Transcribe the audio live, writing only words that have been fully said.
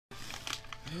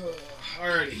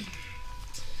Alrighty.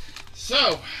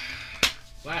 So,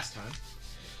 last time.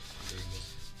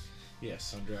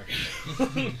 Yes, I'm dragging.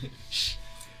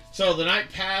 So the night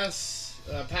passed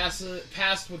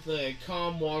with the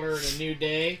calm water and a new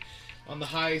day on the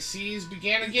high seas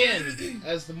began again.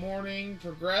 As the morning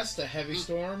progressed, a heavy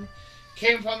storm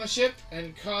came upon the ship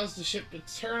and caused the ship to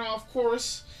turn off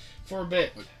course for a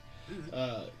bit.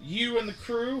 You and the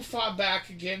crew fought back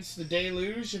against the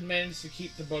deluge and managed to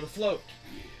keep the boat afloat.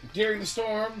 During the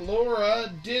storm,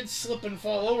 Lora did slip and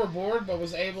fall overboard, but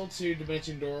was able to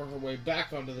dimension door her way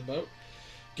back onto the boat,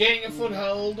 gaining a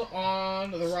foothold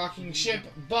on the rocking ship,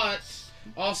 but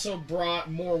also brought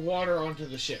more water onto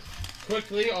the ship.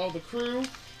 Quickly, all the crew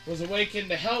was awakened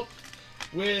to help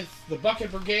with the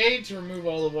bucket brigade to remove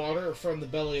all the water from the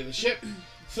belly of the ship.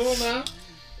 Thulna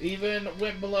even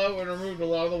went below and removed a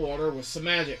lot of the water with some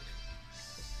magic.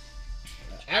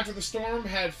 After the storm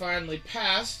had finally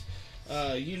passed,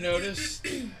 you noticed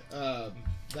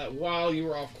that while you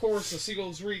were off course, the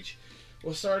Seagulls Reach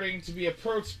was starting to be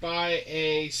approached by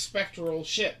a spectral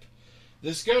ship.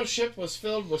 This ghost ship was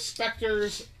filled with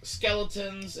specters,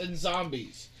 skeletons, and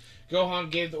zombies.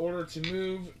 Gohan gave the order to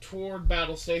move toward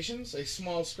battle stations. A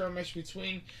small skirmish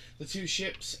between the two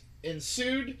ships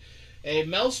ensued. A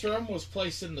maelstrom was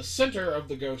placed in the center of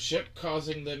the ghost ship,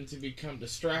 causing them to become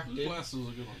distracted. Those glasses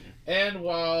are good on you. And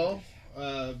while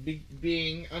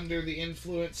being under the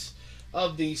influence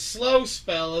of the slow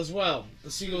spell as well,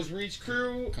 the Seagulls Reach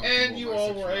crew and you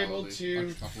all were able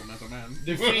to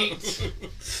defeat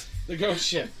the ghost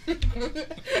ship.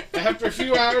 After a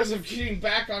few hours of getting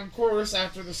back on course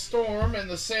after the storm and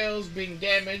the sails being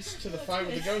damaged to the fight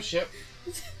with the ghost ship,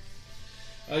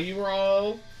 you were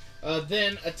all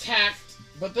then attacked,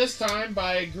 but this time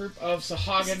by a group of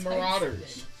Sahagan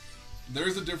marauders.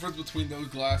 There's a difference between those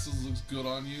glasses looks good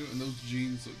on you and those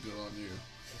jeans look good on you.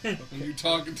 When you're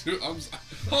talking to,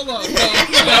 hold on, no,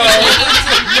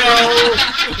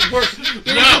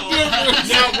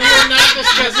 we are not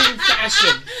discussing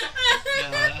fashion.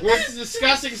 We're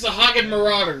discussing Sahagan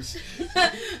marauders.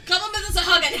 Come on, Mrs.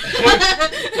 Sahagan.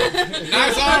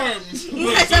 Nice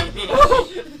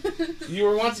arms. You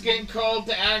were once again called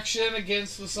to action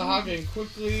against the Sahagan.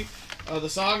 Quickly, the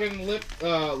Sahagan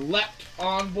leapt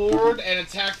on board and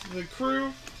attacked the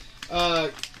crew.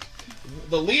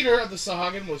 The leader of the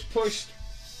Sahagan was pushed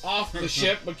off the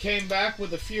ship, but came back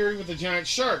with a fury with a giant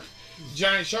shark. The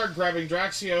giant shark grabbing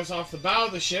Draxios off the bow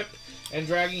of the ship and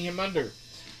dragging him under.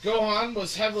 Gohan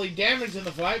was heavily damaged in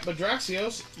the fight, but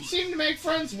Draxios seemed to make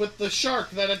friends with the shark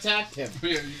that attacked him,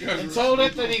 and told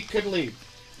it that he could leave.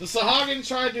 The Sahagan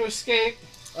tried to escape,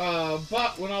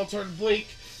 but when all turned bleak,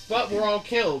 but were all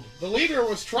killed. The leader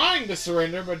was trying to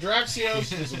surrender, but Draxios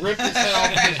just ripped his head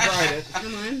off his trident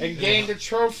and gained a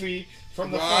trophy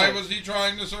from the fight. Why was he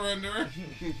trying to surrender?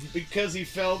 Because he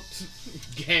felt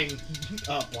ganged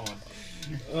up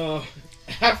on.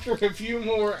 After a few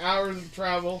more hours of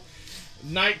travel,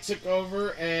 night took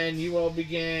over and you all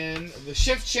began the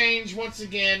shift change once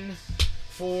again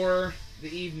for the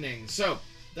evening. So,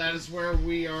 that is where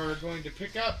we are going to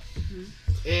pick up.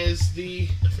 Is the...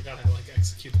 I forgot how to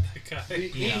execute that guy.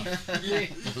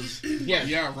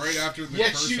 Yeah, right after the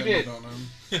curse ended on him.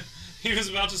 He was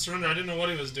about to surrender. I didn't know what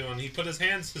he was doing. He put his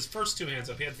first two hands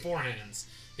up. He had 4 hands.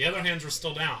 The other hands were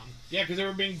still down. Yeah, because they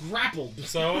were being grappled.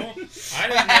 So, I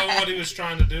didn't know what he was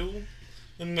trying to do.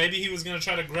 And maybe he was going to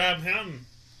try to grab him.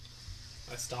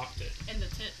 I stopped it. In the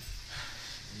tit.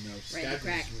 No, stabbed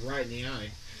him right in the eye.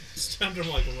 Stabbed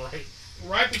him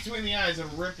right between the eyes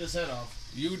and ripped his head off.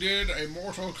 You did a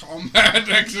Mortal Kombat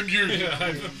execution.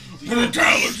 Yeah,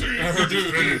 brutality. I heard you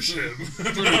finish him.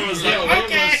 I was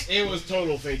it was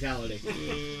total fatality.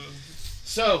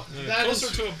 So that closer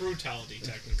is to a brutality,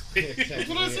 technically. That's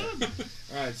what I said.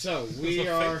 All right, so we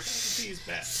are. He's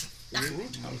bad.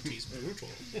 Brutality's brutal.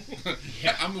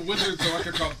 Yeah, I'm a wizard, so I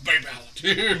can call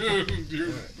babality.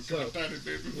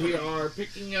 We are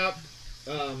picking up.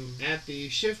 At the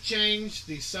shift change,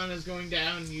 the sun is going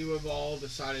down. You have all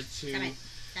decided to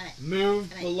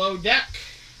move below deck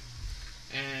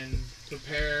and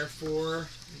prepare for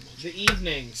the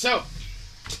evening. So,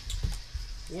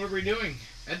 what are we doing?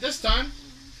 At this time,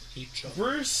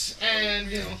 Bruce and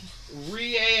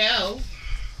Riel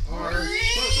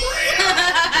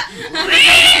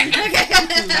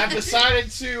have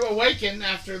decided to awaken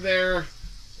after their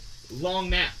long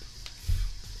nap.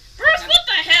 Bruce, what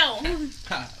the hell?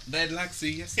 They'd like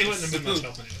siesta. It wouldn't have been much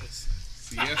help anyways.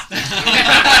 Siesta.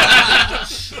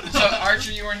 So,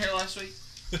 Archer, you weren't here last week?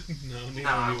 No,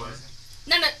 I wasn't.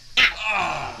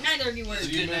 Neither of you were. So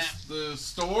you missed the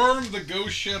storm, the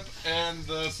ghost ship, and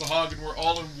the Sahagan were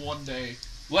all in one day.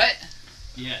 What?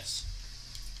 Yes.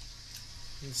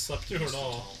 And slept through it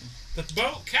all. The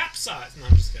boat capsized. No,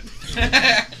 I'm just kidding.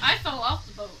 I fell off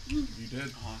the boat. You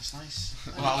did. Oh, that's nice.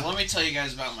 Well, let me tell you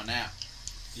guys about my nap.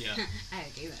 Yeah. I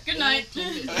do that. Good night.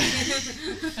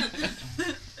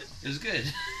 It was good.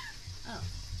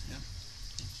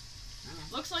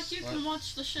 Looks like you can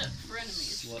watch the ship for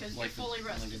enemies Slept because like you're fully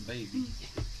like rested. a baby.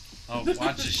 Oh,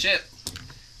 watch the ship.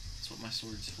 That's what my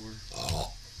sword's for.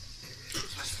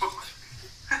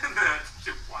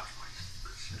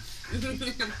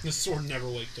 The sword never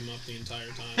waked him up the entire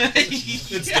time. It's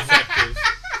defective.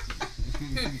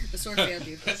 The sword failed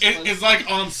you. It's like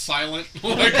on silent,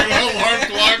 like an alarm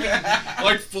clock,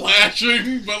 like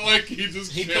flashing, but like he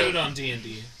just He can't. put it on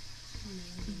D&D.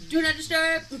 Do not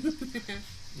disturb.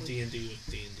 D&D with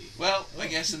D&D. Well, I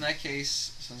guess in that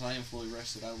case, since I am fully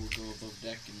rested, I will go above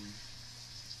deck and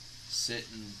sit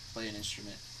and play an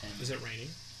instrument. And Is it raining?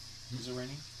 Is it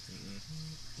raining?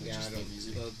 Yeah, Just I the don't,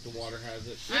 music. the water has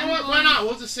it. You I'm know what? Why going- not?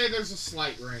 We'll just say there's a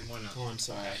slight rain. Why not? Oh, I'm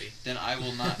so Alright, happy. then I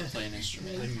will not play an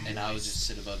instrument, and I will just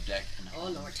sit above deck and Oh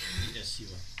Lord. Yes, you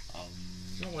are.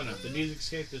 No, why not? The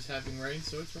musicscape is having rain,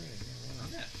 so it's raining. Yeah,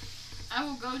 why not? I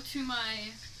will go to my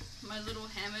little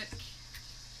hammock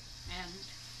and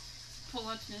pull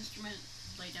out an instrument,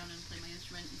 lay down and play my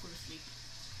instrument, and go to sleep.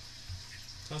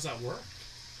 How does that work?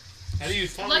 How do you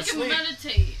fall Like a asleep?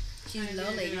 meditate.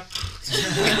 Slowly.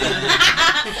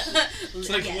 It's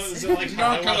like, Yes. what, is it like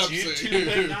how I watch Narcolepsy. YouTube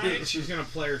at night? She's gonna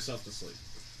play herself to sleep.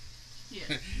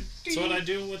 Yeah. That's what I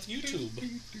do with YouTube.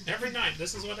 Every night,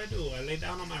 this is what I do. I lay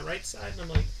down on my right side and I'm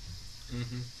like, and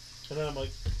then I'm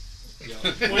like,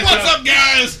 What's up,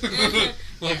 guys?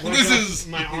 like This up, is-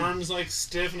 my arms like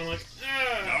stiff and I'm like,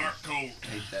 Dark cold.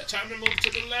 hate that. time to move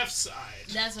to the left side.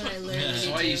 That's what I learned.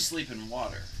 So why you sleep in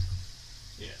water?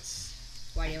 Yes.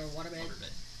 Why do you have a waterbed?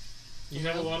 You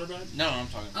have a waterbed? No, I'm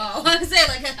talking about. Oh, I was saying,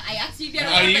 like, I asked you if you had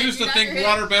a I waterbed. used to you think nodded your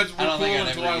head. waterbeds were I don't cool think I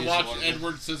until never I used a watched waterbed.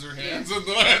 Edward Scissorhands, and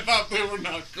then I thought they were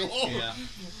not cool. Yeah.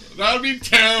 That would be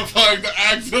terrifying to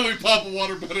accidentally pop a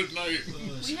waterbed at night.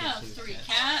 We have 3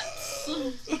 cats.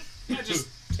 I just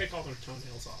take all their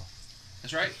toenails off.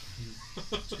 That's right.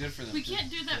 It's good for them. We too. can't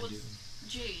do that with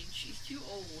Jade. She's too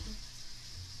old.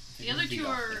 Take The other her feet 2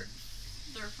 off are there.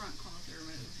 their front claws are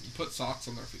removed. Put socks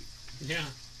on their feet. Yeah.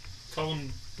 Call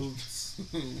them Boots.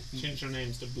 Change their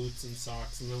names to Boots and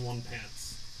Socks and then one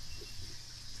Pants.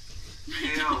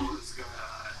 Hale is gonna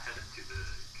head into the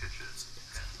kitchen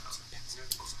and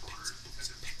look for a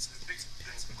big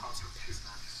thing possible to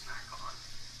snack on.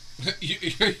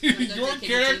 Your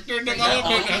character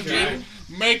development has been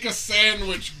make a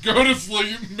sandwich, go to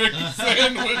sleep, make a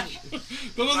sandwich.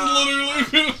 That was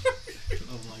literally.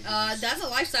 Oh my god. That's a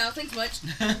lifestyle. Thanks much.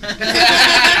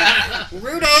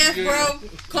 Rude ass, bro.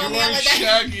 Call me out like that.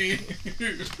 Shaggy.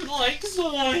 Like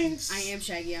Zoinks! I am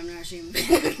Shaggy. I'm not ashamed.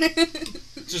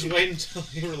 Just wait until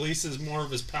he releases more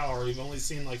of his power. We've only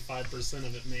seen like 5%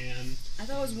 of it, man. I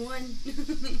thought it was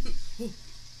 1.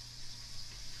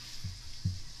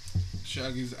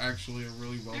 Shaggy's actually a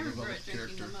really I well-developed regret drinking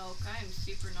character. the milk. I am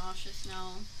super nauseous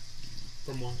now.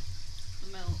 From what?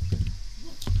 The milk.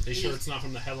 Are you sure it's not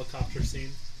from the helicopter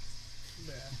scene?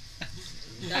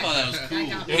 I thought that was cool.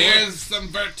 got me. Here's some I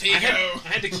vertigo.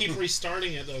 had to keep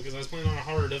restarting it though because I was playing on a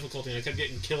harder difficulty and I kept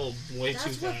getting killed way too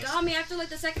That's what fast. got me after like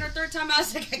the second or third time. I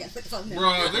was like, I gotta put the phone down.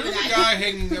 Bro, there was a guy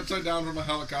hanging upside down from a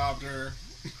helicopter.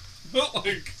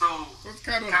 Like, So, that's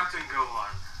kind of. Captain Gohan,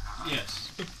 Yes.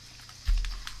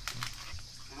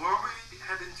 where we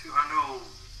head into, I know,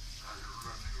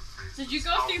 remember your phrases, Did you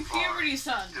go how through far puberty,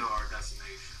 son? to our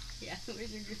destination? Yeah,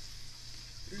 where's your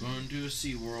Going to a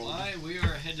SeaWorld. Why we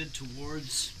are headed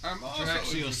towards I'm also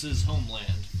Draxios'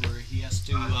 homeland, where he has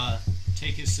to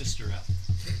take his sister out.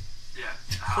 Yeah.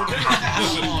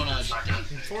 On a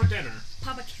For dinner.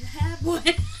 Papa Cab? What?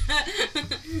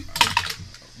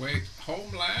 Wait,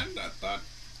 homeland? I thought.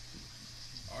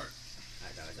 Are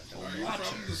you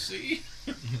from the sea?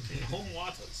 In home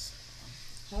waters.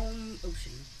 Home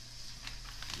ocean.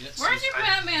 Yes. Where's your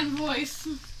Batman voice?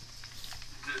 Did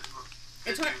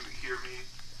It's you what- hear me?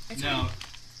 It's No. hard,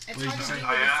 it's What hard did to you do I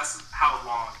with asked how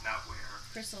long, not where.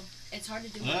 Crystal. It's hard to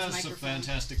do with That's a microphone.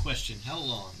 fantastic question. How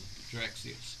long,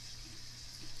 Draxios?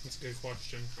 That's a good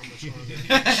question. How much longer?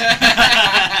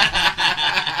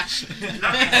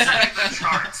 Nothing's setting the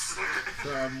charts.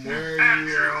 From where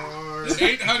you are,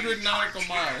 800 nautical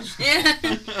miles. Yeah.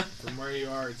 from where you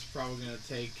are, it's probably gonna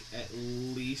take at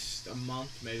least a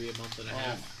month, maybe a month and a Oh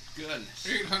half. my goodness.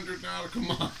 800 nautical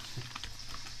miles.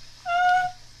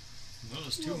 Well, it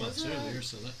was 2 months earlier,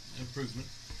 so that improvement.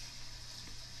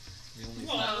 We only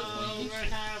Whoa, we're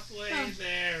halfway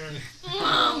there.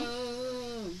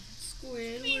 Oh,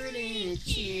 Squidward in a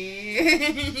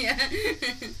chair. Yeah.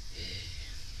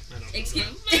 Excuse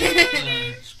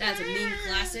That's a meme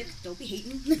classic. Don't be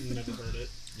hating. Never heard it.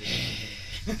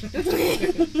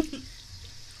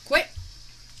 Quit.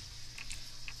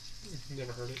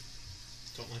 Never heard it.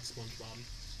 Don't like SpongeBob.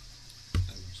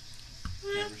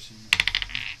 Never seen that.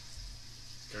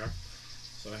 Okay.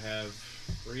 So I have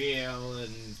Riel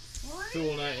and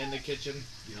Thulna in the kitchen.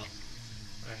 Yep.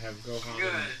 I have Gohan I'm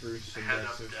gonna and Bruce and head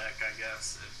up Dexter. deck, I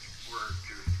guess, if we're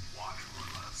doing watch more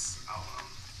or less. I'll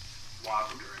while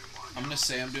we're doing watch. I'm gonna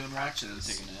say I'm doing watch and then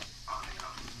take a nap. I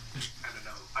don't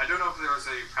know. I don't know if there was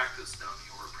a practice dummy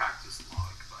or a practice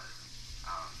log, but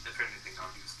if anything,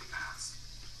 I'll use the mask.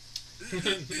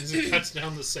 As it cuts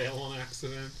down the sail on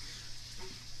accident.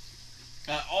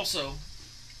 Also,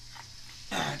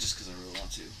 just because I really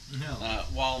want to, No.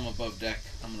 while I'm above deck,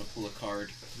 I'm gonna pull a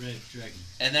card, Red Dragon.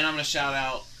 and then I'm gonna shout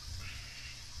out.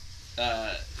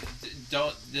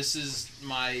 Don't. This is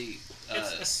my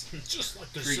It's just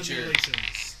like the creature.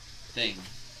 simulations. thing,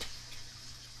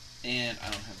 and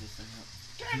I don't have the thing up.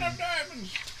 10 of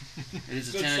diamonds! It is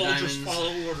a Good 10 of soldiers diamonds.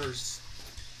 follow orders.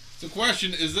 So,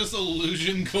 question: is this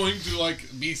illusion going to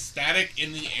like be static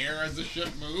in the air as the ship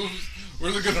moves, or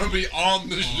is it going to be on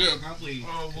the ship? Probably.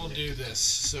 Oh, we'll do this.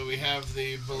 So we have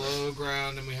the below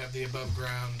ground and we have the above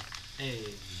ground. Hey.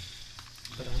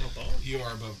 But I'm above. You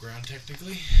are above ground,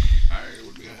 technically. I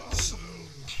would be about. So,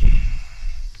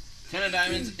 10 of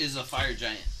diamonds is a fire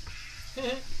giant. I do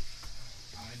Fire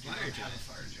not have giant. a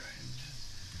fire giant.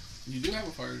 You do have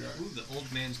a fire giant. Ooh, the old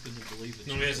man's gonna believe it.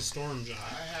 No, he has a storm giant.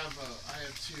 I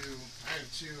have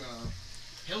two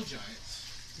hill giants.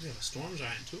 You have a storm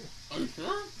giant too. Are you sure?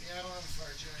 Yeah, I don't have a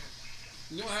fire giant.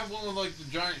 You don't have one of like the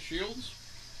giant shields?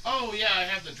 Oh yeah, I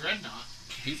have the dreadnought.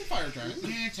 He's a fire giant.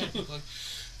 Yeah, technically.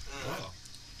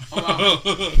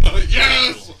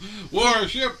 Yes!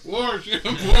 Warship! Warship!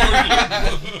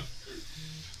 Warship!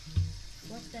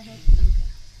 What the heck? Okay.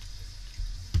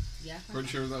 Yeah. Pretty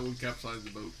sure that would capsize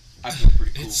the boat. I feel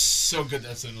pretty cool. It's so good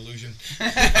that's an illusion.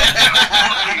 Opponent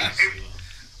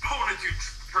you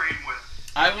train with.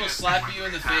 I will slap you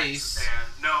in the Attacks, face.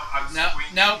 And no, I'm No,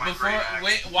 swinging no, my before, great axe.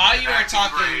 wait, while you are Active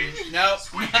talking, rage, no,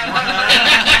 swinging no,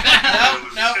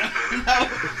 my no.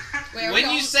 Wait, are When we you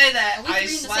all- say that, are we I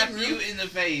three in the slap same you room? in the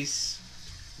face.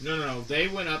 No, they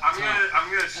went up I'm top.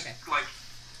 gonna Okay. like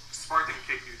Spartan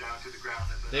kick you down to the ground.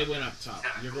 And They then went up top.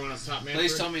 You're going up top, man.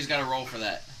 Please tell me he's got to roll for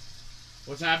that.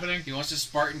 What's happening? He wants to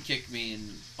Spartan kick me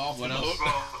and Off what the else? boat.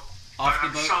 Well, Off the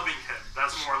I'm boat? shoving him.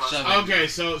 That's more or less. Shoving. Okay,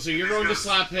 so you're going to Because-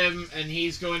 slap him, and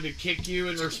he's going to kick you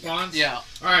in response? Yeah.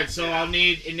 Alright, so Yeah. I'll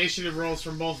need initiative rolls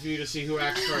from both of you to see who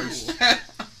acts first. Okay.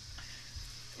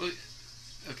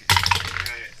 Okay,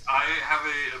 I have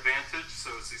a advantage, so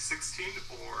it's a 16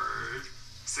 or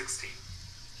 16.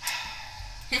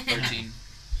 13.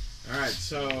 Alright,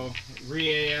 so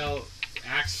Riel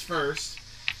acts first.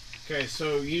 Okay,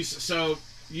 so you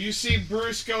see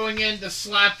Bruce going in to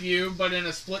slap you, but in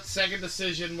a split-second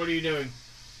decision, what are you doing?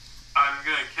 I'm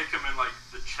gonna kick him in like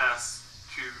the chest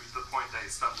to the point that he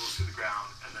stumbles to the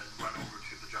ground, and then run over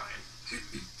to the giant to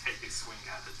take a swing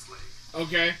at its leg.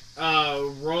 Okay,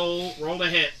 roll to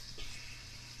hit.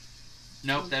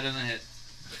 Nope, that doesn't hit.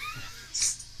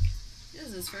 This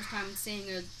is his first time seeing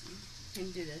him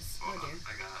do this. Oh Hold on, dear.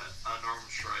 I got unarmed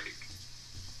strike.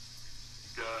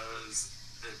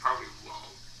 It probably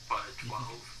won't, but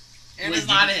 12. It Wait, does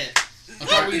not hit. I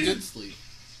thought we did sleep.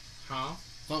 Huh?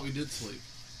 Thought we did sleep.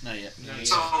 Not yet. No,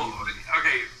 So,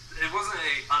 okay, it wasn't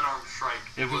a unarmed strike.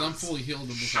 It Because was I'm fully healed with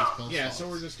my shove. spell Yeah, slots. so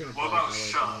we're just gonna What play it about that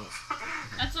way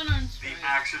shove? That's unarmed The strike.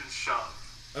 action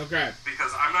shove. Okay.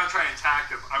 Because I'm not trying to attack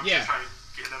him, I'm Yeah. just trying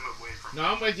to get him away from No,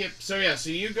 I'm with you. So yeah, so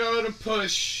you go to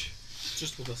push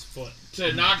Just with his foot.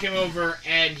 to knock him over,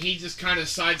 and he just kind of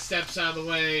sidesteps out of the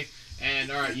way.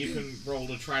 And all right, you can roll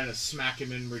to try to smack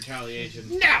him in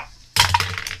retaliation. No!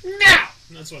 No!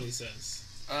 That's what he says.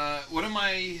 What am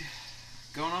I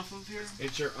going off of here?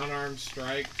 It's your unarmed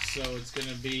strike, so it's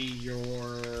gonna be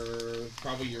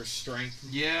probably your strength.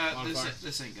 Yeah, Modifier.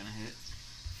 this ain't gonna hit.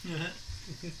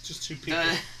 Just two people.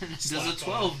 Does a slapped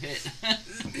 12 on. hit?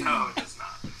 No, it does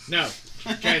not. No.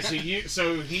 Okay,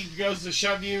 so he goes to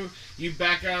shove you, you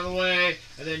back out of the way,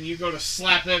 and then you go to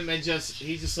slap him, and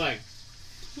he just like.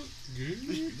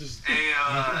 Just,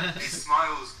 A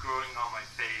smile is growing on my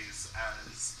face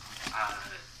as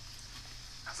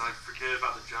I forget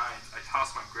about the giant. I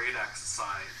toss my great axe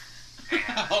aside,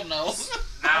 and Oh no.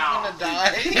 now I'm gonna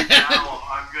die. now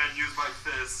I'm gonna use my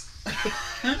fist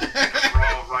and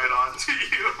roll right onto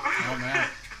you. Oh man.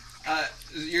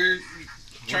 You're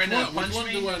trying to Which punch one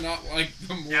me? do I not like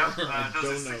the more? Yep, I does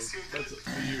don't a know. 16 hit? That's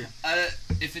for you.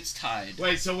 If it's tied.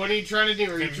 Wait, so what are you trying to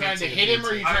do? Are you Can trying to hit hit him, or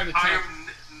are you trying to I attack? am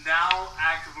now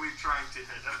actively trying trying to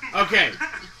hit him. Okay.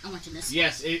 I'm watching this.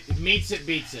 Yes, it meets it,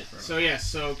 beats it. So yes,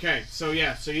 so okay. So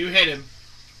yeah, so you hit him.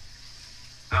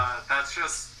 That's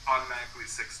just automatically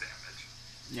 6 damage.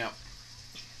 Yep.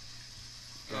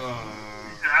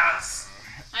 Yes!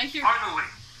 I hear. Finally!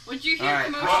 Would you hear Alright.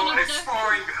 commotion Roll of a death?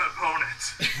 sparring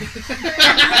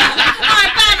opponent.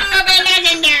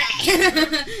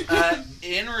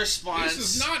 In response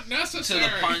This is not to necessary. the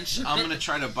punch, I'm gonna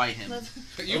try to bite him.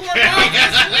 You are not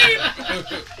asleep.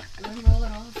 Let him roll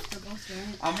it off. They're both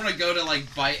right. I'm gonna go to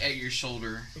like bite at your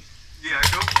shoulder. Yeah,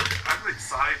 go for it. I'm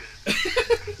excited.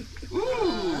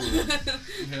 Ooh.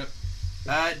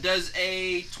 Yep. Does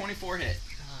a 24 hit?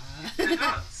 It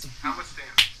does. How much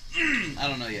damage? I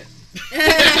don't know yet.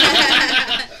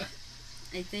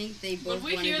 I think they both Would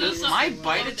we want to hear do this this. My one?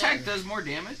 bite attack does more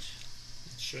damage.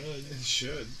 It should. It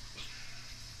should.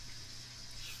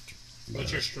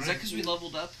 What's your Is strength? that because we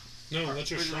leveled up? No, what's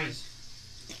your Where's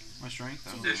strength? My strength?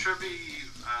 I don't It know. should be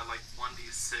like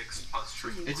 1d6 plus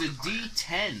strength. It's a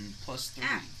D10 plus 3.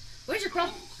 Ah. Where's your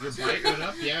problem? Your bite went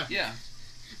up, yeah. Yeah.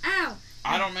 Ow!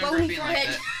 I don't remember it Bony being like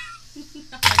forehead.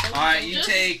 that. Alright, you Just-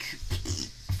 take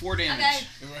 4 damage. Okay.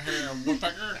 You want to hear a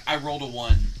woodpecker? I rolled a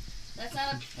 1. That's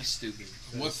not a. That's stupid.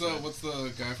 What's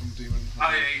the guy from Demon?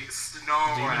 I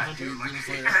snarl Demon at Hunter? you like, Demon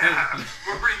Slayer. yeah,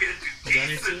 we're bringing Is that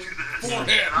Jesus it? into this, Forehead.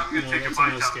 and I'm gonna No, take a that's bite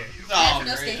an out escape. of you. Oh,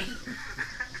 no great. skate.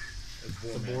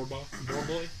 The boar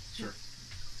boy?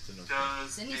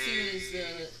 Does Then you a... see is the.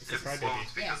 It Crybaby. won't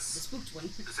Yeah, the because spooked one.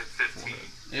 it's a 15.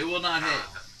 It will not hit.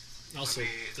 Also, Okay,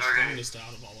 the okay. strongest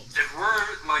out of all of them. If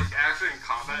we're like actually in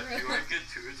combat, do I get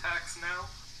 2 attacks now?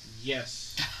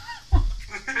 Yes.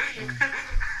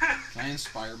 Can I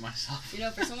inspire myself? You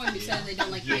know, for someone who said they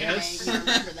don't like Yes. anime,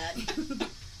 I remember that.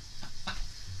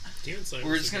 Demon Slayer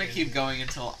We're was just a gonna good keep anime. going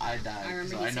until I I die.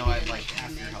 remember So he I said know he I didn't like half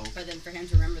your anime, health. but then for him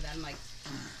to remember that, I'm like,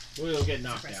 We'll get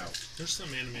knocked Impressive. out. There's some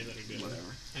anime that are good.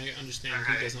 Whatever. I understand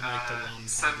Okay, he doesn't like the long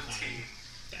 17. time.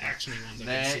 The actiony ones I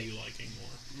That- can see you liking more.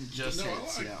 Just No, I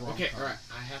hits, like yeah. rock. Okay, alright.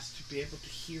 I have to be able to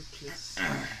hear, please. We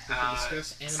can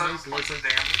discuss 7 animes points later.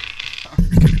 of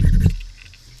damage.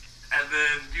 And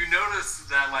then you notice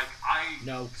that like I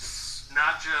No.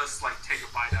 not just like take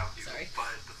a bite out of you, Sorry. but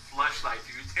the flesh that I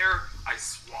do tear, I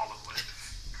swallow it.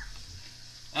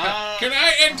 Can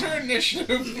I enter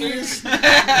initiative, please?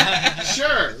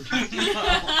 Sure. I'm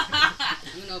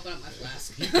gonna open up my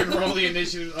flask. You can roll the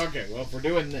initiative. Okay, well, if we're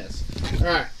doing this.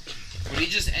 Alright. Would he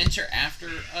just enter after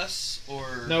us,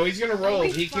 or? No, he's gonna roll. Are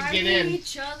we He can get fighting in.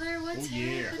 each other? What's Oh,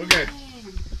 yeah. happening? Okay.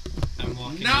 I'm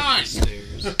walking Nine. up the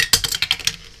stairs.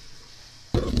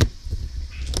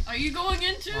 Are you going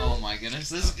into? Oh my goodness,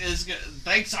 this is good.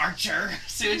 Thanks, Archer.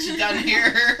 See what you done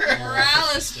here.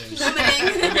 Morale is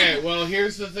plummeting. Okay, well,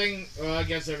 here's the thing. Well, I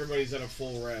guess everybody's at a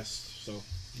full rest, so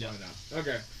Yeah. why not?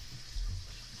 Okay.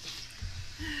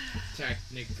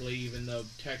 Technically, even though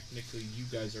technically you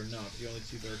guys are not, the only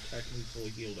two that are technically fully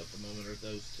healed at the moment are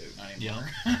those two. Yeah.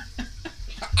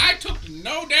 I took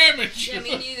no damage. Yeah,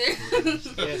 me neither.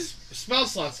 Yes, spell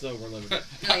slots though we're limited.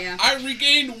 Oh yeah. I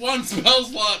regained 1 spell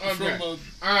slot Okay. from a All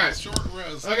right. short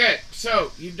rest. Okay,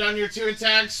 so you've done your 2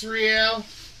 attacks, Riel.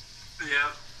 Yeah.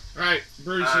 All right,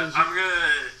 Bruce is. I'm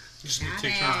gonna Just need to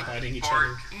take Okay. turns fighting each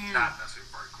bark, other. not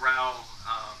necessarily bark, growl.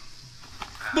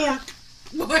 Bork!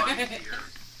 Buddy here.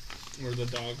 Or the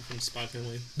dog from Spy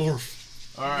Family.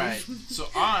 Borf. Alright, so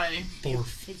I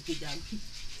Borf. It's a big dog.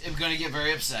 am going to get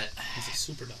very upset. He's a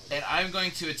super dog. And I'm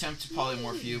going to attempt to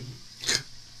polymorph you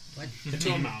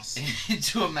Into a mouse.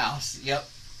 into a mouse. Yep.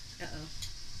 Uh oh.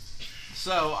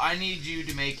 So I need you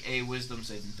to make a wisdom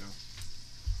saving throw.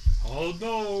 Oh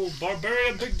no!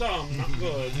 Barbarian Big Dumb! Not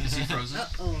good. Is he frozen? Uh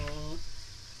oh.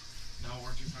 No,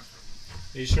 Archer's not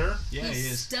frozen. Are you sure? Yeah, he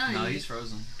is. Stunned. No, he's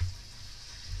frozen.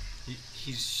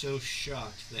 He's so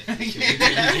shocked that he can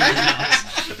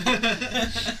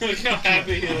Look how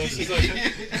happy he is. He's like,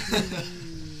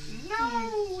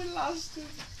 No, we lost him.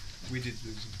 We did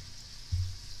lose him.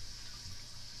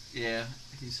 Yeah,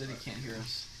 he said he can't hear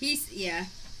us. He's yeah.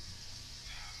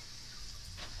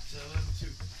 So level 2.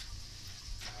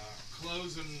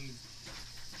 Close and.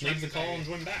 make the call and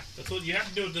join back. That's what you have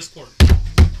to do with Discord.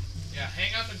 Yeah,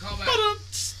 hang up and call back.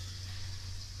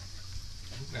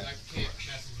 I can't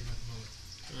message him at the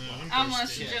moment. I'll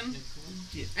thirsty. message him.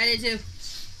 I did too.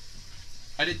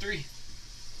 I did 3.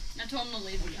 I told him to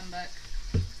leave and come back.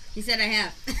 He said I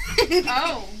have.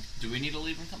 Oh. Do we need to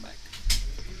leave and come back?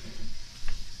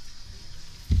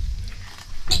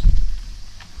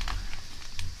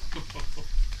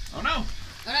 Oh no!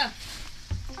 Oh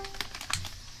no.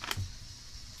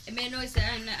 It made a noise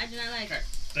that I do not like. Okay.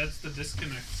 That's the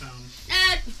disconnect sound.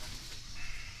 Ah!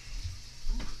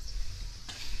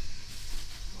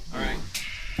 Alright.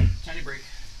 Tiny break.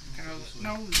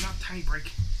 No, not tie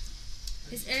break.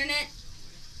 His internet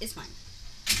is fine.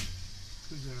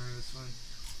 Who's in there? That's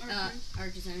fine.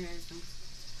 Archie's internet is fine.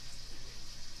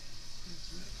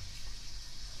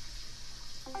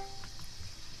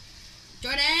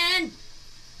 Jordan!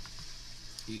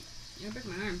 Eat. You're gonna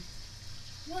break my arm.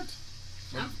 What?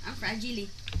 I'm fragile.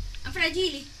 I'm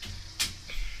fragile.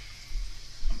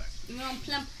 I'm back. You know I'm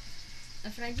plump.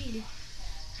 I'm fragile.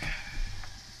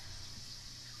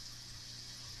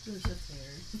 You're so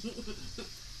fair.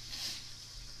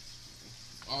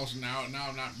 Also, now I'm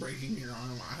not breaking your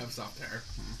arm. I have soft hair.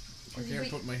 I can't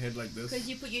put my head like this. Because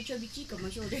you put your chubby cheek on my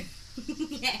shoulder.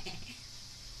 Yeah.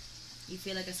 You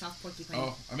feel like a soft porcupine.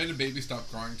 Oh, I made a baby stop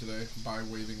crying today by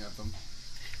waving at them.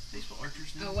 Baseball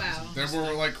archers now. Oh, wow. They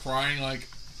were like crying like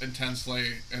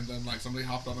intensely, and then like somebody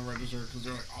hopped on the register because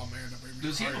they're like, "Oh man, that baby."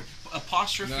 Does he have cried." an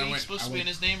apostrophe And then I went- supposed I to be in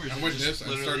went- his name, or is I it went just this, I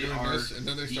started literally doing this, R- and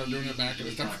then they started doing it back, and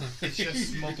it started. It's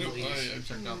just multiple Oh, E's. yeah, I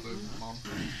checked out the mom.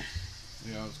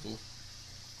 Yeah, it was cool.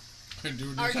 And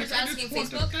dude, Are was you like, I asking just want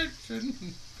Facebook?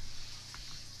 attention.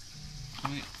 How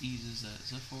many E's is that? Is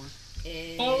that 4?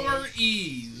 4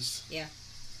 E's. Yeah.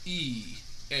 E.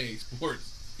 A.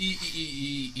 Sports. E.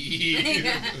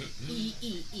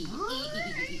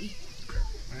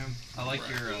 Man. I like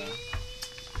your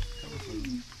cover photo.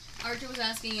 Archer was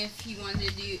asking if he wanted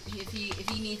to do if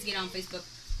he needs to get on Facebook.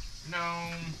 No.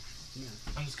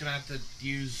 I'm just gonna have to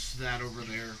use that over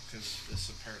there because this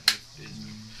apparently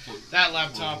is. That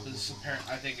laptop is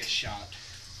apparently, I think, is shot.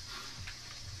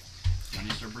 I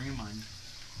need to start bringing mine.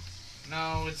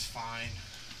 No, it's fine.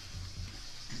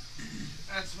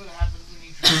 That's what happens when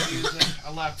you try to use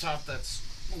a laptop that's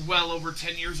well over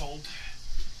 10 years old.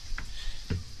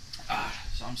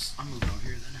 So I'm moving over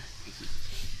here then.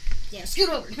 Yeah, scoot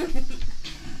over.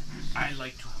 I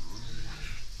like to have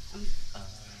room.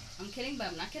 I'm kidding, but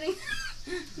I'm not kidding.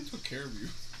 I took care of you.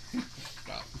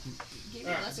 Wow. Gave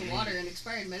me lots of water and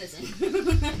expired medicine.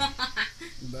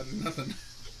 Better than nothing.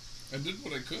 I did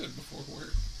what I could before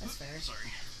work. That's fair.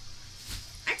 Sorry.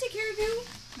 I take care of you.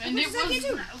 And What it does that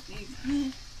get was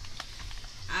you?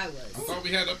 I I was. thought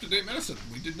we had up-to-date medicine.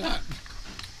 We did not.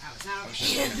 I was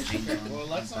out. Well,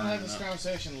 let's not have this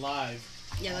conversation live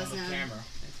Yeah, on that's the not. camera.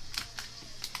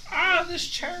 Ah, this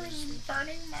chair is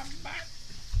burning my back.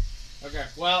 Okay,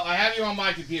 well, I have you on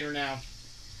my computer now,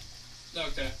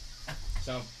 Okay.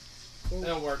 so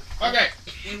it'll work. Okay,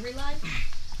 We're we live?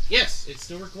 yes, it's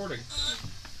still recording.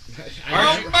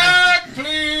 Come back,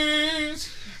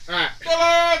 please. Alright, Come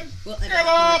on. Well, Get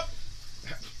up.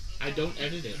 I don't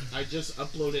edit it. I just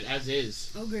upload it as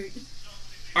is. Oh, great.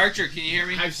 Archer, can you hear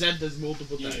me? I've said this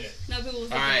multiple times. Yeah. Now people will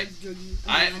think Alright.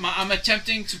 I'm druggy. I'm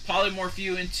attempting to polymorph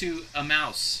you into a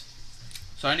mouse.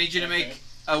 So I need you to make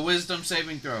a wisdom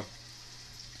saving throw.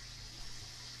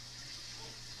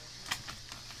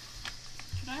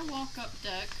 Should I walk up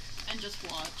deck and just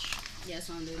watch? Yes,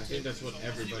 I'm doing I too. think that's what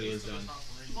everybody has done.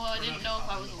 Well, I didn't know if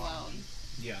I was allowed.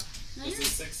 Yeah. This is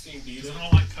 16 Because diesel. I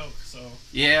don't like Coke, so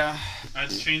Yeah. I had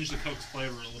to change the Coke's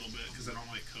flavor a little bit because I don't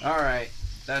like Coke. Alright.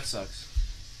 That sucks.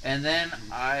 And then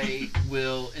I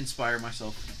will inspire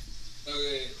myself.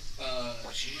 Okay,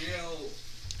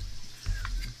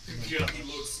 Gale, he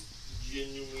looks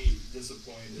genuinely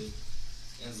disappointed.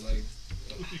 As like,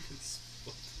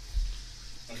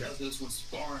 I thought this was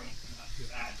sparring, not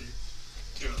acting.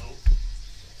 Joe.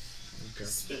 Okay.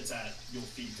 Spits at your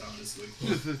feet, honestly.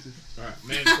 Alright,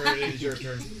 Manfred, it is your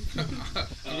turn.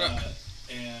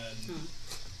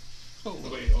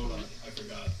 Wait, hold on. I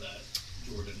forgot that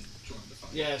Jordan joined the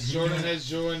fight. Yes, Jordan has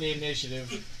joined the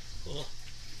initiative.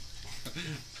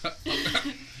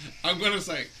 I'm gonna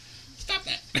say, stop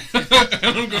that.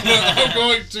 I'm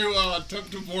going to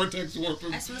attempt to vortex warp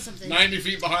him I smell something. 90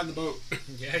 feet behind the boat.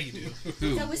 Yeah, you do.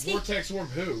 Is that whiskey? Vortex warp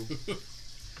who?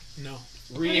 No.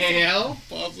 Riel?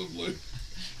 Possibly.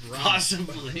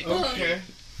 Possibly. Okay.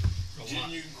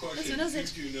 Genuine question. That's what I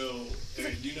said. Do you know?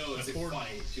 Do you know it's a poured-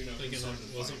 fight? Do you know thinking it's I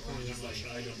wasn't a fight? Or pouring just that like much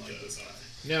I out don't like of this the- guy.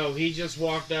 No, he just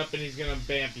walked up and he's gonna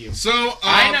bamp you. So,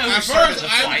 I know who as far as started the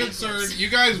I'm fight. concerned, you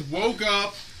guys woke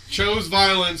up, chose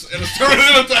violence, and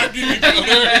started attacking each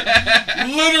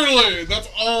other. Literally, that's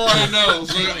all I know.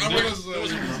 So I'm gonna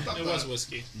say, stop It was that.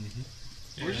 whiskey.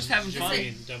 We're just having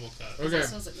fun. Double cut. Okay. That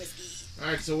smells like whiskey.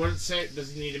 Alright, so what it say?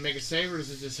 Does he need to make a save or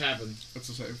does it just happen? That's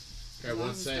a save. Okay,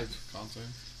 what's save? Con save.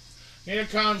 Need a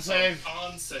con save.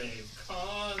 Con save.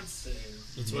 Con save.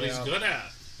 That's what Yeah. he's good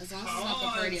at. As long as it's not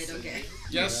Bacardi, I don't care.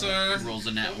 Yes, sir. Rolls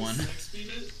a nat 1. 6 beat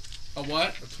it? A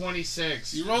what? A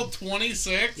 26. You rolled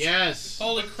 26? Yes.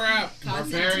 Holy crap.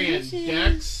 Barbarian. Constitution.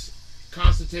 Dex.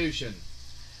 Constitution.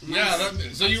 Yeah,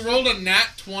 so you rolled a nat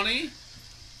 20?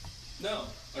 No,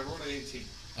 I rolled an 18.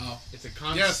 Oh. It's a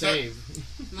con Yes, that- save.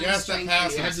 Mine's Yes, that strength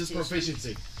passes. It and has its constitution.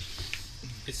 proficiency.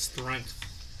 It's strength,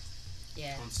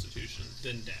 Yeah. constitution,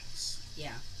 then dex.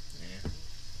 Yeah. Yeah.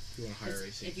 If you want a higher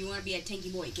AC. If you want to be a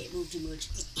tanky boy, you can't move too much.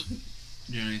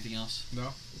 You know anything else?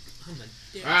 No. I'm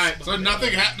a dex. Alright, so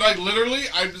nothing like literally,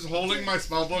 I'm just holding my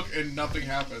spell book and nothing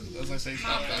happens as I say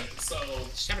stop that. Alright,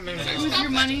 so Lose your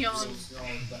money on.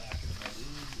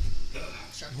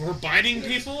 We're biting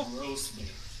people? Roast me.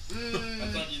 I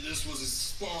thought this was a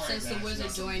sparring Since the match, wizard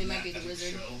not some joined, it might be the magic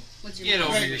wizard. show. What's your Get name?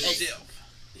 over yourself.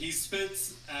 He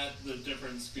spits at the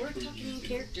difference We're between talking you in two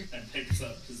character. and picks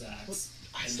up his axe.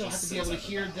 I and still have just to be able to sits at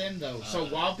the hear mouth. them though. So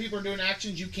while people are doing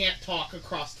actions, you can't talk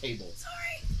across tables.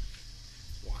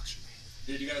 Sorry. Watch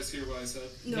me. Did you guys hear what I said?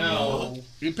 No.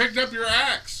 You picked up your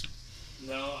axe.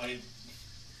 No,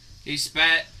 He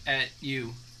spat at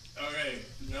you, Okay,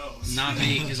 no. not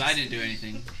me, because I didn't do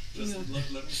anything. Just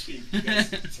let me speak. You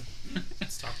guys.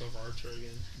 Let's talk over Archer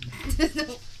again.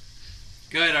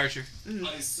 Go ahead, Archer.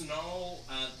 I snarl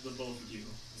at the both of you.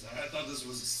 I thought this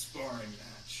was a sparring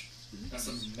match. That's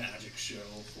a magic show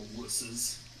for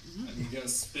wusses. I'm gonna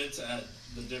spit at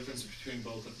the difference between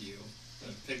both of you.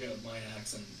 And pick up my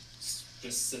axe and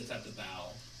just sit at the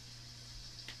bow.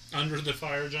 Under the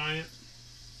fire giant?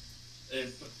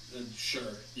 If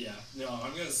sure, yeah. No,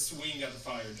 I'm gonna swing at the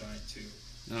fire giant too.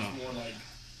 Oh. It's more like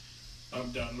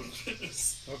I'm done with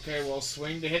this. Okay, well,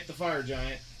 swing to hit the fire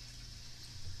giant.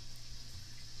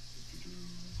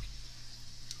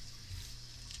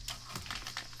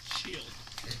 Shield.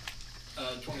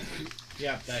 23.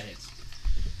 Yep, that hits.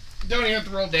 Don't even have to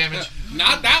roll damage.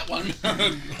 Not that one.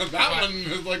 That one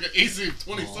is like an AC of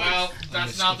 26. Well, that's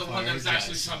missed not the the one that fire was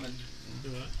actually giant. summoned. Do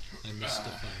what? I missed the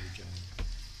fire giant.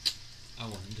 I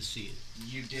wanted to see it.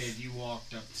 You did. You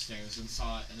walked up the stairs and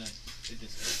saw it, and then it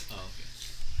disappeared.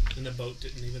 Oh, okay. And the boat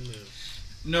didn't even move.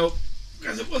 Nope,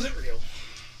 because it wasn't real.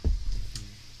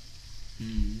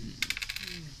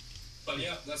 But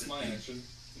yeah, that's my action.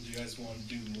 Do you guys want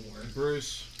to do more?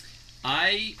 Bruce.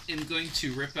 I am going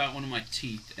to rip out one of my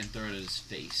teeth and throw it at his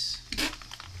face.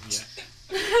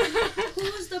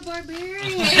 Who's the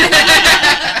barbarian?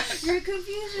 You're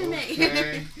confusing me.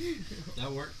 Okay.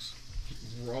 That works.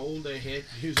 Roll to hit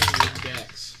using your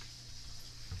dex.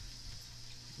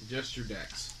 Just your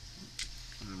dex.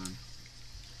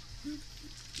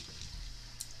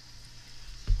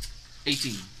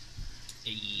 18.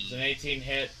 It's an 18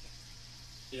 hit.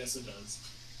 Yes, it does.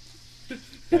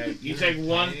 Okay, you take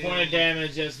 1 point of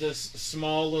damage as this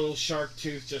small little shark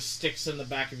tooth just sticks in the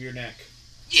back of your neck.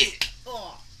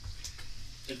 Oh.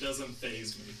 It doesn't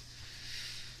phase me.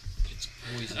 It's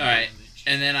poison Alright, damage.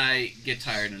 and then I get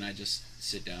tired and I just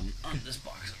sit down on this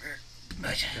box over here.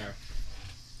 Okay.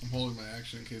 I'm holding my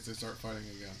action in case they start fighting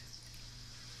again.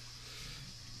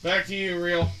 Back to you,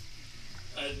 Real.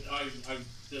 I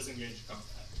disengaged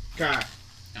combat. Okay.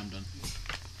 I'm done.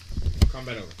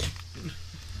 Combat over.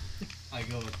 I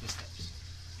go up the steps.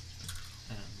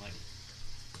 And I'm like,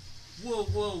 whoa,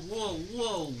 whoa, whoa,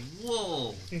 whoa,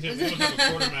 whoa. We don't have a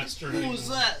quartermaster Who anymore. was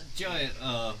that giant,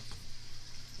 The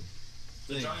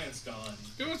thing? giant's gone.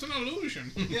 It was an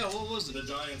illusion. Yeah, what was The it?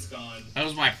 giant's gone. That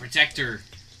was my protector.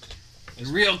 And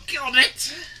Real killed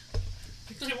it!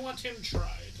 I want him tried.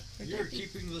 You're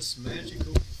keeping this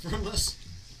magical from us?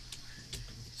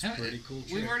 It's pretty cool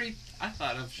trick. We've already, I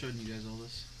thought I've shown you guys all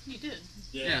this. You did.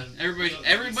 Yeah,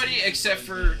 everybody except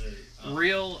for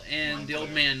Real and the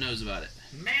old man knows about it.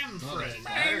 Manfred.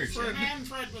 fire giant.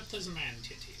 Manfred with his man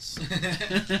titties.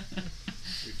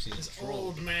 We've seen His troll.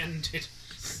 old man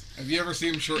titties. Have you ever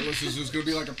seen him shirtless? There's going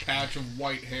to be like a patch of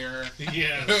white hair.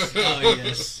 Yes. Oh,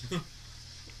 yes.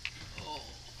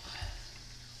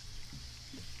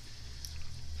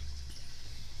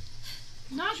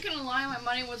 Not gonna lie, my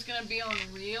money was gonna be on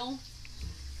Real.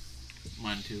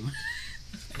 Mine too.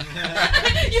 You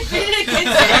did it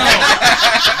against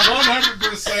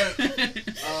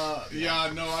 100%. Yeah,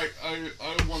 no, I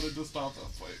wanted to stop that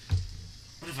fight.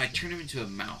 What if I turned him into a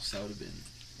mouse? That would have been.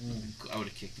 I would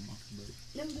have kicked him off the boat.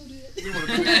 No, don't do it.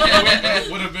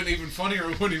 It would have been even funnier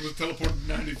when he was teleported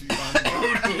 90 feet on the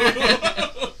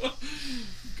boat.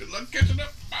 Good luck catching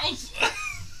that mouse.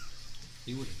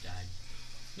 He would have died.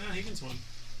 No, he can swim.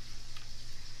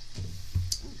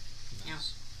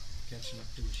 Mouse. Catching up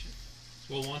to the ship.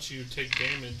 Well, once you take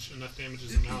damage, enough damage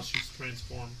as a mouse, you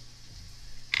transform.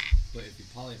 But if he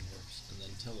polymorphs and then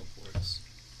teleports,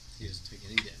 he doesn't take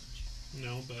any damage.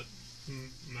 No, but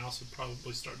mouse would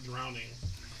probably start drowning.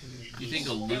 You think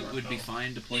a loot would be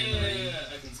fine to play in the rain? Yeah,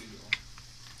 I can see you.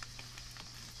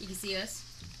 You can see us?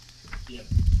 Yep.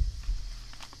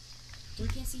 We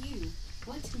can't see you.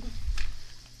 What?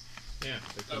 Yeah.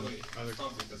 Oh wait, Other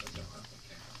probably because I don't have the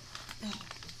camera.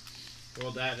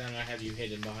 Well, that and I have you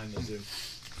hidden behind the zoom.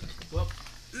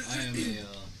 I am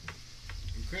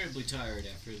incredibly tired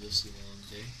after this long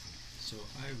day, so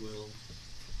I will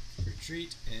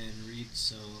retreat and read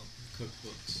some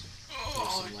cookbooks or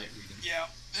some light reading. Yeah,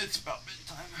 it's about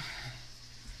bedtime.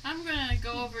 I'm gonna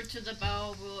go over to the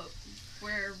bow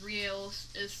where Riel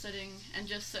is sitting and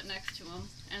just sit next to him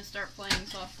and start playing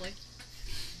softly.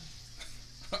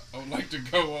 I would like to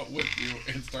go up with you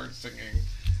and start singing.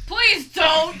 Please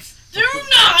don't! Do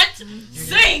not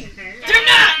sing! Do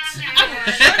not!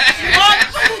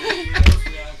 Rio's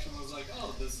reaction was like,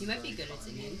 oh, this is You might be very good at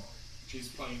funny. singing. She's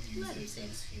playing Let him music,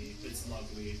 sing. it's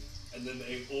lovely. And then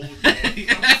a old man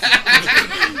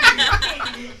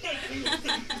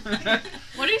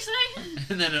What do you say?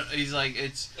 And then he's like,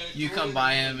 you come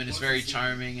by him and it's very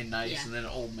charming and nice, Yeah. and then an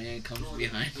old man comes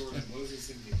behind. Jordan, what is he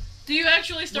singing? Do you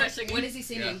actually start singing? What is he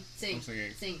singing? Yeah, Sing. I'm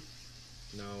singing. Sing.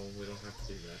 No, we don't have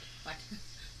to do that. What?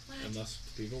 What? Unless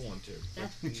people want to.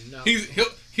 That- No.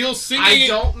 He'll sing. I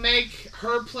don't make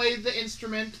her play the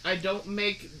instrument. I don't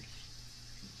make.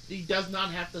 He does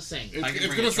not have to sing. I It's, can it's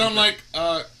bring gonna a sound like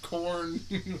trumpet. corn,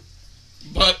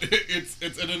 but it's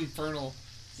an infernal.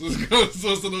 So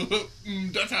it's gonna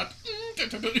that's how.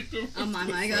 Oh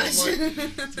my gosh.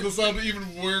 It's gonna sound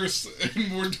even worse and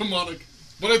more demonic,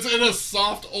 but it's in a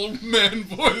soft old man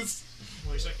voice.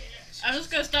 Well, he's like, yes. I'm just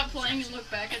gonna stop playing and look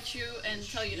back at you and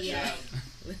tell you to Yeah. shut up.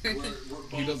 We're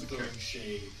both He doesn't throwing care.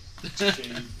 shade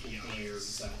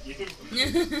players at you.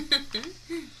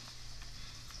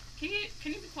 Can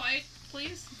you be quiet,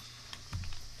 please?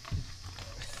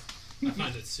 I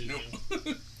find it soothing.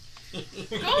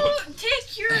 Go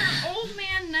take your old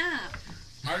man nap.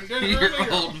 I did You're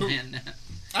earlier. old man now.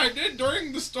 I did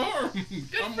during the storm.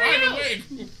 I'm for wide you. awake.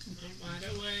 I'm wide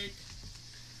awake.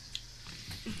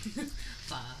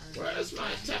 Where's my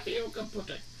tapioca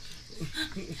pudding?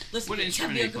 Listen, What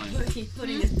instrument are you tapioca playing?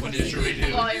 pudding is What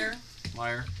didgeridoo? Liar.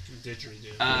 Liar.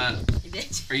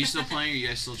 Didgeridoo. Are you still playing, or are you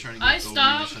guys still trying to get I Gohan to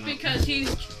stopped shut up? because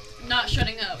he's not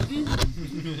shutting up.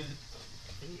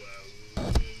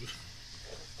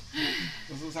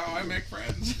 This is how I make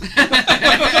friends.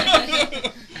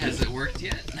 Has it worked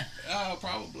yet?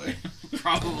 Probably.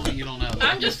 Probably, you don't know.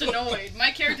 I'm just annoyed.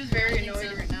 My character's very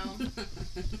annoyed right now.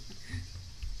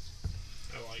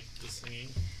 I like the singing.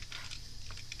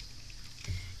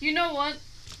 You know what?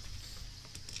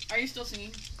 Are you still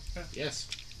singing? Yes.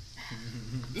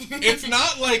 It's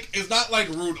not like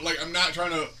rude. Like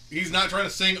he's not trying to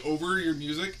sing over your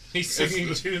music. He's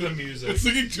singing to the music. It's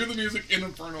singing to the music in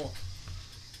infernal.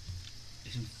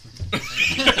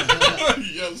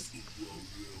 Yes.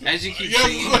 As you keep Yes.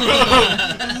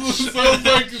 singing. Sounds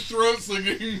like throat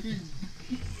singing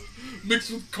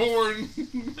mixed with corn.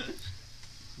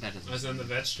 That doesn't. As in the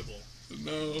vegetable.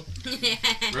 No.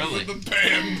 Really? The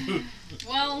band.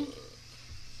 Well,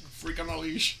 Freak on a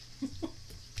leash.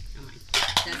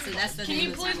 That's the can name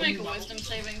you of the please song. make a wisdom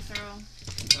saving throw?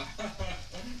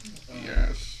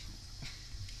 Yes.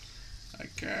 I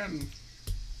can.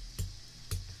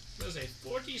 There's a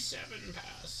 47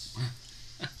 pass.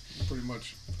 Pretty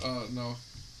much. No.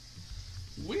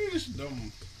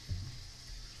 Wisdom.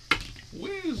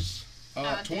 Whiz.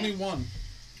 21.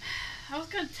 I was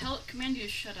gonna command you to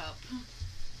shut up.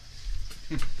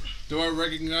 Do I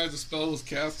recognize the spell was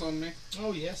cast on me?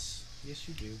 Oh yes. Yes,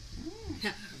 you do.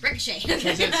 Ricochet.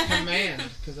 Because it's command.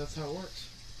 Because that's how it works.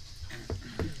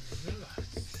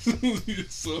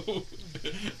 So,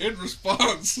 in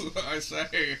response, I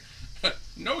say,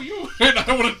 no you, and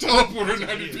I want to teleport her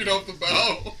 90 feet off the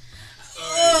bow.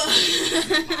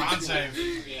 Con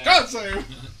save. Yeah. God save.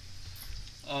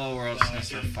 Oh, we're all just gonna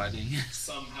start fighting.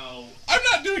 Somehow, I'm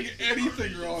not doing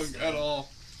anything wrong at all.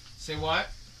 Say what?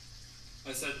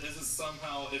 I said, is it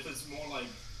somehow, if it's more like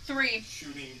 3.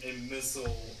 shooting a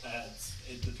missile at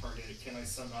the target, can I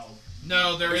somehow...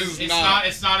 No, there It is. is It's not. not.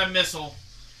 It's not a missile.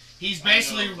 He's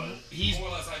basically. I know, but He's. more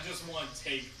or less, I just want to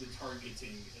take the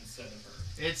targeting instead of her.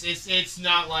 It's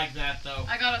not like that though.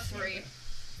 I got a 3.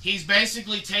 He's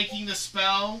basically taking the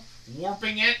spell,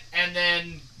 warping it, and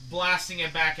then blasting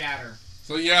it back at her.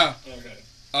 So yeah, Okay.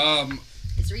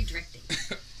 It's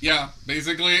redirecting. yeah,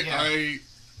 basically Yeah.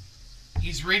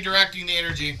 He's redirecting the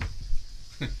energy.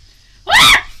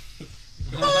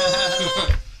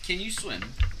 Can you swim?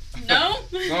 No?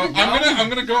 So I'm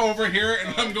gonna go over here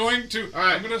and I'm going to. All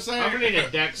right. I'm gonna say. I'm gonna need a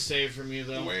dex save from you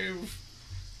though. Wave.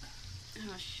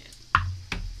 Oh shit.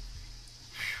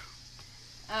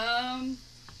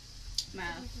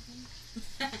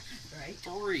 Math. Right.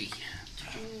 3.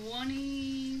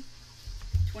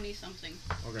 20 something.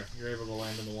 Okay, you're able to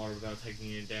land in the water without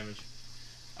taking any damage.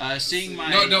 Seeing my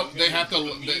No, they have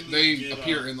to. They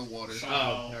appear in the water.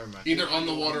 Oh, never mind. Either on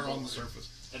the water or on the surface.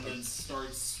 And then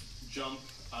starts jump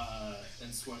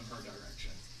and swim her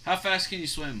direction. How fast can you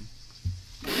swim?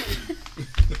 What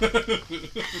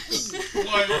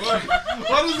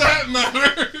does that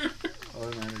matter? Oh,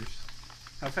 it matters.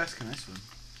 How fast can I swim?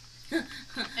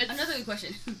 Another good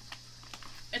question.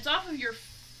 It's off of your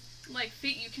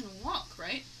feet you can walk,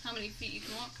 right? How many feet you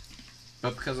can walk?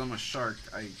 But because I'm a shark,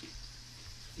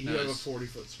 You have a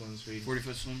 40-foot swim speed.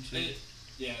 40-foot swim speed.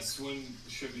 Yeah, swim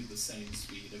should be the same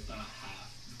speed, if not half.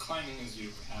 Climbing is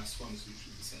usually half, swim is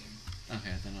usually the same.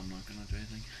 Okay, then I'm not gonna do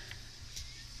anything.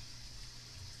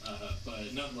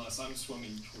 But nonetheless, I'm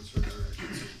swimming towards her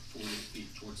direction, so 40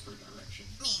 feet towards her direction.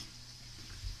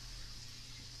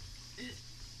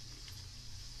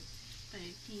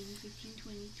 15,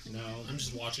 20, 20. No. I'm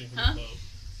just watching from Huh? the boat.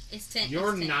 It's 10.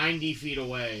 You're it's 10. 90 feet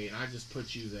away, and I just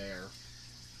put you there.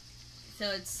 So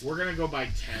it's. We're gonna go by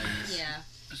tens. Yeah.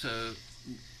 So,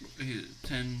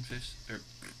 10, 15, or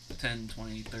 10,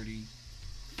 20, 30.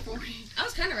 40. I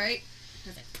was kind of right. I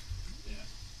was like,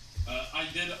 I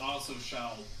did also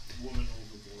shout woman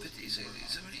overboard. 50, 60,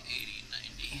 70, 80,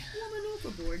 90. woman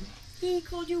overboard. He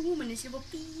called you woman instead of a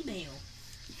female.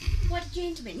 What a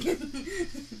gentleman.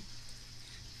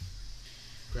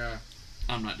 Okay.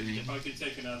 I'm not doing it. If I could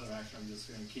take another action, I'm just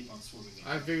going to keep on swimming.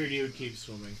 I figured you would keep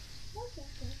swimming.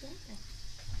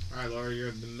 Alright, Laura, you're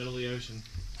in the middle of the ocean.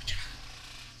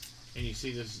 And you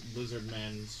see this lizard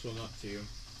man swim up to you.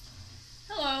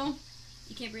 Hello.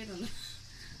 You can't breathe on the.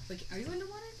 Wait, are you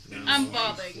underwater? No, I'm he's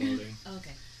bobbing. floating. Oh,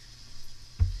 okay.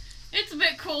 It's a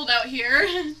bit cold out here.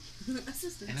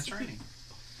 Assistance. And it's raining.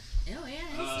 Oh yeah.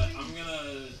 It's I'm going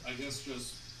to, I guess,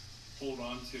 just hold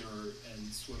on to her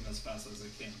and swim as fast as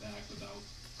I can back without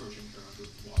pushing her under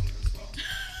the water as well.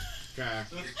 Okay.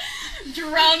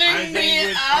 Drowning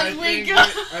me as we go.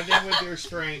 I think with your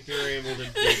strength, you're able to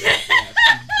do that. Yes.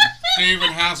 David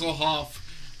Hasselhoff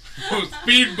was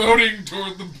speedboating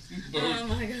toward the boat. Oh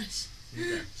my gosh.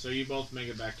 Okay, so you both make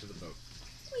it back to the boat.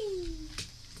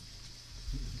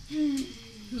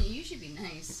 You should be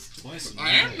nice. Twice. I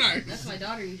am nice. That's my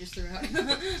daughter you just threw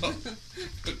out.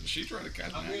 She tried to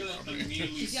catch I'm me. going to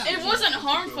immediately... Yeah. It wasn't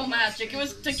harmful magic. It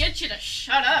was to get you to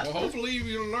shut up. Well, hopefully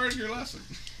you'll learn your lesson.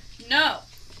 No.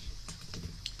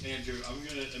 Andrew, I'm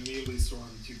going to immediately storm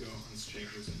to Gohan's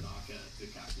chambers and knock at the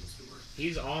captain's door.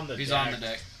 He's on the He's deck. on the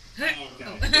deck.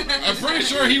 Okay. I'm pretty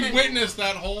sure he witnessed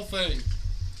that whole thing.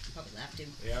 Probably laughed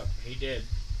him. Yep, he did.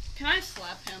 Can I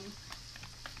slap him?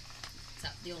 What's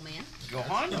up, the old man?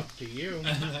 Gohan? Up to you.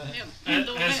 Him,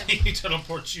 the As way. he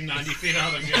teleports you 90 feet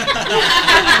out again.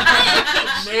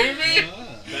 Maybe.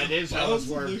 Ah. That is how this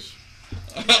works.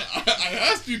 I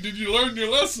asked you, did you learn your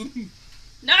lesson?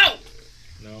 No.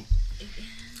 Nope.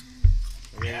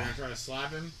 Okay, you're gonna try to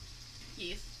slap him?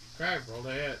 Yes. Okay, roll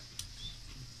to hit.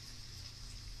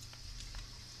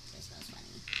 This smells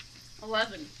funny.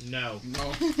 11. No. No.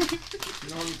 Not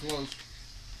even close.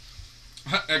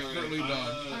 Expertly done. I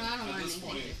don't At want this anything.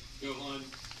 point, Gohan,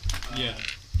 Yeah.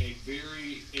 a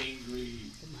very angry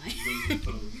Goodbye. lady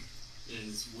folk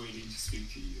is waiting to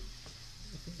speak to you.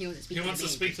 He wants to speak He to wants to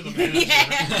me. speak to the manager.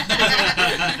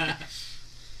 Yeah.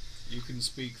 You can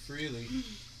speak freely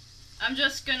I'm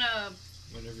just gonna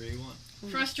whenever you want.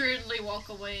 frustratedly walk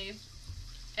away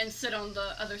and sit on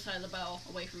the other side of the bow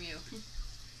away from you.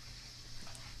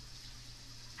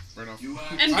 Fair enough. You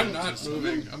act And- I'm not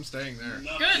moving. I'm staying there.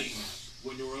 nothing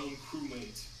when your own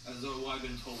crewmate, as though I've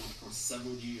been told for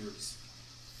several years,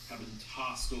 have been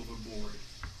tossed overboard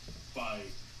by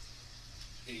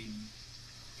a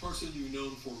person you've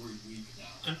known for a week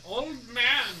now. An old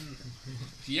man.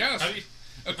 Yes. Have you-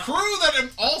 A crew that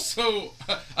also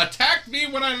attacked me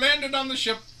when I landed on the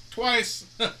ship twice,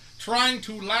 trying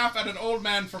to laugh at an old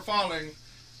man for falling,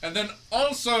 and then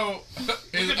also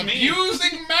is at me.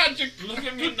 abusing magic. Look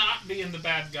at me not being the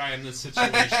bad guy in this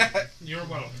situation. You're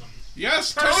welcome.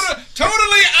 Yes,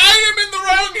 totally, I am in the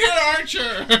wrong here,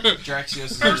 Archer.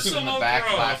 Draxios is just in the Personal back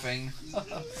growth. laughing.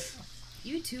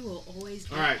 You two will always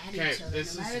get Alright, at okay, each other,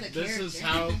 this no matter the is character.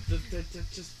 how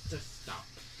just stop.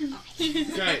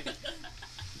 Okay.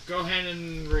 Gohan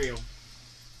and Rio.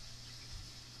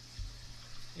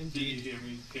 Did you Indeed. hear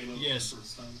me, Caleb, Yes. for the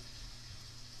first time?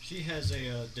 She has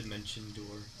a dimension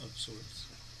door of sorts.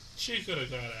 She could have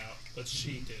got out, but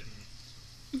she didn't.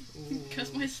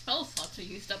 Because my spell slots are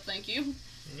used up, thank you.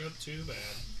 Not too bad.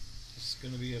 It's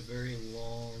gonna be a very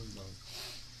long month.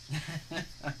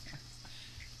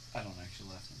 I don't actually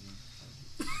laugh at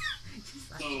you.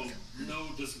 So, no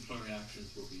disciplinary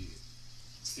actions will be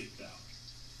seeked out.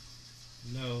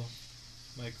 No,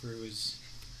 my crew is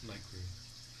my crew.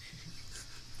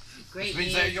 Great. Which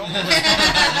means they're yours.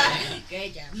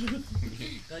 Great job.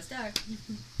 Good start.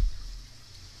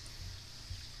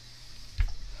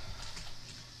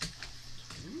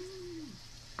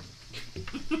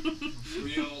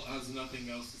 Real has nothing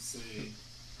else to say,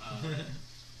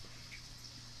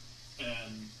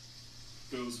 and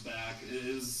goes back.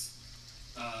 Is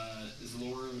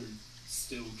Lora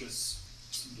still just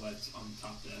wet on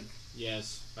top deck?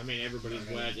 Yes. I mean, everybody's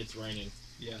Okay. wet. It's raining.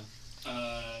 Yeah.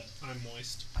 I'm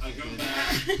moist. I go back,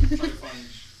 try to find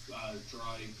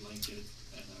dry blanket,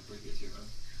 and bring it to her.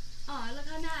 Oh, look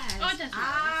how nice. Oh, that's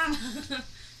nice.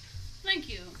 Thank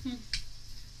you.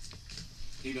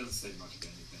 He doesn't say much of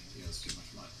anything. He has too much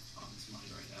on his mind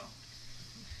right now.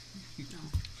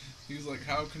 He's like,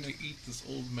 how can I eat this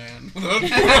old man?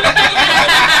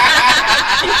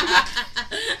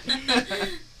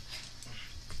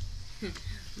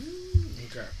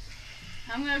 Okay.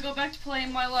 I'm gonna go back to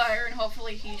playing my lyre and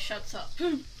hopefully he shuts up.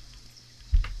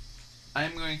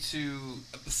 I'm going to.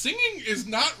 The singing is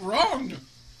not wrong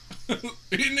in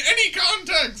any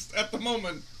context at the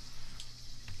moment.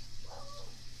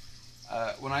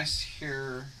 When I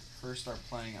hear her start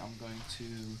playing, I'm going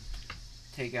to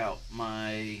take out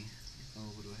my. Oh,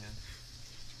 what do I have?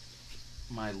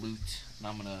 My lute, and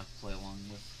I'm gonna play along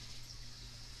with.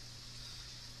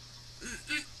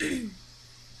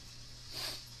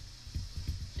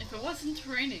 If it wasn't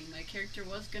raining, my character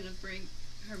was gonna bring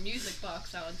her music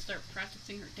box out and start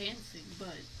practicing her dancing,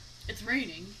 but it's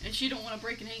raining and she don't want to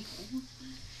break an ankle.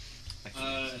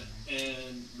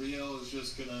 And Riel is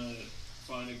just gonna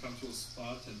find a comfortable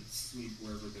spot and sleep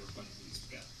wherever they're playing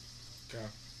music at. Okay.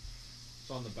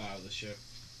 It's on the bow of the ship.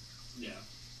 Yeah.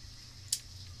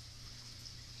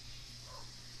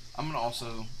 I'm gonna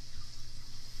also.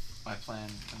 My plan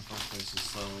in the first place is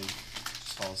slowly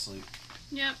just fall asleep.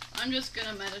 Yep, I'm just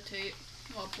gonna meditate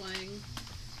while playing.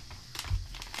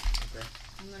 Okay.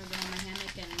 I'm gonna go in my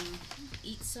hammock and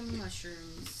eat some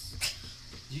mushrooms.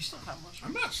 Do you still have much?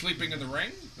 I'm not sleeping in the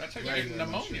rain. That's how you get Regular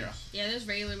pneumonia. mushrooms. Yeah, there's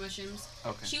regular mushrooms.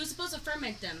 Okay. She was supposed to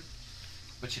ferment them,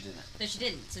 But you didn't. but she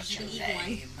didn't. So she's gonna eat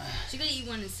one. She's gonna eat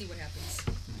one and see what happens.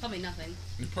 Probably nothing.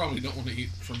 You probably don't want to eat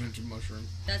fermented mushroom.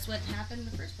 That's what happened in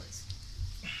the first place.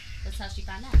 That's how she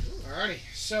found out. Alrighty.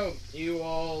 So, you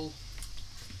all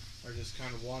are just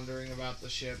kind of wandering about the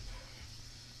ship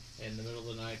in the middle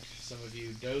of the night. Some of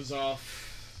you doze off.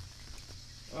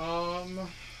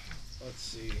 Let's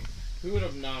see. Who would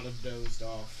have not have dozed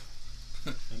off?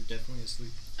 I'm definitely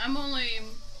asleep. I'm only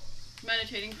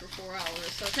meditating for 4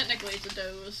 hours, so technically it's a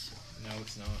doze. No,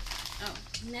 it's not. Oh.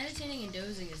 Meditating and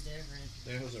dozing is different.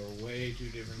 Those are way too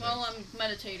different Well, things. I'm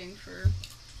meditating for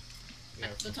Yeah,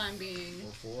 at the time being.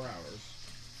 for 4 hours.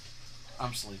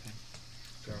 I'm sleeping.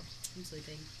 Go. I'm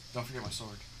sleeping. Don't forget my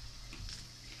sword.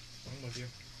 I'm with you.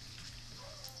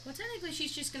 Well, technically,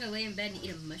 she's just gonna lay in bed and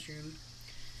eat a mushroom.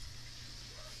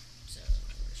 So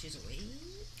she's awake.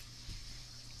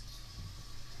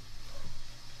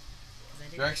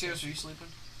 Draxios, are you sleeping?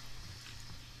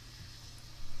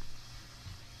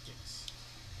 Yes.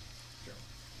 Go.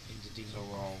 So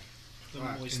we're all. The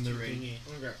Alright, moist in the rain. thingy.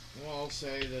 Okay. Well, I'll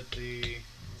say that the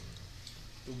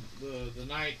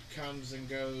night comes and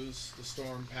goes. The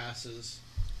storm passes.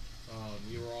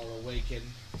 You are all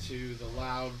awakened to the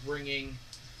loud ringing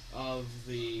of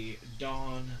the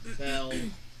dawn bell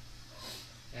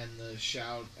and the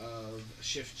shout of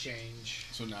shift change.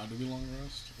 So now do we long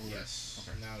rest? Or- Yes.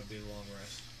 Okay. Now would be a long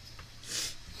rest.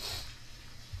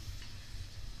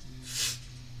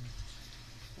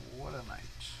 What a night.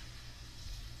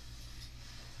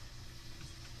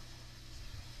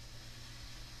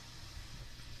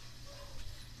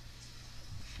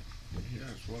 Yes,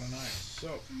 what a night.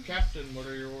 So, Captain, what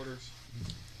are your orders?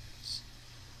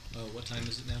 What time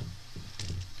is it now?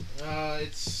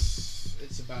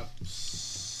 It's about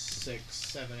 6,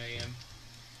 7 a.m.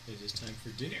 It is time for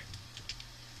dinner.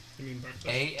 You mean breakfast?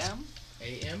 A.M.?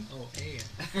 A.m. Oh, a.m.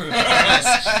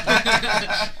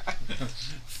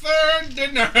 Third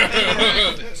dinner!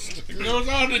 Goes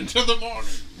on into the morning.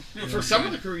 For some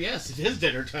of the crew, yes, it is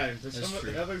dinner time. For That's some of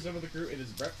true. the some of the crew, it is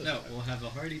breakfast No, time. we'll have a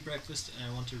hearty breakfast,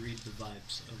 and I want to read the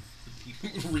vibes of the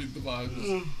people. Read the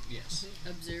vibes. Yes.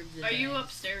 Observe the. Are you vibe.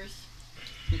 upstairs?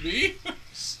 Me?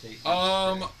 Stay.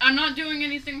 Um, I'm not doing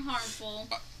anything harmful.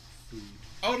 Food.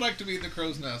 I would like to be in the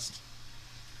crow's nest.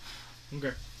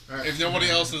 Okay. All right. If nobody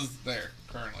else is there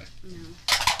currently. No.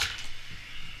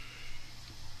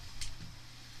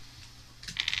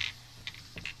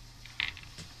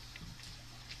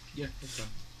 Yeah, that's fine.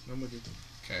 I'm with you.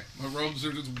 Okay. My robes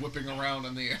are just whipping around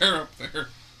in the air up there.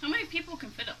 How many people can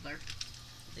fit up there?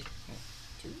 2?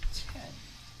 10.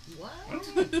 What?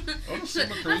 Oh,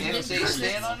 symmetry. If they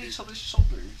stand on each other's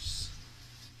shoulders.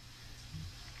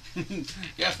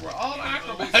 Yes, we're all You can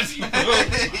always acrobats. see the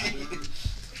ladder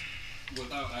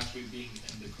without actually being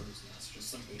in the crow's nest, just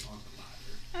simply on the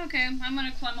ladder. Okay, I'm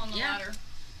gonna climb on the Yeah. ladder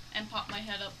and pop my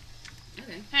head up.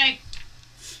 Okay. Hey,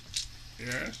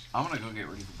 Yes. I'm gonna go get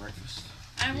ready for breakfast.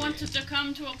 I wanted to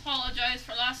come to apologize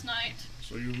for last night.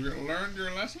 So you learned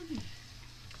your lesson?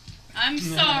 I'm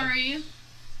sorry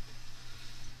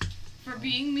for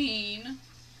being mean.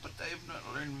 But I have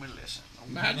not learned my lesson.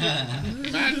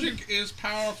 Magic is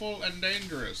powerful and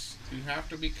dangerous. You have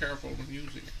to be careful when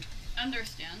using it.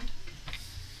 Understand.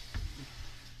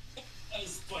 I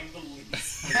was playing the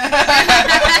least.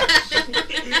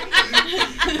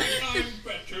 I'm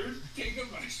better. Take a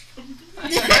match from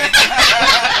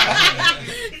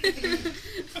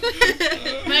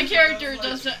My character is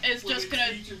when just the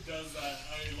gonna. teacher does that,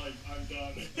 I'm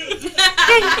done.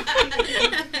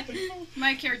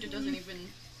 My character doesn't even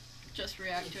just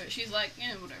react to it. She's like,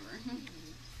 yeah, whatever.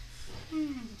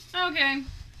 Okay.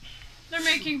 They're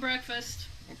making breakfast.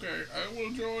 Okay, I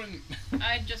will join.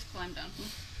 I just climbed down.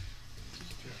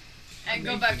 And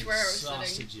go back to where I was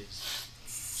sitting.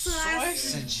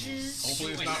 Sausages.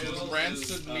 Hopefully it's not Bill with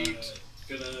rancid is, meat.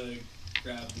 Gonna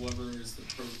grab whoever is the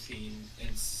protein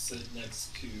and sit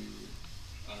next to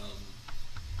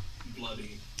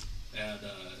Bloody and had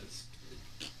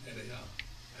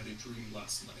a dream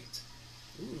last night.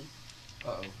 Ooh.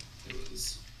 Uh-oh. It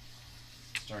was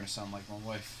Starting to sound like my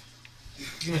wife.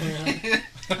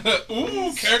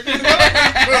 Ooh, character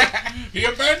development! He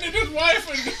abandoned his wife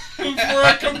and for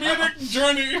a comedic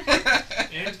journey.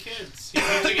 And kids. He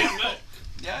went to get milk.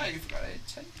 Yeah, you forgot I had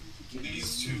 10.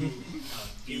 these two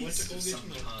He went to beasts go of get some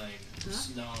milk. kind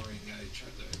snarling at each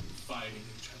other, fighting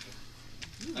each other.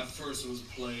 At first it was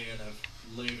play, and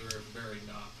later very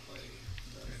not play.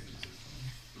 It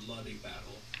was a bloody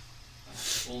battle,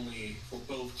 only for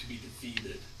both to be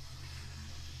defeated.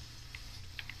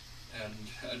 And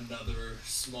another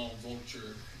small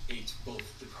vulture ate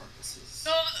both the carcasses.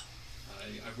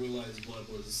 I realized what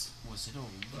was Was it all?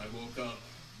 when I woke up.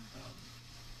 I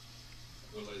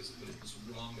realized that it was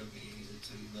wrong of me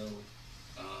to know.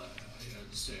 I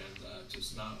understand that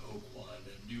it's not Oakwan,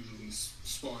 and usually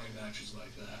sparring matches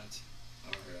like that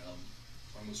are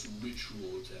almost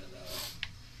ritualed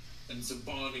and it's a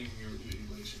bonding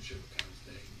relationship kind of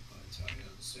thing. But I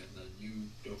understand that you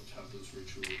don't have those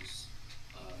rituals.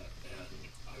 And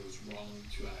I was wrong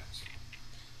to act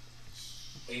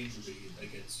angrily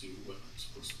against you when I'm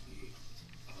supposed to be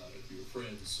your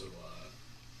friend. So,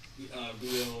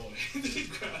 Rio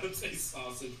grabs a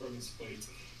sausage from his plate.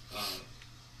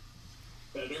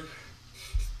 Better?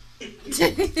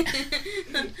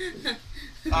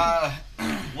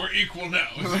 We're equal now.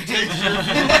 He's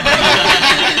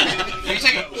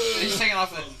taking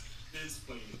off it. His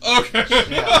plate. Okay.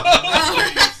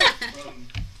 From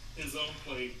his own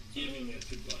plate, giving it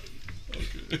to Buddy.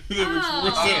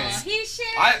 Oh, he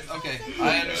shared. I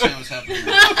understand what's happening.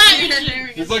 You're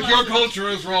sharing It's a like your sausage. culture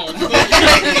is wrong.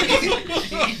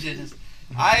 He didn't.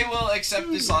 I will accept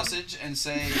the sausage and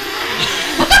say.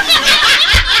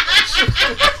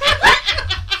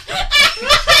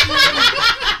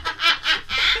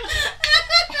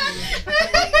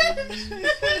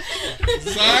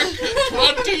 Zach,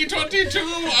 2022,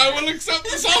 I will accept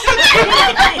the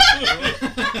sausage.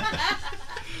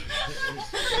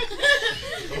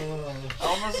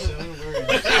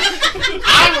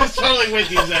 I was totally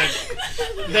with you, Zach.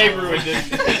 They ruined it.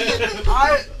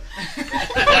 I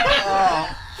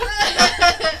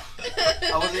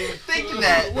wasn't even thinking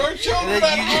that. We're children And at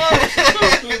then heart.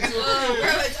 Oh,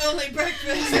 bro, it's only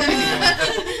breakfast.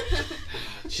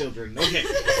 Children. Okay.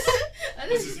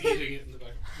 This is eating it in the back.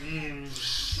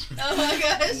 Oh my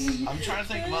gosh. I'm trying to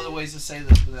think of other ways to say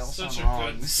this, but they all Such sound a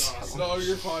wrong. good sauce. No,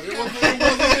 you're fine.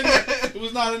 It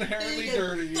was not inherently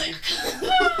dirty.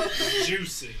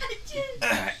 Juicy.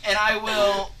 And I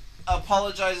will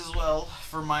apologize as well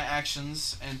for my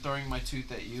actions and throwing my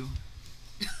tooth at you.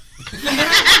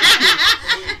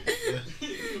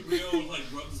 Rio like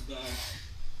rubs back,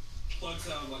 plucks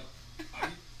out like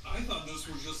I thought this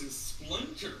was just a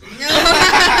splinter.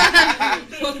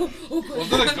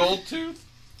 Was it a gold tooth?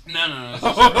 No.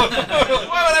 Why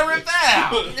would I rip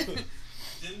that out?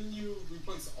 Didn't you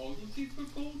replace all your teeth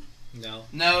with gold? No.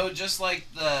 No, just like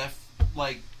the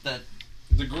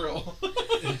The grill.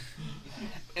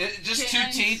 just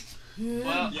Canines. 2 teeth.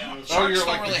 Well, Yeah. sharks you're don't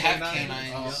like really a have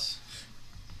canine? canines.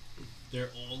 They're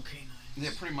all canines.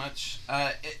 Yeah, pretty much.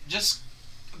 Just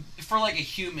for like a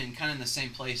human, kind of in the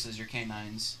same place as your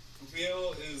canines.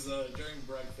 Rio is during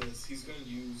breakfast. He's going to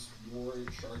use your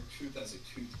shark tooth as a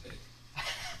toothpick.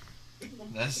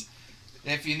 That's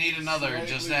if you need another,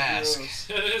 just ask.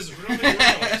 It is really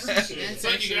gross. It's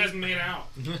like you guys made out.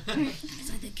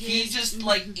 He just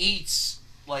like eats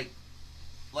like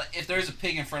if there's a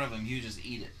pig in front of him, you just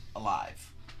eat it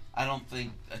alive. I don't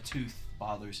think a tooth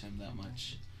bothers him that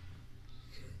much.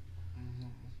 No.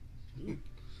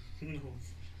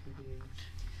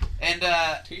 And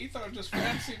Teeth are just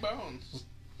fancy bones.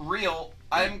 Real,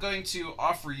 I'm going to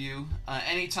offer you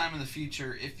anytime in the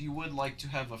future, if you would like to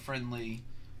have a friendly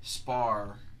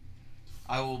spar,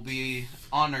 I will be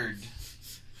honored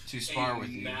to spar with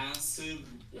you. Massive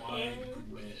wide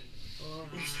grin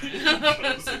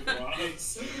goes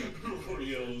across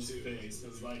Rio's face.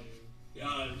 It's like, you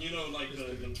know, like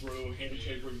the throw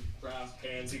handshake where you grasp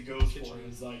hands. He goes for it.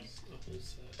 It's like,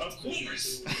 of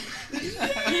course.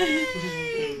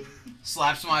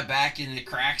 Slaps my back and it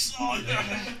cracks.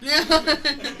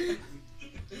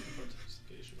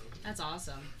 That's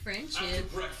awesome. After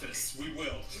Friendship. breakfast, we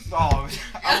will. Oh,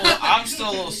 I'm still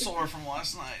a little sore from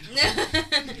last night.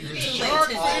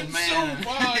 Oh man.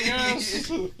 Yes.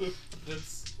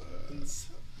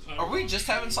 Are we just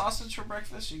having sausage for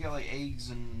breakfast? You got like eggs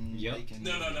and bacon?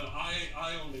 No.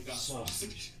 I only got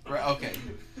sausage. Right, okay.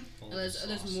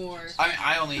 There's more. I mean,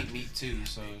 I only eat meat too,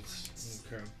 so it's...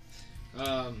 Okay.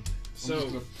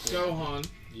 So, Gohan,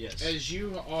 Yes. as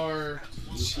you are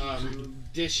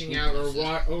dishing out or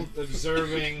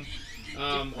observing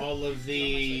all of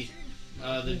the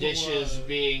dishes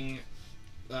being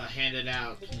handed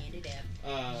out,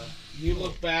 you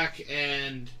look back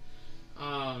and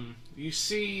you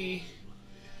see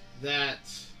that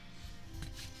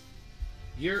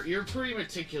you're pretty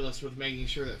meticulous with making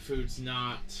sure that food's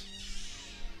not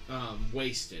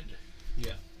wasted.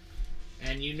 Yeah.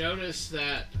 And you notice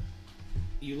that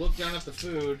you look down at the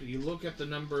food, you look at the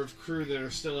number of crew that are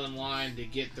still in line to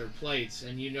get their plates,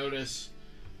 and you notice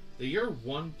that you're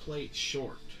one plate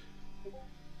short.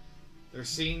 There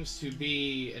seems to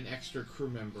be an extra crew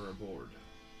member aboard.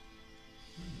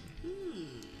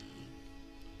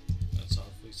 That's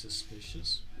awfully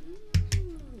suspicious.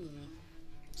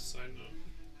 Side note: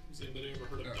 has anybody ever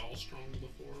heard of Dahlstrom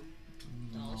before?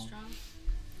 Dahlstrom?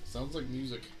 Sounds like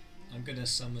music. I'm gonna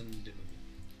summon Dimon.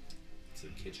 It's a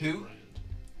kitchen Who? brand.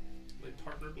 They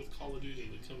partnered with Call of Duty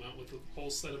to come out with a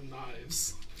whole set of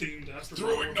knives themed after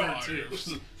Throwing World War knives.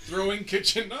 II. Throwing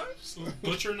kitchen knives? So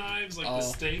butcher knives, like the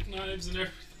steak knives and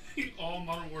everything, all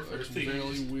Modern Warfare That's themed.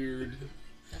 really weird.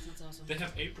 That sounds awesome. They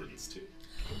have aprons too.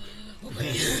 Like,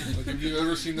 have you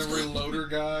ever seen the reloader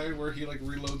guy where he like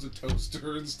reloads a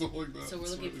toaster and stuff like that? So we're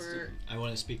It's looking really for. stupid. I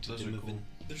want to speak to Those are Dimon. cool.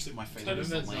 There's a My ton favorite of is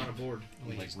the Timothy's lamp. not aboard.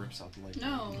 He like rips out the leg.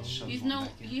 No, shoves he's one no.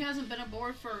 back in. He hasn't been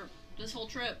aboard for this whole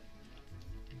trip.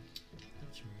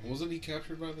 That's right. Wasn't he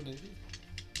captured by the Navy?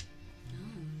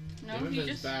 No, he Timothy's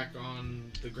just. back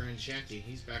on the Grand Shanty.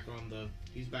 He's back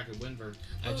at Windward.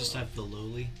 I just have the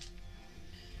lowly.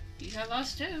 You have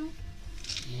us too. 1,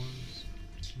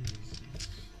 2.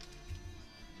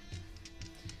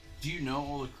 Do you know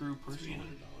all the crew personally? $300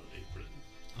 apron.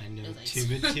 I know It's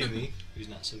like- timid Timmy, who's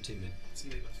not so timid. It's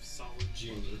made of solid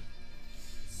Jimmy.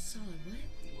 Solid what?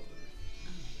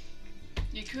 leather.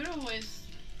 You could always,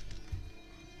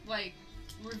 like,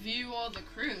 review all the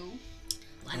crew.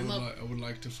 Line them up. I would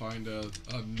like to find a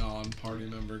non-party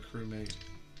member crewmate.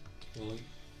 Well,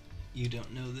 you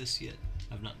don't know this yet.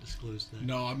 I've not disclosed that.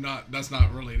 No, I'm not. That's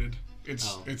not related. It's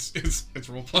Oh. it's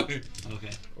role play. Okay.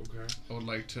 Okay. I would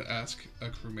like to ask a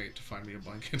crewmate to find me a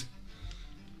blanket.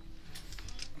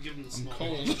 Give him the I'm small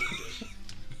cold. blanket.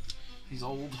 He's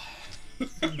old.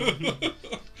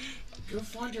 Go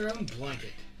find your own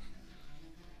blanket.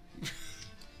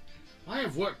 I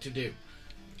have work to do.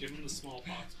 Give him the small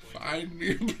box blanket. Find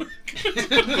me a blanket.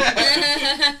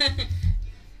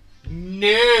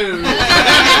 No.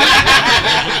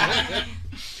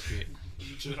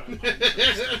 Jedi mind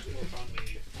tricks work on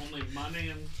me. Only money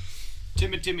and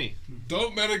Timmy.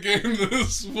 Don't metagame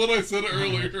this. What I said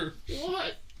earlier.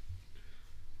 What?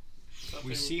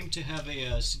 We seem to have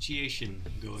a situation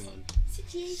going on.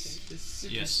 Situation.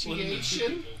 Yes.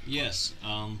 Situation? Yes.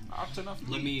 Not enough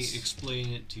Let me meats.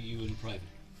 explain it to you in private.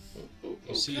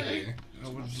 You see Okay. here. I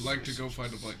would like to go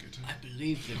find a blanket. I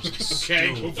believe there's a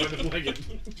Okay, go stove. find a blanket.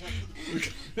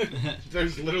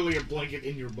 There's literally a blanket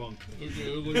in your bunk.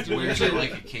 Okay, I would like to Wears it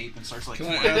like a cape and starts like Can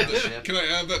I flying add the that? ship. Can I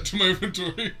add that to my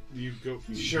inventory? You go.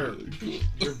 Sure.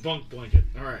 Your bunk blanket.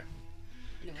 All right.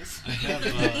 Anyways. I have.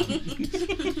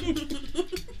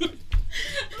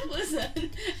 What was that?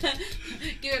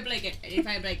 Give me a blanket. I need to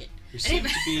find a blanket. We seem to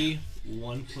be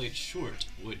one plate short,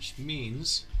 which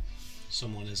means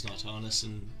someone is not honest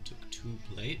and took 2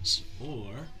 plates,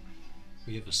 or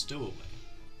we have a stowaway.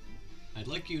 I'd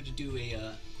like you to do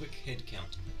a quick head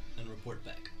count and report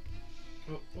back.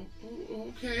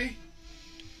 Okay.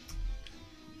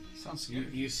 Sounds You,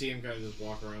 good. you see him kind of just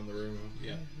walk around the room.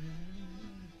 Yeah.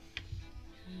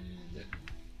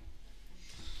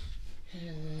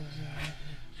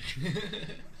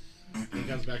 He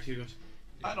comes back to you and goes,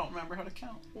 I don't remember how to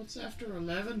count. what's after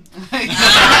 11?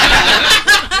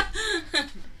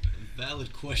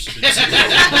 Valid question.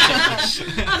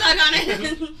 I'm not on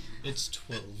it. It's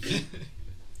 12.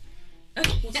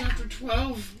 What's after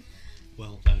 12?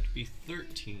 Well, that would be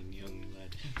 13, young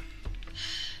lad.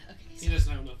 Okay, He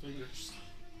doesn't have enough fingers.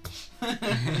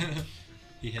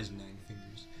 He has 9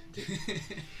 fingers.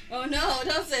 oh no,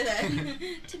 don't say that.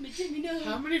 Timmy, no.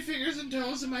 How many fingers and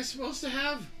toes am I supposed to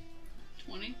have?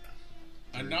 20.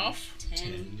 Enough?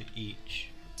 10 each.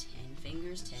 10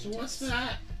 fingers, 10 So what's toes.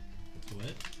 that?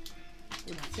 What?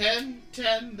 10,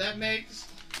 that makes...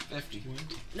 50.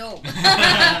 No.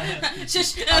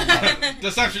 Shush.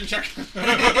 Deception check.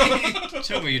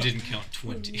 Tell me you didn't count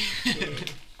 20.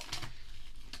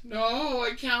 No,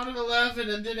 I counted 11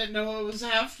 and didn't know it was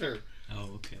after.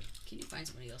 Oh, okay. Can you find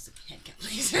somebody else to head count,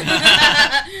 please?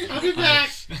 I'll be back.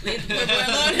 Leave the poor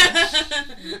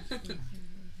boy alone.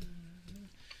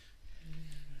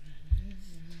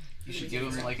 You should give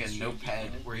him like a notepad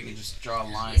where he can just draw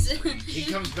lines for each. He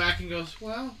comes back and goes,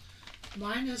 well,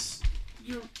 minus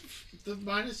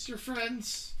your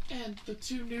friends and the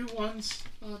 2 new ones,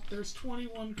 there's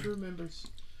 21 crew members.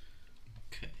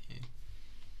 Okay.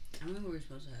 I don't know who we're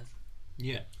supposed to have.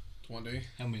 Yeah. 20.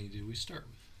 How many did we start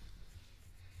with?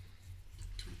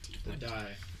 20. The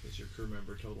die is your crew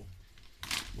member total.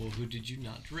 Well, who did you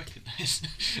not recognize?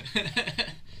 I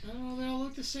don't know, they all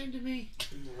look the same to me.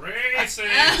 Racist!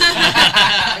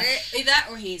 Either that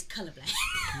or he's colorblind.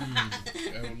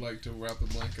 I would like to wrap a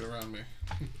blanket around me.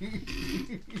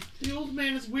 The old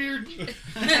man is weird. The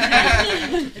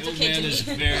It's old okay, man Timmy. is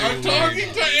very I'm weird.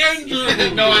 talking to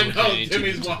Andrew! No, I know. Okay,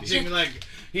 Timmy's Timmy. watching like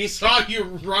he saw you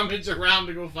rummage around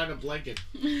to go find a blanket.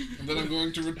 And then I'm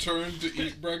going to return to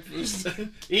eat breakfast.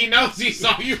 He knows he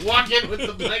saw you walk in with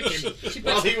the blanket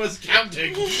while he was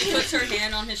counting. She puts her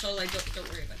hand on his shoulder like, don't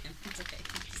worry about him. It's okay.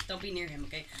 Just don't be near him,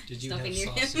 okay? Did Just you don't have be near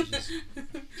sausages?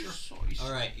 him.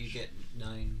 Alright, you get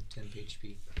 9 temp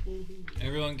HP.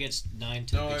 Everyone gets 9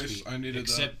 temp Nice, HP. I needed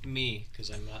except me, because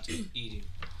I'm not eating.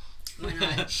 Why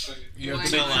not? You have Why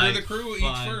to make not? sure the crew eats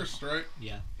Fine. first, right?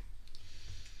 Yeah.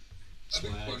 I That's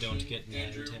have a why I don't question, get 9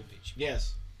 Andrew. temp HP.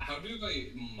 Yes. How do I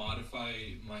modify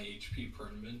my HP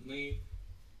permanently?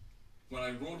 When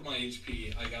I rolled my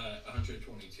HP, I got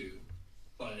 122,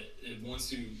 but it wants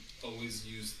to always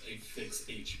use a fixed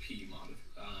HP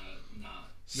not.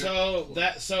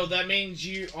 So that means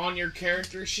you on your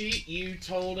character sheet you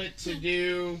told it to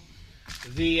do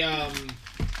the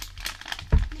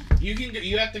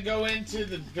you have to go into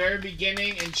the very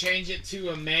beginning and change it to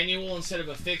a manual instead of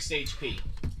a fixed HP.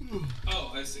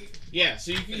 Oh, I see. Yeah,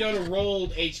 so you can go to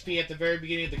rolled HP at the very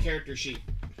beginning of the character sheet.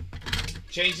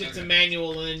 Change it to Okay.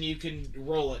 manual and then you can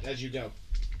roll it as you go.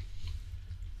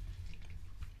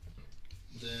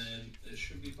 Then it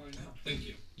should be fine now. Thank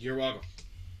you. You're welcome.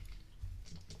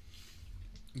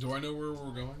 Do I know where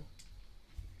we're going?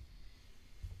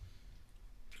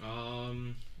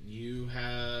 You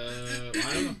have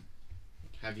I don't know.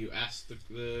 Have you asked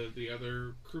the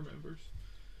other crew members?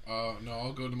 No,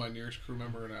 I'll go to my nearest crew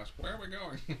member and ask, where are we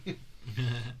going?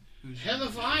 Hell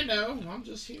if I know. I'm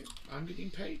just here. I'm getting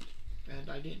paid. And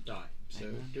I didn't die. So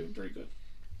Amen. doing pretty good.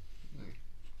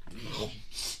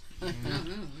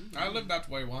 I lived that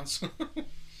way once. I'm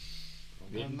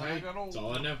getting And then I paid. got old. That's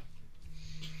all I know.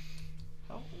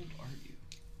 How old are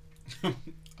you?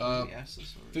 Did we ask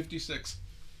this already? 56.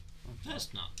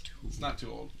 That's not too. It's not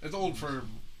too old. It's old for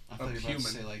I thought you were about human. to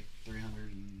say like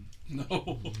 300 and...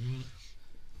 no.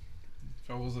 If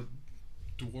I was a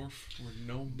dwarf or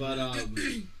no.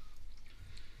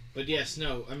 But yes,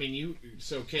 no. I mean, you.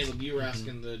 So Caleb, you were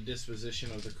asking the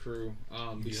disposition of the crew.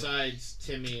 Besides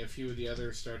Timmy, a few of the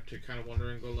others start to kind of wonder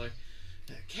and go like,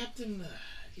 Captain,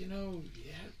 you know,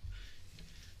 yeah,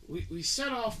 we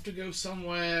set off to go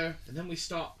somewhere, and then we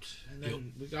stopped, and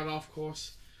then we got off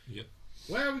course. Yep.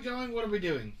 Where are we going? What are we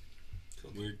doing?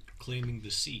 We're claiming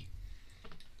the sea.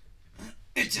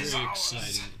 It's Very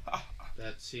exciting.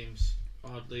 That seems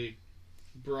oddly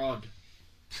broad.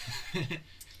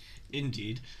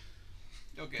 Indeed.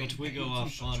 Okay. But we go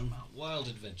off on wild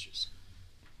adventures.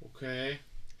 Okay.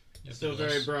 Still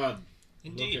Nevertheless- very broad.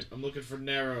 Indeed. I'm looking for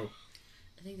narrow.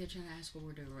 I think they're trying to ask what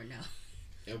we're doing right now.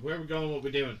 Yeah, where are we going? What we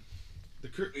doing? The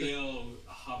crew. Bill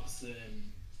hops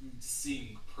in,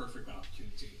 seeing perfect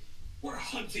opportunity. We're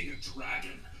hunting a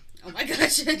dragon. Oh my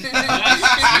gosh.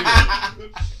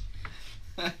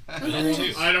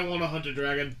 I don't want to hunt a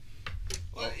dragon.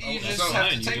 You that's just have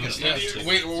to fine, take you a don't step. have to.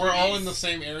 Wait, we're all in the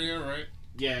same area, right?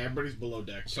 Yeah, everybody's below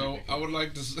deck. So I would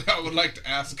like to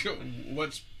ask,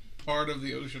 which part of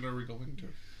the ocean are we going to?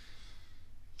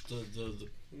 The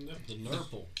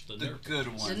Nurple. The good The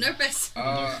one. nervous.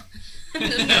 I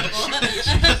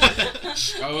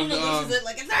would, This is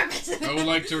like a nervous. I would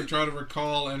like to try to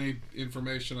recall any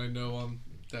information I know on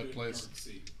that place.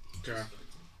 Okay.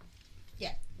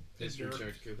 Yeah. History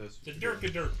check. That's The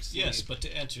Dirks. Yes, but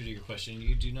to answer your question,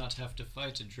 you do not have to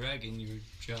fight a dragon. Your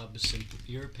job is simply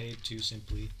you're paid to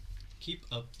simply keep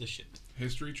up the ship.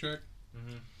 History check.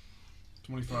 Mhm.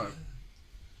 25.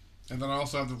 And then I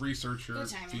also have the researcher Good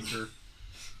timing. feature.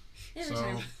 Yeah,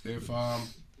 So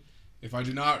if I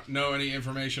do not know any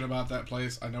information about that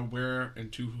place, I know where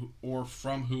and or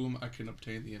from whom I can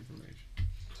obtain the information.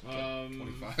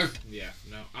 25. Yeah.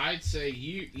 No, I'd say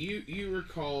you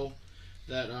recall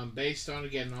that based on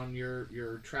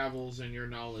your travels and your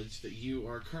knowledge that you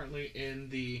are currently in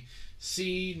the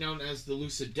sea known as the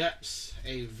Lucid Depths,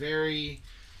 a very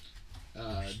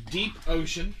deep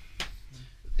ocean,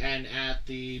 and at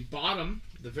the bottom,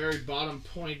 the very bottom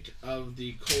point of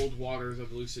the cold waters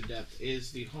of Lucid Depth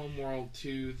is the homeworld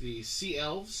to the sea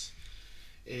elves,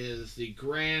 is the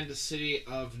grand city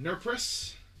of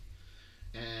Nurpris.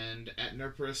 And at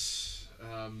Nurpris,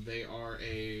 they are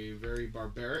a very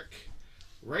barbaric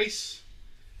race,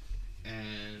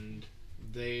 and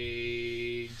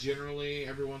they generally,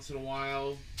 every once in a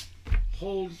while,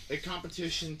 hold a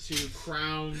competition to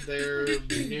crown their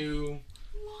new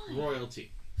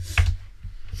royalty.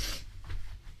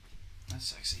 That's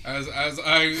sexy. As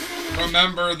I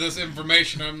remember this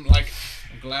information, I'm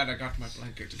glad I got my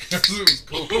blanket because it was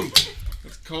cold.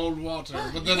 It's cold water.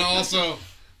 But then also,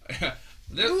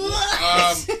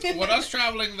 would us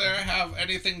traveling there have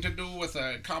anything to do with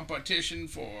a competition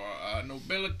for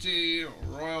nobility or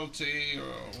royalty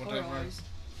or whatever?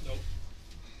 Nope.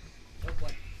 Oh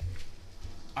boy.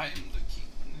 I am the king.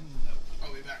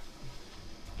 I'll be back.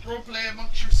 Roleplay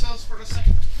amongst yourselves for a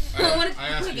second. I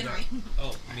asked you that.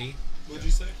 Oh, me? What'd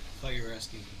you say? I thought you were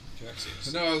asking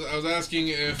Draxius. No, I was asking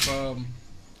if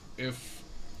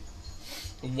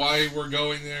why we're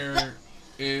going there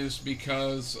is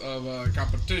because of a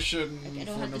competition I don't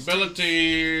for have the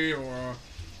nobility or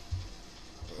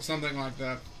something like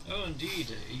that. Oh, indeed.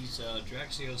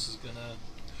 Draxios is gonna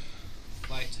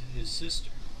fight his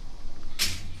sister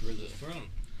for the throne.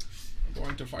 I'm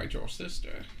going to fight your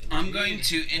sister. I'm going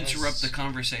to interrupt Yes. the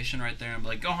conversation right there and be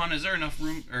like, Gohan, is there enough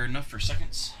room or enough for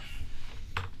seconds?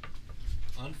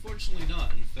 Unfortunately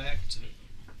not. In fact,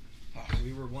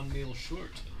 we were one meal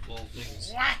short of all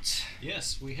things. What?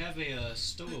 Yes, we have a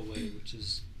stowaway, which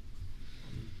is...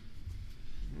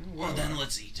 Well, then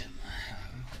let's eat him.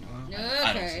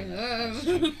 Okay.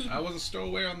 I was a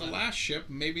stowaway on the last ship.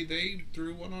 Maybe they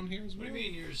threw one on here as well. What do you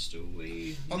mean you're a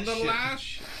stowaway? On the ship? last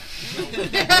ship.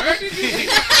 Where did you think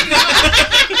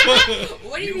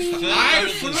What do you mean? I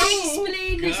Explain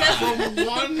flew yourself. from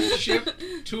one ship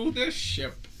to this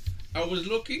ship? I was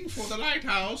looking for the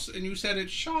lighthouse, and you said it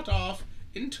shot off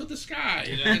into the sky.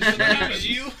 Did into the I heavens.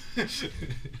 you?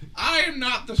 I am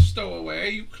not the stowaway.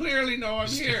 You clearly know I'm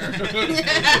here.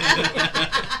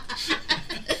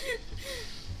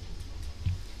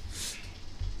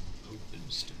 Open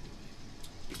stowaway.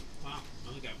 Wow, I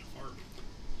only got a fart.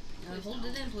 Hold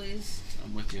it in, please.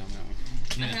 I'm with you on that one.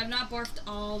 I have not barfed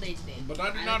all day today. But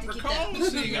I do have not to keep recall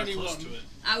that. seeing Got anyone. close to it.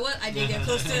 I did get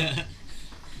close to it.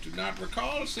 Do not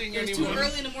recall seeing It was too anyone.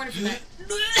 early in the morning for that.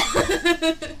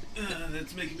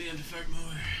 That's making me have to fart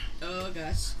more. Oh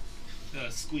gosh.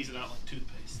 Squeeze it out like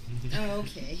toothpaste.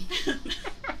 Okay.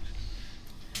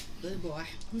 Good boy.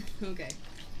 Okay.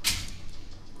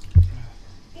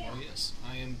 Oh yes,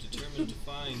 I am determined to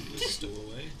find this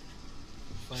stowaway.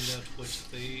 Find out what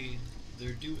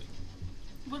they're doing.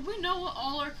 Would we know what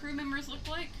all our crew members look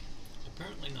like?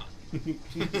 Apparently not.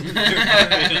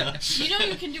 You know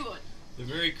you can do it. They're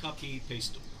very copy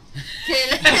pastable.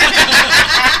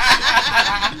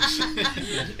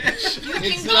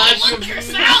 It's go like look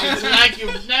yourself. it's like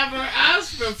you've never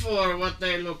asked before what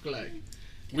they look like.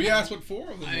 We asked what four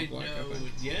of them I look like. I know.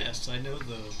 think. Yes, I know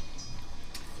the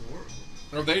four of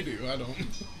them. Or they do. I don't.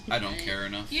 I don't care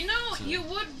enough. You know, So-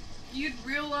 you'd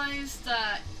realize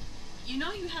that, you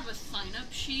know, you have a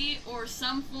sign-up sheet or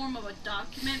some form of a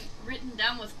document written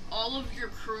down with all of your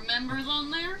crew members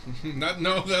on there.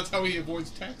 No, that's how he avoids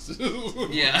taxes.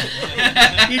 Yeah.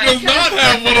 He does not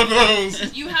have one of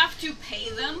those. You have to pay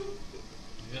them.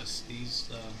 Yes, these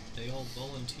they all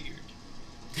volunteered.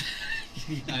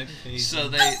 I paid So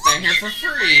them. they're here for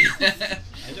free.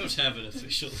 I I don't have an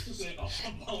official. They all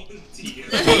volunteer.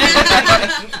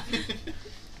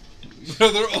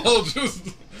 They're all just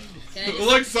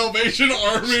like Salvation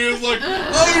Army is like,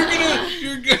 oh,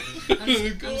 you're good. I'm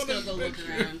just gonna go look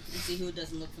around and see who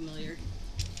doesn't look familiar.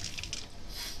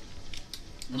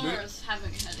 Lora's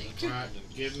having a headache. Alright,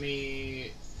 give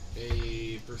me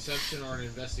a perception or an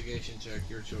investigation check,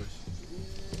 your choice.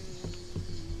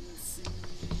 Let's see.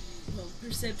 Well,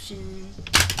 perception.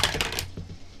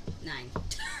 9.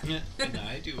 And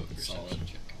I do a perception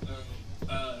check.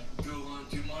 Gohan,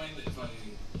 do you mind if I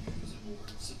use a more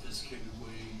sophisticated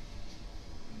way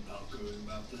about going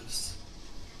about this?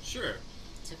 Sure.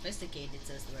 Sophisticated,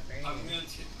 says the barbarian. I'm gonna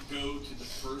go to the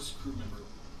first crew member,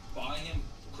 buy him,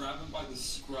 grab him by the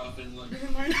scruff, and like,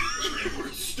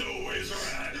 where stowaways are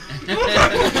at.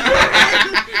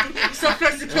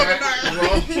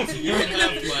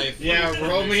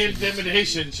 Roll me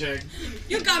intimidation check.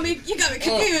 You got me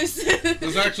confused.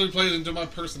 This actually plays into my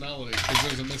personality because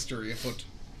there's a mystery afoot.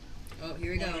 Oh,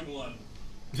 here we go. Only one.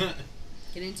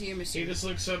 Get into your He mystery. just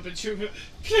looks up at you.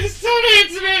 Please don't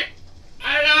answer me.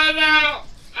 I don't know.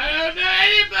 I don't know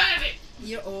anybody.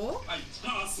 You I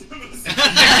toss him aside.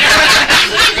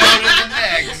 Go to the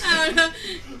next. I don't know.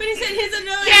 But he said his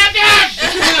annoying.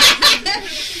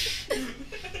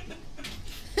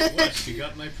 What? You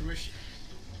got my permission?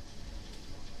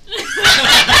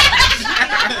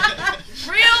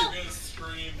 Real? I'm gonna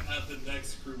scream at the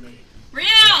next crewmate.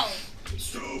 Real!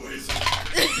 Stowaways.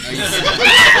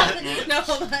 No,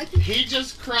 hold on. He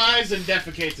just cries and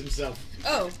defecates himself.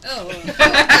 Oh gosh.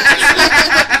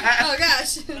 Oh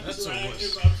gosh. That's a Drag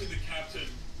wuss. him up to the captain.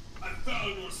 I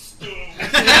found more stowaways.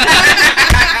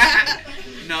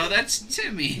 No, that's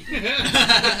Timmy.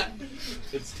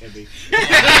 It's Timmy.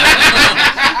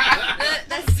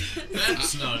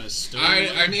 That's not a story.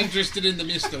 I'm interested in the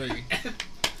mystery.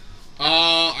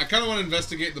 I kind of want to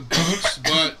investigate the boats,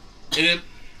 but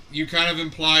you kind of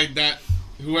implied that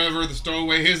whoever the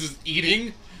stowaway is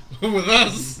eating with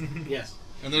us. Yes.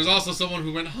 And there's also someone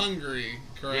who went hungry,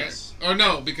 correct? Yes. Or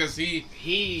no, because he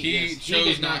chose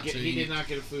did not get, to He eat. did not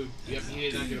get a food. Yep, he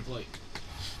did not get a plate.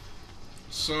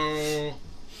 So,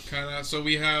 so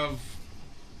we have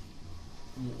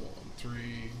 1,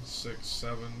 3, 6,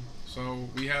 7. So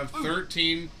we have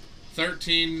 13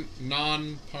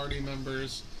 non-party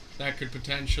members that could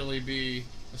potentially be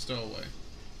a stowaway.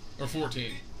 Or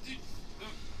 14.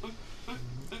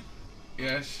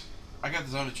 Yes. I got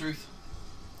the zone of truth.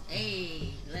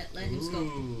 Hey, let him scope.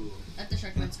 Ooh. Let the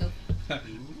shark man scope.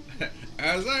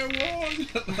 As I warned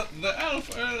the elf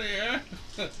earlier.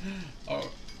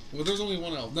 Oh, well, there's only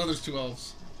one elf. No, there's 2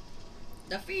 elves.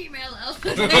 The female elf.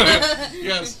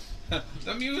 Yes.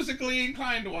 The musically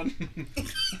inclined one.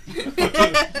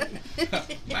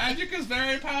 Magic is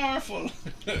very powerful,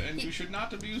 and you should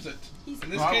not abuse it. In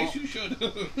this case, you should.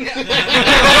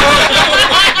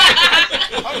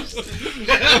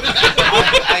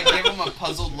 I gave him a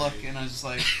puzzled look, and I was just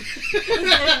like,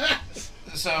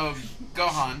 so,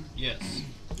 Gohan, Yes.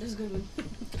 That's a good one.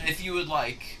 if you would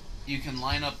like, you can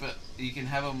you can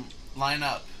have them line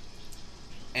up,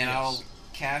 and Yes. I'll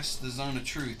cast the zone of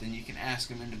truth, and you can ask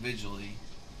them individually.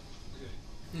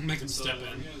 Make him So step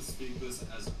I'm in. gonna speak this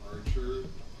as Archer,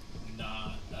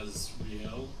 not as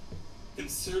Rio.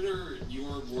 Consider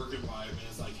your work environment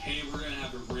as like, hey, we're gonna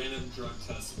have a random drug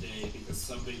test today because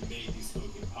somebody may be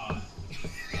smoking pot.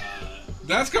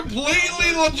 That's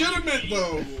completely legitimate,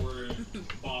 though. Your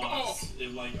boss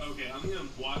is like, okay, I'm gonna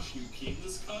watch you pee in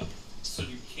this cup, so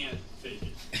you can't fake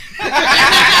it.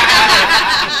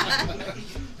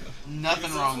 Nothing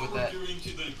Because wrong that's with what that. we're doing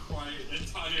to the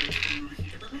entire crew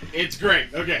here. It's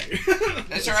great. Okay.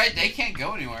 That's alright, they can't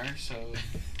go anywhere, so...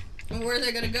 Well, where are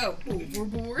they gonna go?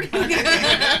 Overboard.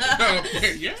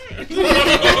 Yeah.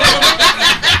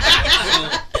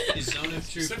 Is Zone of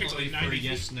Truth Specifically only for 90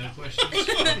 yes/no questions? Or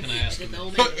can I ask With them? the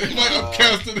old If man. I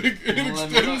upcast it, it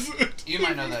extends it. You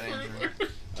might know that,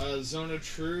 Andrew. Zone of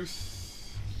Truth.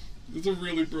 It's a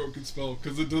really broken spell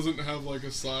because it doesn't have like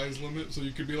a size limit, so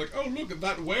you could be like, "Oh, look,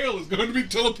 that whale is going to be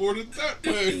teleported that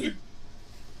way."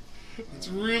 It's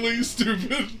really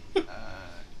stupid.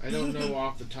 I don't know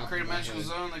off the top Create a of my magical head.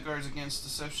 zone that guards against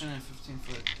deception in a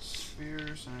 15-foot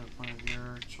sphere, center the point of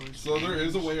your choice. So there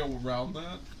is a way around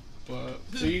that, but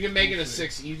So you can make it a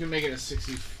 6. You can make it a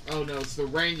 60. Oh no, it's the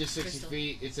range of 60 Crystal.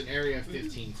 feet. It's an area of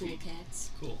 15 Cool feet.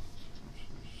 cats. Cool.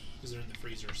 Because they're in the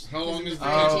freezers. how long is the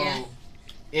Yeah.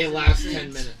 It lasts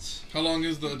 10 minutes. how long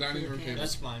is the dining room table?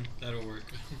 That's fine. That'll work.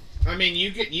 I mean,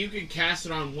 you could cast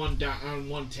it on one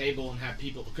table and have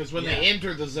people, because when they Yeah.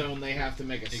 enter the zone, they have to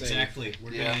make a save. Exactly.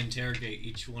 We're Yeah. gonna interrogate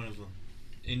each one of them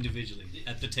individually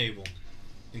at the table.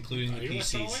 including the Are you a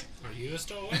stowaway? PCs. Are you a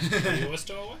stowaway? Are you a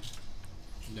stowaway?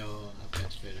 No,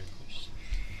 that's a better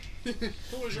question.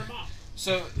 Who was your mom?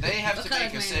 So they have What to color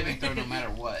make a is my saving hair? throw no matter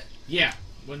what. Yeah,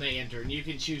 when they enter, and you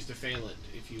can choose to fail it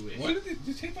if you wish. Why did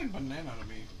they taste like banana to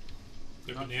me?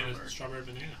 The Not banana, strawberry. strawberry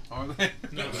banana. Are they?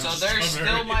 No, So that's there strawberry.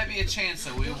 still might be a chance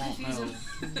that we won't know.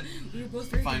 We were both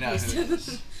very Find out who it confused.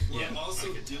 is. We're Yeah, also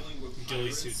I could- dealing with Ghillie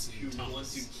pirates suits who and want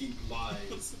tongues. to keep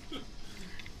lives.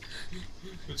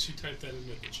 When she typed that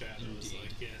into the chat, I was like,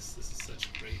 yes, this is such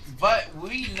a great. But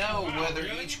we know Wow, whether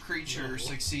really? each creature No.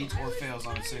 succeeds or fails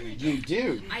on a saving throw. You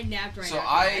do. I napped right So after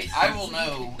I that. will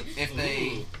know if they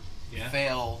Ooh. Yeah.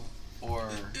 fail or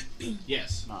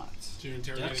Yes. not. So you're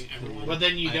interrogating That's cool. everyone. But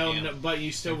then you I don't. am. Know, but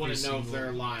you still Every want to know if single-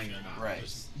 they're lying or not.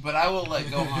 Right. But I will let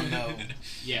Gohan know.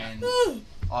 Yeah. And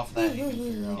off that you can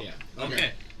figure out. Yeah.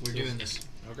 Okay, we're doing this.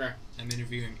 Okay. I'm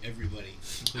interviewing everybody,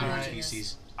 including Alright. the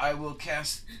PCs. I will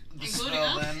cast the Including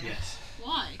spell us? then. Yes.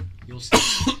 Why? You'll see.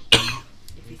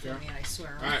 If you feel me, I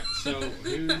swear. All right. So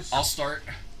who's? I'll start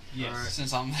Yes. Alright.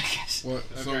 since I'm the guest. What?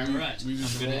 So Okay. we, Alright, we I'm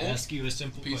just going to roll? ask you a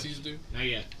simple PCs question. do? Not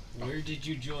yet. Where did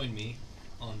you join me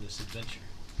on this adventure?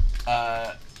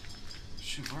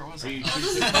 Shoot, where was Are you I?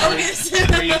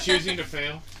 choosing? Are you choosing to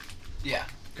fail? Yeah.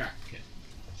 Okay.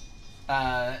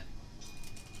 At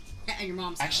your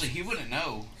mom's house. Actually, he wouldn't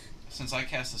know since I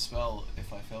cast a spell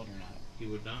if I failed or not. He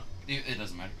would not. It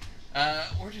doesn't matter.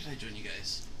 Where did I join you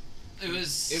guys? It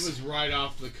was right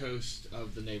off the coast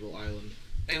of the naval island.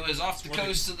 off the Where the-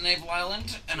 coast of the naval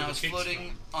island, and where I the was cake's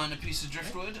floating on a piece of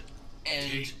driftwood,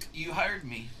 and Cake. you hired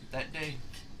me that day.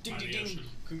 Ding, By ding, the ding. ocean.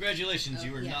 Congratulations, Oh,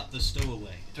 you are yeah. not the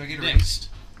stowaway. Do I get a Next.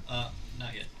 Not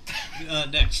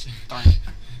yet. Next. Darn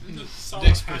it. Solid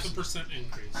Next half person. a percent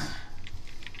increase.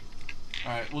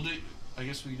 All right, we'll do. I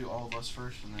guess we can do all of us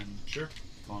first, and then Sure.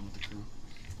 go on with the crew.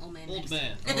 Old man. Old next.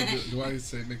 man. Oh, do I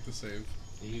say make the save?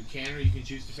 You can, or you can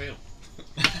choose to fail.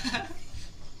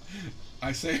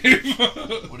 I save.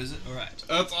 What is it? Alright.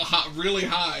 That's really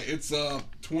high. It's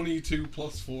 22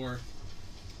 plus 4.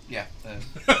 Yeah.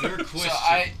 Your question. So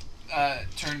I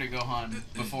turn to Gohan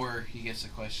before he gets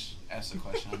asked the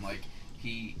question. I'm like,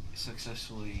 he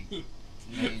successfully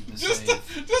made the Just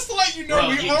save. to let you know, Well,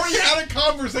 we he's- already had a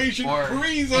conversation Or-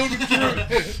 pre-zone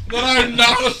truth that I'm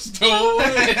not a stowaway.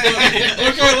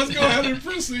 Okay, let's go ahead and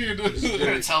proceed. I'm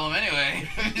gonna tell him anyway.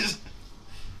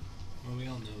 Well, we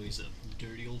all know he's a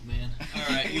dirty old man.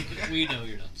 Alright, we know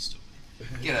you're not the stowaway.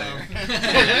 Get out of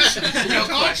here. You No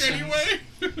talk questions.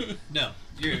 anyway. No,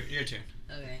 your turn.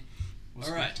 Okay.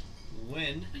 Alright.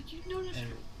 When But you noticed.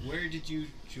 and where did you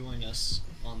join us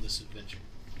on this adventure?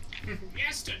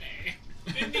 Yesterday,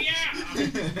 in the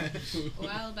air. A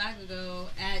while back ago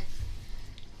at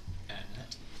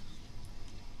At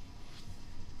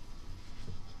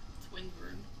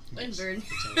Twinburn. Windburn.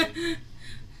 Yes.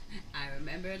 I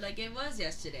remember it like it was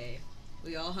yesterday.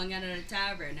 We all hung out at a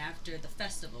tavern after the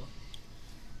festival.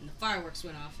 And the fireworks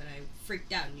went off and I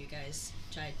freaked out and you guys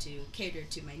tried to cater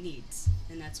to my needs.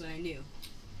 And that's when I knew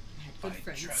I had By good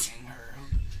friends. drugging her.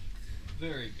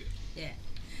 Very good. Yeah.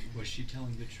 Was she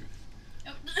telling the truth?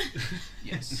 Oh.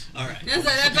 Yes. Alright.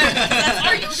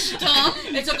 Are you dumb?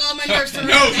 It took all my nerves to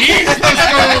No, he's the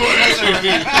stowaway.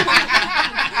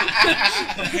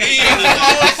 He has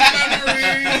false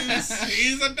memories.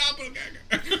 He's a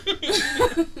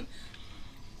doppelganger.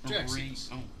 Drax.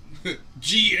 Oh.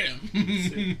 GM.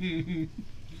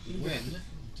 When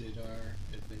did our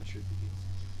adventure begin?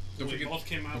 Don't We forget- both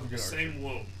came out don't with the forget our same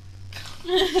womb.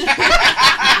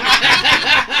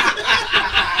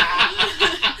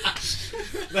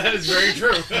 That is very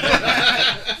true.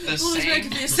 The Who was very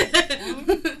same.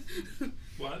 confused?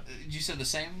 What? You said the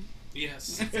same.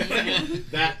 Yes.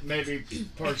 That may be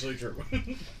partially true.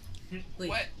 Wait,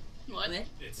 What? What? what?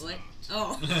 It's What?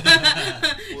 not. Oh.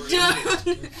 Or is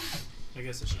it? I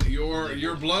guess it should.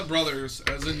 Your blood brothers,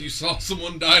 as in you saw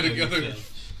someone die together.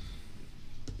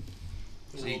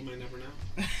 The world may never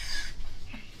know.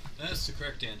 That's the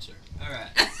correct answer. Alright.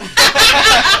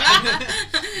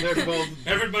 They're both.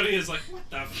 Everybody is like, what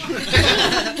the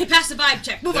fuck? Hey, pass the vibe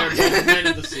check. Move They're on. both men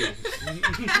of the sea.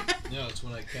 No, it's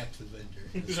when I capped the vendor.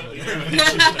 That's what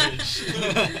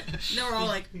Yeah. They were all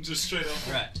like, Just straight up.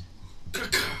 Right.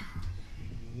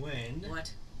 When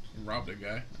what? Robbed a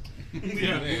guy.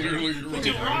 Yeah. Literally, you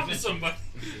You robbed somebody.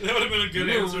 That would have been a good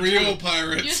We're answer. real too.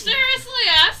 pirates. You seriously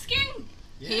asking?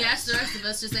 He asked the rest of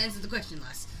us just to answer the question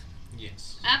last.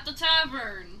 Yes. At the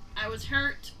tavern, I was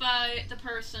hurt by the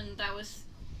person that was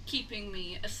keeping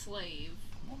me a slave.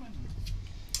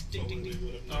 Ding, ding, ding. We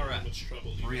would have known All right. how much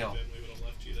trouble you Real. would have been. We would have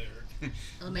left you there.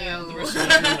 Yeah, the rest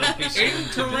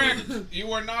LMAO. of Incorrect.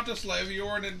 You are not a slave. You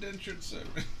are an indentured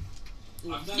servant.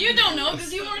 I've done You don't know a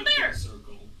 'cause you weren't skeleton there.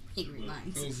 Circle. Angry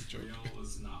minds. That was a joke. Real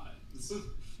is not.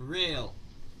 Rail.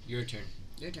 Your turn.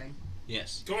 Your turn.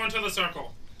 Yes. Go into the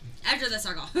circle. After the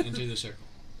circle. Into the circle.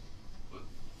 But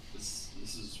this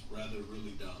is rather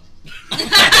really dumb.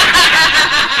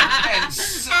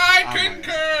 I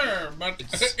concur, but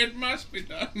it must be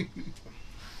done.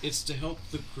 It's to help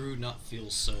the crew not feel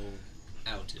so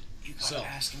outed. You gotta So,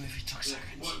 ask him if he took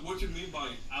seconds. What do you mean by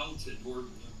outed? We're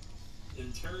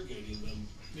interrogating them.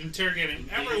 Interrogating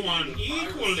everyone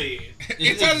equally.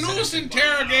 It's a loose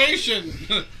interrogation.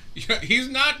 He's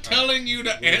not telling you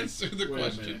to answer the Wait a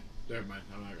question. minute. Never mind.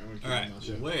 I'm gonna keep alright, my mouth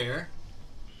shut. where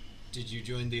did you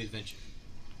join the adventure?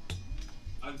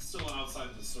 I'm still outside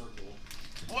the circle.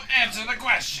 Well, answer the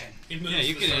question. He moves Yeah,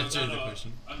 you the can circle. answer the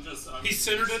question. I'm He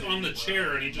centered it on the saying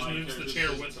chair, and he just my moves the character's chair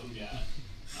just- with him. Yeah.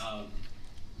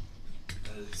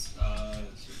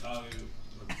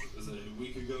 Was it a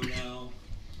week ago now?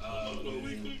 I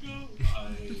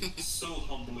so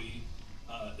humbly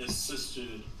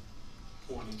assisted,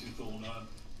 according to Thulna,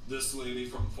 this lady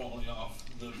from falling off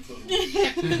the boat.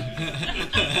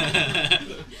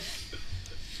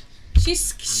 She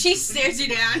stares you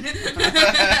down.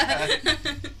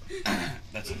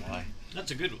 That's a lie.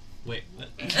 That's a good one. Wait, what?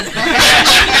 That's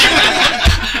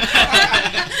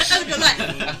a good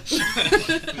lie.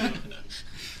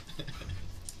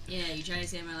 Yeah, you try to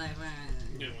save my life.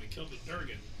 You know, we killed the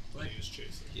Durgan when he was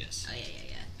chasing. Yes. Oh, yeah.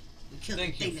 We killed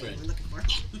Thank the you, thing that friend. we were looking for.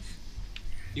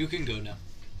 You can go now.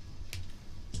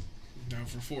 Now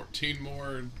for 14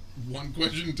 more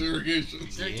one-question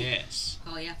interrogations. 13. Yes.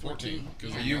 Oh, yeah, 14.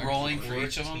 14. Are Yeah. you rolling for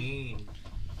each of them? 14.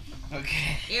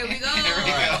 Okay. Here we go. Here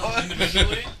we go.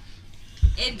 Individually?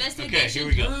 Investigation. Okay, here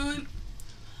we go. time.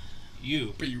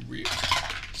 You Be real.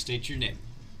 state your name.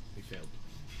 We failed.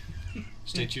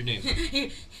 State your name.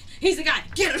 He's the guy.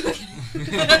 Get him.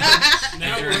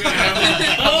 Now we're gonna have a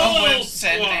With whole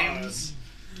set squad. names.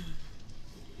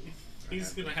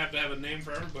 He's gonna have to have a name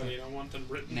for everybody. I don't want them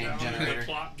written Name down in generator. the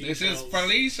plot This details. is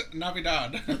Feliz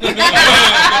Navidad. No,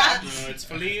 it's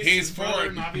Feliz. He's his brother,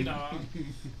 foreign. Navidad.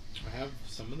 I have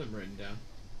some of them written down.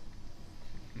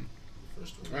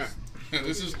 First one. Alright.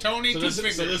 This is Tony So Two this,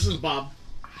 Fingers. so this is Bob.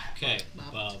 Okay,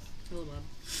 Bob. Bob. Hello, Bob.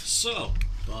 So,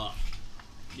 Bob,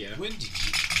 Yeah. when did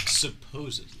you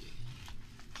supposedly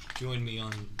join me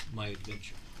on my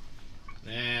adventure?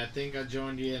 I think I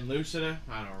joined you in Lucida.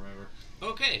 I don't remember.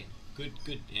 Okay, good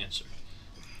answer.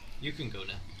 You can go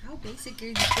now. How basic are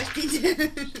your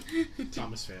questions?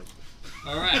 Thomas failed.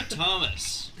 Alright,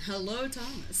 Thomas. Hello,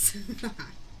 Thomas.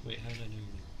 Wait, how did I know your name?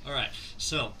 Alright,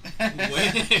 so,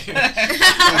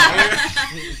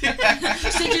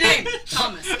 State your name,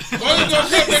 Thomas.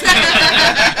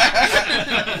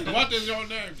 What is your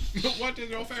name? What is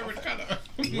your favorite color?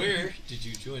 where did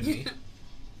you join me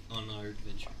on our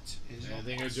adventure? I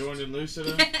think I joined in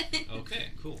Lucida. Okay,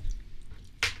 cool.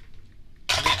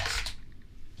 Next,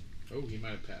 Oh, he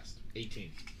might have passed.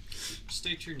 18.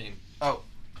 state your name. Oh.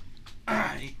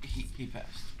 He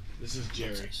passed. This is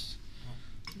Jerry.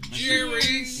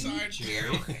 Jerry Side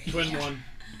Jerry. Twin one.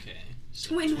 Okay.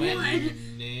 So Twin one.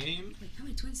 name. Wait, how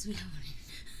many twins do we have?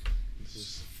 This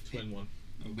is twin one.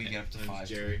 We get up to Mine's 5.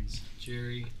 Jerry. twins.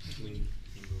 Jerry. Twin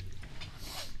number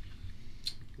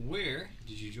 1. Where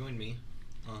did you join me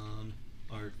on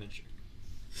our adventure?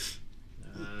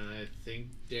 I think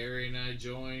Derry and I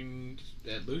joined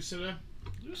at Lucida.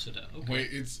 Lucida. Okay. Wait,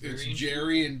 it's Very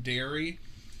Jerry and Derry.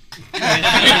 Do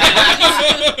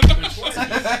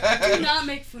not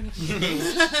make fun of me.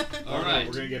 All right.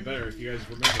 We're gonna get better if you guys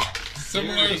remember.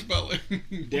 Similar Jerry. spelling.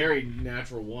 Derry,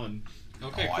 natural one.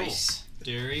 Okay, cool. Twice.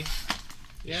 Derry.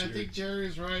 Yeah, I Jerry. think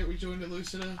Jerry's right. We joined at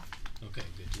Lucida. Okay,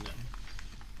 good to know.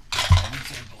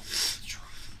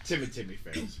 Timmy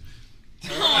fails.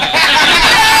 Because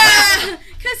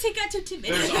he got too timid.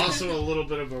 There's also a little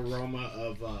bit of aroma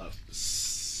of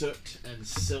soot and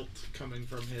silt coming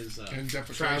from his And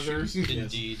defecation. trousers. Yes.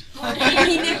 Indeed.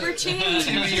 He never changed.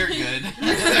 Timmy, you're good.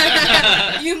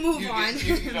 You move you, on.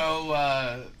 You can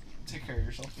go take care of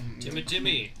yourself.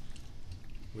 Timmy.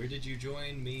 Where did you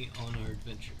join me on our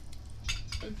adventure?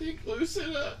 I think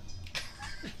Lucida.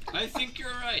 I think you're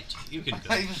right. You can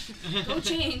go. Go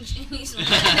change. He's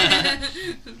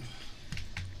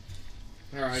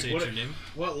All right. State your name.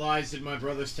 What lies did my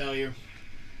brothers tell you?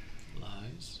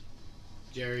 Lies.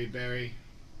 Jerry, Barry,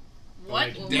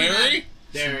 What? Like Derry?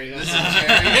 Derry. That's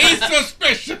He's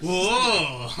suspicious.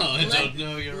 Whoa! I don't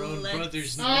know your own let's-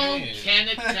 brother's Oh, name. can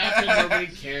it, Captain? Nobody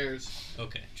cares.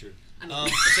 Okay, true. I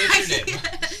mean- State your name.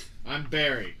 I'm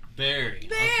Barry. Barry. Okay,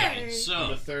 Barry. I'm so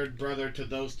the third brother to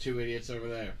those two idiots over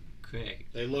there. Craig.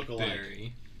 They look alike.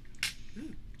 Barry.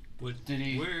 What? Did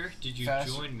he Where did you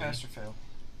Pass, join me? pass or fail?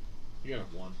 You got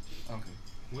a one. Okay.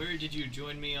 where did you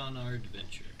join me on our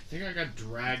adventure? I think I got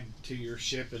dragged to your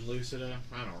ship in Lucida.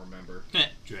 I don't remember.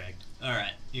 Dragged.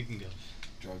 Alright, you can go.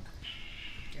 Drug.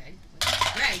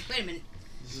 Drag. Wait a minute.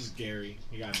 This is Gary.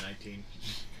 He got a 19.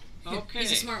 Okay.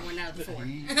 He's a smart one out of the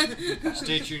four.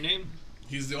 State your name.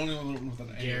 He's the only one with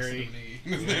an A. Gary.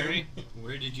 Gary,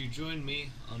 where did you join me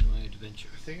on my adventure?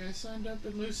 I think I signed up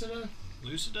in Lucida.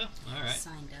 Lucida? Alright.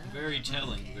 Signed up. Very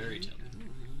telling, Okay. very telling.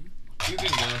 You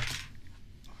can go.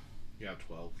 You got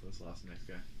 12. That's the last next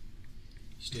guy.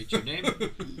 State your name.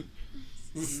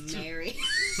 Mary.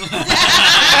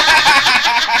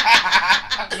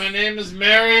 My name is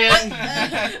Marion.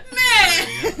 Mary.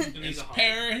 And he's a hog.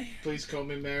 Perry. Please call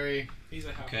me Mary. He's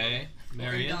a hog. Okay.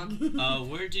 Marion,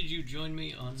 where did you join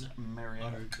me on our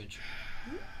Marietta. adventure?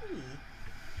 I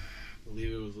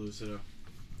believe it was Lucida.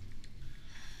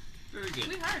 Very We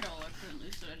good. hired all our crew in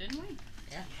Lucida, didn't we?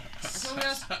 Yeah. That's what we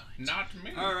else. Not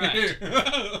me. All right.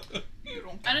 You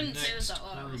don't. I didn't say Next, this out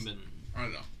loud. I was- Ruben. I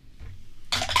know.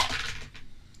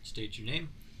 State your name.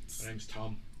 My name's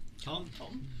Tom. Tom.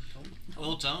 Tom.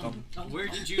 Well, Tom, Tom. where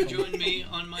did you join me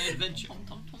on my adventure?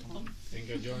 Tom. I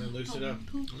think I joined in Lucida.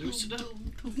 Lucida?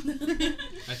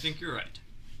 I think you're right.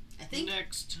 I think.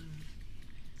 Next.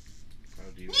 How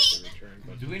do you want to return?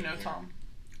 But Do we know Tom?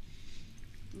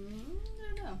 I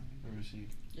don't know. Or is he?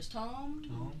 Just Tom.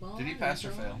 Tom. Bon, Did he pass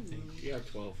or Tom, fail? and you got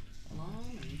 12. Bon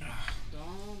and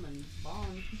Dom and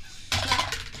Bon.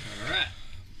 All right.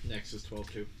 Next is 12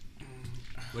 too.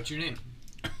 What's your name?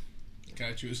 Can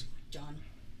I choose? John.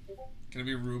 Can it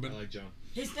be I Ruben? like John.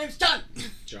 His name's John.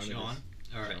 John. John.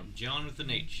 All right. John with an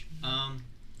H.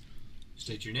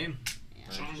 State your name.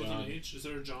 John with an H? Is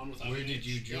there a John without Where an did H?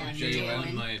 you join Yeah, me J-O-N.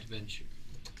 on my adventure?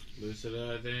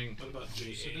 Lucida, I think. What about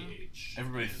J-A-H?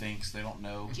 Everybody thinks they don't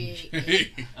know. I'm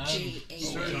J-A-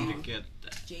 starting to get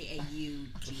that.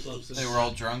 J-A-U-G-H. They were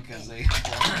all drunk as they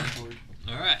walked on board.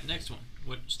 All right. Next one.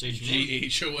 What? State your name.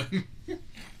 G-H-O-N.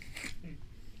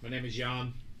 My name is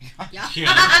Jan. Yeah.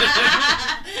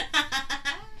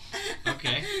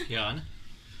 Okay. Jan.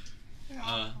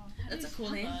 That's a cool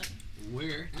name.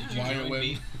 Where did you Why join win?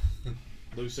 me?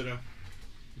 Lucida.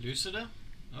 Lucida.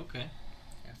 Okay.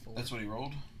 That's what he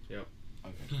rolled? Yep.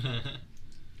 Okay.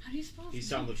 How do you spell He's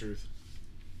telling the truth.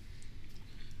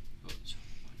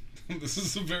 This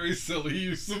is a very silly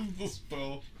use of the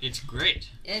spell. It's great.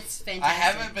 It's I fantastic.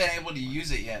 haven't been able to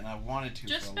use it yet, and I wanted to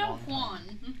Just for a spell long time.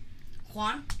 Juan.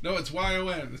 Juan? No, it's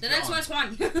Y-O-N. It's The next John. one's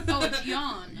Juan. Oh, it's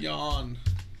Jan. Yawn.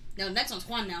 No, the next one's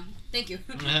Juan now. Thank you.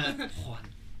 Juan.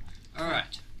 All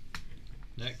right.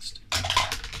 Next.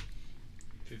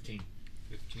 15.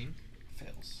 15.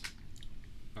 Fails.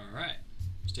 All right.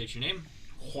 State your name.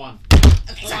 Juan.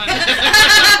 Okay, Juan.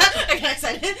 I got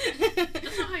excited.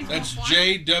 That's not how you That's spell Juan.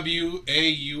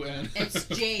 J-W-A-U-N. It's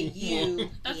J-U.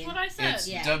 That's what I said. It's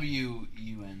Yeah.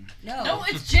 W-U-N. No. No,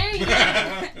 it's J.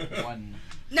 One.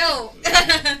 No.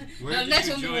 Where No, did next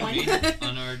you one be join one. me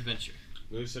on our adventure?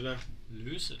 Lucida.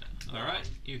 Lucida. All right.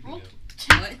 You can Roll. go.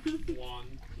 What? Juan.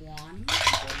 Juan.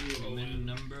 Woman W-O-N.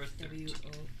 number 13.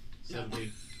 W-O.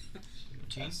 17.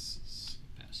 17. Passes.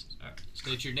 All right.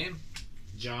 State your name.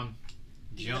 John.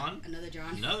 John. Another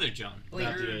John. Another John. Wait.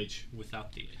 Without the H.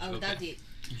 Without the H. Oh, without okay.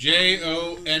 the.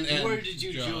 J-O-N-N. Where did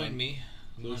you John. join me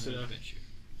on our Lucida. adventure?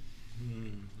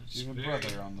 That's You have a very,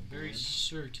 brother on the very board.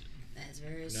 certain. That's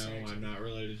very No, certain. I'm not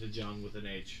related to John with an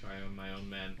H. I am my own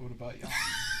man. What about y'all?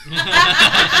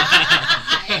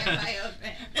 I am my own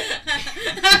man.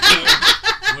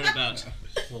 What about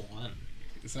Juan?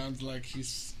 It sounds like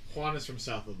he's... Juan is from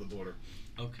south of the border.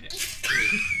 Okay.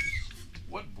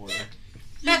 What border?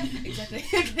 Exactly.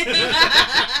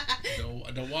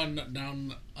 The one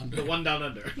down under. The one down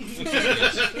under. He's I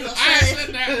Australian.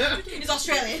 said that. He's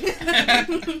Australian.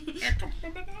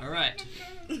 All right.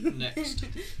 Next.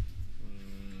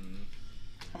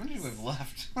 How many do we have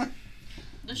left?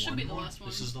 This should be the more. last one.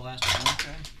 This is the last one.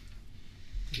 Okay.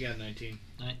 You got 19.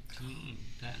 19.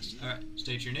 Passed. All right.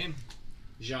 State your name.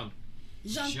 Jean.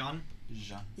 Jean. Jean.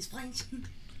 Jean. He's French.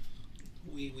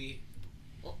 Oui.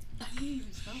 Oh. I can't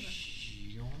even spell that.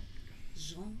 Jean.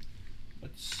 Jean.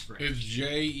 What's It's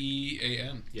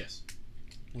J-E-A-N Yes.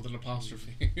 with an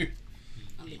apostrophe.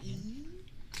 On the E.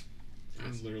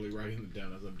 I'm literally writing them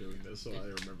down as I'm doing this, so I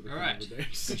remember the All right.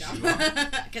 names. Good job.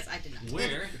 Because I did not.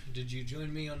 Where did you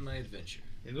join me on my adventure?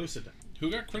 In Lucida. Who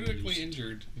got critically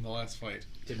injured in the last fight?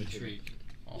 Timmy. Intriguing.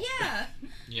 Oh. Yeah.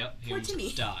 Yep. Poor He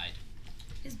Timmy. died.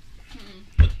 Hmm.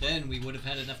 But then we would have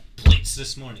had enough plates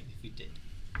this morning if we did.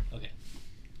 Okay.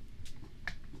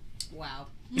 Wow.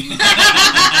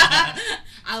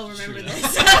 I'll remember True.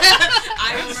 this.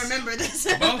 I will remember this.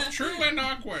 Both true and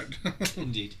awkward.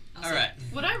 Indeed. I'll All say- right.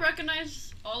 Would I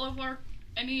recognize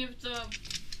any of the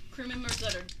crew members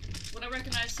that are... Would I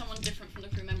recognize someone different from the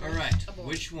crew members Alright, aboard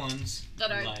which ones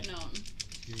that are lied? known?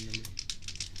 Do you remember?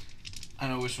 I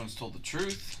know which ones told the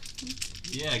truth.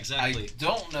 Yeah, exactly. I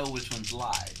don't know which ones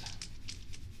lied.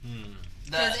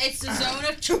 Because it's the zone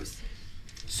of truth.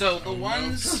 So the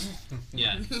ones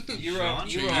Yeah. you Sean,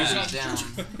 wrote you these down.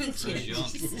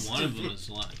 John, one of them is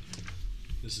lying.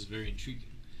 This is very intriguing.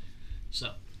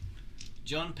 So,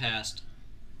 John passed,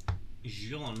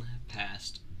 Jean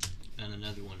passed, and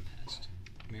another one passed.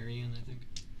 Marianne, I think.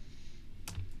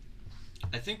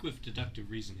 I think with deductive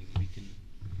reasoning we can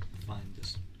find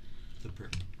the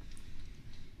purple.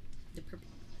 The purple.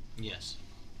 Yes.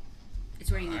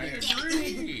 It's raining I again.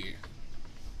 agree.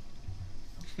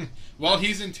 While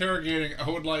he's interrogating, I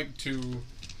would like to... I don't know.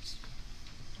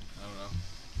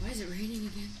 Why is it raining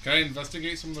again? Can I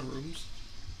investigate some of the rooms?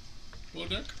 Below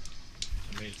deck?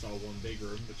 I mean, it's all one big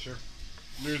room, but sure.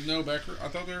 There's no back room? I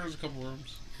thought there was a couple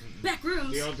rooms. Back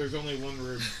rooms. There's only one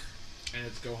room, and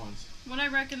it's Gohan's. Would I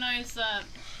recognize that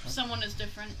someone is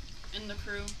different in the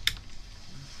crew?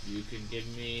 You can give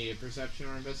me a perception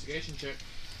or investigation check.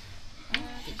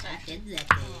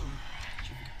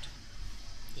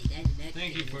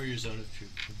 Thank you for your zone of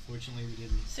truth. Unfortunately, we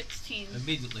didn't 16.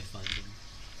 immediately find them,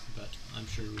 but I'm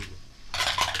sure we will.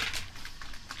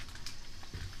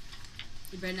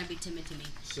 You better not be timid to me.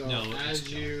 So No, as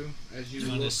it's you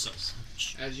John look is sus.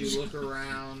 as you look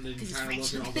around and 'Cause he's kind of look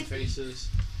French. at all the faces,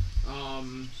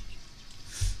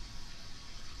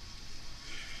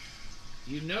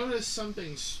 you notice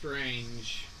something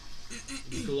strange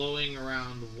glowing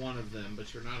around one of them,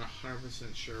 but you're not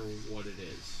 100% sure what it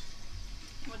is.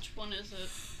 Which one is it?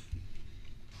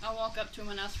 I'll walk up to him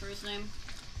and ask for his name.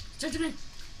 Gentlemen.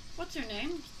 What's your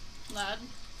name, lad?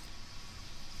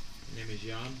 Your name is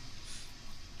Jan.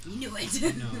 You knew it.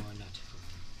 No, I'm not.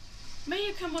 May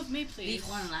you come with me, please? Leave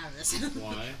one out of this.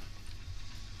 Why?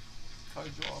 Cause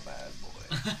you're a bad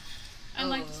boy. I'd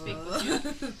like to speak with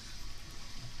you.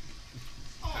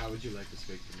 How would you like to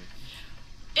speak to me?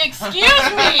 Excuse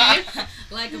me!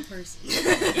 Like a person.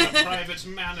 In a private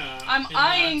manner. I'm in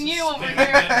eyeing that you over spare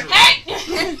here. bedroom.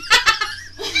 Hey!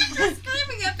 Just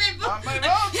screaming at people. On my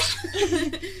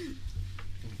boat.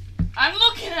 I'm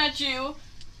looking at you.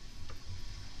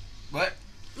 What?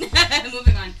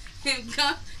 Moving on.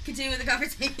 Continue with the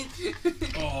conversation.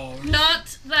 Oh,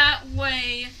 Not that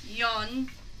way, Yon.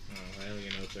 Oh, well, you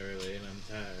know it's early and I'm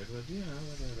tired, but you know,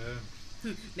 whatever.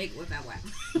 Make it with that whap.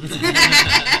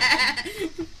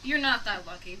 You're not that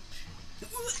lucky.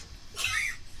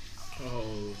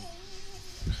 Oh.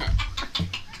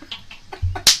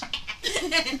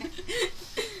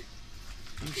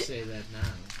 You say that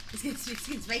now. It's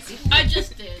getting spicy. I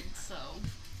just did, so.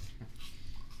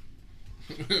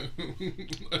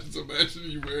 I just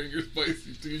imagine you wearing your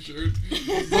spicy t-shirt.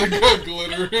 It's like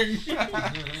glittering.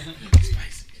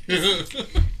 Spicy.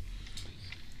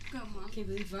 Go, Mom. Can't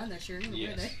believe we're on that shirt. I'm gonna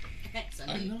wear Yes. that. I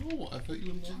Sunday. know. I thought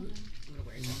you would love it. I'm gonna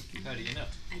wear it. How do you know?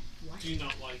 I watched Do you it.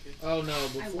 not like it? Oh no,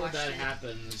 before watched that it.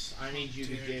 happens, I need you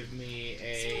to give me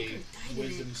a Someone could've died in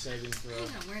wisdom saving throw.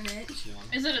 I'm not wearing it. John.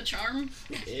 Is it a charm?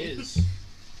 It is.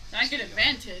 I get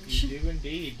advantage. You do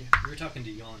indeed. We were talking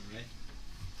to Jan, right?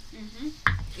 Mm-hmm.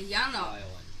 And Jan, One.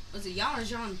 was it Jan or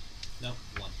Jean? No,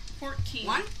 one. 14.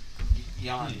 One?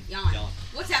 Jan. Jan. Jan.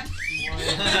 What's happening?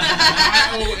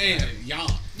 Y-O-N. Jan.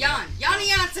 Jan. Yanni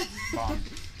Janssen. Bomb.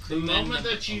 The moment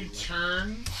that you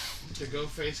turn to go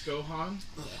face Gohan,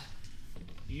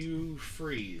 you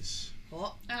freeze.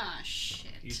 Oh. Ah,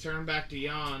 shit. You turn back to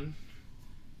Jan,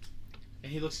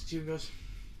 and he looks at you and goes,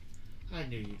 I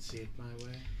knew you'd see it my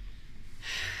way.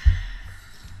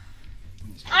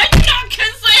 I do not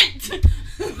consent!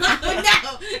 Oh,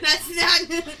 no, that's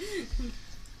not.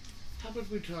 How about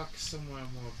we talk somewhere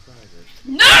more private?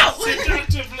 No!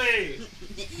 Seductively!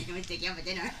 I'm gonna take you out for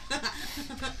dinner.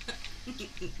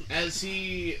 As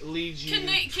he leads you Can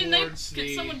towards can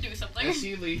the... someone do something? As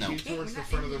he leads No. you Okay, towards we're the not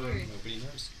front of the in room. here. Nobody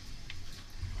knows.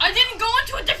 I didn't go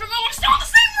into a different room. We're still in the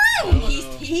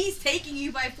same room! He's taking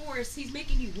you by force. He's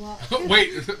making you walk.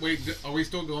 wait. Are we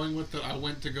still going with that? I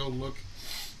went to go look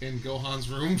in Gohan's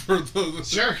room for the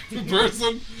Sure.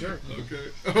 person. Sure. Okay,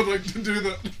 I would like to do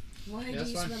that. Why Yeah, do that's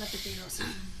you fine. smell like potatoes?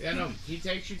 Yeah, no. He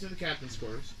takes you to the captain's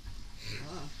quarters.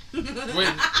 Oh.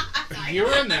 Wait. You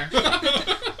were in there.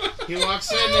 He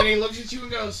walks in and he looks at you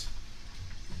and goes,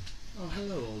 oh,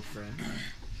 hello, old friend.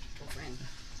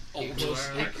 Old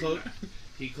friend.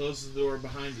 He closes the door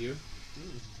behind you.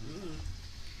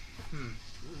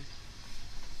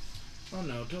 Oh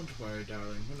no, don't worry,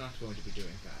 darling. We're not going to be doing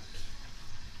that.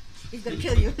 He's gonna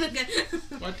kill you.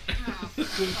 What? Oh,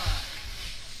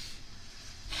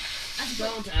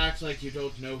 Don't act like you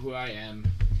don't know who I am.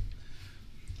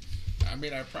 I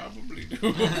mean, I probably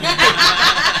do.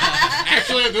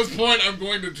 Actually, at this point, I'm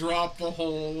going to drop the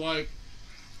whole, like...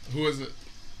 Who is it?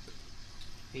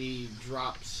 He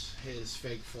drops his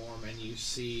fake form, and you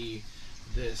see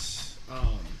this, let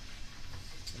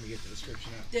me get the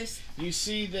description out. You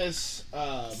see this,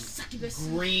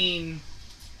 green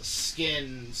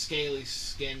skin, scaly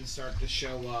skin start to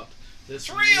show up. This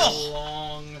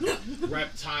long,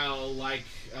 reptile-like,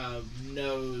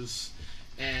 nose,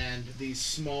 and these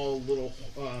small little,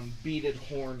 beaded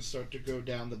horns start to go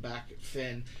down the back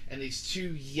fin, and these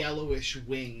two yellowish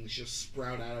wings just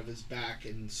sprout out of his back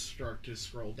and start to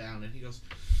scroll down, and he goes,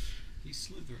 He's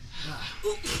slithering.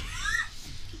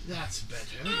 That's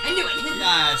better. I knew it.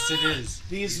 Yes, it is.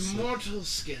 These mortal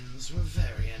skins were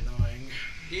very annoying.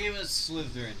 He was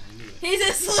slithering. I knew it. He's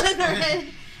a Slytherin.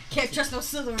 Can't trust no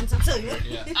Slytherins, I'll tell you.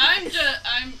 Yeah.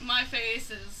 My face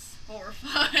is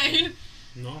horrified.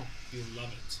 No, you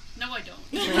love it. No, I don't.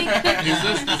 Is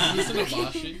this an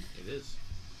Abashi? It is.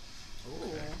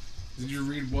 Ooh. Did you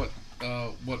read what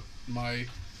my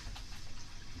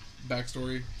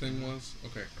backstory thing was?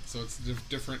 Okay, so it's a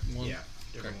different one. Yeah,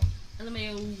 different Okay. one.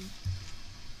 LMAO.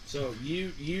 So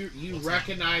you What's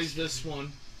recognize this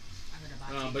one,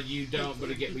 I'm gonna but you don't. But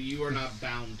again, you are not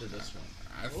bound to this one.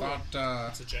 I thought.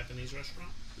 It's a Japanese restaurant.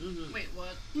 Wait,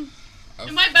 what? I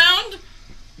Am I bound?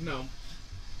 No,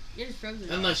 You're just frozen.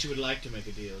 unless you would like to make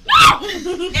a deal.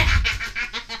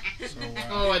 So,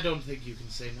 Oh, I don't think you can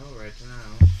say no right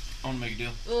now. I want to make a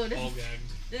deal. Oh, this All is,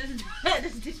 gagged.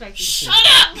 this is too spicy. Shut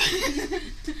up!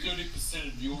 30%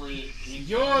 of your income.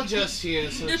 You're just here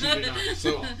so that you do not.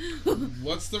 So,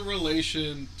 what's the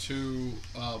relation to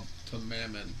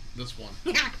Mammon? This one.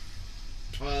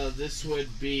 This would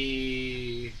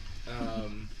be.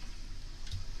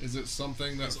 Is it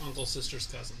something His that's uncle's sister's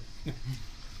cousin.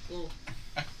 Oh.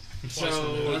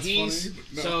 So That's he's funny,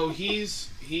 but no. so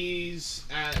he's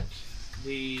at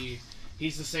the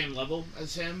same level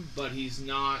as him, but he's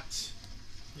not.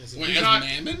 Is it Wait, He's as not-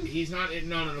 Mammon? He's not.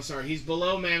 No. Sorry, he's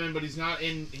below Mammon, but he's not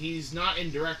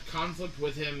in direct conflict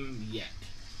with him yet.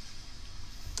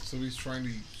 So he's trying to.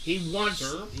 He wants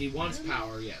serve Mammon?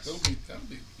 power. Yes, That'll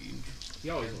be interesting. he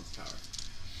always wants power.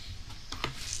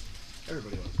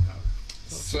 Everybody wants power.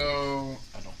 So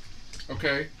I don't.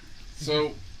 okay,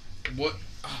 so what?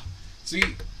 See,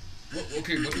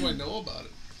 okay, what do I know about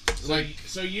it?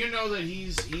 So you know that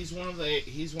he's one of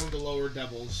the lower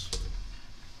devils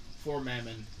for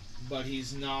Mammon, but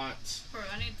he's not. Bro,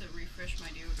 I need to refresh my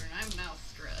deodorant. I'm now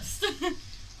stressed.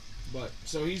 But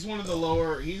So he's one of the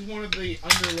lower. He's one of the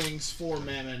underlings for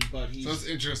Mammon, but he's so that's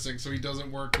interesting. So he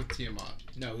doesn't work with Tiamat,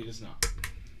 no, he does not.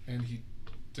 and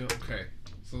okay.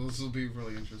 So this will be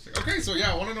really interesting. Okay, so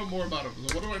yeah, I want to know more about him.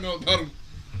 So what do I know about him?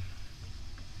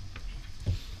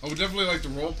 I would definitely like to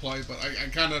role play, but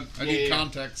I need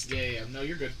context. Yeah. No,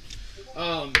 you're good.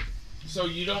 So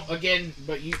you don't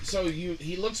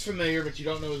he looks familiar, but you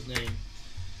don't know his name.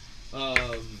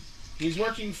 He's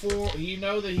working for. You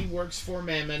know that he works for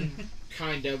Mammon,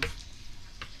 kind of.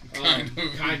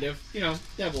 Kind of. You know,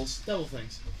 devil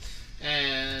things,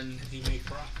 and He may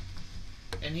cry.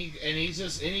 he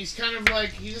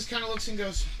just kind of looks and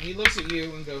goes. He looks at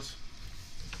you and goes,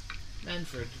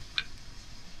 Manfred.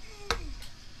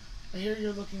 I hear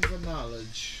you're looking for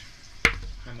knowledge.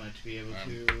 I might be able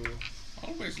to.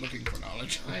 Always looking for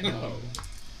knowledge. I know.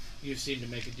 You seem to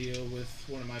make a deal with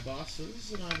one of my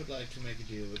bosses, and I would like to make a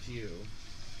deal with you.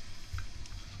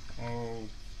 Oh,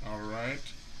 all right.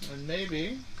 And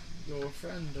maybe your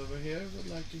friend over here would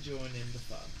like to join in the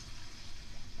fun.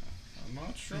 I'm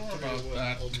not sure Three about wood,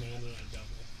 that. Old man and a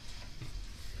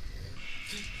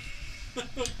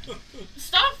devil.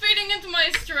 Stop feeding into my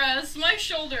stress. My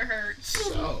shoulder hurts.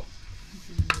 So,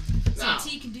 now, Some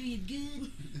tea can do you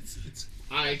good.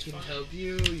 I can help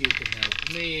you, you can help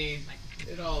me.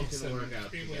 It all So, can work out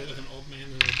three wood together. with an old man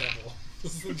and a devil.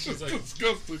 She's like,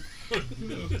 Disgusting.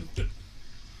 It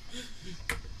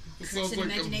That's sounds an like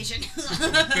imagination.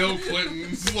 Bill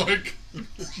Clinton's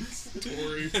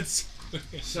story.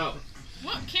 So,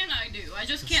 What can I do? I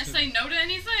just can't say no to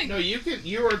anything. no,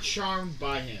 you are charmed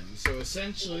by him. So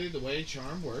essentially, the way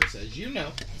charm works, as you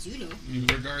know, As you know. You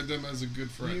regard them as a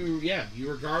good friend. you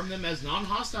regard them as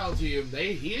non-hostile to you.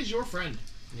 He is your friend.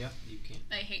 Yep, you can't.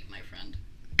 I hate my friend.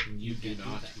 You do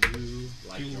not. You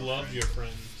like you your love friend. your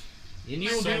friend. And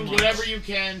you will so do much. whatever you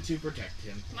can to protect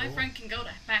him. My friend can go to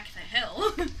back to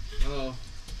hell. Oh,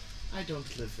 I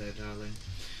don't live there, darling.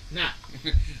 Now,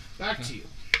 back to you.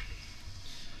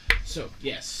 So,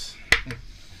 yes,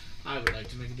 I would like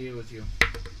to make a deal with you.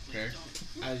 Okay.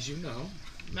 As you know,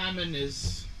 Mammon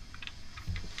is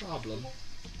a problem.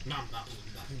 Nom, nom,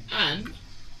 nom. And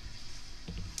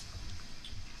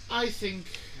I think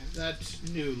that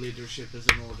new leadership is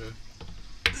in order.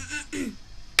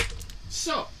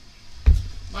 So,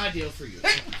 my deal for you.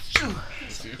 Thank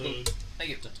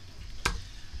you.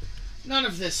 None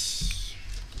of this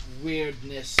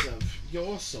weirdness of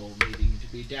your soul needing to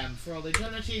be damned for all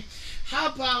eternity. How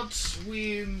about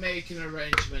we make an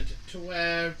arrangement to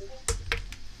where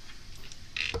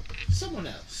someone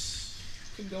else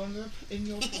can go in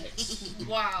your place?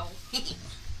 Wow.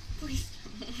 Please.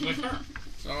 With her.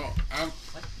 So, I'm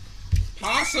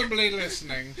possibly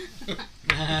listening.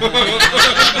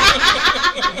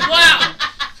 Wow.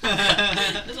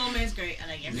 This old man's great. I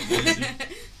like him.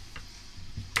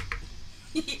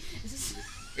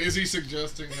 Is he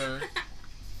suggesting her?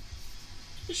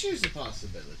 She's a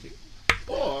possibility.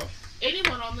 Or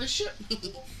anyone on this ship.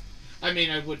 I mean,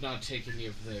 I would not take any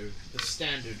of the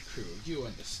standard crew. You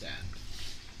understand.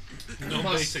 No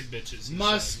basic bitches. he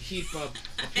Must said. keep up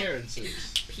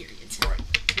appearances. Period.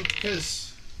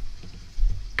 Because,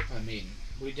 I mean,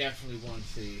 we definitely want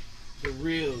the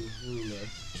real ruler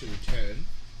to return.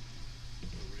 The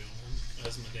real one.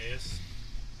 Asmodeus.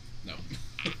 No.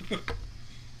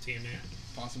 Tiamat.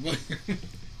 Possibly.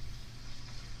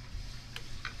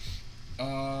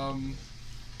 Bahamut.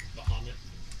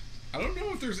 I don't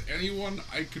know if there's anyone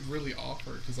I could really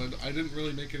offer, because I didn't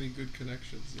really make any good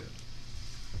connections yet.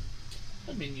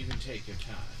 I mean, you can take your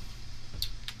time.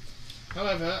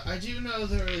 However, I do know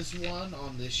there is one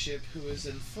on this ship who is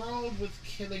enthralled with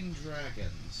killing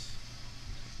dragons.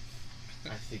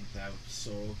 I think that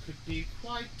soul could be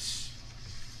quite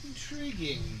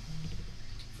intriguing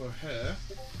for her.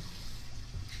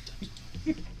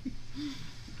 The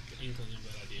inkling of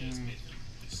that idea has made him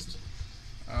moist.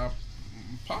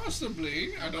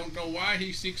 Possibly. I don't know why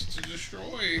he seeks to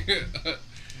destroy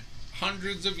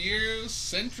hundreds of years,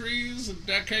 centuries, and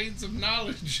decades of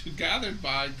knowledge gathered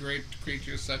by great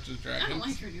creatures such as dragons. I don't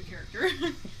like your new character.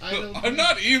 I'm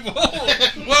not evil.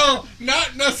 Well,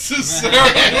 not necessarily.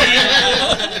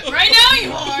 Right now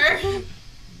you are.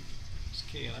 It's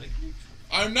chaotic.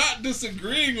 I'm not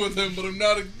disagreeing with him, but I'm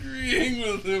not agreeing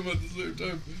with him at the same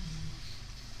time.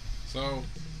 So,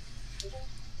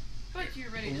 But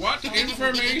you're ready to what start.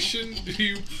 information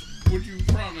would you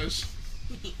promise,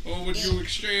 or would you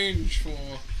exchange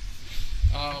for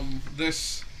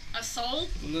this A soul?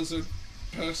 lizard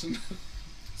person?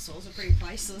 Souls are pretty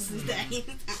priceless these days.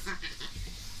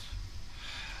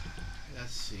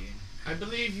 Let's see. I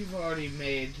believe you've already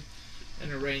made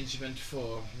an arrangement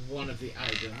for one of the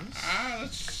items.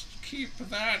 Let's keep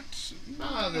that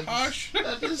That's- hush.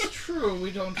 That is true.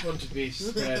 We don't want to be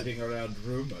spreading around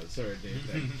rumors or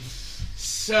anything.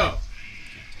 So,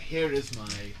 here is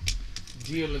my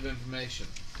deal of information.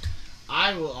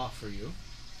 I will offer you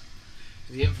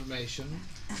the information.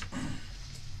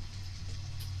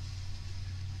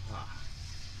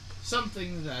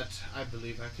 Something that I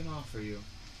believe I can offer you.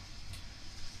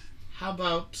 How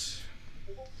about...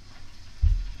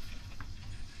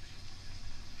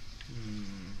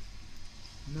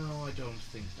 No, I don't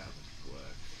think that would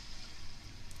work.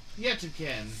 Yet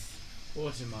again,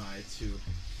 what am I to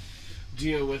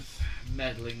deal with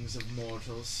meddlings of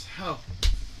mortals? How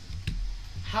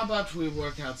about we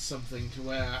work out something to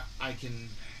where I can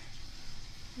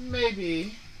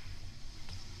maybe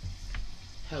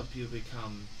help you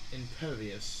become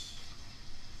impervious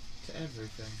to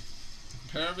everything?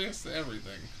 Impervious to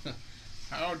everything.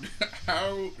 How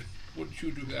would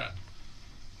you do that?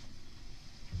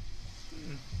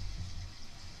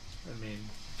 I mean,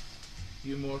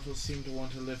 you mortals seem to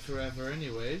want to live forever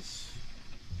anyways.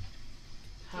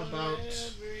 How about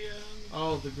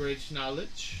all the great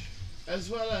knowledge, as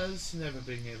well as never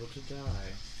being able to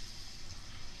die?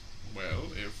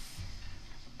 Well, if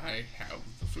I have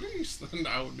the fleece, then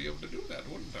I would be able to do that,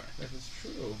 wouldn't I? That is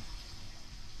true.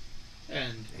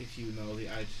 And if you know the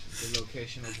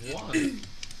location of one,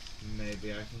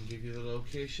 maybe I can give you the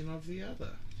location of the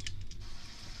other.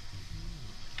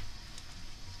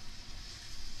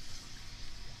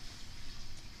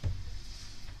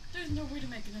 There's no way to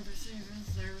make another save,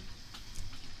 is there?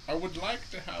 I would like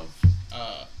to have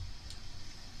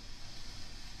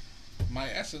my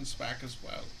essence back as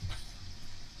well.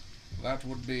 That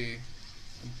would be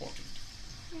important.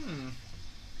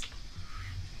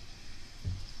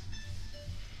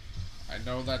 I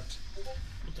know that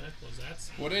What the heck was that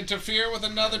sound? would interfere with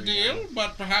another deal,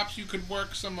 but perhaps you could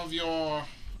work some of your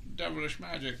devilish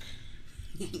magic.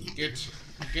 Get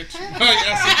my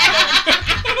essence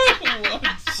back. What?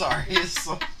 Sorry, it's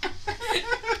so...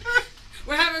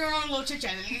 We're having our own little chit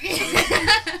chat.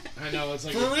 I know, it's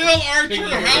like... For real, Archer,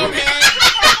 how can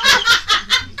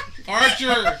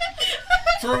Archer,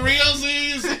 For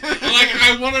realsies, like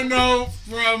I want to know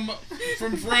from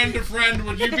friend to friend,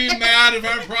 would you be mad if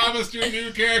I promised your new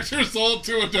character soul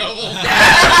to a devil?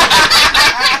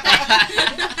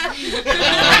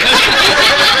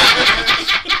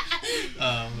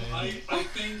 Oh man. I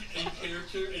think in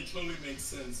character it totally makes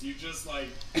sense. You just like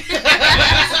this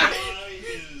guy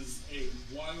is a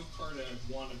wild card and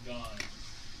want a god.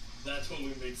 That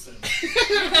totally makes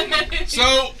sense.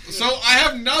 So I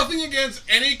have nothing against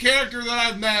any character that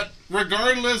I've met,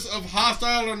 regardless of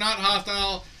hostile or not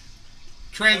hostile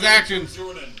transactions.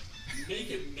 Jordan,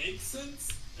 make it make sense,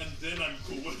 and then I'm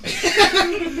cool with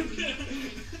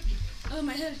it. Oh,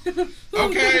 my head.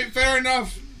 Okay, fair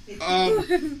enough. I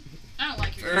don't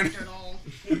like your Fair character at all.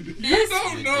 You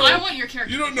don't know. I want your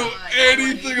character. You don't to know die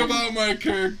anything already. about my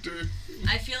character.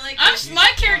 I feel like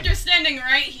My character's standing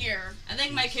right here. I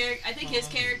think my character. I think his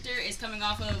character is coming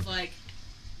off of like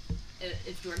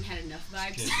if Jordan had enough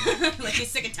vibes, like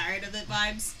he's sick and tired of the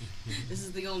vibes. This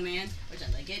is the old man, which I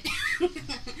like it.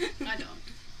 I don't.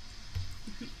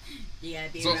 You gotta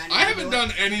be So around. I haven't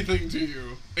done anything to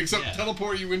you except Yeah.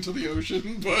 teleport you into the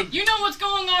ocean. But You know what's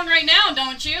going on right now,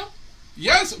 don't you?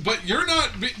 yes, but you're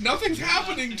not. Nothing's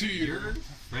happening to you. You're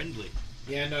friendly.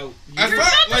 Yeah, no. As You're far-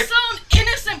 about to like, sell an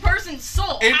innocent person's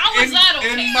soul. How is that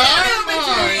okay?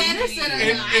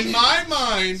 In my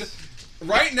mind,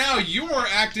 right now you are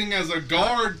acting as a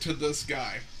guard to this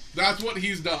guy. That's what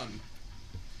he's done.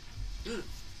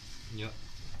 Yep.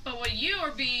 But what you are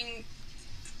being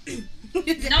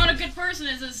not a good person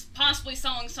is possibly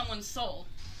selling someone's soul.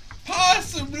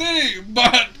 Possibly,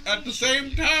 but at the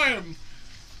same time,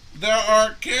 there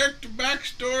are character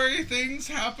backstory things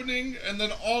happening, and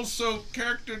then also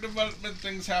character development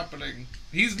things happening.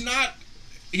 He's not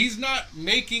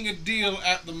making a deal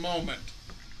at the moment,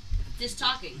 Just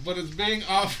talking. but it's being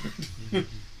offered.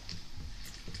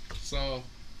 So,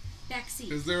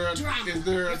 Backseat. is there a Drama.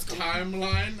 Let's go.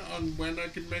 timeline on when I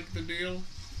can make the deal?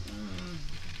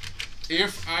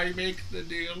 If I make the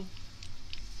deal,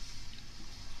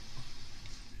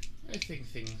 I think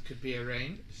things could be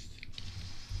arranged.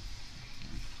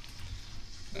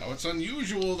 now it's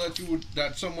unusual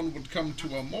that someone would come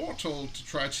to a mortal to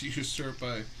try to usurp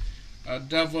a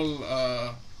devil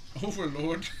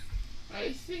overlord.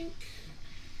 I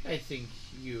think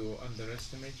you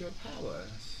underestimate your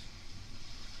powers.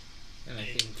 And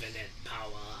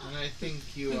I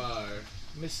think you are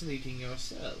misleading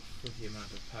yourself with the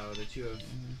amount of power that you have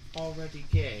already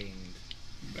gained.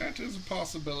 That is a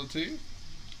possibility.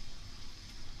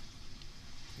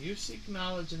 You seek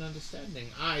knowledge and understanding.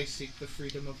 I seek the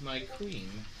freedom of my queen.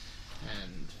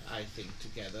 And I think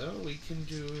together we can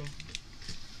do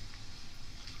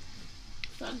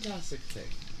fantastic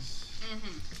things.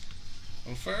 Mm-hmm.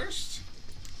 Well, first,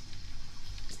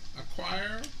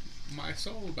 acquire my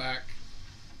soul back,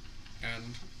 and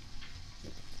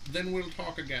then we'll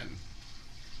talk again.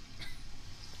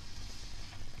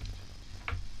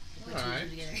 Put two and two Alright.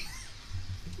 together.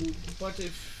 But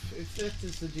if that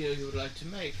is the deal you would like to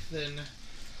make, then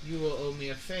you will owe me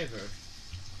a favor.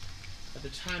 At the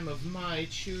time of my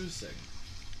choosing.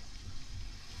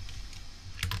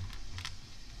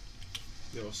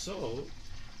 Your soul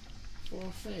for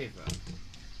a favor.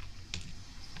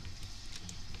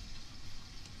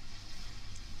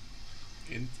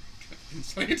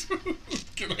 Insight?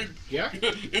 Can I? Yeah?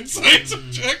 Insight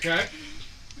check? Okay.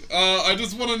 I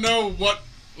just want to know what,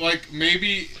 like,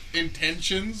 maybe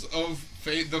intentions of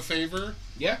the favor,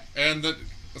 Yeah? and that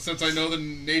since I know the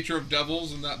nature of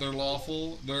devils and that they're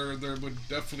lawful, they would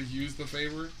definitely use the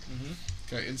favor.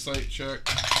 Mm-hmm. Okay, insight check.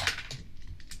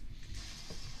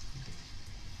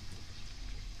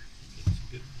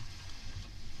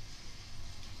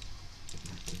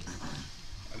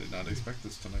 I did not expect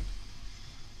this tonight.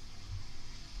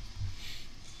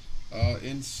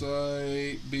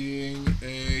 Insight being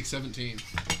a 17.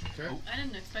 Okay. I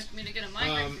didn't expect me to get a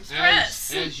migraine from As,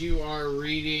 stress. as you are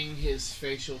reading his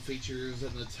facial features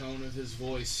and the tone of his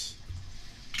voice,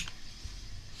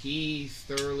 he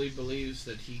thoroughly believes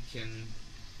that he can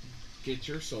get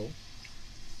your soul,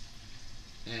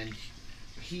 and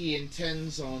he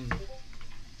intends on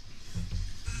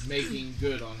making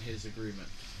good on his agreement.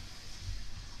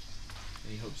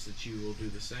 And he hopes that you will do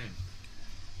the same.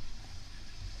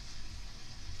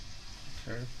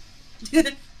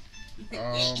 Okay.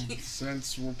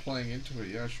 Since we're playing into it,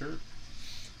 yeah, sure.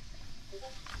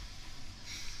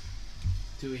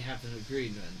 Do we have an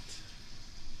agreement?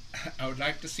 I would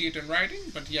like to see it in writing,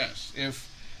 but yes.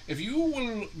 If you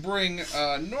will bring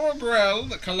Norgrel,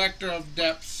 the Collector of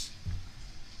Depths,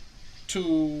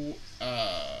 to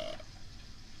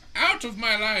out of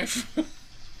my life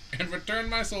and return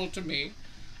my soul to me,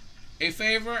 A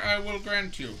favor I will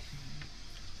grant you.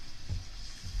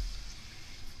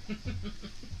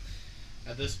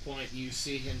 At this point, you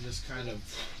see him just kind of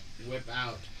whip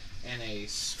out, and a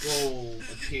scroll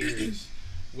appears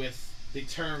with the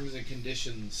terms and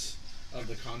conditions of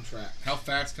the contract. How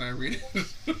fast can I read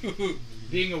it?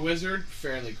 Being a wizard,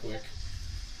 fairly quick.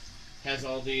 Has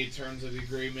all the terms of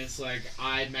agreements, like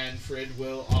I, Manfred,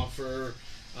 will offer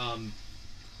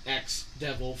X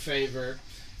devil favor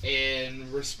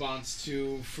in response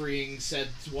to freeing said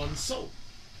one's soul.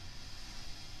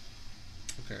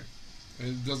 Okay.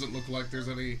 It doesn't look like there's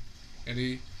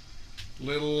any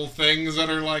little things that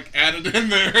are like added in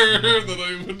there that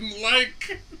I wouldn't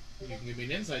like. You can give me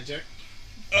an insight check.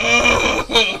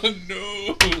 Oh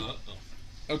no.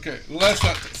 Okay, less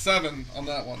than 7 on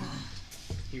that one.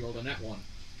 He rolled a net 1.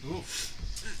 Oof.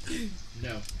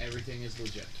 No, everything is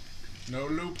legit. No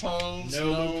loopholes.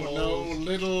 No No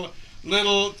loopholes.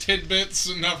 little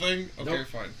tidbits. Nothing. Okay, Nope.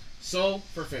 fine. Soul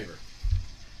for favor.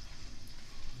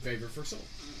 Favor for soul.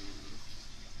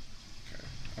 Okay.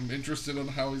 I'm interested in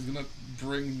how he's gonna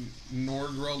bring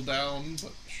Norgrel down,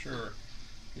 but sure.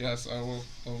 Yes, I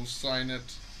will sign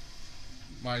it.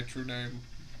 My true name.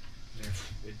 There,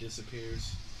 it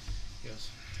disappears. Yes.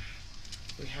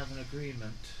 We have an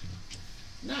agreement.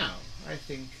 Now, I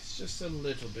think it's just a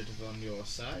little bit of on your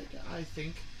side. I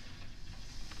think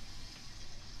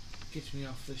get me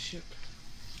off the ship.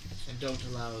 And don't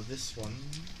allow this one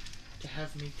to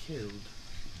have me killed.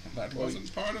 That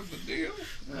wasn't part of the deal.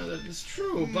 That is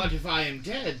true, but if I am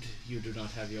dead, you do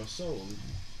not have your soul.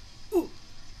 True.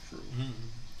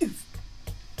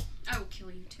 I will kill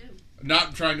you too.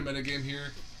 Not trying to metagame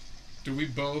here. Do we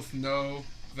both know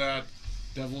that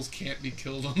devils can't be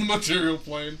killed on the material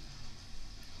plane?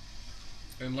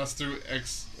 Unless through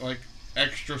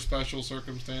extra special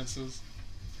circumstances?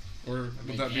 Or I mean,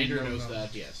 would that be Andrew no, knows no?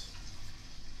 that, yes.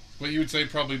 But you would say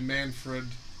probably Manfred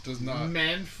does not.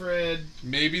 Manfred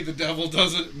Maybe the devil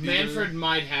doesn't. either. Manfred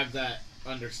might have that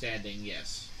understanding,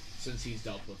 yes, since he's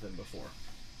dealt with him before.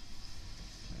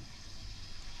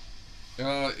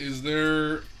 Is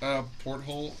there a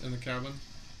porthole in the cabin?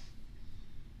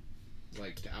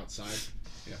 Like outside?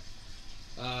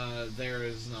 Yeah. There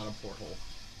is not a porthole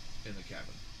in the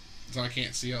cabin. So I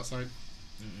can't see outside?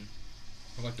 Mm-mm.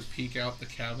 I'd like to peek out the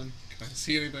cabin. Can I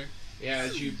see anything? Yeah,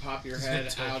 as you pop your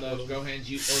head out of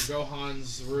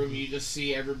Gohan's room, you just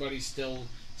see everybody still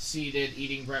seated,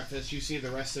 eating breakfast. You see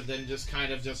the rest of them just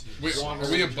kind of just Wait, wander.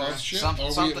 are we above ship? Something we're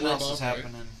else above, is right?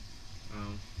 happening.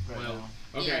 Right Well,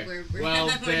 now. okay. Yeah, we're well,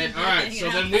 we're then, not alright, hanging so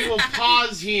out. then we will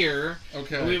pause here.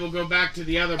 Okay. And we will go back to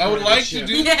the other I part would of the like ship.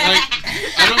 to do, like,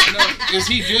 I don't know, is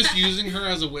he just using her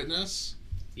as a witness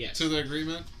Yes. to the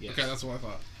agreement? Yes. Okay, that's what I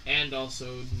thought. And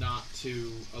also not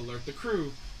to alert the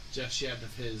crew just yet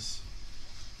of his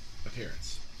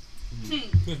appearance.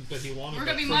 But he wanted We're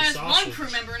that gonna be free minus sausage. one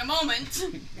crew member in a moment.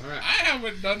 Alright. I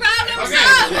haven't done Problem Okay,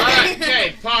 solved! alright,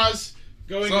 okay, pause.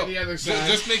 Going So, to the other so side.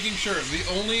 just making sure, the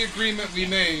only agreement we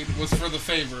made was for the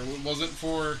favor. It wasn't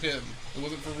for him. It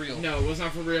wasn't for real. No, it was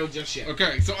not for real just yet.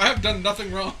 Okay, so I have done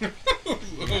nothing wrong.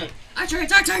 Our turn.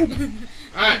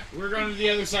 Alright, we're going to the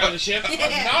other side of the ship. I'm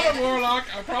not a warlock,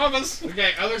 I promise.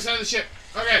 Okay, other side of the ship.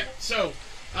 Okay, so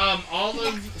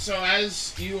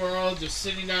as you are all just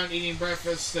sitting down eating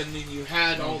breakfast, and then you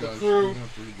had all the gosh, crew I'm gonna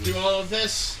have to redo do this. all of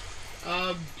this,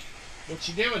 what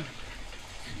you doing?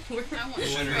 I want to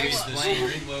Should throw we up.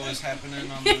 explain what was happening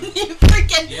on the... You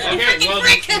freaking. Yeah. Okay, well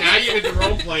freaking. now you get to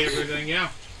roleplay everything. Yeah.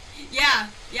 Yeah.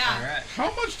 Alright.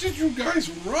 How much did you guys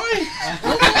write? That's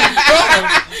what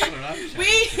I'm trying to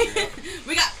figure out.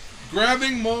 We got.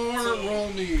 Grabbing more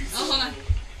rollies. Oh, hold on.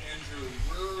 Andrew,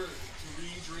 we're 3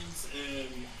 drinks in.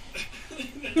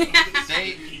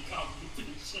 They-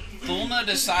 competition. Thulna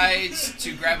decides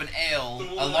to grab an ale,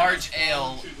 a large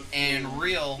ale, and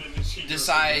Real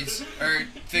decides, or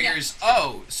figures,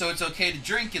 oh, so it's okay to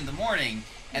drink in the morning.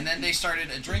 And then they started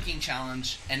a drinking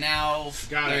challenge, and now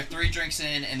Got they're it. 3 drinks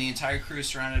in, and the entire crew is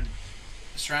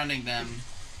surrounding them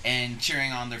and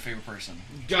cheering on their favorite person.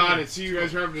 Got it. So you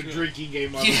guys are having a drinking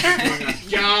game on. Yeah.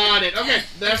 Got it. Okay,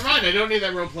 never mind. I don't need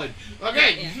that roleplay.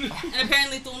 Okay. Yeah. And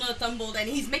apparently Thulna tumbled, and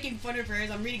he's making fun of her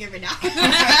as I'm reading it right now.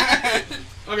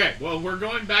 Okay, well, we're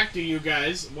going back to you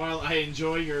guys while I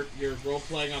enjoy your role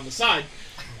playing on the side.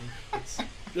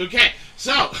 Okay,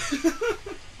 so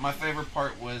My favorite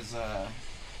part was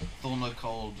Thulna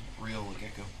called Real a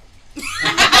gecko.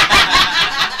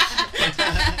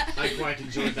 I quite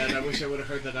enjoyed that. I wish I would have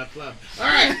heard that out loud. All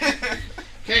right.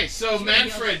 Okay, so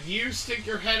Manfred, you stick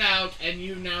your head out, and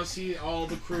you now see all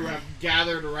the crew have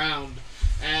gathered around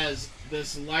as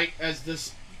this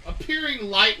appearing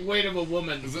lightweight of a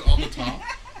woman. Is it on the top?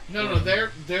 No,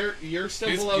 you're still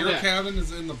below your deck. cabin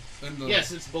is in the.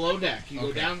 Yes, it's below deck. You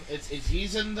go down.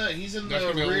 He's in the That's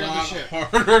rear gonna be a of the lot ship.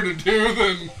 harder to do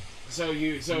than. So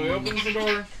he opens the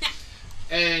door,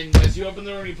 and as you open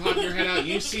the door and you pop your head out,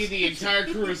 you see the entire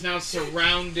crew is now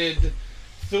surrounded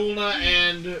Thulna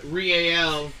and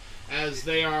Riel as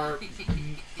they are.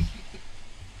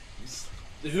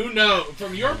 Who knows?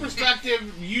 From your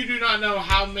perspective, you do not know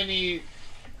how many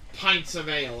pints of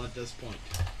ale at this point.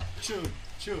 Chug.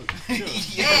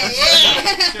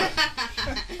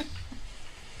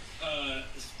 So,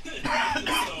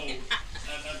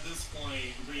 at this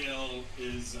point, Riel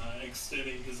is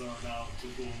extending his arm out to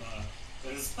Thulna.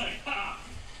 And it's like, ha!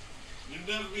 You'll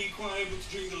never be quite able to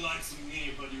drink the likes of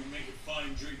me, but you make a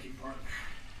fine drinking partner.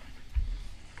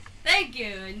 Thank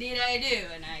you, indeed I do.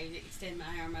 And I extend my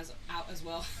arm out as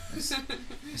well.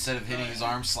 Instead of hitting his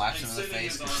arm, slaps him in the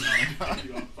face. His arm out to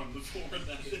pick you up from the floor,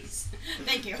 that is.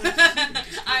 Thank you.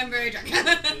 I'm very drunk.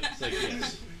 It's like,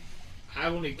 yes. I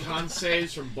will need con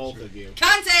saves from both of you.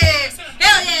 Con saves!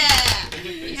 Hell yeah!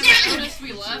 You haven't noticed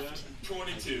we left?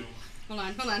 22. Hold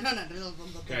on.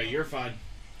 Okay, you're fine.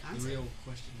 Con The save. real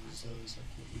question is, like,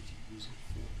 what would you use it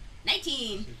for?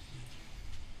 19!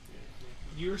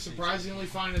 You're surprisingly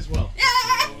fine as well. Yeah!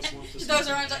 She throws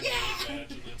her arms up. Yeah!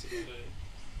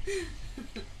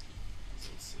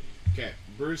 Okay,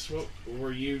 Bruce, what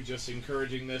were you just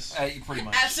encouraging this? Pretty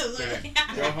much. Absolutely. Okay,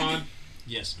 Gohan.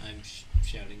 Yes, I'm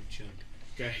shouting chug.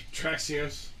 Okay,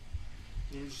 Traxios.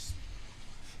 I'm just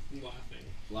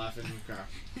laughing.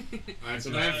 Okay. Alright, so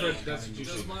Manfred, that's what you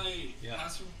Does see. my Yeah.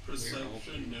 passive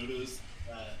perception notice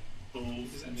that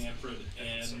both Manfred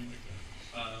and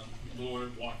Lora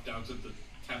walked out to the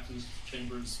captain's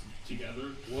chambers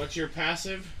together? What's your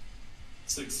passive?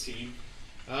 16.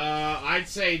 I'd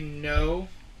say no.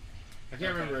 I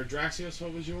can't remember. Draxios,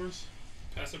 what was yours?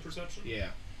 Passive perception? Yeah.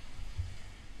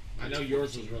 I know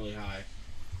yours was really high.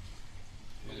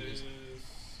 It is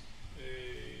a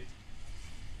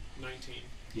 19.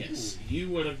 Yes. You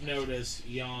would have noticed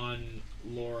Jan,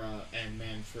 Lora, and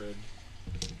Manfred.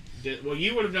 Well,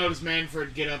 you would have noticed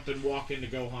Manfred get up and walk into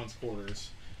Gohan's quarters.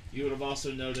 You would have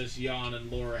also noticed Jan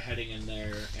and Lora heading in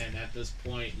there, and at this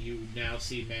point, you now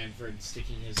see Manfred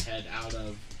sticking his head out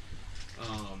of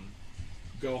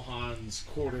Gohan's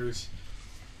quarters.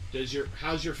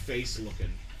 How's your face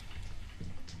looking?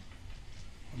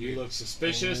 Do you look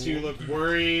suspicious? Do you look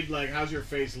worried? Like, how's your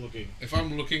face looking? If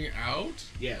I'm looking out,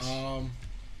 Yes.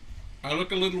 I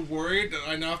look a little worried that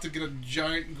I now have to get a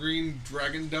giant green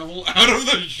dragon devil out of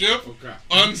the ship Okay.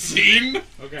 unseen.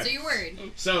 Okay. So you're worried.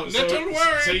 So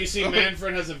you see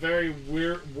Manfred has a very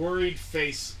worried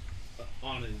face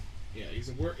on his. Yeah, he's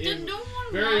a worried. Did no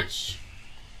one very- watch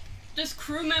this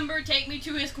crew member take me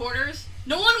to his quarters?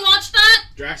 No one watched that?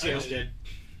 Draxios did.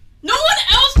 No one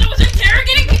else that was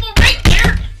interrogating people right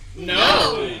there?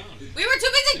 No. We were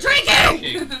too busy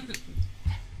drinking!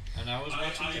 And I was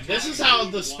watching. This is how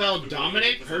the spell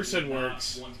Dominate Person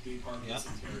works. Want to be part of this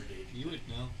interrogation. You would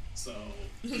know. So,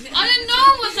 I didn't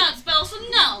know it was that spell, so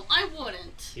no, I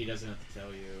wouldn't. He doesn't have to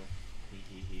tell you.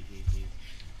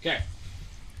 Okay.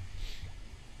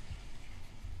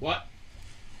 What?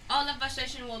 All of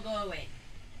frustration will go away.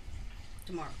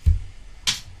 Tomorrow.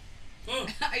 Oh,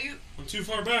 Are you... I'm too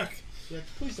far back. Yeah,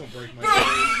 please don't break my chairs.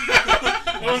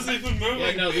 I wasn't even moving.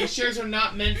 Yeah, no, these chairs are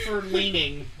not meant for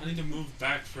leaning. I need to move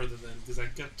back further then, because I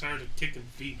got tired of kicking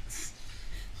feet.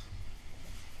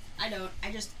 I don't.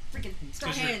 I just freaking throw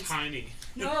Because you're hands. tiny.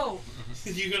 No.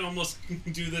 You can almost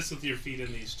do this with your feet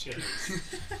in these chairs.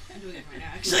 I'm doing it right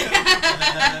now, actually.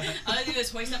 All I do is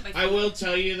hoist up my feet. I will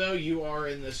tell you, though, you are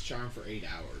in this charm for 8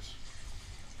 hours.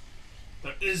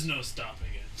 There is no stopping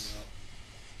it.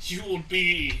 You will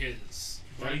be his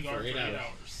Right, bodyguard for 8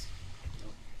 hours.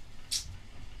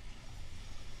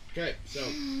 Okay, so,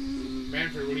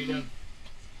 Manfred, what are you doing?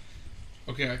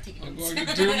 Okay, I'm going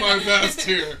to do my best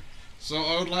here. So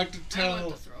I would like to I tell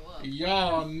want to throw up.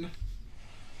 Jan,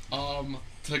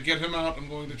 to get him out, I'm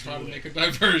going to try to make a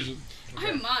diversion.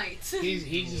 I might.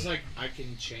 He's just like, I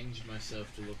can change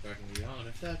myself to look back and beyond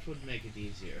if that would make it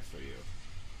easier for you.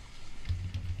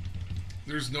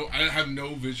 I have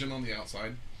no vision on the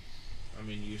outside. I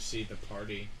mean, you see the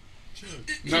party.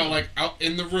 No, like out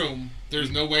in the room, there's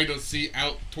no way to see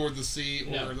out toward the sea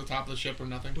or No. the top of the ship or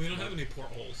nothing. We don't have any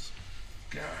portholes.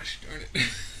 Gosh darn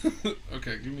it.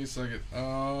 Okay, give me a second.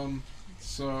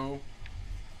 So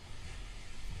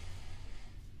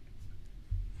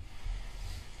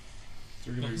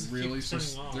they're gonna be Keep really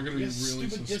turning off. they're gonna be Yes, really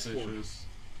stupid Discord. suspicious.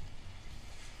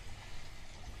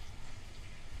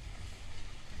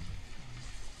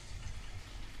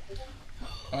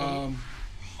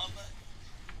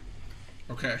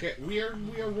 Okay. Okay, we are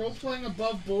role playing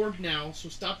above board now, so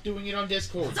stop doing it on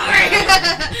Discord. Sorry.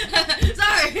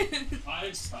 Sorry.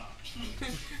 I stopped.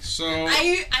 So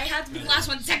I had to be the last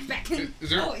one to text back.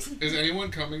 is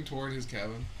anyone coming toward his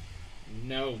cabin?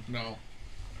 No. No.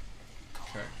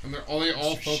 Okay. And are they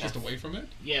all focused away from it?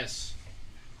 Yes.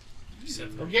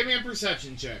 Except Or give me a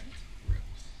perception check.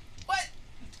 What?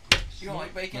 You don't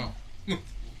like bacon? No.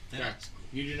 Okay.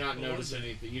 You do not What notice was it?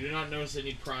 anything. You do not notice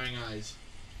any prying eyes.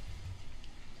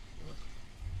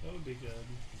 that would be good.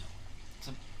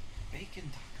 Bacon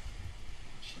taco.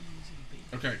 Cheesy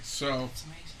bacon. Okay, so It's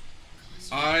amazing.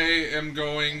 I am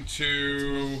going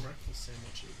to Breakfast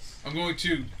sandwiches. I'm going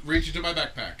to reach into my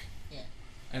backpack. Yeah.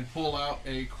 And pull out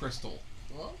a crystal.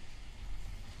 Well,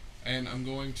 And I'm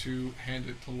going to hand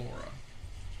it to Lora.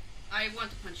 I want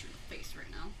to punch you in the face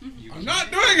right now. You I'm can't.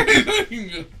 not doing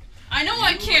anything! I know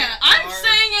I can't. I'm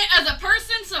saying it as a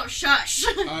person, so shush.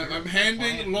 I'm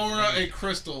handing Laura a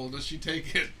crystal. Does she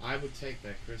take it? I would take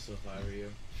that crystal if I were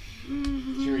you.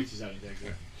 She reaches out and takes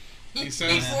it. He he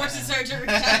says forces her to reach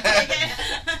out and take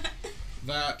it.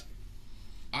 that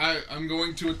I'm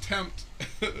going to attempt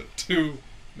to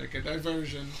make a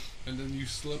diversion, and then you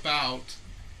slip out.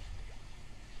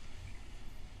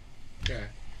 Okay.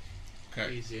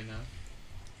 Okay. Easy enough.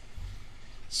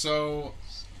 So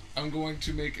I'm going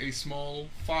to make a small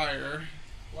fire.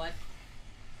 What?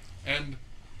 And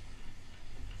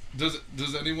does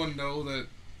anyone know that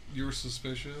you're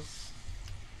suspicious?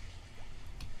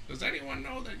 Does anyone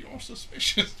know that you're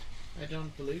suspicious? I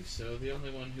don't believe so. The only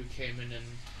one who came in and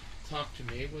talked to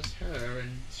me was her,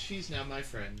 and she's now my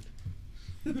friend.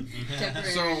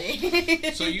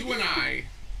 Temporarily. So you and I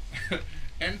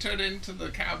entered into the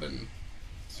cabin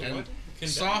So and what?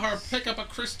 saw her pick up a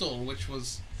crystal which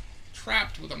was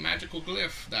trapped with a magical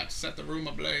glyph that set the room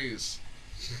ablaze.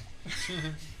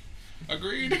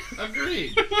 Agreed?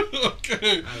 Agreed.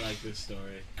 Okay. I like this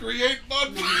story. Create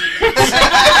button. He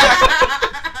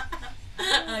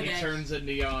Okay. turns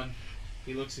into Yawn.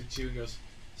 He looks at you and goes,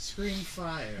 "Scream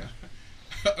fire."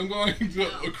 I'm going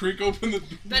to creak open the door.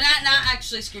 But not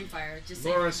actually scream fire. Just say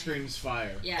Laura screams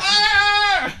fire. Yeah.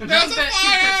 Ah! I'm There's a bet she's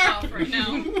pissed fire! off right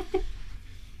now.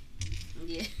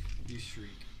 Yeah. You shriek.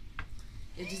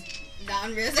 It just not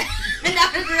in real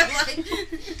not in real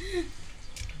life.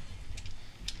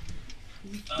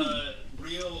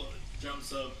 Rio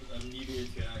jumps up immediately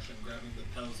to action, grabbing the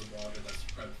petals of water that's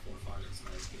prepped for fire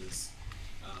tonight. Is,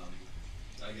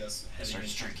 I guess, heading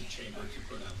Starts into drinking. the chamber to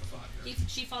put out the fire.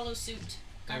 She follows suit.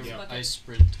 Grabs the bucket. I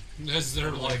sprint. As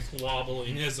they're like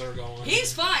wobbling as they're going.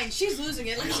 He's fine. She's losing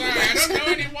it. Like, Sorry, I don't know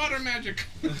any water magic.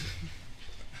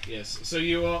 Yes. So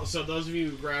you all. So those of you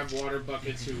who grab water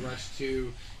buckets who rush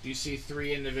to, you see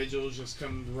 3 individuals just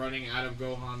come running out of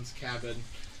Gohan's cabin,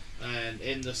 and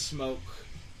in the smoke.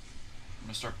 I'm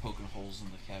gonna start poking holes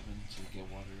in the cabin to get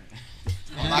water.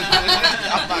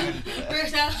 We're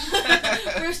stop.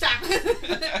 We're stop.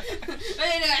 What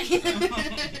are you doing?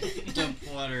 Dump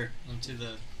water onto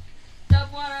the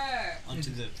Dump water.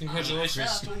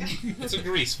 Congratulations. Oh, okay. It's a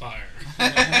grease fire.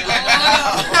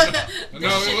 Oh. No,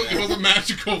 it was a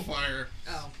magical fire.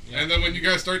 Oh. And then when you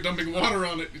guys start dumping water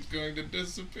on it, it's going to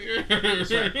disappear.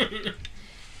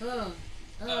 Oh.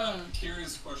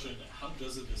 Curious question: how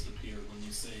does it disappear when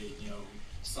you say,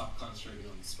 stop concentrating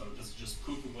on the smoke? Does it just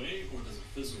poof away, or does it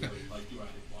fizz away like you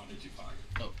wanted to fire?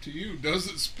 Up to you. Does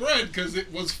it spread because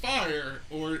it was fire,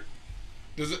 or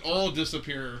does it all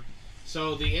disappear?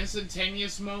 So the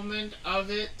instantaneous moment of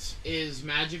it is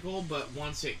magical, but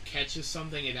once it catches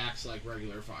something, it acts like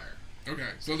regular fire. Okay,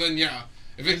 so then yeah,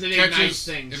 if Because it it catches ignites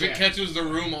things, if yeah. it catches the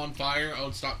room on fire, I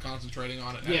would stop concentrating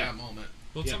on it at Yeah. that moment.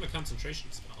 Well, it's Yeah. not a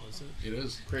concentration spell, is it? It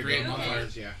is Create on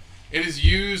bonfires, yeah. It is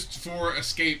used for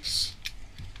escapes.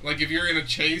 Like if you're in a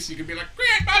chase, you could be like,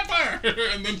 "Create bonfire,"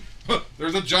 and then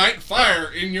there's a giant fire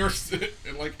in your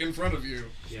like in front of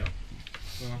you. Yeah.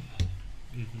 So,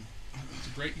 it's a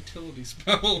great utility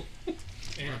spell. And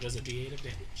it does a D8 of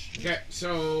damage. Okay,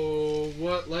 so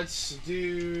what? Let's see.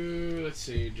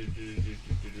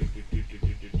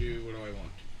 What do I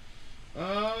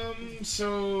want?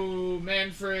 So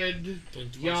Manfred, Doing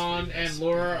twice Jan, for and this.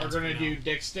 Laura are Once gonna for do now.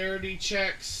 dexterity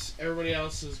checks. Everybody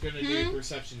else is gonna do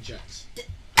perception checks.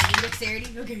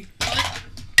 Dexterity. Okay.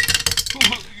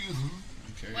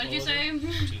 Okay. What did you say?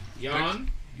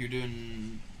 Jan, You're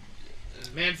doing.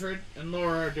 Manfred, and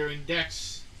Laura are doing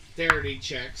dexterity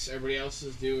checks. Everybody else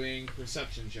is doing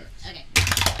perception checks. Okay.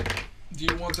 Do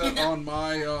you want that on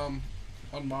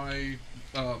my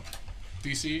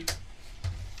DC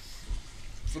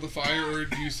for the fire, or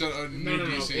do you set a new No.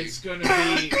 DC? It's gonna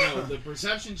be the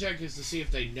perception check is to see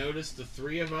if they notice the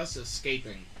 3 of us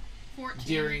escaping 14.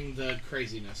 during the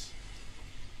craziness.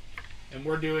 and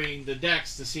we're doing the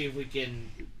decks to see if we can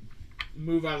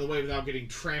move out of the way without getting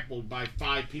trampled by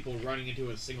 5 people running into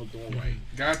a single doorway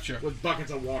Gotcha. with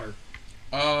buckets of water.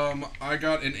 I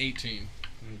got an 18,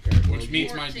 Okay, which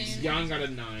meets my 14. DC. Jan got a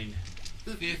 9.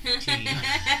 15.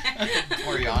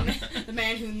 Or Jan. The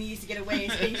man who needs to get away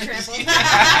is being trampled.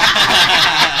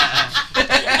 Yes.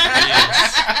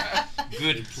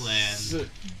 Good plan.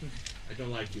 I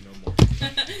don't like you no more.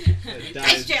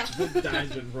 Nice jail. The die's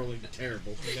been rolling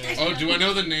terrible. Oh, do I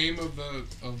know the name of the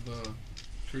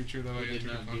creature that I He did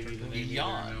entered a not give you contract the with? name.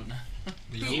 Yawn.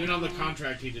 Even on the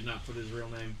contract, he did not put his real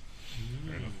name.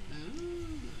 Fair enough.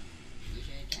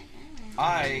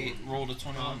 I rolled a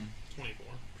 21. 24.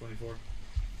 24.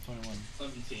 21.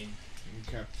 17.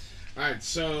 Okay. Alright,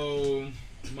 so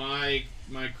my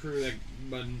crew that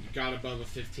got above a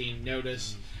 15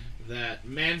 noticed that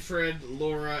Manfred,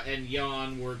 Lora, and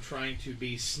Jan were trying to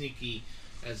be sneaky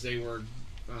as they were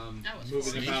That was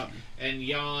moving horrible. about. And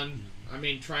Jan,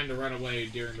 trying to run away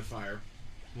during the fire.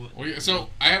 Oh, yeah, so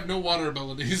I have no water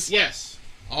abilities. Yes.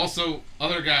 Also,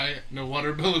 other guy, no water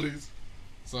abilities.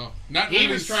 So, not He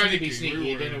really was trying to be sneaky. sneaky.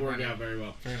 We It didn't were work running. out very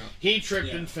well. Fair enough. He tripped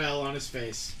Yeah. and fell on his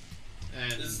face.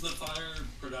 And Is the fire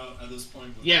put out at this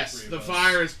point? With yes, the three the of us?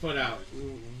 fire is put out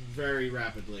very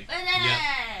rapidly.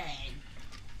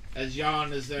 As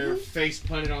Jan is there, face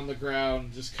planted on the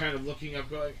ground, just kind of looking up,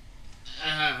 going,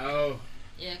 oh,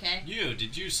 You okay?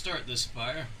 Did you start this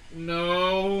fire?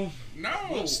 no. No!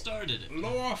 What started it?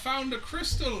 Laura found a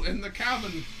crystal in the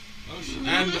cabin. Oh, shit.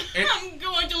 And it, I'm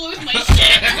going to lose my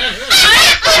shit. I'm going to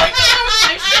lose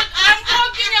my shit. I'm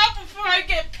walking out before I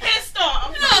get pissed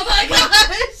off. Oh my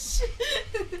gosh!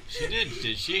 She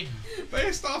did she?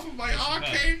 based off of my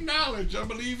arcane knowledge, I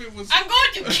believe it was... I'm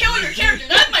going to kill your character.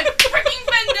 That's my freaking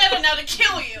vendetta now to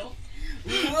kill you.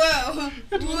 Whoa!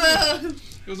 Whoa!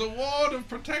 It was a ward of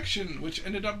protection, which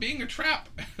ended up being a trap.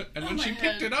 And Oh, when my she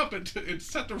picked head. it up, it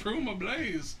set the room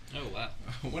ablaze. Oh, wow.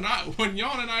 When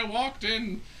Jan and I walked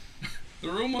in, the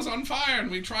room was on fire, and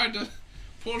we tried to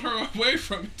pull her away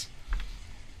from it.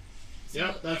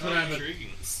 Yep, that's what happened. Intriguing.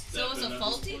 So it was a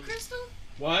faulty crystal?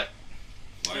 What?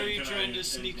 Why are you Can trying I to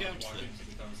sneak out to walk them? into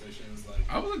the conversation is like,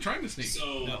 I wasn't trying to sneak.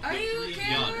 so No. Are the you three of okay,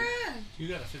 Jan. Laura? You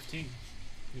got a 15.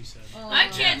 You said. Oh. I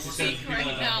can't Yeah. speak right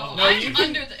now. No, I'm you can-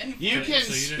 under the influence. You can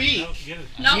So you speak. didn't get it.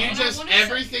 No, You I just wanna say-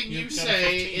 everything you You've got a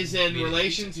say 15. is in Yeah.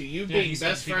 relation to you Yeah, being he said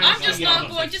best he friends I'm was just Yeah. not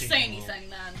together. going to 15 say roll. anything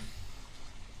then.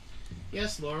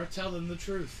 Yes, Laura, tell them the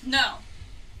truth. No.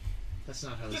 That's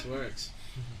not how this works.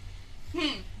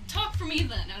 Talk for me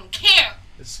then. I don't care.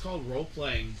 This is called role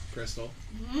playing, Crystal.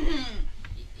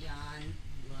 Jan,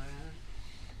 Laura.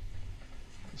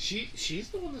 She's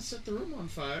the one that set the room on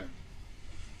fire.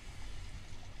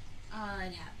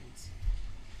 It happens.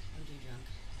 I'm too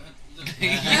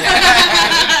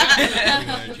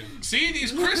drunk. See,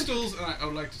 these crystals, and I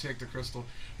would like to take the crystal.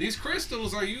 These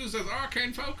crystals are used as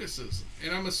arcane focuses,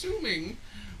 and I'm assuming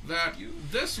that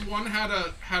this one had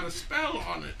a spell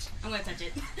on it. I'm gonna touch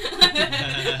it.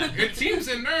 It seems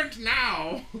inert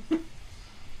now.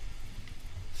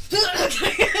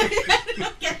 Okay.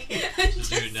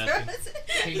 Do nothing.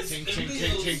 Ting, ting, ting, ting, ting,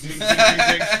 ting, ting, ting, ting.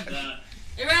 that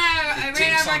I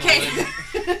ran out of arcade.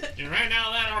 And right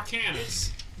now that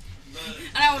Arcanus.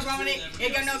 And I was wrong with it.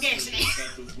 It got no gas in it.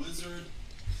 That the wizard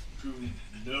who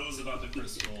knows about the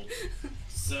crystal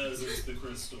says it's the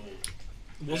crystal.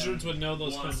 Wizards and would know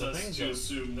those wants kinds of us things. to though.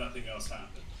 assume nothing else happened.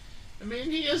 I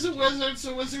mean, he is a wizard,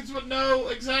 so wizards would know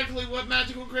exactly what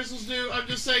magical crystals do. I'm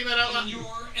just saying that out And loud.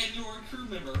 you're a crew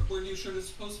member. Weren't you sure it's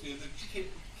supposed to be in the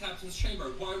captain's chamber?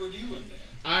 Why were you in there?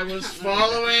 I was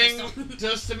following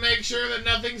just to make sure that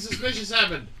nothing suspicious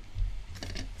happened.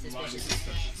 Why was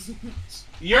suspicious?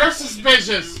 You're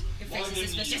suspicious. Why face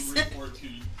is didn't you suspicious. report to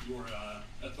your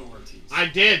authorities? I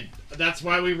did. That's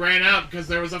why we ran out, because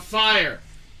there was a fire.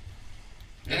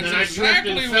 And then I That's tripped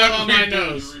and exactly fell what on we my did.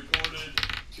 nose. You reported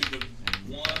to the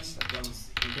one that was.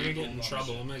 You're gonna get in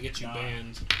trouble. I'm gonna get you Not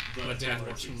banned. the My dad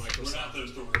works authorities. for We're not Microsoft. the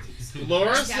authorities.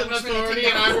 Laura's That an was really authority,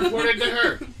 good. and I reported to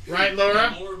her. Right,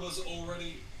 Laura? Lora was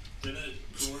already. Didn't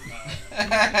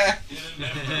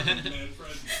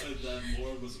Manfred said that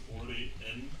Lora was already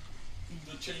in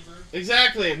the chamber?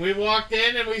 Exactly. We walked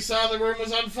in and we saw the room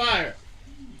was on fire.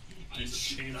 I'm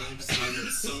chamber.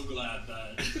 so glad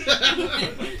that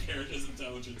my character's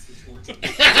intelligence is 14.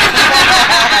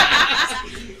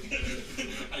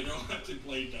 I don't have to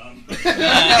play dumb.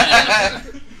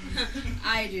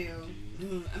 I do.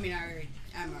 I mean,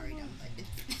 I'm already done.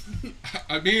 But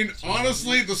I mean,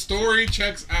 honestly, the story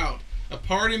checks out. A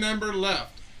party member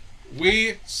left.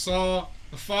 We saw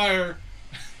the fire.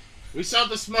 We saw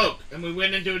the smoke and we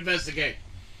went in to investigate.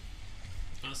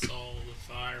 I saw the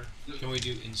fire. Can we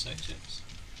do insight checks?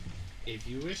 If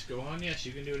you wish, go on. Yes,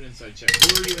 you can do an insight check.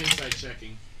 Who are you insight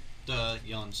checking? The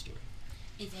yawn story.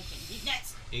 It's like,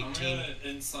 that's 18. I'm gonna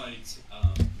insight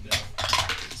no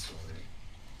story.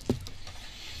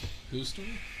 Whose story?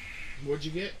 What'd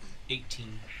you get?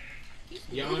 18.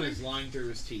 Jan is lying through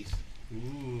his teeth. Ooh.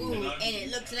 Ooh, and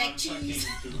it looks like cheese.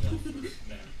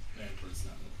 Manfred's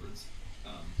not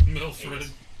Milfred's. Milfred.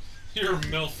 You're a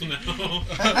MILF now.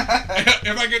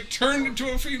 If I get turned into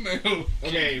a female.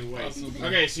 Okay, wait. Possibly.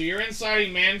 Okay, so you're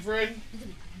inciting Manfred.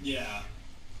 Yeah.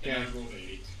 And Okay. I rolled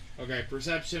 8. Okay,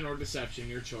 perception or deception,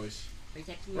 your choice.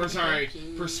 Protect me Or with sorry,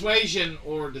 protection. persuasion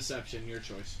or deception, your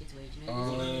choice.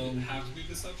 Persuasion. Would it have to be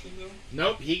deception though?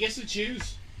 Nope, he gets to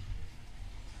choose.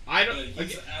 I don't. He's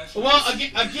Again, actually well,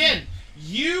 again,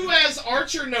 you as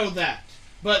Archer know that,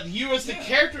 but you as the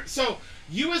character. So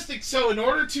in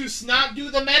order to not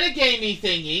do the metagamey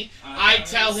thingy, I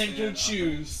tell him to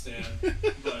choose. I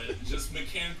understand, but just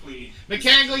mechanically.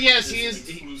 Mechanically, yes, he is.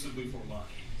 Exclusively for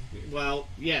lying. Well,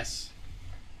 yes.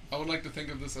 I would like to think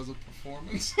of this as a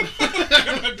performance. Can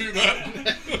I do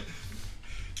that?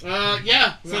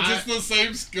 Yeah. Since it's the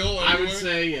same skill anyway. I would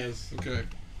say yes. Okay.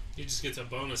 He just gets a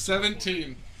bonus.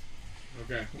 17.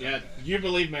 Okay. Yeah, you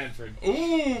believe Manfred.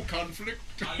 Ooh, conflict.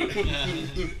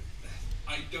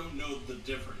 I don't know the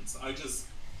difference. I just.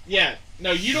 Yeah.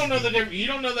 No, you don't know the difference. You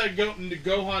don't know that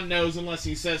Gohan knows unless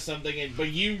he says something. But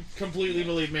you completely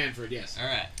believe Manfred. Yes. All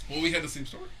right. Well, we had the same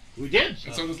story. We did.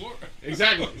 And so does Lora.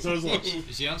 Exactly. So is Lora.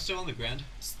 Is Jan still on the ground?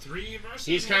 It's 3 versus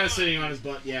He's kind of 1. sitting on his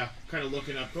butt. Yeah. Kind of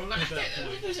looking up, going like. At that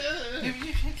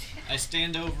point. I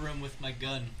stand over him with my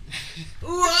gun.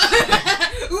 Ooh.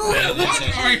 Yeah, that's What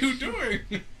it. are you doing?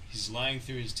 He's lying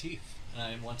through his teeth, and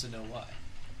I want to know why.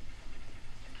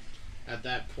 At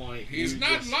that point, He's you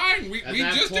not just- lying. We At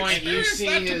just that point, you experienced see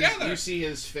that his together. you see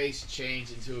his face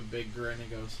change into a big grin and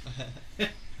goes,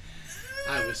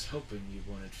 "I was hoping you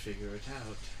wouldn't figure it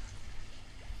out."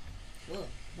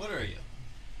 What are you?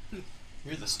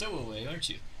 You're the stowaway, aren't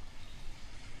you?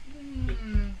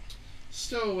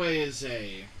 Stowaway is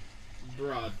a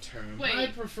broad term. Wait. I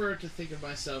prefer to think of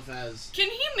myself as Can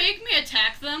he make me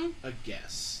attack them? a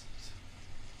guest.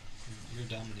 You're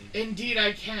dominating. Indeed,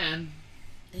 I can.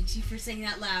 Thank you for saying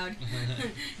that loud.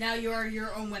 Now you are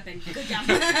your own weapon. Good job.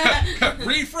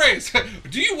 Rephrase.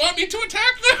 Do you want me to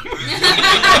attack them?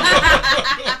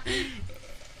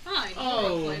 Fine.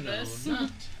 Oh we'll play no, this.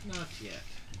 not yet.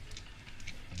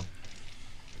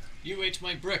 You ate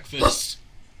my breakfast.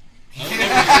 I'll never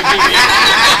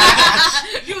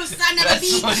You son of a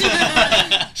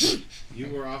bitch. You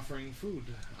were offering food.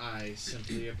 I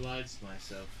simply obliged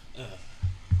myself.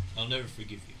 I'll never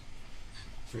forgive you.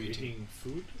 For eating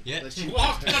food? Yeah. That you-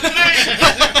 Walk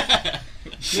the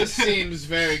This seems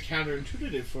very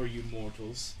counterintuitive for you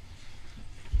mortals.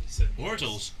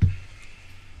 Mortals.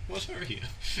 What are you?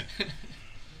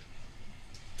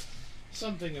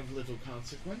 Something of little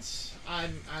consequence. I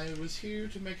was here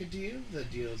to make a deal. The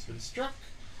deal has been struck,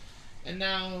 and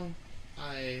now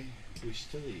I wish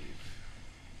to leave.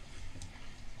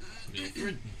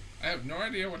 I have no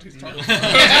idea what he's talking about.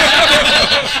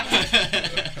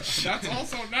 That's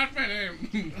also not my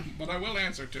name, but I will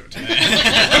answer to it.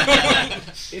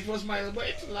 It was my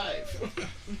way to life.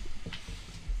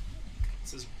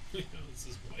 It's his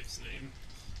wife's name.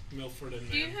 Milford and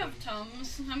Do you Manfred. have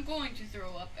Tums? I'm going to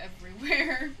throw up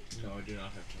everywhere. No, I do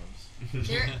not have Tums.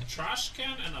 Trash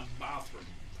can and a bathroom.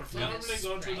 Preferably Yes,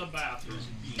 go to the right. bathroom.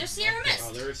 There's Sierra Mist.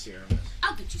 Oh, there is Sierra Mist.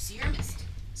 I'll get you Sierra Mist.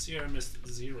 Sierra Mist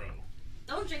 0.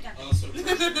 Don't drink out Also,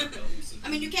 pressure I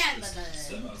mean, you can, but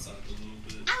step outside a little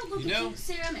bit. I'll go You get know, you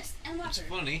Sierra Mist and water. it's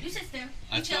funny. You sit there.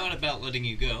 I You chill. thought about letting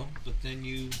you go, but then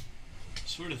you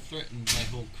sort of threatened my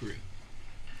whole crew.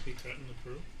 He threatened the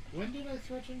crew. When did I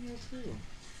threaten your crew?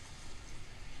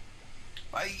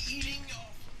 By eating your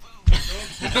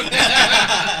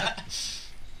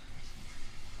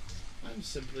I'm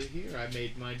simply here. I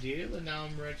made my deal, and now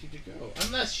I'm ready to go.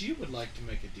 Unless you would like to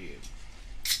make a deal.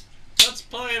 Let's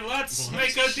play. Let's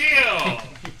make a deal.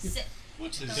 Sit. What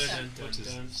is Dun, what is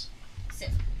this? Sit.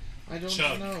 I don't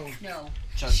Chug. know. No.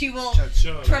 Chug, She will chug.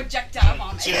 Chug. projectile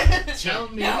vomit. Tell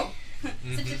me. No.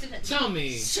 Sit, sit, sit. Tell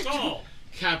me, Skull.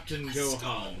 Captain Skull.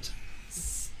 Gohan.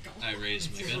 I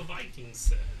raised my That's what the gun. Vikings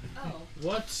said. Oh.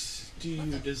 What do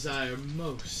you desire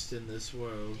most in this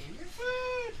world?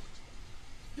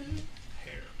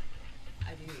 Hair.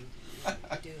 I do.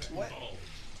 I do. What? Bald.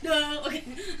 No. Okay.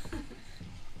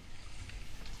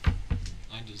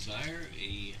 I desire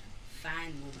a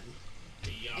Fine woman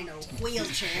Yeah. in a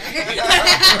wheelchair.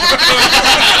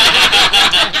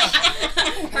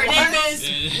 Her name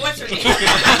is. What's her name?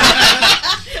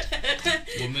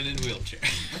 woman in wheelchair.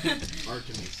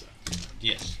 Artemisa.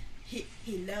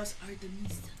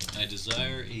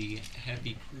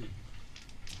 happy crew.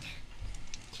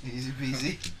 Easy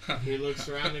peasy. He looks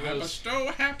around and I have a goes,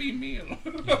 stow happy meal.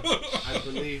 I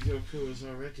believe your crew is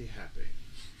already happy.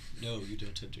 No, you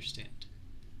don't understand.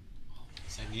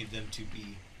 I need them to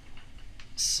be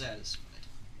satisfied,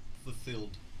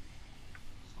 fulfilled.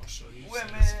 I'll show you.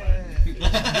 Women.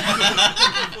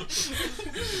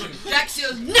 Jack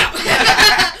says, no!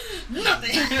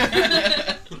 Nothing!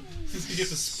 You get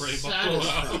the spray bottle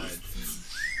out.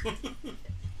 Satisfied.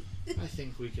 I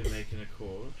think we can make an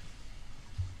accord.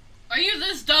 Are you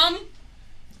this dumb?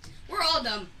 We're all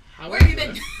dumb. However, Where have you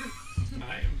been?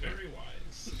 I am very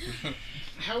wise.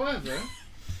 However,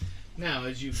 now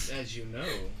as you know,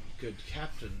 good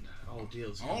captain, all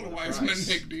deals come All the with a wise price.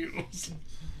 men make deals.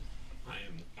 I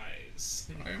am wise.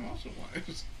 I am also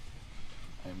wise.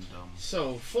 I'm dumb.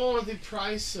 So, for the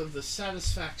price of the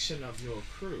satisfaction of your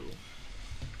crew,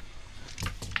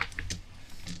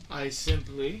 I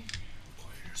simply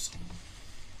Acquire your soul.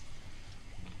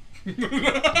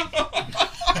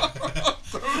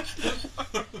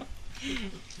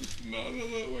 None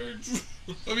of that works.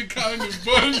 That'd be kind of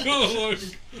fun. Like,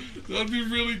 that'd be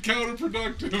really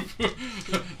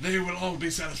counterproductive. They will all be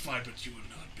satisfied, but you will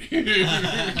not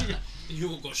be. You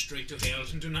will go straight to hell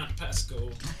and do not pass go. Do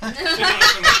not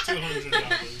collect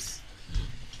 $200.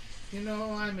 You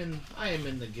know, I am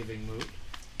in the giving mood.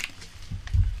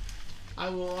 I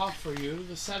will offer you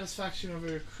the satisfaction of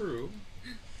your crew.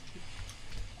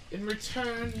 In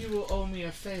return, you will owe me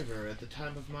a favor at the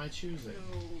time of my choosing.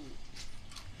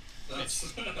 That's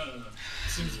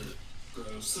seems a bit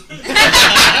gross.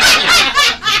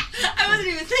 I wasn't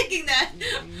even thinking that.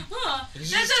 Huh.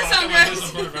 He's That just does talking sound about this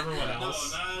in gross. front of everyone No,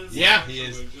 else. not as Yeah. He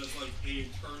is. Just like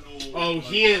eternal. Oh, like,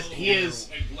 he is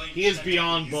blank he is check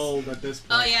beyond piece. bold at this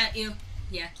point. Oh, yeah, you.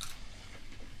 Yeah.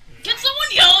 Can someone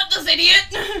yell at this idiot?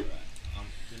 I'm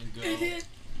gonna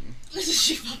go.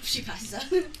 she passes out.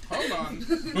 Hold on.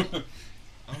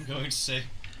 I'm going to say,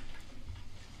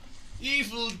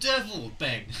 evil devil,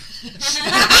 bang.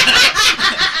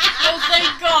 Oh,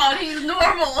 thank God, he's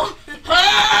normal.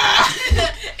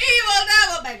 Evil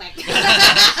devil, bang bang.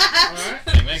 Alright,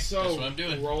 Bang, bang. so That's what I'm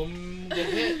doing. roll the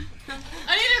hit.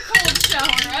 I need a cold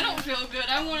shower. I don't feel good.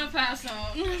 I want to pass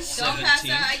out. Don't pass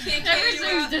out. I can't carry you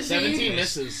Everything's out. disease. 17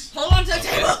 misses. Hold on to the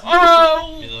table.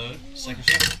 Oh! Reload. Second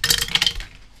shot.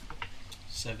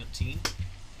 17.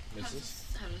 Misses.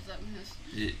 How does that miss?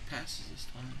 It passes this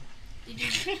time. Did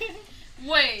you?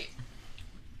 Wait.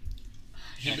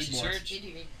 Action surge. Did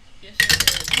you? Yes,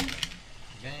 I did.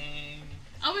 Bang.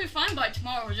 I'll be fine by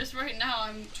tomorrow. Just right now,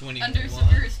 I'm 21. under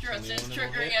severe stress. It's 21 will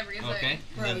triggering hit. everything. Okay.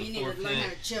 Bro, And then you the need to fourth learn how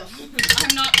hit. to chill.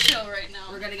 I'm not chill right now.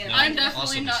 We're gonna get No. it. I'm Also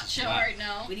definitely not misses. chill Wow. right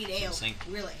now. We need ale. Sync.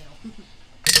 Real ale.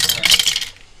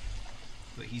 Alright.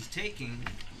 But he's taking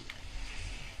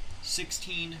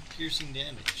 16 piercing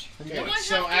damage. Okay, What do I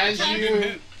so have as to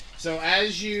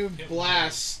attack? you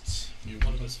blast,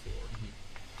 One of us four.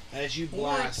 as you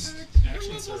blast,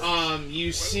 Action surge.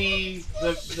 you see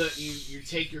you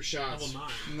take your Level shots,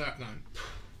 9. Not none.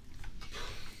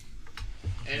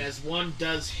 and as one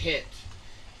does hit,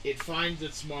 it finds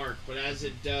its mark. But as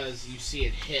it does, you see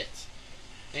it hit,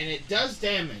 and it does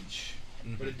damage,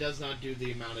 but it does not do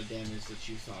the amount of damage that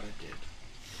you thought it did.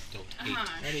 Don't Uh-huh.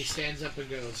 And he stands up and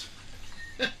goes,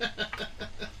 I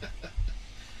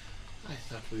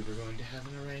thought we were going to have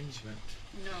an arrangement,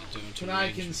 No. but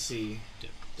I can see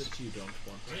Dip. that you don't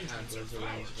want to have Arrangements are those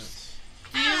flowers. arrangements.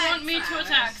 Do you want me to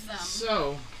attack them?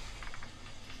 So,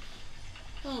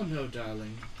 oh no,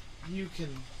 darling, you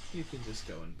can just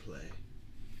go and play.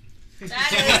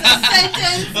 That is a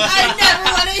sentence I never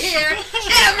want to hear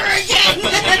ever He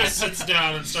again. just sits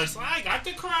down and starts, I got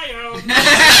the cryo.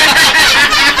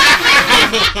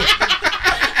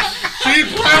 Keep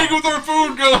playing with our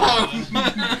food,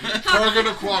 Gohan. Target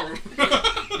acquired.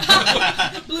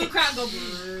 Blue crown go.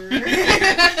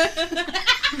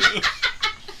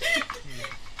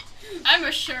 I'm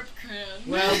a sharp cran.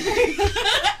 Well,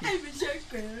 I'm a shark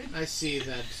crown. I see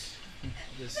that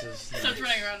this is Starts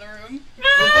running around the room.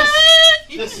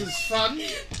 this is fun,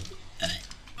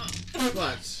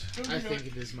 but I think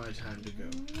it is my time to go.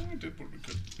 I did what we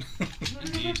could.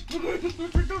 Indeed.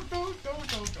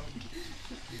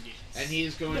 And he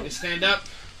is going to stand up,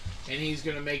 and he's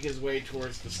going to make his way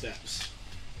towards the steps.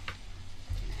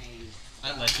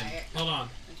 I let him. Hold on.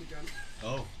 I'm too drunk.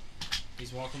 Oh.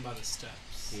 He's walking by the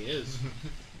steps. He is.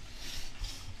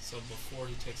 So before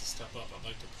he takes a step up, I'd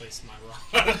like to place my rock.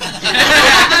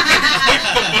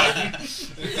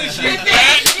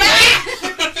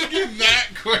 That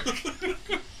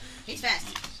quick. He's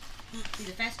fast. He's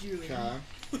a fast druid. Okay.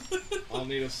 I'll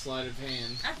need a sleight of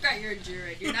hand. I forgot you're a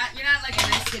druid. You're not like a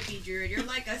nice hippie druid. You're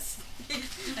like a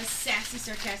A sassy,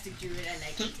 sarcastic druid. I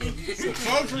like it.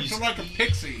 Soldiers are like a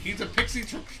pixie. He's a pixie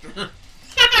trickster.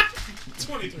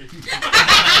 23.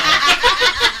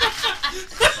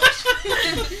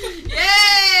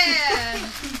 Yeah!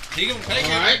 He gonna take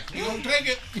Alright. it. He gonna take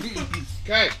it.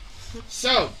 Okay.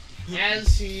 So,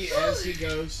 as he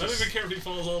goes, I don't even care if he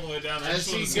falls all the way down. I As just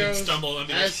want he to see him goes- stumble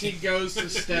under as he goes to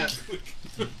step,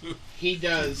 he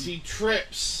does. He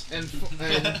trips and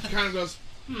kind of goes,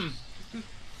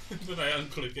 Then I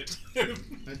unclick it.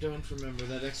 I don't remember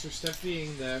that extra step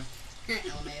being there.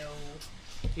 LMAO.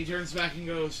 He turns back and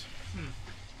goes,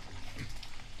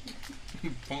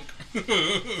 Punk.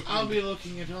 I'll be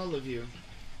looking at all of you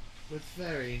with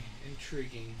very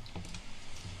intriguing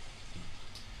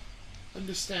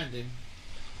understanding.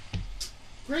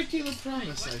 Great deal of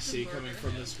promise I see coming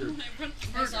from this group.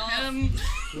 Piss off.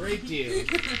 Great deal.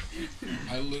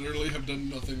 I literally have done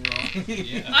nothing wrong.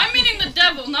 Yeah. I'm meaning the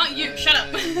devil, not you. Shut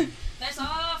up. Piss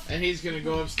off. And he's gonna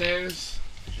go upstairs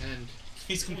and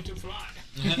He's going to fly.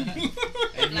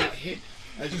 hit.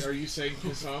 Are you saying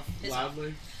piss off Piss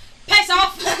loudly? Piss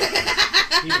off.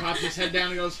 He pops his head down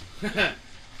and goes,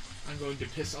 I'm going to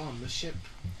piss on the ship.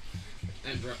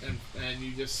 And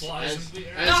you just Flies into the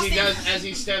air. as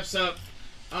he steps up,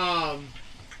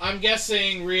 I'm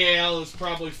guessing Riel is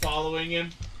probably following him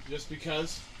just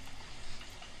because.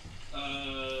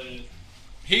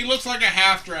 He looks like a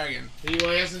half dragon. He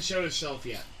hasn't showed himself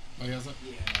yet. Oh, he hasn't?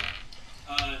 Yeah.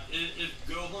 If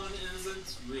Gohan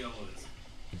isn't, Rio is.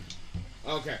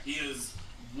 Okay. He is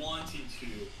wanting to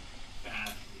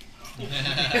badly.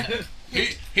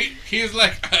 He is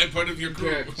like, I'm part of your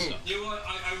crew. Good. You know what?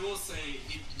 I will say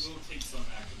he will take some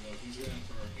action though. He's going to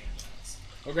throw a hand axe.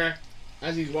 Okay.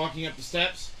 As he's walking up the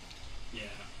steps. Yeah.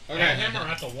 At Okay. him or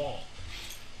at the wall?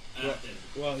 At Well- him.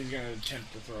 Well, he's gonna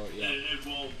attempt to throw it. Yeah. It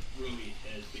won't really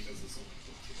hit because it's only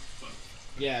 14. But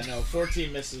Yeah. No.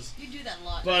 14 misses. You do that a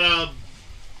lot. But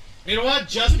you know what?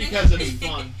 Just because it's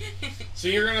fun. So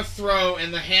you're gonna throw,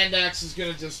 and the hand axe is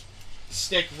gonna just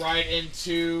stick right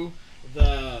into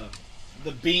the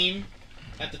beam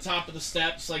at the top of the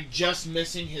steps, like just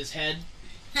missing his head.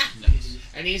 Nice.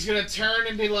 And he's gonna turn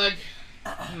and be like,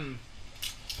 the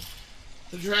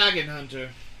Dragon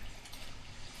Hunter.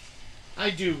 I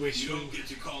do wish you we. don't get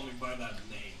to call me by that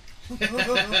name.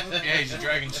 Yeah, he's a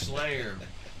dragon slayer.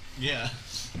 Yeah.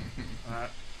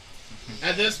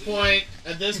 At this point,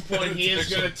 he is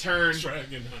gonna turn,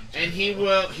 Dragon Hunter. and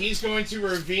he's going to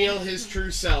reveal his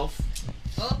true self.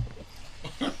 Oh.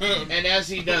 And as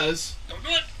he does, Don't do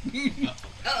it!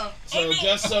 Uh-oh. so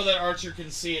just so that Archer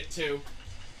can see it too,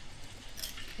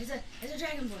 It's a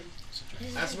dragonborn.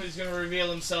 that's what he's going to reveal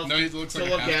himself No, he looks to like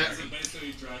a look half at. Is it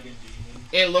basically dragon demon?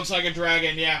 It looks like a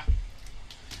dragon, yeah.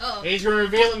 Uh-oh. He's going to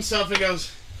reveal himself and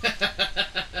goes,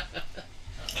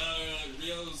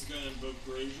 Rio's gonna invoke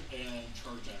Rage and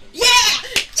charge at him. Yeah!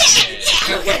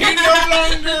 He no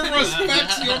longer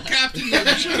respects your captainship.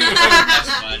 That's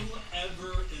fine.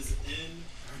 Whoever is in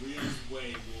Rio's way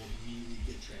will immediately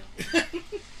get trampled.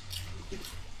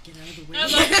 Get out of the way. I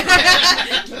love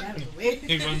Get out of the way.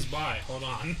 He runs by. Hold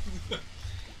on.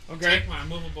 okay. Take my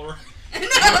movable. No!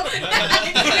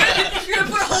 You're gonna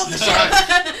put a hole in the ship.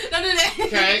 No.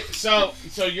 Okay, so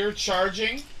you're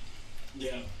charging.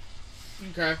 Yeah.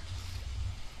 Okay.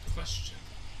 Question.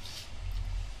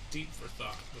 Deep for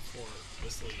thought before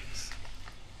this leaves.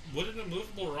 Would an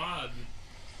immovable rod,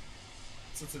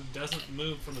 since it doesn't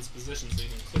move from its position, so you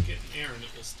can click it in air and it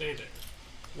will stay there?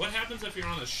 What happens if you're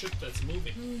on a ship that's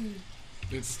moving?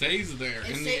 It stays there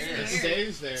It in the stays in air. the It air.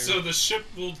 stays there. So the ship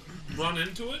will run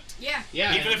into it? Yeah.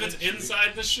 yeah. Even if it's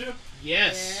inside the ship?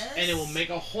 Yes. Yes. And it will make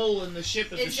a hole in the ship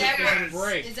if the Is ship that doesn't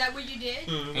break. Is that what you did?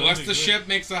 Unless the ship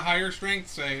makes a higher strength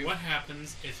save. What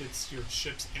happens if it's your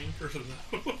ship's anchor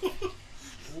though?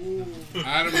 Ooh.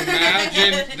 I'd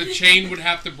imagine the chain would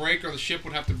have to break or the ship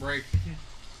would have to break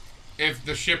if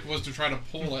the ship was to try to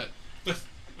pull it. But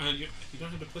you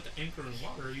don't have to put the anchor in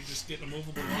water. You just get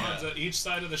immovable rods at each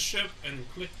side of the ship and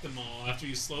click them all after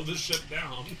you slow the ship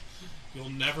down. You'll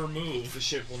never move. The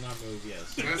ship will not move,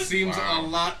 yes. That seems Wow. a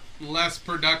lot less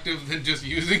productive than just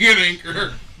using an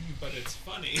anchor. But it's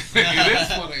funny. It is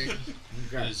funny.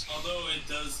 Okay. Although it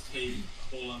does take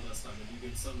a whole lot less time, if you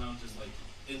can somehow just like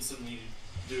instantly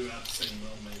do it at the same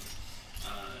moment.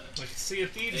 Like Sea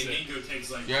of Thieves. The anchor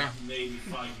takes like Yeah. maybe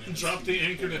 5 minutes. Drop the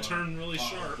anchor to pull turn really up,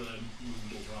 sharp. The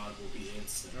movable rod will be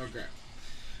instant. Okay.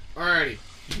 Alrighty.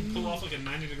 You can pull off like a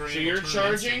 90-degree So angle you're turn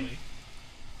charging? instantly.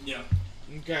 Yeah.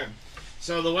 Okay.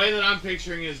 So the way that I'm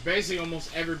picturing is basically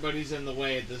almost everybody's in the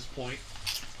way at this point.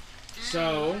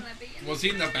 So, Was he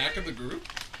in the back of the group?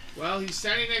 well, he's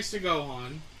standing next to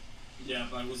Gohan. Yeah,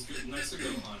 I was good next to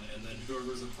Gohan, and then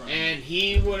whoever's in front. And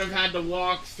he would have had to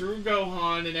walk through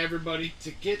Gohan and everybody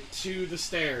to get to the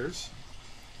stairs.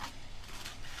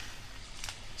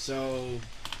 So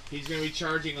he's going to be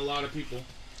charging a lot of people.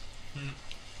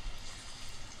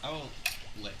 I will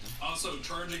let him. Also,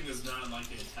 charging is not like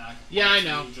the attack. Yeah, I It's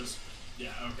know. Just, yeah,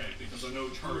 okay, because I know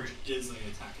charge is the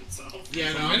attack itself.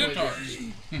 Yeah, no, I'm with Minotaurs.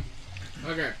 you.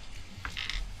 Okay.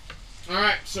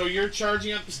 Alright, so you're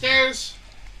charging up the stairs.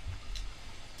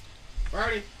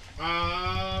 Alrighty.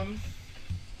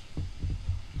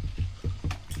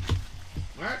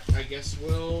 Alright, I guess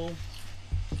we'll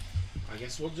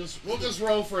just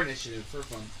roll for initiative for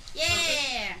fun.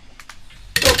 Yeah!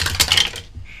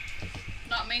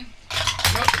 Not me.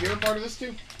 Nope, you're a part of this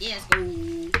too. Yeah, let's go.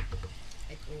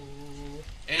 Let's go.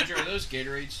 Andrew, are those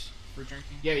Gatorades for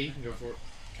drinking? Yeah, you can go for it.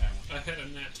 I had a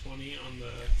nat 20 on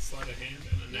the sleight of hand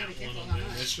and a Yeah, nat be 1 careful on how the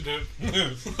much. initiative.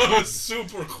 I was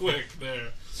super quick there.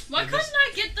 Why And couldn't this-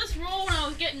 I get this roll when I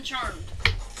was getting charmed?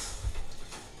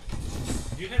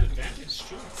 You had advantage,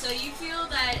 sure. So you feel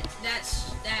that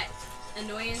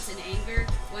annoyance and anger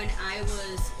when I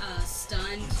was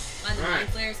stunned by the Alright. mind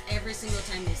flares every single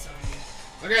time they saw me.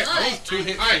 Okay. But two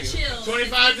hits I for you. chill.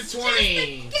 25 to It's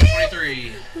 20. just a game.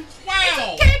 23.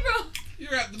 Wow! Okay, bro.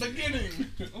 You're at the beginning.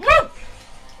 Woo!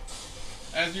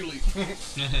 As you leave.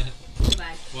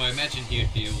 Goodbye. Well, I imagine he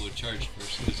would be able to charge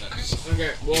first because that's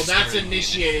Okay, well It's that's starting the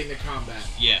initiating the combat.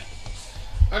 yeah.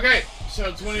 Okay,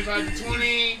 so 25 to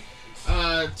 20,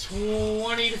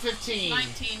 20 to 15.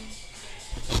 19.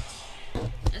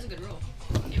 That's a good roll.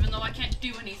 Even though I can't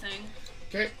do anything.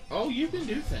 Okay, oh, you can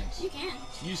do things. You can.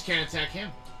 You just can't attack him.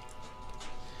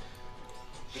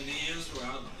 And he is your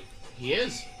ally. He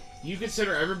is. You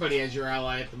consider everybody as your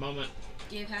ally at the moment.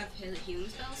 Do you have healing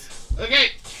spells? Okay,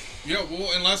 Yeah,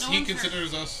 well, unless No he one's hurt.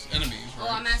 considers us enemies, Oh,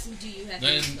 I'm right? asking, do you have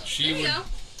Then healing spells? she There you would go.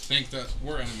 think that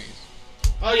we're enemies.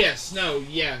 oh yes, no,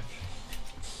 yeah.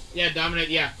 Yeah, Dominate,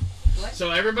 yeah. What?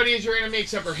 So everybody is your enemy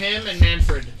except for him and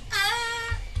Manfred.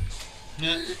 Ah!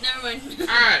 Never mind.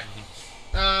 Alright.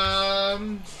 Well,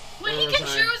 Where he was can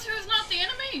I? choose who's not the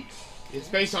enemy. It's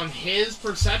based on his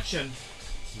perception.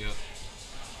 Yep.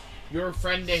 You're a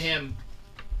friend to him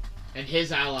and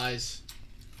his allies.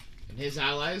 And his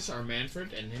allies are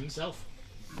Manfred and himself.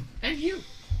 And you.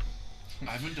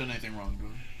 I haven't done anything wrong, dude.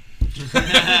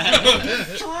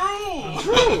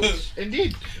 True.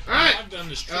 Indeed. Alright. I've done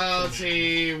this trick. Let's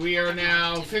see. We are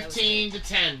now 15 to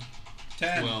 10.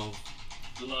 10. 12.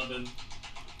 11.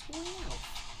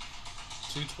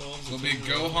 2 12s. It'll be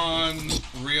Gohan,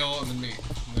 Real, and then me.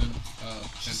 And then,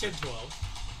 She said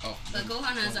 12. oh. But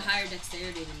Gohan has a higher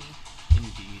dexterity than me.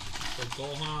 Indeed. For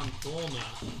Gohan, Thulna.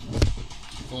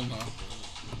 Thulna.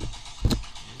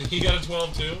 He got a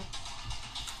 12 too?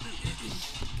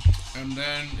 And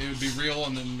then it would be Real,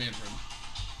 and then Manfred.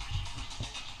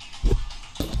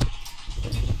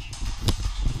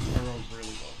 I rolled really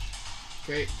low.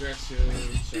 Okay, Drex to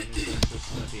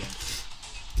 7 at the end.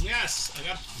 Yes, I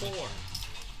got 4.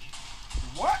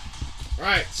 What?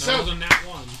 Alright, So, that was so a nat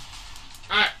 1.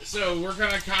 alright, so we're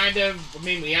gonna kind of, I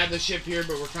mean, we had the ship here,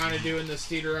 but we're kind of doing this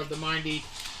theater of the mindy.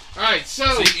 Alright,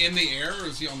 so Is he in the air, or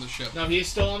is he on the ship? no, he's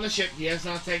still on the ship. He has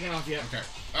not taken off yet. Okay.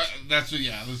 That's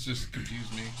just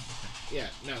confused me. Yeah,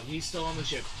 no, he's still on the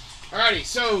ship. Alrighty,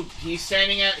 so he's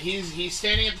standing at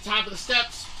the top of the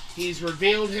steps. He's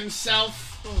revealed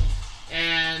himself,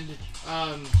 and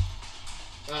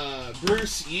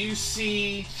Bruce, you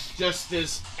see just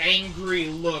this angry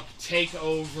look take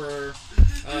over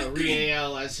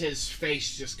Riel as his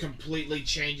face just completely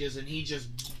changes, and he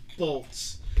just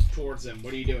bolts towards him.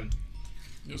 What are you doing?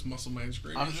 Just muscle man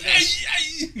scream. I'm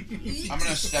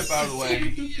gonna step out of the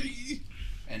way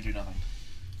and do nothing.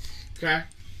 Okay.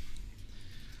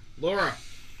 Lora.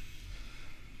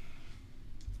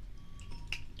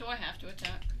 Do I have to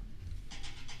attack?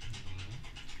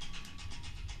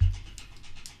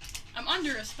 I'm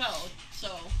under a spell, so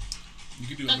You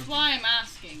can do that's it. why I'm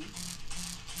asking.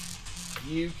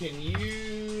 You can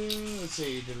use. Let's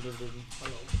see.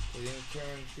 Hello. The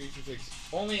turn creature takes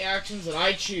only actions that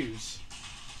I choose.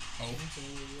 Oh.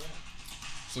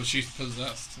 So she's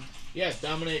possessed. Yeah,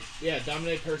 dominate. Yeah,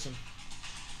 dominate person.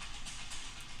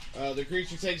 The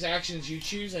creature takes actions you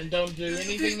choose and don't do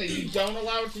anything that you don't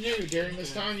allow it to do. During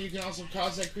this time, you can also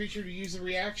cause that creature to use a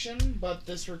reaction, but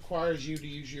this requires you to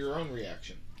use your own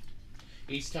reaction.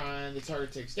 Each time the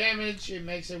target takes damage, it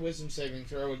makes a wisdom saving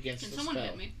throw against Can the someone spell.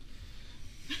 hit me?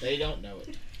 They don't know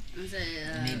it.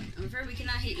 I'm afraid we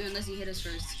cannot hit you unless you hit us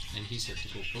first. And he said to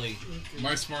go play. Am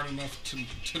I smart enough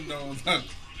to know that?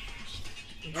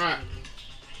 Alright.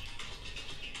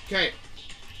 Okay.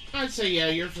 I'd say, yeah,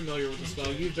 you're familiar with the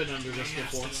spell. You've been under this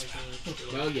before.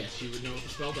 Well, yes, you would know what the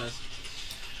spell does.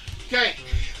 Okay,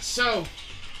 so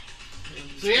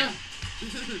yeah.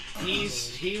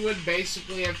 He would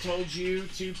basically have told you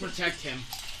to protect him.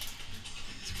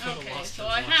 Okay, so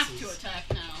I have to attack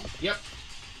now. Yep.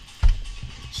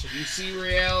 You see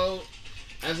Riel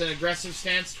as an aggressive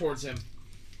stance towards him.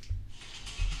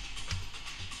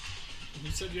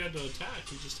 You said you had to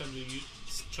attack. You just had to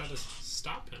try to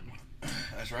stop him.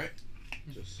 That's right.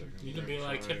 Just a second. You could be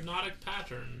like hypnotic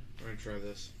pattern. I'm gonna try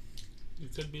this. You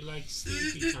could be like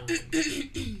sleepy time.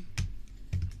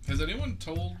 Has anyone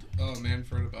told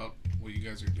Manfred about what you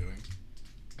guys are doing?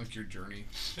 Like your journey?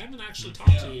 I haven't actually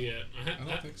talked to you yet. I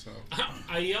don't think so.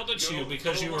 I yelled at you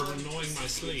because you were annoying my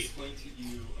sleep. Explained to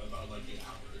you about like an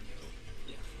hour ago.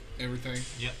 Yeah. Everything?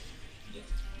 Yep. Yeah.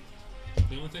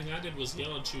 The only thing I did was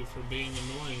yell at you for being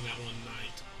annoying that one night.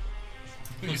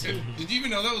 Did you even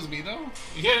know that was me though?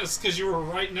 Yes, because you were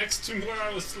right next to where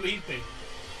I was sleeping.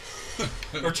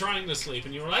 Or trying to sleep,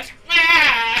 and you were like,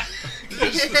 ah! And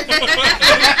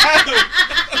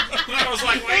I was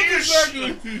like, will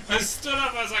you I stood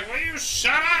up, I was like, will you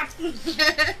shut up?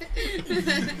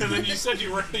 And then you said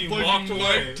you walked away.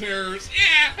 Night terrors.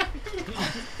 Yeah!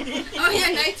 Oh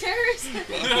yeah, night terrors.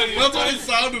 That's what it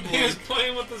sounded He was like.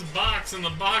 playing with his box, and the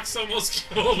box almost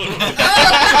killed him.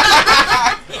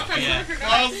 Yeah.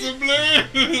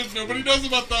 Possibly. Nobody knows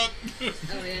about that.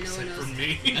 Oh yeah, no one For knows.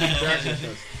 me.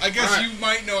 I guess Alright. you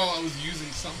might know I was using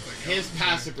something. His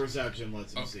passive perception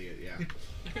lets him see it, yeah.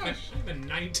 I have a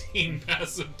 19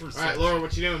 passive perception. Alright, Laura,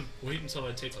 what you doing? Wait until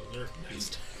I take alert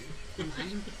next time.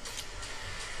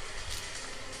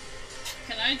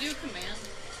 Can I do command?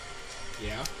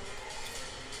 Yeah.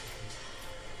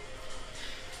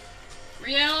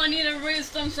 Riel, I need a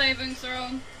wisdom saving throw.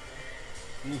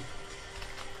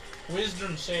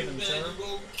 Wisdom saving, sir.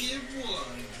 We'll give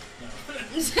one. No.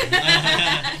 It's a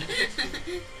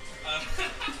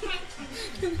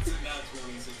nat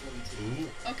 20, so 22.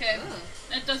 Okay, Oh.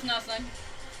 that does nothing.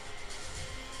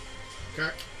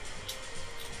 Okay.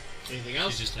 Anything She's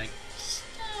else? just like,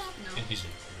 No. and he's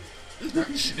like,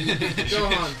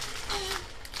 Gohan.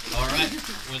 alright.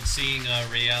 When seeing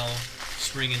Riel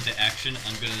spring into action,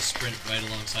 I'm gonna sprint right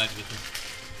alongside with him.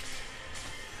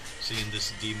 Seeing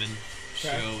this demon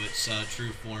show its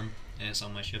true form, and it's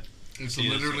on my ship. It's See,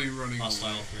 literally running hostile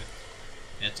away. threat.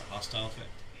 Yeah, it's a hostile effect.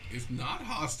 It's not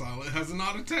hostile. It has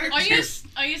not attacked Are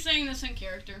you saying this in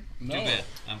character? No. Too bad.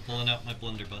 I'm pulling out my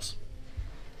blunderbuss.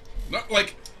 Not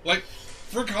like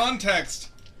for context.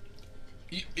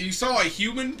 You saw a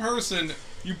human person.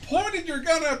 You pointed your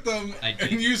gun at them, I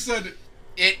did. and you said,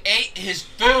 "It ate his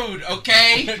food."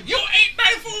 Okay, you ate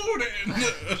my food. And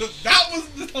that was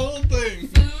the whole thing.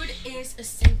 Food is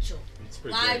essential. It's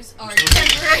pretty Lives are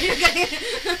temporary.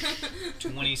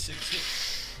 26 hit.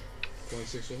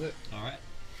 26 will hit. Alright.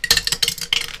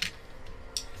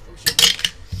 Oh,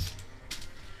 shit.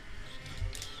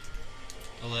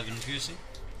 11 piercing.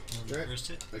 On the Okay. first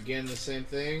hit. Again, the same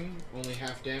thing, only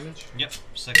half damage. Yep,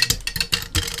 second hit.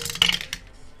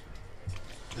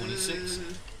 26.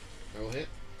 That will hit.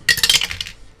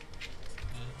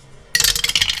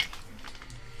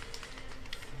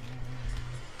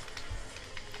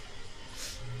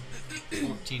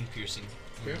 14 piercing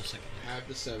on Okay. the second hit. Half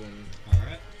to 7.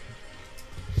 Alright.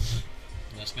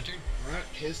 That's my turn. Alright,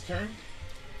 his turn.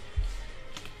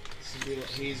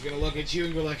 He's gonna look at you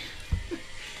and go like,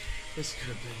 this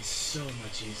could have been so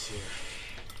much easier.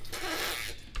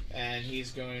 And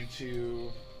he's going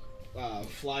to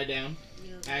fly down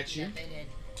at you. Yep, I did.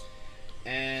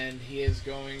 And he is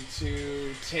going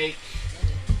to take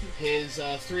his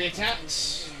 3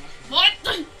 attacks. What?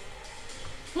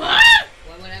 What?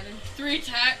 What happened? 3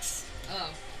 attacks. Oh,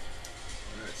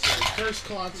 Alright, so his first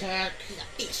claw attack he's a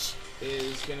fish.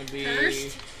 is going to be...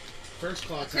 Cursed? First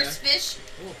claw attack. Cursed fish.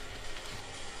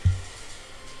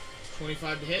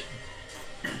 25 to hit.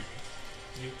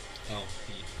 Oh,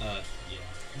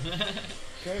 yeah.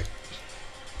 Okay.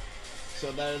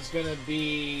 So that is going to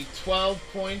be 12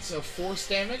 points of force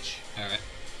damage. Alright.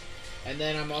 And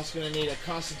then I'm also going to need a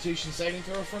Constitution saving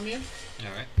throw from you.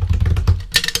 Alright.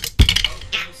 How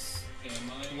close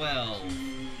am I Well.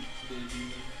 to the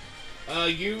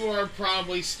demon? You are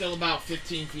probably still about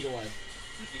 15 feet away.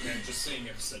 Okay, just saying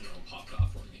if Sentinel popped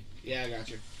off for me. Yeah, I got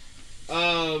you.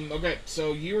 Okay,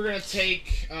 so you are going to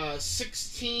take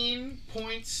 16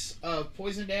 points of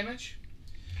poison damage.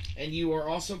 And you are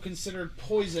also considered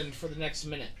poisoned for the next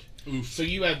minute. Oof. So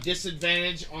you have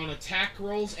disadvantage on attack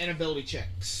rolls and ability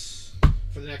checks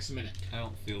for the next minute. I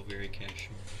don't feel very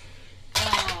casual.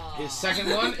 Oh. His second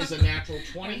one is a natural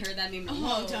I 20. haven't heard that name in a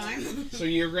long time. So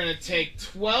you're gonna take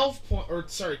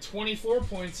 24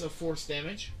 points of force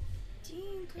damage,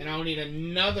 and I'll need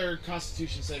another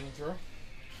Constitution saving throw.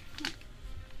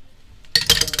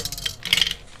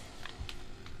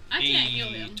 I can't heal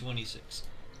him. 26.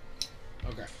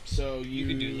 Okay, so you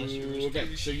can do less yours.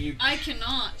 Okay, so you. I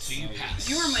cannot. So you pass.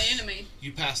 You are my enemy.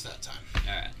 You pass that time.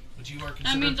 Alright. But you are That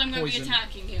considered means I'm going to be poison.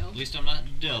 attacking you. At least I'm not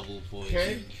double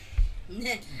poisoned.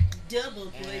 Okay.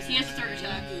 Double poison. He has third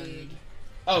attack. Good.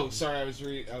 Oh, sorry. I was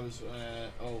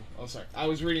sorry. I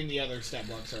was reading the other stat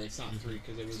block. Sorry, it's not 3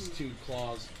 because it was 2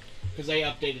 claws. Because they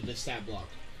updated the stat block.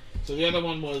 So the other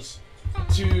one was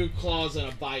 2 claws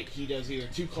and a bite. He does either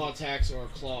 2 claw attacks or a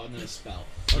claw and then a spell.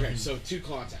 Okay, so 2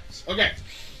 claw attacks. Okay.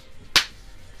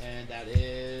 And that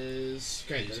is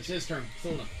okay. That is his turn.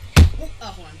 Thulna. Oh,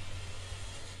 hold on.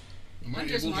 Am I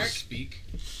Hunter's able mark. to speak?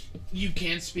 You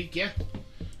can speak, yeah.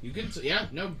 You can, yeah.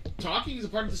 No, talking is a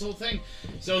part of this whole thing.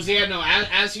 So yeah, no.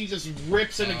 As he just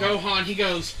rips into Gohan, he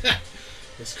goes,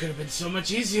 "This could have been so much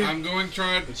easier." I'm going to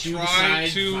try but you to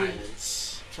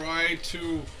violence.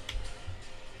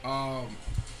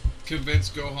 convince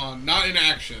Gohan, not in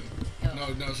action.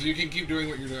 Oh. No. So you can keep doing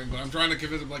what you're doing, but I'm trying to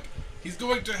convince him like he's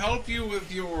going to help you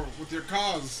with your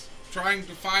cause, trying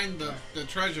to find the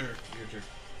treasure. Your turn.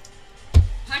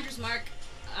 Hunter's mark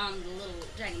on the little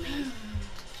dragon man.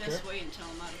 Just wait until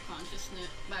I'm out of consciousness,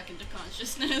 back into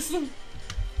consciousness. It's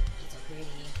so pretty.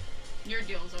 Your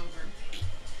deal's over.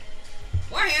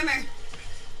 Warhammer!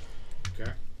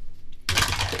 Okay.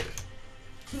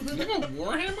 You have a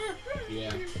warhammer?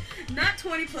 Yeah. Not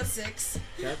 20 plus 6.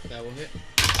 Okay, that will hit.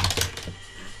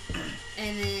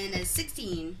 And then a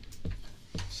 16.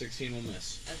 16 will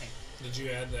miss. Okay. Did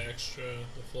you add the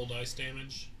full dice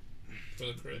damage for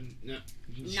the crit? No.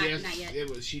 Not yet. It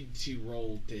was she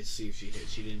rolled to see if she hit.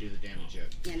 She didn't do the damage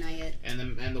yet. Yeah, not yet. And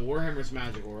the warhammer's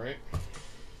magical, right?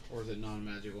 Or is it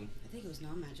non-magical? I think it was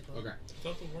non-magical. Okay. I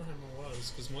thought the warhammer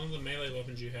was, because one of the melee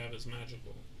weapons you have is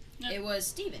magical. It was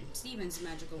Steven. Steven's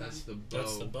magical That's one. the bow.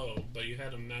 That's the bow, but you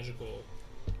had a magical.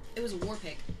 It was a war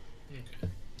pick.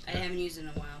 Okay. I haven't used it in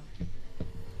a while.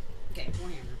 Okay,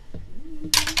 Warhammer.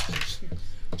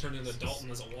 Turned into Dalton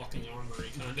as a walking armory,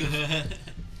 kind of.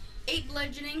 8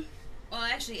 bludgeoning. Well,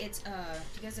 actually, it's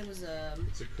because it was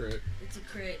It's a crit. it's a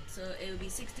crit, so it would be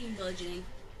 16 bludgeoning.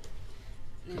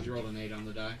 Because you rolled an 8 on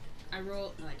the die. No, I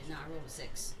did not. I rolled a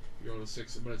 6. You rolled a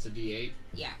 6, but it's a D8.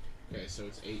 Yeah. Okay, so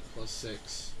it's 8 plus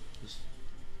 6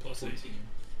 Plus 8. 14.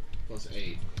 plus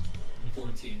 8,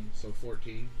 14. so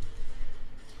 14.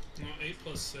 No, 8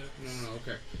 plus 6. No,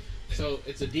 okay. So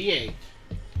it's a D8.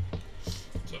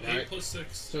 So Right. 8 plus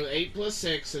 6. So 8 plus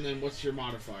 6, and then what's your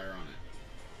modifier on it?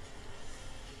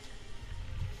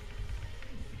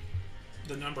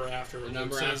 The number after The it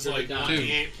number says after like the die.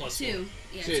 1d8 plus 2. 1.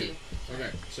 Yeah, 2. 2. Okay,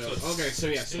 so So it's okay, so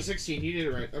yeah, so 16. 16. You did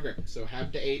it right. Okay, so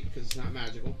have the 8 because it's not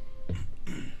magical.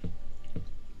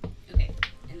 Okay.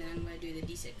 And then I'm going to do the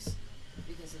d6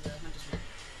 because of the hunter's mark.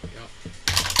 Yep.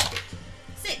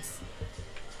 6.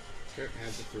 Okay,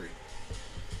 have the 3.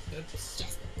 That's.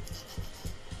 Yes.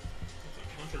 The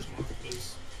hunter's mark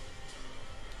was.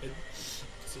 It's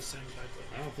the same type of.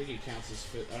 I don't think it counts as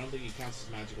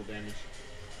magical damage.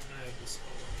 I have this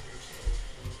spell on here, so.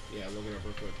 Yeah, look it up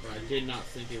real quick. But I did not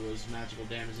think it was magical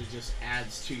damage. It just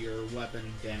adds to your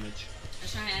weapon damage. I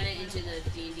was trying to add it into the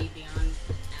D&D Beyond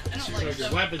app. I don't So like if your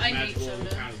soda. weapon's I hate magical, it will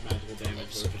soda. count as magical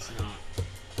damage. But if it's not,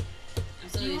 I'm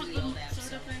still Do you using want the old the app, so.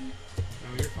 soda thing? no,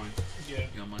 you're fine. Yeah.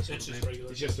 You want my It's soda just name?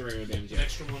 regular. It's just the regular damage. An Yeah,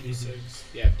 extra 1d6.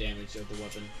 yeah, damage of the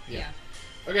weapon. Yeah.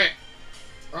 Okay.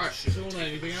 All right. So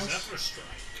anything else? Zephyr Strike.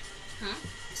 Huh?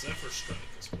 Zephyr Strike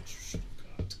is what you should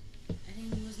have got. I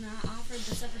didn't was not offered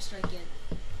the Zephyr Strike yet.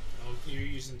 Oh, you're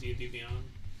using D&D Beyond?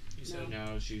 You said?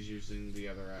 No, she's using the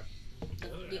other app.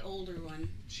 The older one.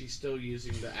 She's still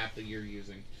using the app that you're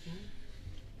using.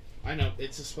 I know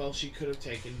it's a spell she could have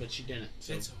taken, but she didn't.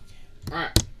 So It's okay. all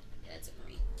right. Yeah, that's it for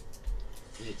me.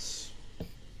 It's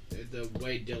the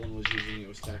way Dylan was using it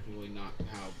was technically not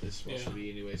how it's supposed to Yeah. be,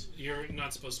 anyways. You're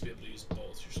not supposed to be able to use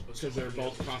both. You're supposed to Because they're only be able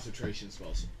both to- concentration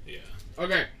spells. Yeah.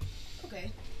 Okay.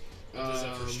 Okay. But the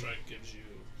Zephyr Um, Strike gives you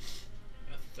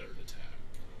a third attack.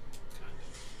 Kind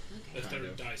of. Okay. A Kind third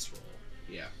of. dice roll.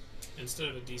 Yeah. Instead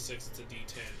of a d6, it's a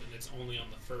d10, and it's only on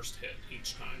the first hit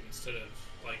each time. Instead of,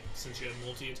 like, since you have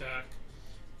multi-attack,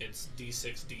 it's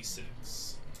d6,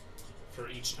 d6 for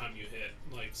each time you hit.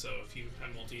 Like, so if you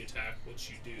have multi-attack, which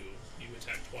you do, you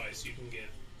attack twice, you can get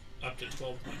up to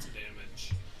 12 points of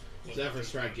damage. with Zephyr one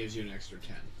Strike hit. gives you an extra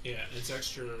 10. Yeah, it's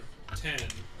extra 10,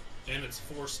 and it's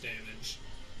force damage,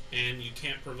 and you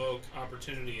can't provoke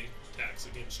opportunity attacks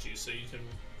against you, so you can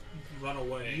run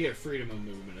away. You get freedom of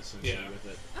movement essentially Yeah. with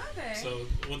it. Okay. So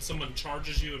when someone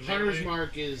charges you in Hunter's melee,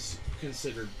 Mark is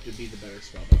considered to be the better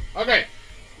spell though. Okay,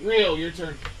 Real, your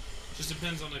turn. just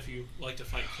depends on if you like to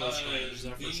fight close range.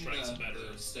 Zephyr being Strike's that better.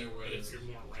 the stairway But if is you're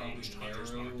more probably ranged,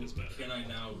 Hunter's narrow, Mark is better. can I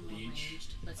now reach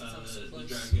But since I'm so the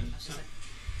close,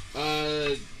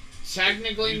 dragon?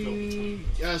 Technically,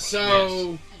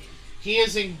 so he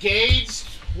is engaged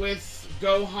with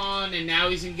Gohan, and now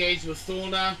he's engaged with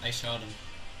Thulna. I shot him.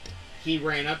 He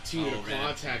ran up to you to Oh, claw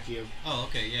ran. attack you. Oh,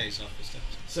 okay, yeah, he's off the steps.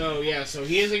 So yeah, so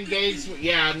he is engaged.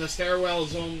 And the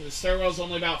stairwell's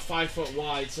only about 5 foot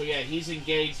wide. So yeah, he's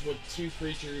engaged with 2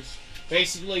 creatures.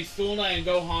 Basically, Thulna and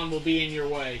Gohan will be in your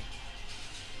way.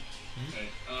 Okay,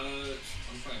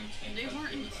 I'm trying to think. They how to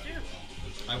weren't do in the that stairwell. well,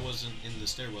 because I wasn't in the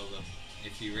stairwell though.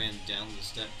 If he ran down the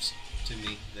steps to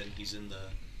me, then he's in the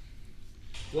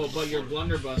Well, but you're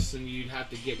blunderbuss, and you'd have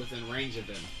to get within range of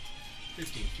him.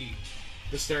 15 feet.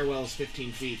 The stairwell is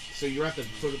 15 feet, so you're at the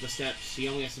foot of the steps. He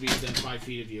only has to be within 5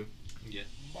 feet of you. Yeah.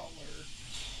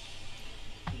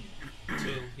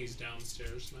 So he's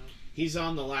downstairs now. He's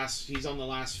on the last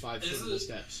 5 foot of the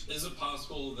steps. Is it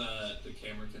possible that the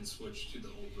camera can switch to the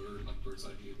older, like, bird's eye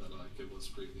view that it was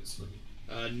previously?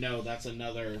 No, that's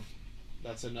another.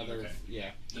 Okay.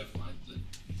 Yeah. Never mind then.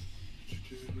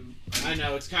 I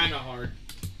know it's kind of hard.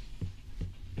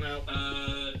 No.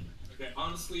 Okay,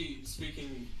 honestly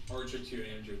speaking, Archer to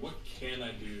Andrew, what can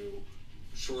I do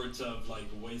short of, like,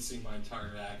 wasting my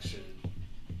entire action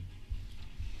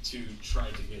to try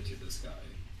to get to this guy?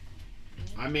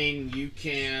 I mean, you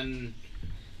can.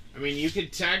 I mean, you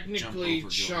could technically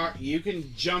you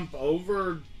can jump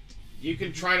over. You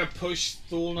can try to push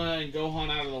Thulna and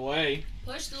Gohan out of the way.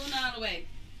 Push Thulna out of the way.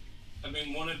 I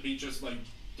mean, won't it be just, like,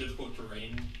 difficult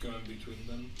terrain going between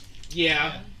them?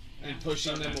 Yeah, and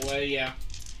pushing them away. Yeah.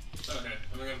 Okay,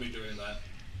 I'm gonna be doing that.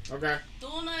 Okay.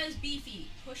 Thulna is beefy.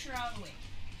 Push her out of the way.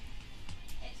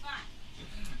 It's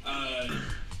fine.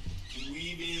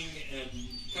 Weaving and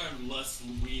kind of less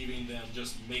weaving than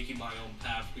just making my own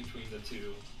path between the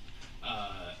two.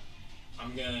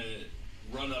 I'm gonna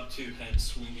run up to him,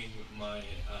 swinging my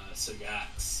sig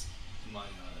axe, my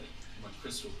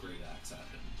crystal great axe at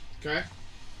him. Okay.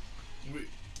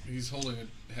 He's holding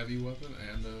a heavy weapon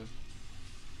and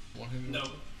a one-handed No,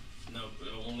 weapon? no,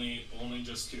 only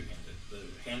just two-handed.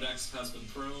 The hand axe has been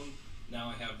thrown. Now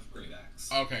I have great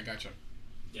axe. Okay, gotcha.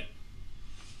 Yeah.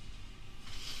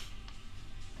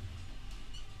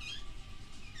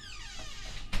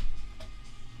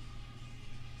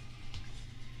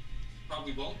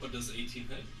 Probably won't, but does 18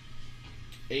 hit?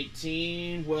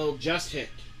 18 will just hit.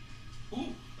 Ooh,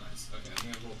 nice. Okay,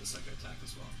 I'm gonna roll the second attack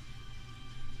as well.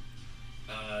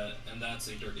 And that's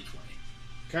a dirty 20.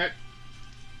 Okay.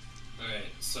 Okay,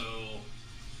 so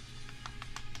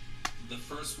the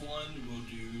first one will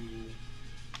do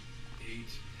 8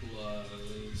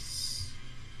 plus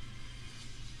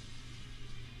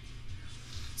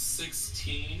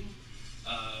 16,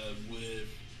 with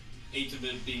 8 of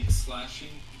it being slashing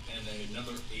and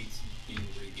another 8 being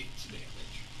radiant damage.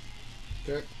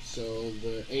 Okay. So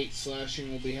the 8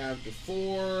 slashing will be halved to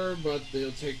 4, but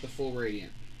they'll take the full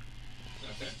radiant.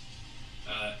 Okay.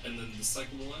 And then the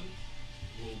second one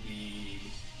will be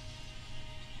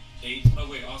 8. Oh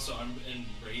wait, also I'm in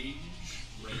rage.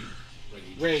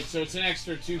 Rage. So it's an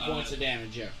extra 2 points of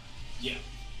damage. Yeah. Yeah,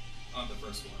 on the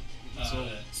first one.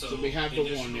 So we have the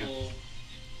one, yeah.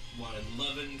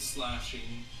 11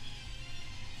 slashing.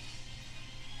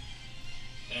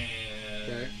 And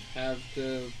Okay. Halved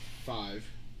to 5.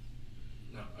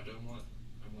 no, I don't want.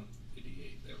 I want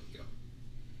 88. There we go.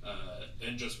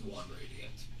 And just 1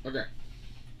 radiant. Okay.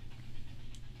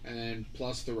 And then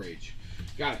plus the rage.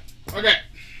 Got it. Okay.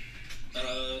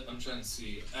 I'm trying to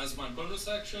see. As my bonus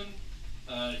action,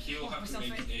 he'll have to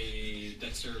make a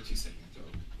dexterity saving throw,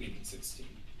 beating 16.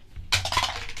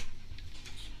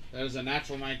 That is a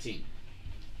natural 19.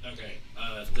 Okay,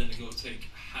 then he'll take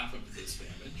half of this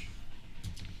damage,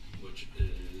 which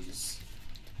is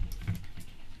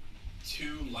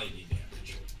 2 lightning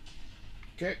damage.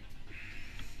 Okay.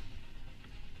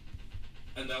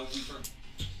 And that will be turn.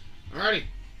 Alrighty.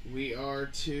 We are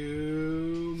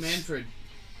to Manfred.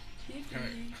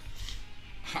 Alright.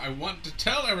 I want to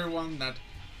tell everyone that,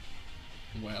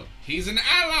 well, he's an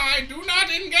ally. Do not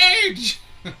engage.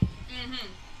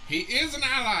 He is an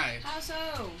ally. How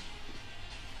so?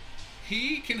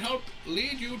 He can help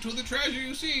lead you to the treasure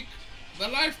you seek, the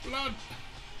lifeblood.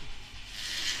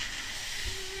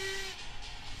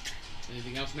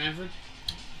 Anything else, Manfred?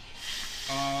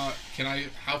 Can I?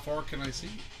 How far can I see?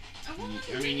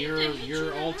 I mean,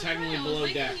 you're all technically below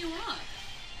deck.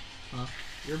 Huh?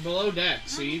 You're below deck,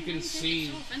 so you Why can take it see.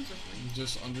 so offensively?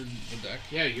 Just under the deck.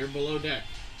 Yeah, you're below deck.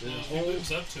 The Well, if he whole.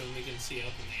 moves up to him, he can see up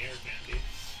in the air, can't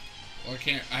he? Or it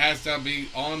can't. It has to be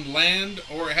on land,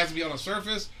 or it has to be on a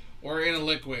surface, or in a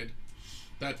liquid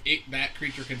that that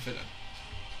creature can fit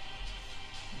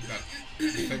in. That's the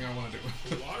thing I want to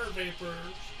do. Water vapor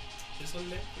is a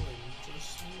liquid.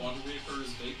 Just Water vapor is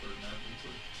vapor, not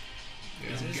liquid.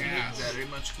 It's It is gas. Very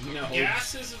much. No.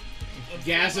 gas is.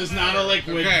 Gas is not a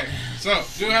liquid. Okay, so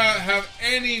do I have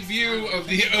any view of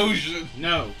the ocean?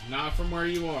 No, not from where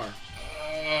you are.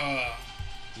 Uh,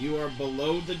 You are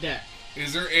below the deck.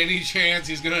 is there any chance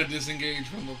he's gonna disengage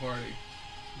from the party?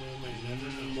 We may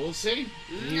never know. We'll see.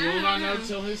 You will not know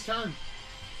till his turn.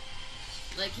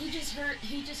 Like he just hurt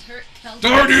Kelton.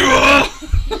 Darnua!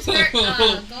 He just hurt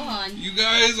Gohan. You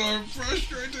guys are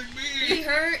frustrating He me.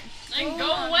 hurt Then go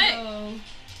Gohan, away. though.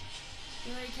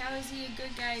 You're like, how is he a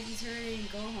good guy if he's hurting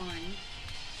Gohan?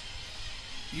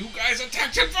 You guys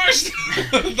attacked him first.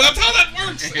 That's how that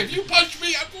works. If you punch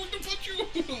me, I'm going to punch you.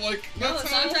 Like No, that's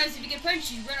how. sometimes if you get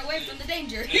punched, you run away from the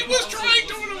danger. He And was also, trying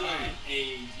to was run not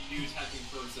away. You attacking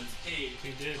person. Hey,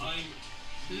 He did. I'm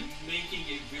making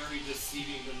a very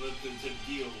deceiving manipulative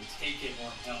deal. Take it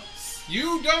or else.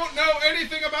 You don't know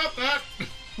anything about that.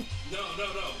 No.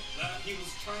 That he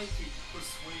was trying to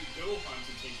persuade Gohan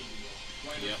to take a deal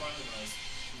right in front of us.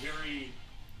 Very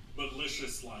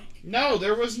malicious-like. No,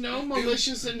 there was no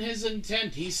malicious in his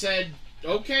intent. He said,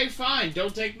 okay, fine,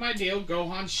 don't take my deal.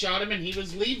 Gohan shot him and he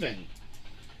was leaving.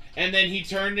 And then he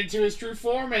turned into his true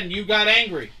form and you got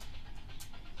angry.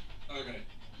 Okay.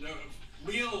 No,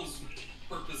 Leo's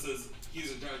purpose is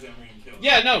he's a goddamn and kill.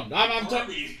 Yeah, no, I'm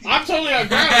totally on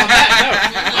ground on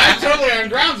that. No, I'm totally on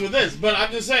grounds with this. But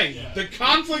I'm just saying, Yeah. the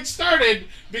conflict started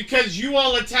because you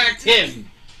all attacked him.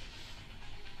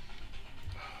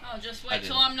 Oh, just I wait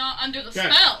till didn't. I'm not under the Okay.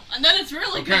 spell, and then it's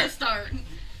really Okay. gonna start.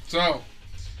 So,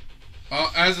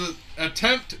 as an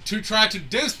attempt to try to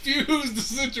diffuse the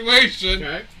situation,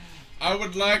 Okay, I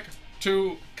would like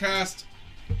to cast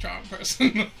Charm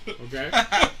Person. okay.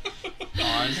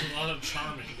 There's a lot of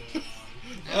charming going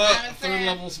on. Third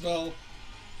level spell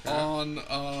on You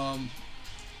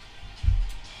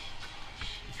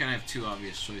kind of have two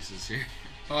obvious choices here.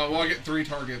 well, I get 3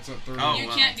 targets at third Oh, level. You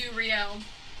wow. can't do Riel.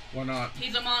 Why not?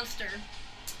 He's a monster.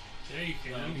 Yeah, you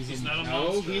can. He's He's a- not a No,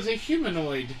 monster. he's a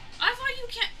humanoid. I thought you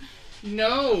can't.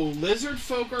 No, lizard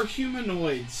folk are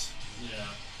humanoids. Yeah.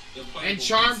 They're And playable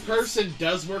Charm pieces. Person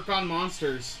does work on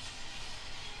monsters.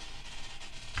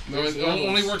 No, There's it only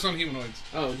levels. works on humanoids.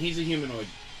 Oh, and he's a humanoid.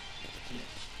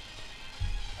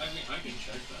 I mean, I can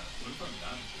check that. What if I'm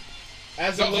down to?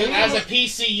 As The a only as a one-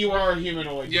 PC, you are a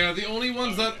humanoid. Yeah, the only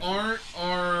ones that aren't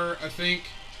are, I think,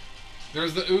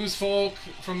 there's the Ooze Folk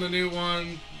from the new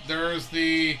one. There's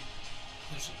the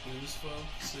There's ooze folk.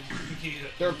 So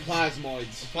They're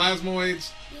plasmoids.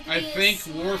 Plasmoids. I Be a think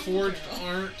slime Warforged girl.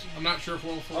 aren't. I'm not sure if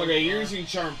Warforged Okay, you're are. using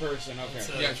Charm Person. It's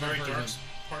Okay. a Yeah, very Charm dark Person.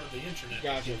 part of the internet.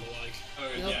 Gotcha. People like.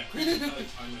 Okay, Nope. yeah. Chris,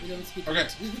 I'm We don't speak. Okay.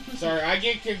 Sorry, I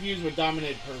get confused with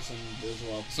Dominate Person as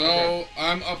well. So Okay.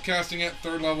 I'm upcasting at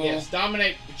third level. Yes,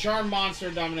 Dominate Charm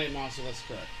Monster, Dominate Monster. That's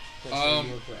correct. Chris,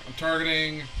 you were correct. I'm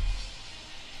targeting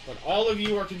But all of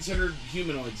you are considered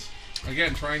humanoids.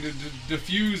 again, trying to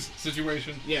diffuse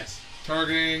situation. Yes.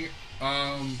 Targeting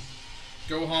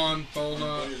Gohan,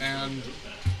 Thulna, and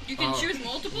You can choose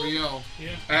multiple. Rio Yeah.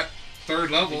 at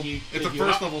third level. It's a if you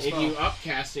first up- level If spell. you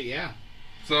upcast it, yeah.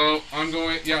 So I'm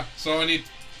going. Yeah. So I need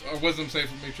a wisdom save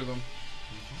from each of them.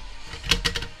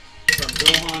 From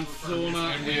Gohan,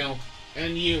 Thulna, And Rio.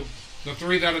 and you. The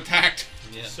 3 that attacked.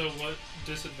 Yeah. So what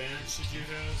disadvantage did you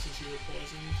have since you were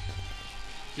poisoned?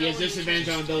 He has disadvantage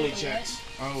on ability checks.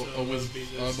 Oh, So a wisdom. it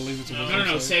would be I this- believe it's a No, wisdom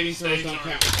No, save. saving throws Saves don't aren't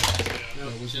count. attacks, yeah. No,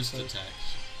 wisdom Just save. attacks.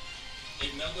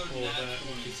 Another Well, nat that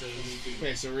 20 one says- 22.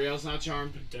 Okay, so Rio's not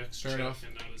charmed. A dex Fair check enough.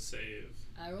 and not a save.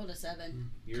 I rolled a 7.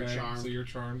 You're Okay, charmed. So you're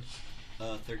charmed.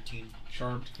 13.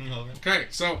 Charmed. Okay. Okay,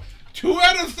 so 2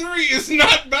 out of 3 is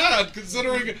not bad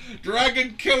considering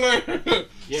Dragon Killer.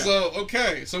 Yeah. So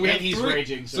okay, so we And have he's 3.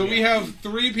 raging, so So we yeah. have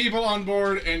 3 people on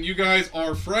board, and you guys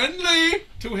are friendly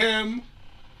to him,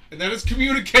 and that is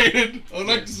communicated. I would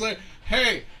like to say,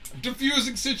 hey,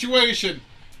 diffusing situation,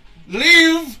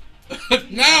 leave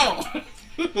now.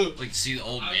 Like, see the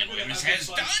old man with his head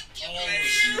done.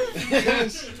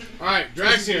 Alright,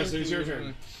 Draxios, it's your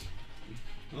turn.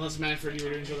 Unless Manfred, you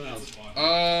were doing something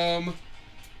else.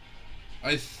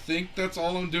 I think that's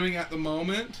all I'm doing at the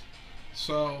moment.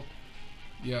 So,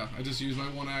 yeah, I just used my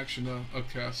 1 action to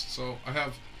upcast. So I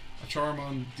have a charm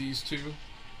on these 2.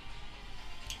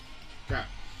 Crap.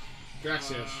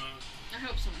 Draxios. I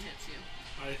hope someone hits you.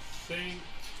 I think.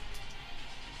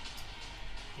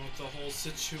 with the whole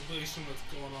situation that's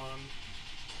going on.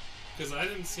 Because I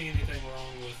didn't see anything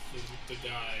wrong with the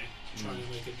guy trying to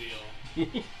make a deal.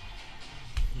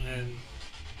 And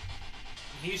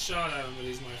he shot at him, but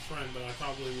he's my friend, but I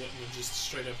probably wouldn't have just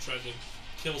straight up tried to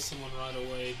kill someone right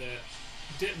away that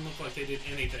didn't look like they did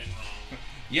anything wrong.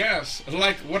 Yes,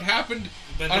 like what happened,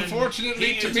 But then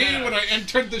unfortunately, he to me attacked. when I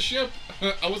entered the ship.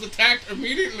 I was attacked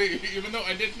immediately, even though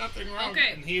I did nothing wrong.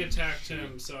 Okay. And he attacked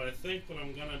him, so I think what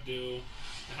I'm gonna do...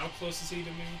 How close is he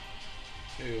to me?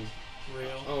 Ew.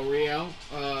 Real? Oh, Rio.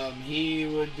 He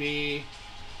would be.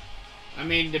 I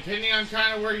mean, depending on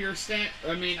kind of where you're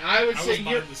I mean, I would I say was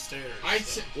by you're. the stairs. I'd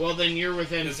so. say. Well, then you're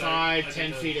within 'Cause 5, I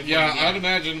 10 did feet of Yeah, him. I'd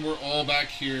imagine we're all back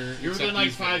here. You're except within like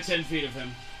these 5, guys. 10 feet of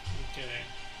him. Okay.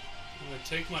 I'm gonna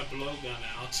take my blowgun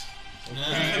out. I'm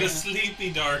Okay. gonna sleepy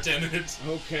dart in it.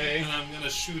 Okay. And I'm gonna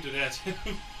shoot it at him.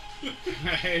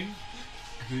 Right.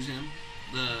 Who's him?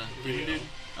 The Rio. dude?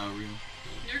 Oh, Rio.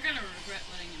 You're gonna regret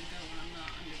letting him go when I'm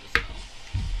not under the spell.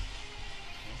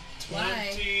 Why?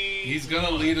 20. He's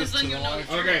gonna lead us Because to then the you know life.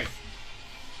 the Okay.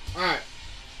 Alright.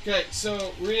 Okay,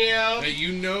 so Rio. Hey,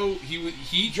 you know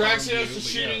he Draxios is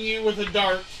shooting you with a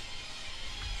dart.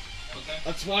 Okay.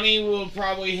 A 20 will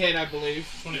probably hit, I believe.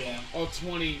 21. Oh,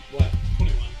 20. What?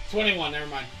 21. 21, never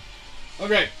mind.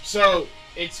 Okay, so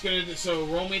it's gonna. So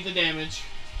roll me the damage.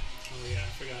 Oh yeah, I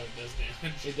forgot it does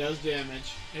damage. It does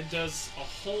damage. It does a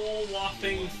whole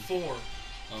whopping 4.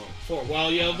 Oh. 4.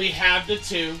 Well, you'll be halved to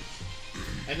 2.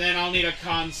 And then I'll need a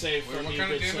con save Wait, from what you,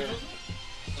 kind of good damage sir. was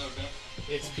it? Okay.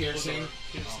 It's piercing.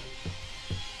 Piercing.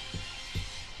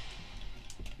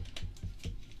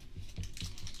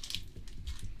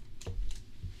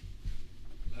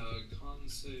 Con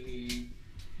save.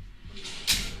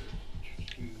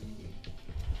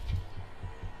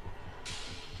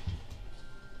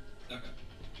 Okay.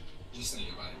 Just saying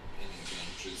if I have any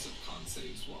advantages of con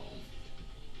saves while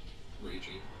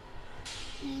raging.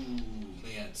 Ooh,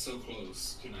 man, so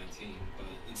close to 19, but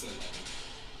it's 11.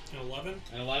 An 11?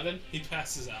 An 11? He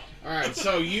passes out. Alright,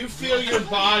 so you feel your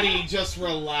body just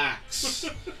relax.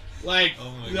 Like,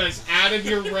 Oh my just out of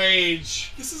your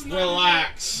rage, This is not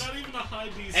relax. Even, not even a high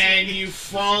DC. And you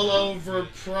fall over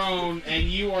prone, and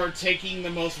you are taking the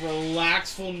most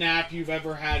relaxful nap you've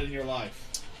ever had in your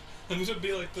life. I'm gonna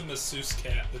be like the masseuse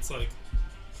cat that's like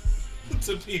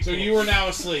to people. So you are now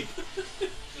asleep.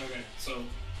 Okay, so.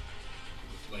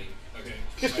 Like, okay.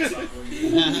 I stop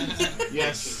working.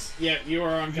 Yes. Yeah, you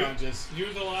are unconscious.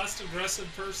 You're the last aggressive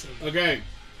person. Okay.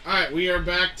 Alright, we are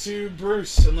back to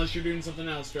Bruce, unless you're doing something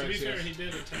else, To be fair, Draxios. he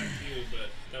did attack you, but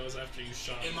that was after you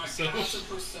shot In him. my So passive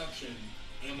perception,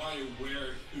 am I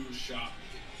aware who shot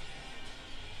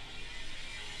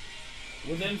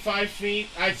me? Within 5 feet,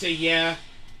 I'd say yeah.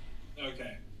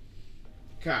 Okay.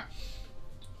 Okay.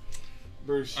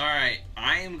 Bruce. Alright,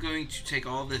 I am going to take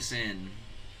all this in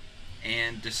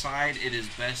and decide it is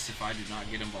best if I do not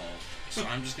get involved. So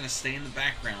I'm just going to stay in the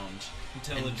background.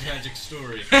 Tell a tragic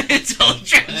story. Tell a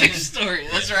tragic story,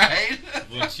 that's right.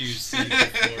 What you see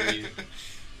before you.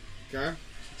 Okay.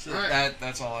 So Alright.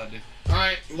 that's all I do.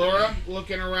 Alright, Laura,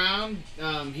 looking around,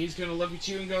 he's gonna look at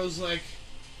you and goes like,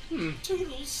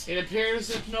 Toodles. it appears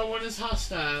that no one is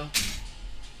hostile.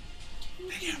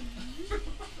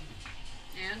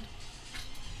 And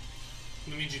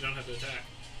That means you don't have to attack.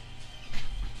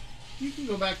 You can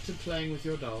go back to playing with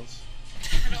your dolls.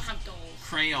 I don't have dolls.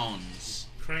 Crayons.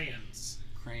 Crayons.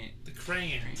 The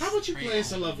crayons. How about you play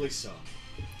us a lovely song?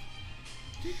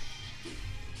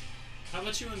 How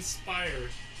about you inspire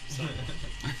someone?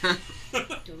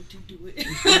 Don't you do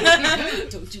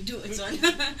it. Don't you do it, son.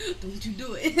 Don't you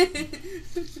do it.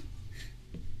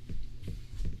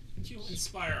 You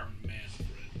inspire a man.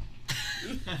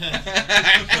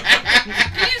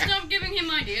 Can you stop giving him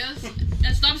ideas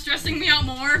and stop stressing me out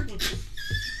more?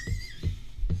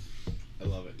 I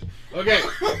love it. Okay.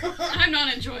 I'm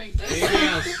not enjoying this. Anything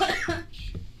else?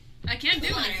 I can't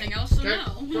do anything else, so Okay.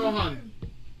 no. Gohan.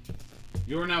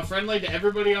 You are now friendly to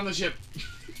everybody on the ship.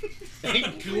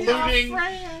 including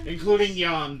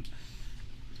Jan.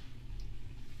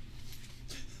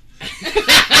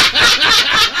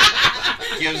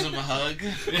 Gives him a hug.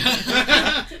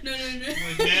 No.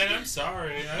 Like, man, I'm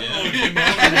sorry. I don't know what Yeah. came over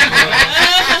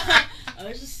I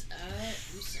was just, I'm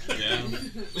sorry. Yeah. I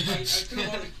could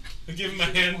have me. Give him a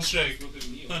handshake. with a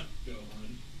meal, Gohan.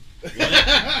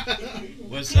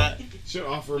 What's that? Should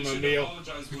offer him You a should meal.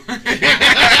 apologize with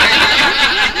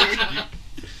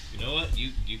You know what?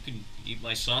 You can eat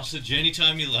my sausage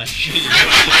anytime you like.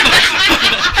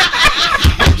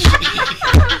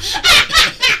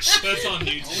 That's on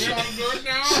YouTube. Are we all good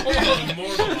now?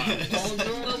 Immortalized.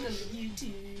 Welcome to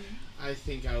YouTube. I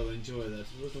think I'll enjoy that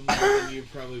a little more than you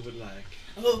probably would like.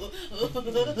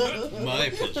 My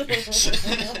pleasure.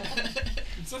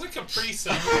 It's not a Capri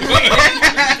Sun.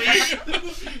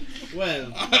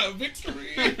 Well, Victory.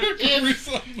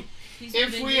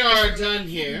 if we are done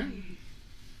here,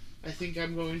 I think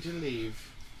I'm going to leave.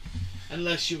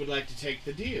 Unless you would like to take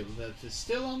the deal that is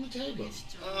still on the table.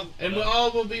 And all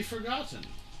will be forgotten.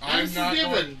 I'm and not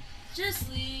forgiven. going-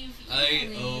 Just leave. I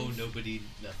Leave. owe nobody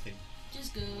nothing.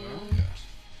 Just go.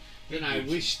 Then I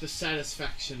wish the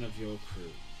satisfaction of your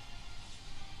crew.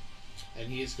 And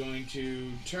he is going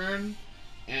to turn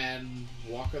and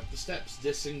walk up the steps,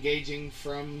 disengaging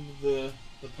from the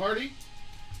party.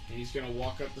 And he's going to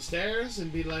walk up the stairs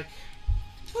and be like,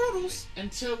 "Toodles,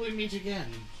 until we meet again."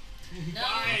 No,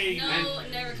 Bye. no,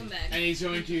 never come back. And he's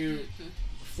going to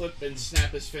flip and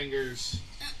snap his fingers,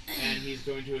 and he's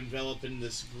going to envelop in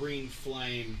this green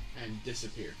flame and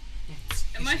disappear.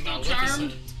 Am I still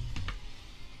charmed?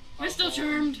 Am I still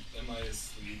charmed? Am I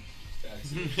asleep?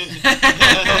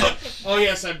 Oh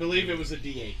yes, I believe it was a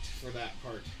D8 for that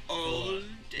part. Oh,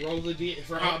 Roll the D8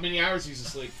 for how many hours he's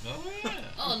asleep. oh yeah.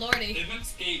 Oh lordy. If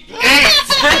it's 8,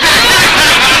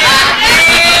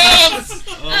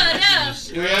 Oh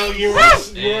no. Well, you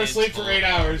were asleep for 8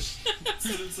 hours.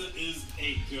 since it is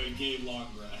 8, do I gain long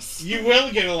rest? You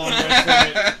will get a long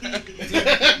rest from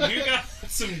it. You got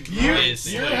some You're great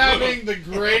sleep. having the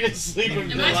greatest sleep of Am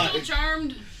your I still life.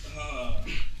 charmed?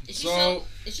 Is she So,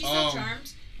 still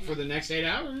charmed? For the next 8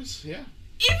 hours, yeah.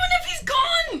 Even if he's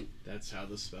gone! That's how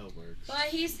the spell works. But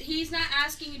he's not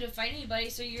asking you to fight anybody,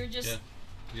 so you're just Yeah.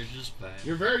 You're just bad.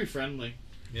 You're very friendly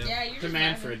yeah, you're to just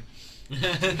Manfred.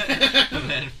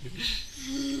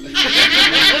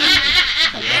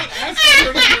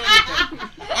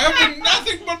 I have been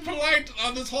nothing but polite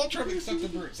on this whole trip except to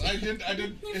Bruce. I did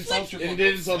insult your It book.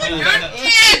 did insult you.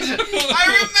 I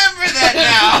remember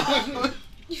that now.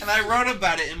 And I wrote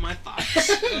about it in my thoughts.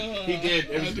 He did.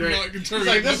 It I was did great. not He's contribute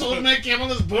like, this to old that. man came on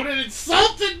this boat and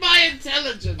insulted my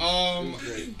intelligence.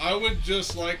 Great. I would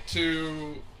just like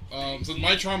to, since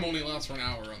my charm only lasts for an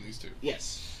hour on these two.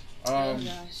 Yes. oh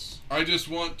gosh. I just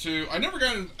want to. I never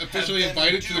got officially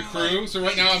invited to the crew, so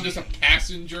right now I'm just a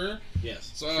passenger.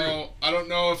 Yes. So I don't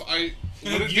know if I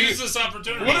would it be, Use this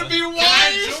opportunity. would it be Can I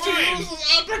wise to join? use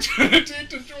this opportunity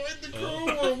to join the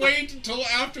crew, or wait until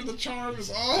after the charm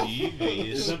is off? It's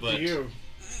Devious, up but to you.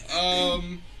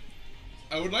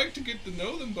 I would like to get to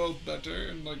know them both better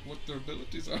and like what their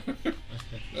abilities are.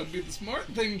 That'd be the smart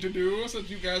thing to do, since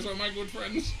you guys are my good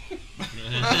friends.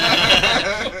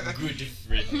 good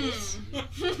friends.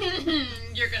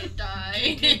 You're gonna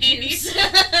die. Juice.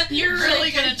 You're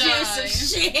really gonna Juice die. of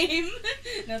shame.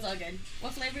 That's all good.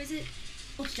 What flavor is it?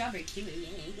 Oh, strawberry kiwi.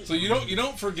 Yay. So you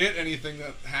don't forget anything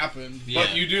that happened, Yeah.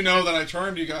 but you do know that I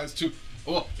charmed you guys to.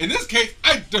 Well, in this case,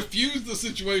 I diffused the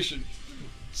situation.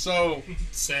 So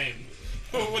Same.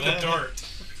 With a dart.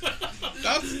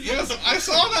 yes, I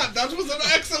saw that. That was an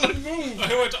excellent move.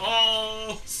 I went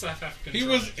all South African.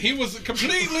 He was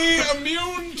completely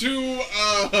immune to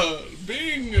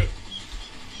being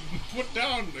put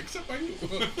down, except by you.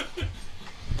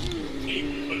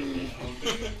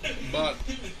 But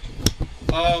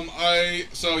I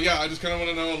just kind of want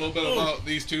to know a little bit about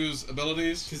these two's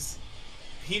abilities. Because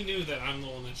he knew that I'm the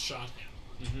one that shot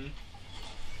him.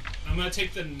 Mm-hmm. I'm gonna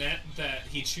take the net that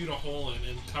he chewed a hole in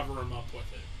and cover him up with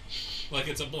it, like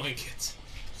it's a blanket.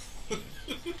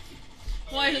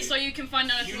 Why? So you can find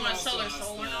out if you want to also sell their asked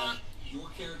soul or that not? Your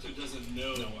character doesn't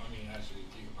know. I mean, actually, you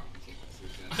can probably take that through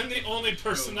that. I'm the only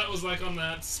person that was like on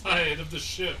that side of the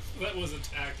ship that was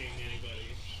attacking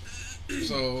anybody.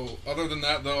 So, other than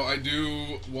that, though, I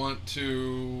do want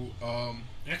to.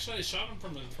 Actually, I shot him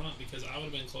from in front because I would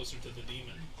have been closer to the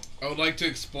demon. I would like to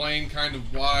explain kind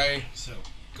of why So,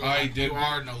 I did You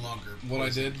are no longer what I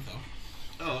did.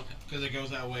 Oh, okay. Because it goes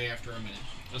that way after a minute.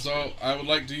 So I would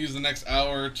like to use the next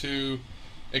hour to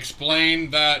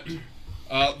explain that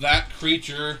that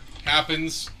creature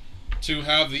happens to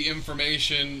have the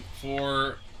information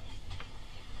for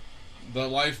the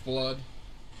lifeblood,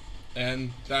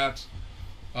 and that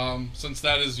since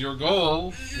that is your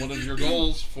goal, one of your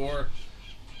goals for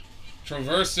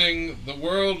traversing the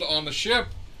world on the ship,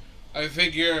 I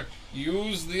figure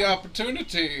use the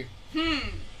opportunity.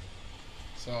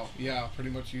 So yeah, pretty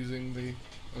much using the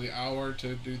hour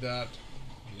to do that.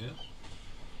 Yeah.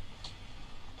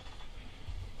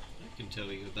 I can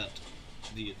tell you about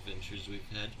the adventures we've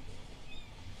had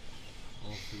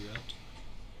all throughout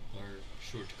our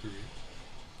short career.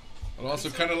 I'd also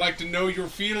kind of like to know your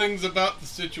feelings about the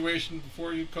situation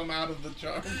before you come out of the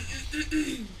charm.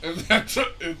 if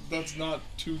that's not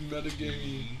too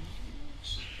metagamey.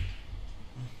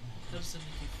 How does that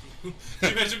make you feel? Can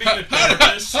you imagine being a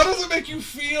therapist? How does it make you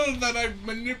feel that I've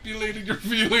manipulated your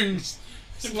feelings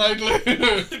slightly?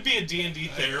 Be a D&D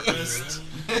therapist.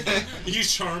 You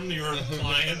charm your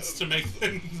clients to make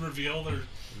them reveal their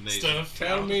stuff.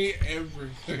 Tell me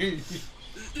everything,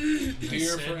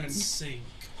 dear friend. Sink.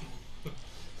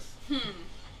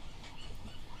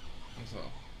 So,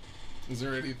 is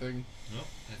there anything? Nope,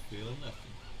 I feel nothing.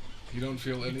 You don't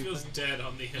feel He anything? feels dead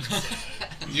on the inside.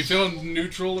 You feel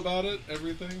neutral about it?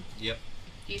 Everything? Yep.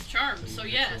 He's charmed, so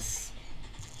yes.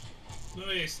 No,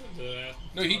 he said that.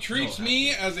 No, he treats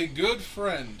me as a good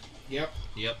friend. Yep.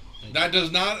 Yep. That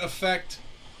does not affect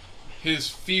his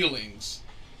feelings.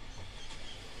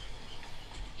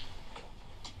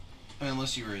 I mean,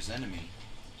 unless you were his enemy.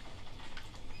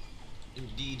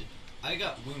 Indeed. I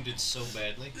got wounded so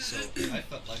badly, so I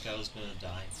felt like I was gonna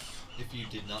die if you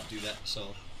did not do that, so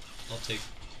I'll take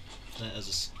that as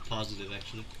a positive,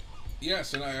 actually.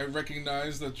 Yes, and I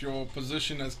recognize that your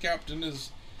position as captain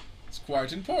is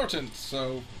quite important,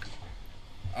 so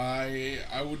I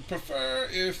would prefer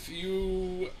if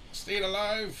you stayed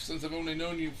alive, since I've only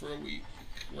known you for a week,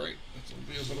 right? That's gonna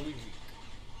be about a week.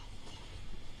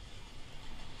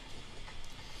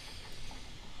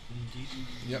 Indeed.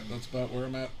 Yep, that's about where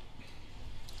I'm at.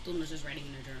 Thulna's just writing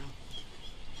in her journal.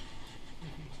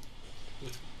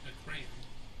 With a crayon.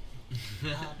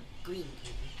 Green.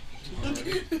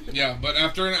 Yeah, but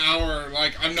after an hour,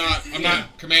 like I'm not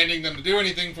commanding them to do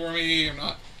anything for me. I'm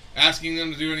not asking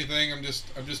them to do anything. I'm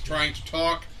just trying to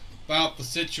talk about the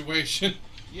situation.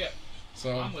 Yep.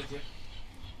 So I'm with you.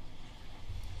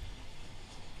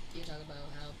 You talk about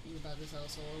how you about this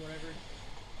household or whatever.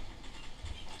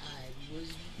 I was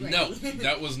no, writing.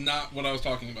 that was not what I was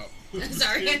talking about.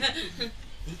 Sorry.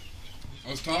 I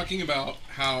was talking about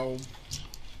how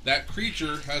that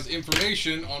creature has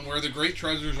information on where the great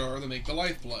treasures are that make the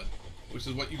lifeblood, which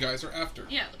is what you guys are after.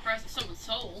 Yeah, the price of someone's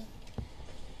soul.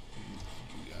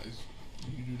 You guys,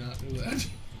 you do not know that.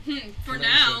 For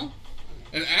now.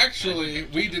 And actually,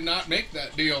 we did not make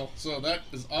that deal, so that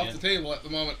is off the table at the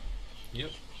moment.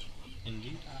 Yep.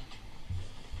 Indeed.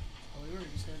 Well, we were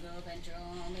just gonna go venture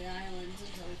on the islands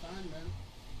until we found them.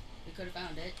 We could have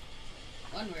found it,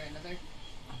 one way or another.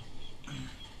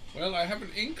 Well, I have an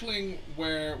inkling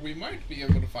where we might be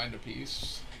able to find a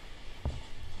piece.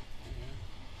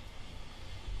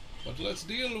 But let's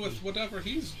deal with whatever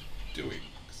he's doing.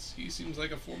 'Cause he seems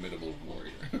like a formidable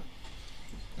warrior.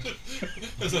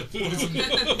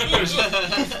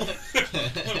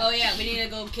 Oh yeah, we need to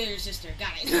go kill your sister.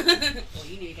 Got it. Well,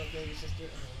 you need to go kill your sister.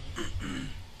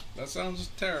 That sounds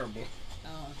terrible.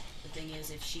 The thing is,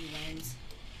 if she wins,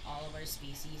 all of our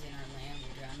species and our land will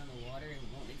drown in the water and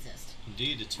won't exist.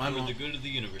 Indeed, it's My for mom. the good of the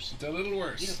universe. It's a little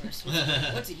worse. Universe.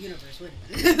 What's a universe? Wait a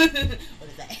minute. What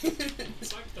is that?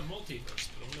 It's like the multiverse,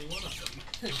 but only one of them.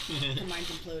 Her mind's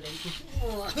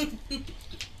imploding.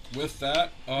 With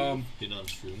that, Been on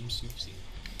shrooms, you've seen.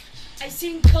 I've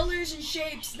seen colors and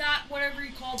shapes, not whatever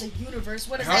you call the universe.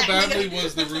 What is how that? badly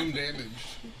was the room damaged?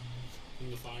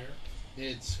 In the fire.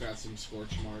 It's got some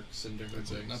scorch marks and different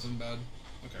That's it, things. nothing bad.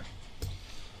 Okay.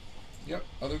 Yep,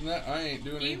 other than that, I ain't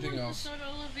doing Do you anything want else. the soda,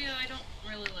 Olivia? I don't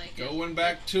really like it. Going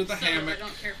back to the Soda, hammock. I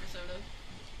don't care for soda.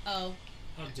 Oh,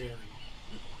 How dare you?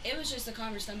 it was just a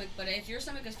calmer stomach, but if your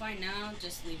stomach is fine now,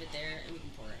 just leave it there and we can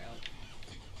pour it out.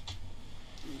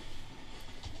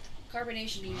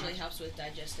 Carbonation usually helps with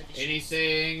digestive issues.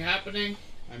 Anything happening?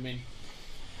 I mean,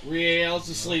 Riel's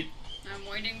asleep. I'm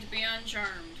waiting to be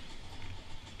uncharmed.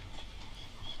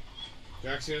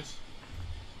 Jaxios?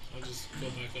 I'll just go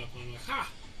back up and I'm like, ha!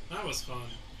 That was fun.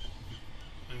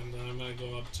 And then I'm gonna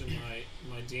go up to my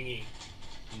dinghy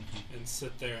and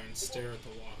sit there and stare at the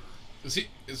water.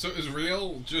 Is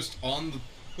Riel just on the...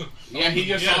 Yeah, he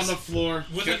just Yes. on the floor.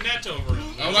 With a net over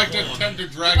him. I would like to There's a hole in attempt it.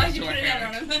 to drag Why'd him you to a put it out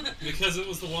on hammock. him? Because it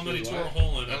was the one that he Do tore a what?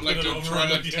 hole in. I would put like it to over try him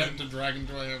to again. attempt to drag him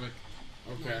to a hammock.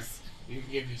 Okay. Nice. You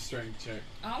can give your strength check.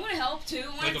 I want to help too.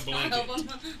 Why Like a not help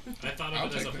blanket. him? I thought I'll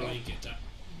of it as a take that. blanket.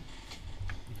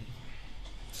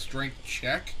 Strength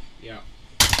check? Yeah.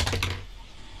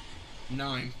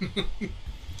 9. It's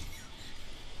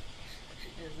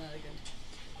not a good.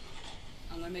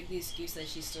 I'm gonna make the excuse that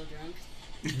she's still drunk.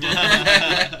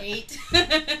 8. 9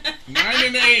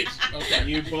 and 8! Okay.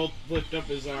 You both lift up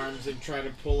his arms and try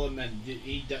to pull him, and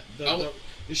I'll-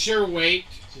 the sheer weight,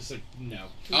 just like, no.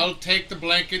 I'll take the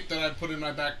blanket that I put in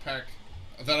my backpack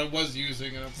that I was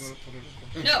using, and I'm going to put it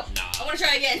in. No, I want to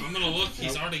try again. I'm gonna look.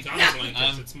 He's Nope. already got No. a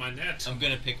blanket. It's my net. I'm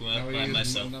gonna pick him Now up he by uses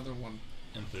myself another one.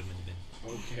 and put him in the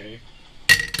bin. Okay.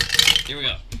 Here we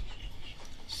go.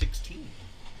 16.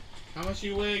 How much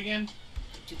you weigh again?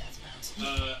 2,000 pounds.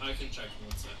 I can check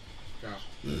one sec. Okay.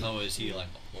 Oh, is he like?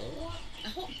 Oh,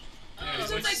 he's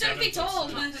since like I took me 7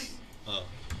 foot told. six. Oh,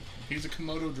 He's a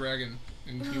Komodo dragon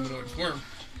in humanoid form. I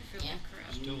feel Yeah. like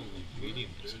crap. still medium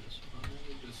distance.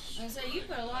 I was like, you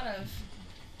put a lot of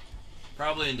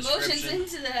Probably in motions description.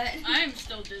 into that. I'm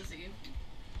still dizzy.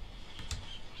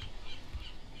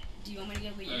 Do you want me to go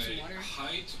get you some water?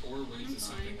 Height or weight I'm is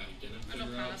something fine. I didn't It'll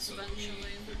figure out, pass so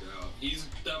eventually. figure out. He's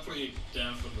definitely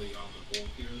on the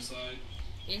bulkier side.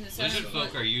 Is it Lizard 7 folk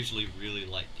foot? are usually really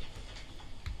light.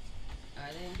 Are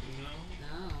they? No.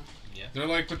 No. Yeah. They're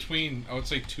like between, I would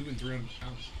say, 200 and 300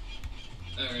 pounds.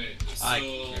 Alright, so I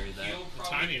can carry that. he'll The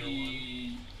probably tinier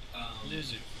be,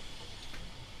 Lizard.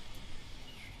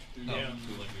 do Oh, Yeah. 200,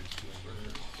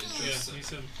 200. Yeah, he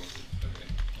said. Okay.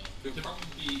 He'll probably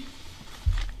be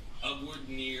upward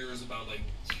near is about like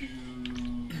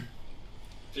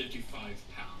 255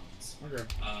 pounds, Okay.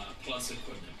 plus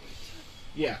equipment weight.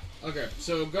 Yeah. Okay.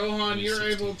 So Gohan, He's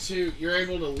you're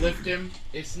able to lift him.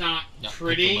 It's not Not pick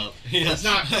pretty. him up. It's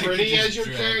not I can pretty just as you're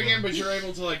drag carrying him, him. but you're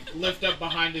able to like lift up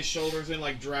behind his shoulders and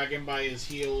like drag him by his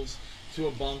heels to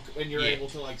a bunk, and you're Yeah. able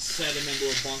to like set him into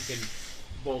a bunk in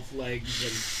both legs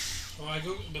and. Well, I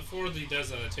go before he does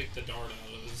that. I take the dart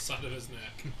out of the side of his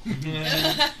neck,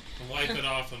 and wipe it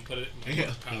off, and put it in my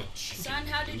Yeah. pouch. Son,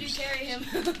 how did you carry him?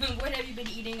 What have you been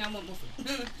eating? I want more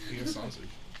food. He has sausage.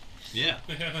 Yeah.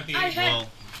 He- I had- Well,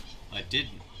 I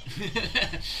didn't.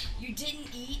 You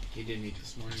didn't eat? He didn't eat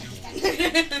this morning.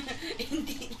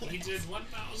 He did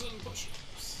 1,000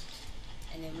 push-ups.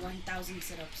 And then 1,000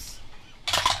 sit-ups.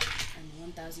 And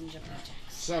 1,000 jumping jacks.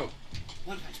 So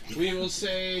One Punch Man. we will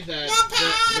say that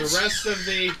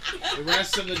the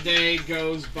rest of the day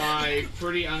goes by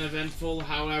pretty uneventful.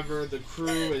 However, the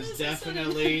crew is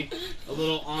definitely a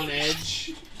little on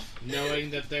edge, knowing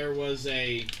that there was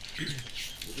a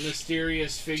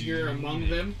mysterious figure among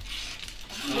them.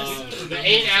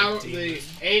 The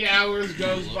 8 hours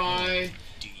goes by,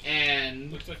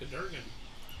 and Looks like a Durgan.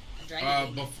 A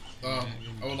dragon. I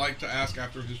would like to ask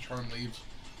after his charm leaves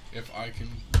if I can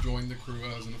join the crew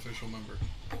as an official member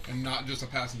and not just a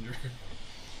passenger.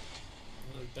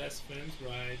 One of the best friends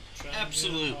ride. Trying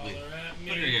Absolutely. To holler at me.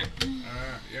 Put her here.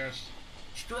 Yes.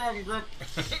 Strong grip.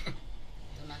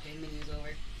 I'm not getting menus over.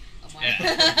 I'm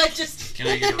Yeah. just. Can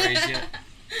I get a raise yet?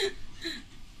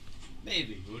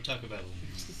 Maybe. We'll talk about it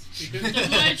later. Does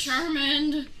my charm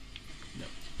end?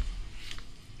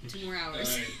 2 more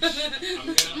hours. Alright. I'm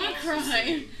gonna I'm also crying.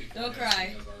 say, Don't because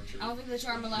cry. as Archer, I don't think the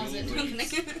charm allows it. Will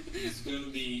Waits is going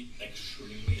to be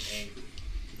extremely angry.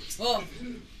 Oh,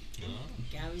 Oh.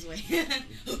 get out of his way.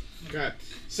 okay.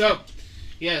 So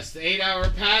yes, the 8 hour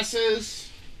passes.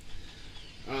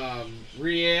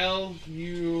 Riel,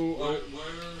 you Where do I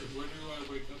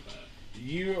wake up at?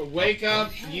 you wake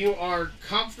up. You are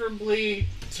comfortably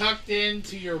tucked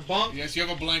into your bunk. Yes, you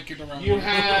have a blanket around You you.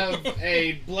 have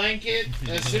a blanket.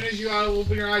 As soon as you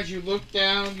open your eyes, you look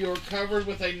down. You're covered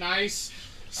with a nice,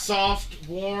 soft,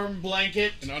 warm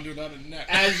blanket. And under that, a net.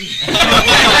 As you kind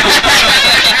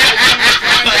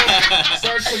of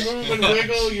start to move and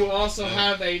wiggle, you also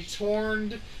have a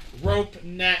torn rope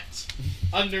net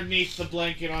underneath the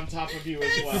blanket on top of you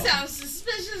as That well. sounds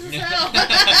suspicious as hell.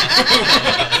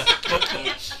 I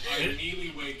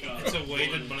immediately wake up. It's a weighted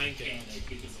full of blanket. panic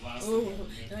because the last Ooh, thing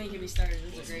I don't even get me remember started.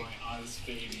 This was is great. my eyes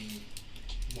fading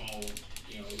while,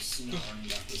 snoring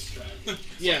at this dragon.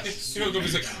 Yes. You know,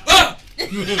 Goofy's like, ah!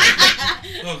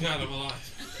 Oh god, I'm alive.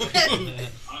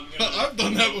 I've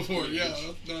done that before, yeah.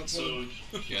 That's not So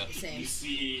Yeah. Same. you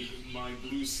see my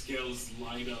blue scales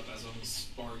light up as almost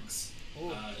sparks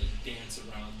dance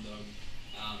around them.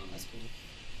 That's cool.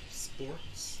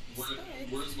 Sports.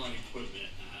 Where's my equipment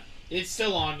at? It's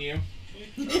still on you.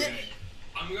 Okay.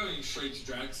 I'm going straight to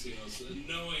Draxios,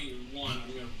 knowing one,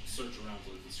 I'm going to search around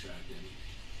for this dragon.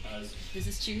 As Does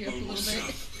this cheer you up a little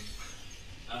bit?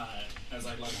 as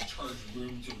I like charge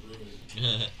room to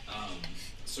room,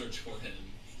 search for him.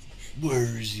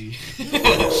 Where is he?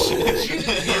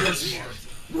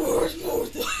 Where's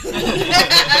Martha?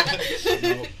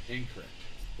 No, incorrect.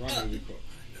 Wrong movie quote.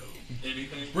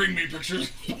 Anything? Bring me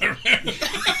pictures.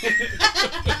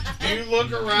 You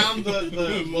look around the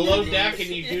below deck and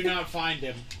you do not find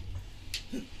him.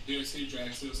 Do I see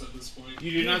Draxios at this point?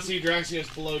 You do not see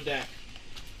Draxios below deck.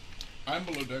 I'm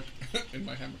below deck in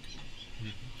my hammock.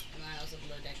 Am I also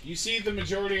below deck? You see the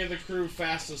majority of the crew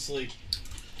fast asleep.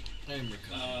 I'm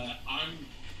recovering.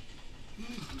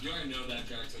 You already know that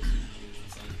Draxios usually is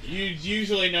inside. You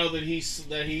usually know that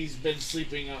he's been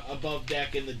sleeping above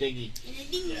deck in the dinghy.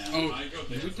 Yeah, Oh, I go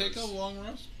there did we take a first. long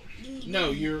rest? No,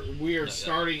 we are Not yet.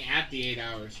 starting at the 8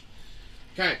 hours.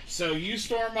 Okay, so you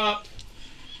storm up,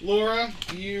 Lora.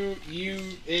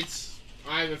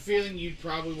 I I have a feeling you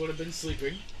probably would have been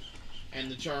sleeping, and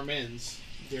the charm ends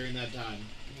during that time.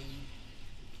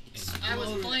 I was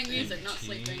playing music, not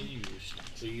sleeping.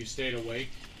 So you stayed awake.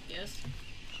 Yes.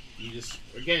 You just,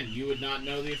 again, you would not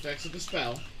know the effects of the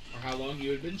spell, or how long you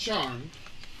had been charmed.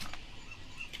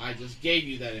 I just gave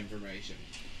you that information.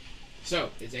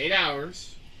 So, it's 8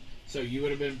 hours, so you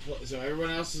would have been, so everyone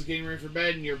else is getting ready for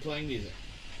bed, and you're playing music.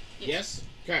 Yes?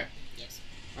 Okay. Yes.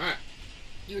 Alright.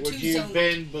 You were Would too you have zoned.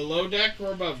 been below deck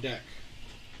or above deck?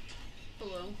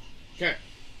 Below. Okay.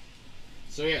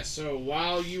 So yeah, so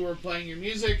while you were playing your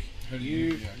music,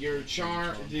 your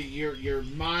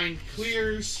mind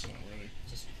clears,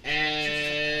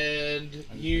 and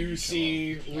you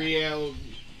see Riel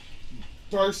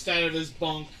burst out of his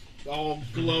bunk, all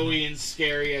glowy and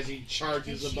scary as he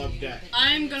charges above deck.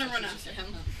 I'm gonna run after him.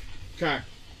 Okay.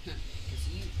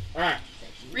 Alright.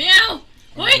 Riel!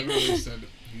 I Wait! literally said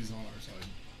he's on our side.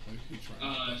 Like, he's trying to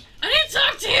I need to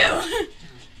talk to you!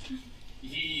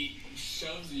 He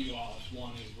shoves you off,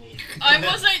 wanting really. I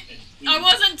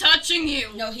wasn't touching you!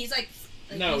 No, he's like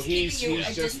No, he's keeping you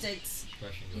he's a just- distance.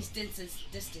 Crushing He's it.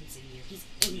 distancing you. He's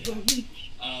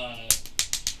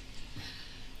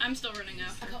I'm still running I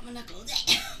after. got my knuckles.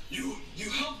 You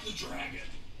helped the dragon.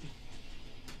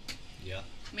 Yeah.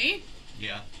 Me?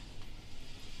 Yeah.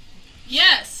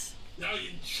 Yes! Now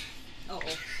you. Oh.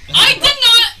 I did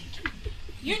not!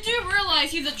 You do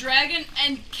realize he's a dragon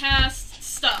and casts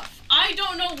stuff. I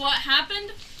don't know what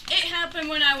happened. It happened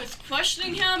when I was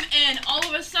questioning him, and all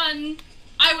of a sudden,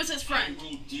 I was his friend. I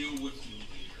will deal with you later.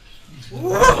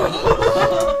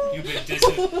 You're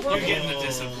getting the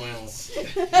disciplines.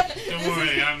 Don't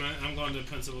worry, I'm going to the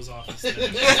principal's office now.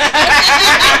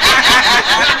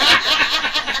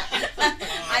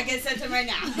 I can send him right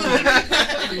now.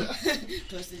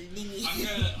 Close to the dinghy. I'm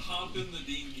gonna hop in the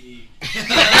dinghy.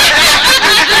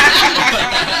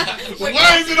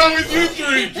 Why is it always you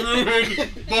three? Druid,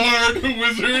 Bard,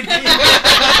 Wizard.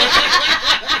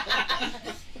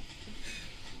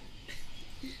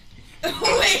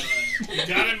 Wait. You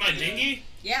got in my dinghy?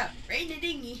 Yeah, right in the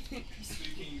dinghy.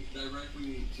 Speaking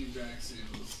directly to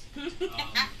Draxios,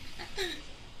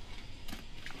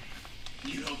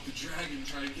 you helped the dragon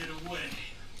try to get away.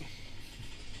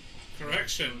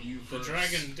 Correction, You the first.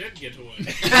 dragon did get away.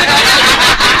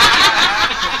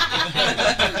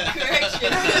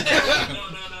 Correction. No.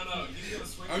 He's gonna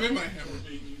swing. I'm in my for hammer.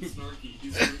 being snarky.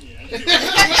 He's swinging at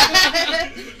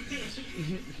you.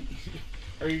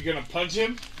 Are you gonna punch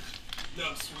him?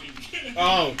 No, swing.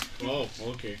 Oh,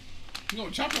 okay. No,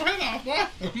 chop your head off, what?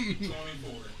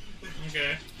 24.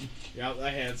 Okay. Yeah,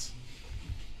 that hits.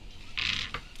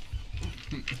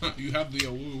 You have the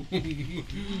awoo.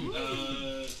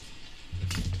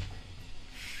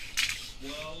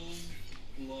 12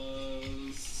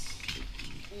 plus.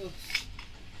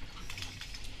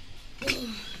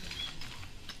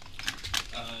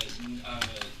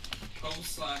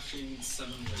 Post slashing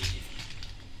 7 radiant.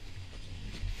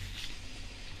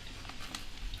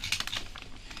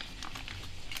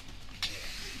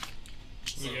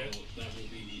 So Okay. that will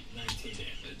be 19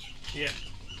 damage. Yeah.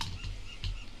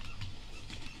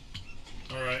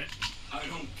 Alright. I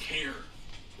don't care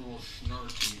for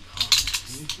snarky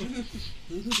comments.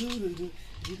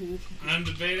 I'm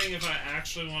debating if I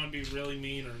actually want to be really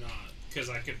mean or not. Because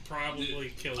I could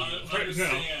probably kill you I right now.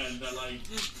 understand that, like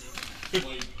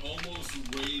almost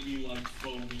wavy like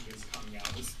foaming is coming out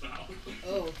of his mouth.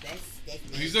 Oh, that's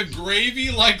He's a gravy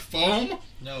like foam?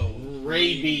 No.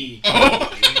 Raby. Oh!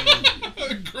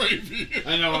 Gravy.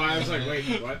 I know, I was like, wait,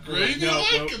 what? Gravy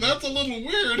like? That's a little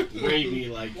weird. Raby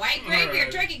like. white gravy or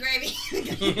Alright. turkey gravy.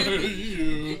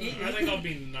 You. I think I'll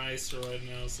be nicer right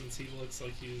now since he looks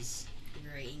like he's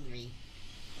Very angry.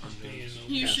 being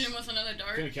You Yes. shoot him with another I'm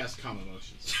dart. gonna cast calm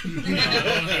emotions. No, I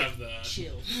don't have that.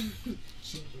 Chill.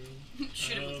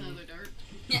 Shoot him with another dart.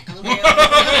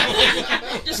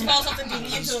 Just falls off the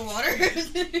dinghy into the water.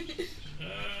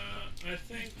 I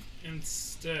think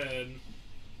instead.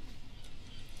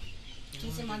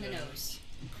 Kiss him on the nose.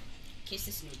 Kiss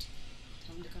the snoot.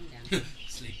 Tell him to come down.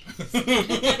 Sleep.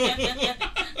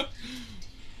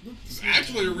 It's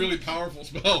actually a really powerful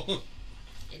spell.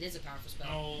 It is a powerful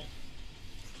spell. I'll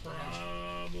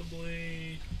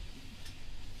probably.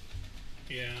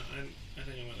 Yeah, I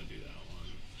think I'm gonna do that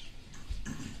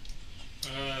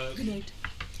one. Good night.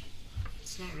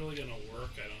 It's not really gonna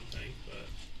work, I don't think, but.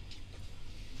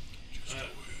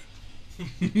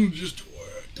 Just do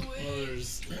it. Well,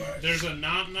 there's a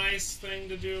not nice thing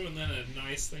to do and then a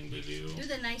nice thing to do. Do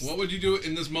the nice. What would you do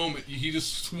in this moment? He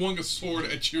just swung a sword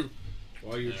at you.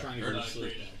 While you're trying to go to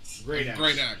sleep. Great axe. Great axe.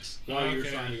 Great axe. While you're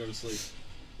Okay. trying to go to sleep.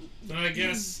 Then I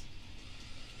guess.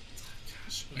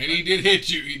 advantage. And he did hit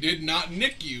you. He did not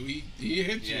nick you. He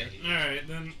hit Yeah. you. Alright,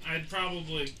 then I'd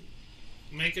probably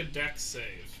make a dex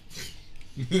save.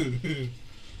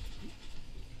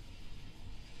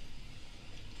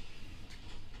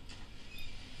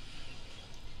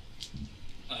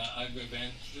 I have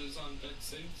advantages on dex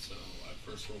save, so I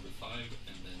first rolled a 5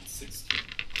 and then 16.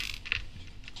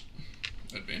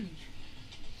 Advantage.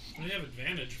 What do you have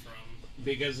advantage from?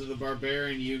 Because of the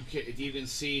barbarian, if you can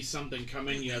see something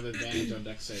coming, you have advantage on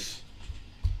dex saves.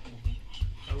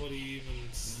 How would he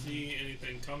even see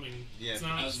anything coming? Yeah, It's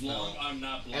not. As long I'm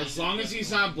not blinded. As long as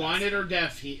he's not blinded or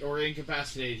deaf, or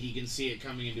incapacitated, he can see it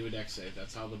coming into a dex save.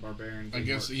 That's how the barbarian. I thing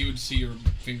guess works. he would see your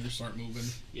fingers start moving.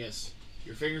 Yes,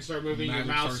 your fingers start moving, your Magic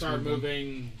mouth starts start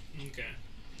moving. moving. Okay.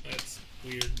 That's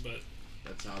weird, but.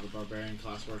 That's how the barbarian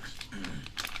class works.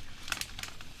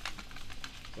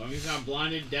 As long as he's not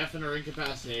blinded, deafened, or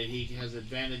incapacitated, he has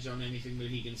advantage on anything that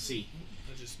he can see.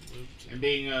 I just moved. And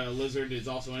being a lizard is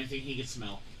also anything he can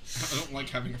smell. I don't like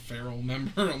having a feral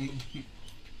member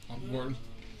on board.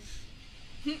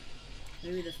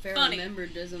 Maybe the feral Funny. member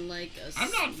doesn't like us. I'm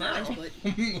not feral.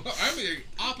 But I'm the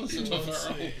opposite of Let's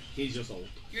feral. see. He's just old.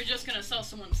 You're just gonna sell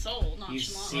someone's soul,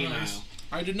 He's nonchalantly. senile.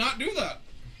 I did not do that.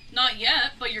 Not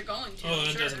yet, but you're going to. Oh, I'm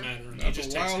it sure. doesn't matter. That's He just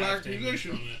a takes wild half damage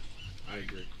accusation. from it. I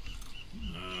agree.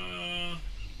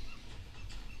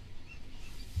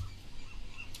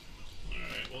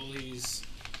 Alright, well, he's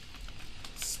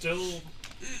still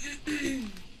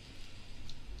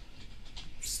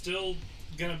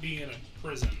gonna be in a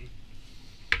prison.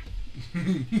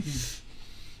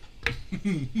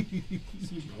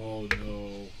 Oh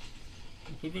no.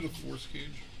 Put him in a force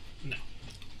cage. No.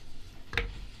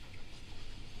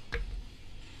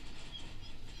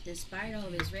 despite all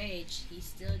of his rage, he's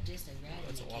still just a rat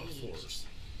That's in a a lot of cage. force.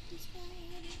 Despite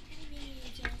all his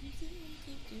rage, I'm still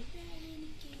just a rat in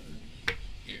a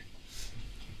cage.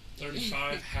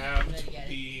 35 halved Let would get it.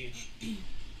 be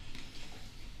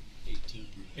 18.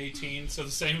 18, so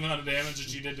the same amount of damage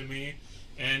that you did to me,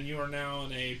 and you are now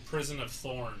in a prison of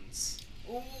thorns.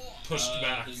 Pushed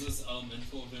back. Is this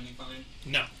elemental of any kind?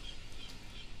 No.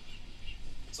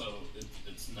 So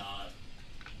it's not.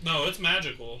 No, it's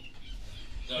magical.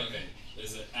 Okay.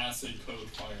 Is it acid, code,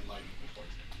 fire, and lightning?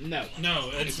 No.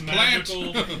 No, it's plant.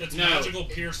 magical. It's No. magical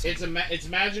piercing. It's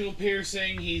magical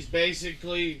piercing. He's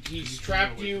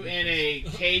trapped you in a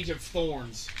cage of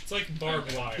thorns. It's like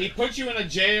barbed wire. He put you in a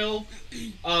jail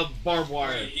of barbed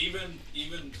wire. Wait,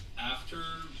 even after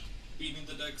beating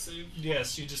the deck save?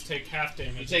 Yes, you just take half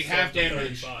damage. You take instead half of the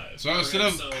damage. 35. So instead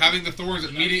of so having the thorns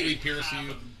then I immediately take pierce half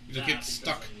you, of you just that get because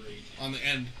stuck I'm raging. on the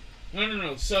end.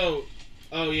 No. So,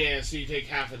 oh yeah. So you take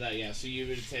half of that. Yeah. So you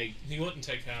would take. He wouldn't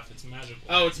take half. It's magical.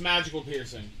 Oh, it's magical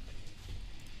piercing.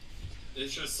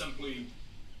 It's just simply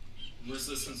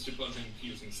resistance to bludgeoning,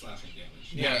 piercing, slashing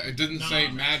damage. Yeah, it didn't No, say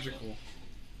no. magical.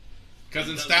 Because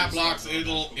in It stat doesn't blocks, say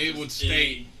magical, it would just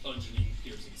state. a bludgeoning,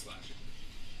 piercing, slashing.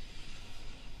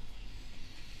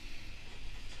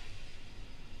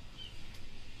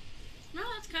 No,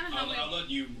 that's kind of how we. I'll let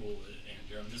you rule it,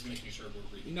 Andrew. I'm just making sure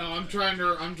we're reading. No, it I'm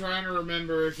correctly. trying to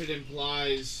remember if it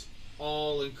implies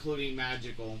all, including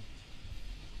magical.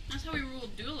 That's how we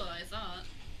ruled Dula, I thought.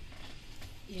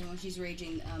 Yeah, when she's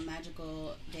raging,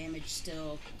 magical damage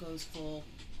still goes full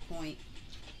point.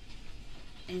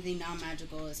 Anything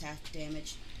non-magical is half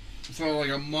damage. So like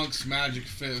a monk's magic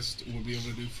fist would be able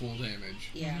to do full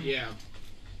damage. Yeah.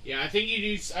 Yeah. I think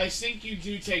you do. I think you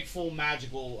do take full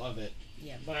magical of it,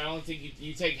 Yeah. but I don't think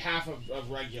you take half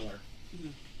of regular.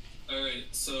 Alright,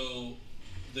 so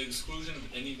the exclusion of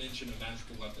any mention of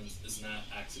magical weapons is not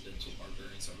accidental.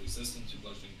 Barbarians are resistant to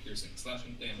bludgeoning, piercing,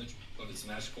 slashing damage, whether it's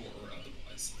magical or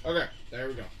otherwise. Okay, there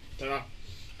we go. Ta-da.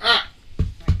 Alright.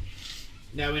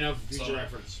 Now we know for future So-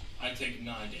 reference. I take 9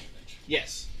 damage.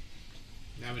 Yes.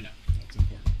 Now we know. That's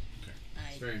important.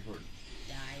 It's very important.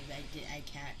 I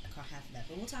can't call half of that,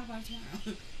 but we'll talk about it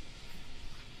tomorrow.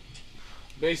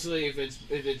 Basically, if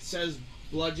it says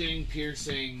bludgeoning,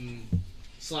 piercing,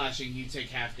 slashing, you take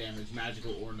half damage,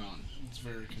 magical or non, It's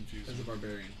very confusing. as a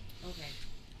barbarian. Okay.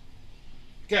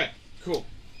 Okay, cool.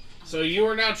 So you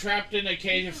are now trapped in a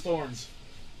cage of thorns.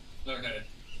 Okay.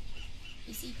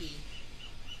 ECP.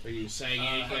 Are you saying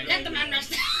how anything? do I Let the do man that?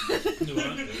 rest. Do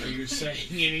what? Are you saying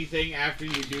anything after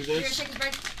you do Here, this? shake his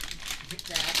break.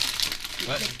 Dad.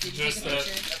 What? Did you Just take a that-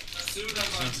 picture? As soon as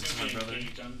I'm Since it's my gonna be brother.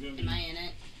 engaged, I'm gonna Am I be in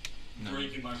it? No.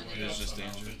 breaking my way It was out just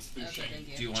somehow. Andrew. It's through Okay, shame. thank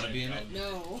you. Do you want to be in it?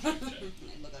 No. I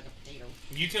look like a potato.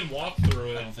 You can walk through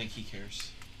I it, don't think he cares.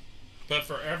 but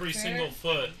for every Fair. single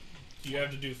foot, you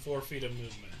have to do 4 feet of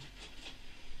movement.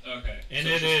 Okay. And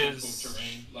so it it's is- just difficult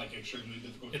terrain, like extremely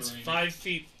difficult It's terrain. 5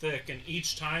 feet thick, and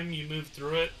each time you move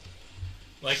through it,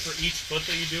 Like for each foot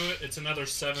that you do it, it's another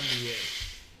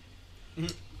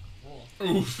 78.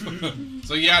 Oof.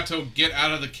 So yeah, to get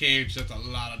out of the cage, that's a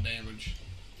lot of damage.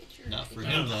 Not for No,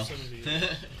 him though. 78.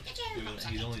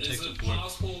 He only Is takes it a four.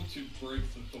 possible to break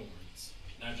the thorns,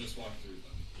 not just walk through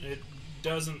them? It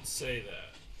doesn't say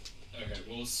that. Okay,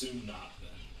 we'll assume not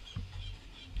then.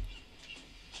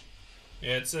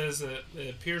 Yeah, it says that it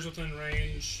appears within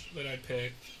range that I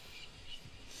picked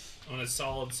on a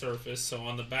solid surface, so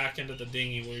on the back end of the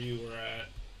dinghy where you were at,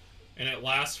 and it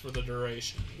lasts for the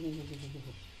duration.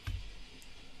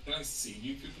 Can I see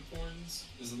you through the thorns?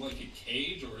 Is it like a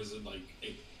cage or is it like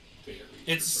a barrier?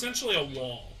 It's essentially a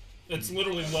wall. It's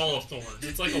literally a wall of thorns.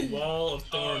 It's like a wall of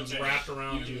thorns okay. wrapped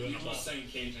around you in You a were ball. saying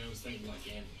cage and I was thinking like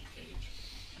animal cage.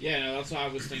 Yeah, no, that's what I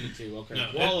was thinking too. Okay. No,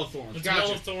 Wall of thorns. It's a wall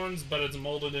Gotcha. of thorns, but it's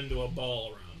molded into a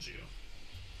ball around you.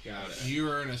 Got it. You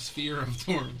are in a sphere of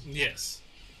thorns. Yes.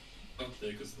 How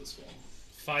thick is this wall?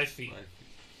 5 feet. 5 feet.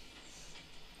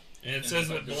 And it And says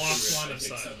if I it go blocks through it, line I of take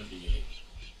sight. 78.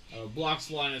 Blocks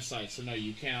line of sight, so no,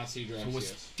 you cannot see So Draxius.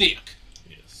 it's thick.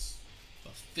 Yes. A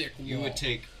thick wall. You would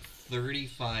take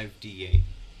 35 d8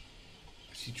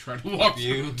 If you try to walk if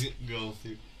you go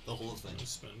through the whole thing. I'll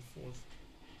spend 4.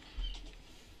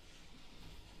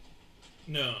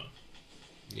 No.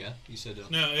 Yeah, you said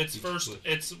No, it's each first. foot.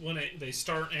 It's when they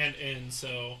start and end.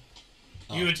 So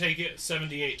Oh. you would take it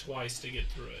 78 twice to get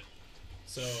through it.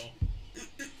 So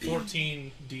 14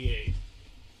 d8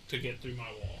 to get through my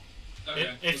wall.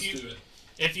 Okay, If let's you- do it.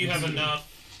 If you have Mhm. enough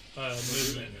Let's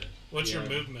do movement. it. What's your Yeah.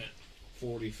 movement?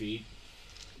 40 feet.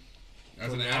 That's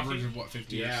For an walking? average of what,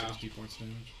 50 Yeah. or 60 points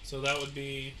damage. So that would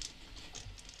be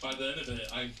By the end of it,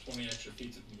 I have 20 extra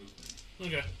feet of movement.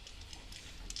 okay.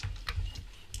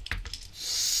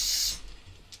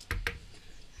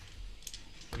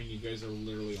 I mean, you guys are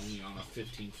literally only on a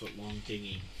 15-foot long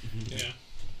dinghy. Yeah.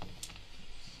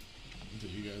 So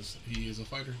you guys, he is a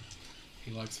fighter.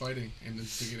 He likes fighting and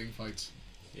instigating fights.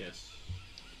 Yes.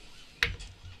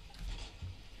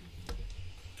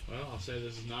 Well, I'll say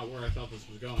this is not where I thought this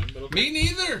was going, but okay. Me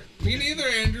neither. Me neither,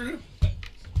 Andrew.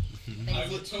 I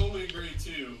would totally agree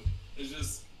too. It's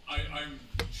just I'm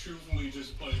truthfully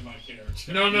just playing my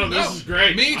character. No, this is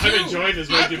great. Me too. I've enjoyed this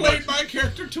way I too played much. my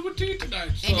character to a T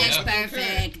tonight. So It is that's okay.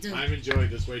 perfect. I've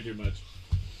enjoyed this way too much.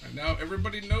 And now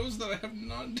everybody knows that I have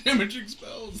non-damaging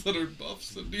spells that are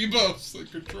buffs and debuffs that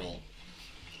control.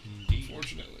 Indeed.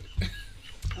 Unfortunately.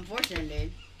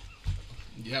 Unfortunately.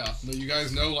 Yeah, no, you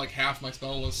guys know like half my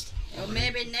spell list. Well,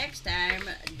 maybe next time,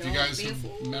 If don't you guys be a have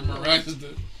fool. memorized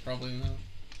it, probably not.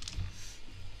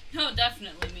 No,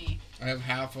 definitely me. I have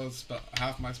half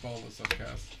my spell list I've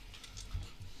cast.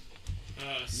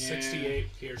 68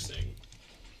 piercing.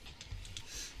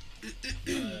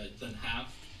 Then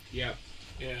half. Yep.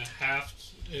 Yeah, half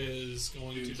is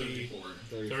going Do to be 34.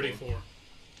 34.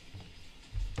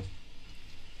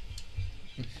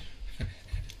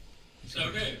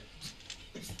 Okay.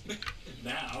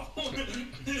 Now,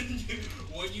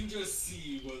 what you just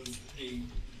see was a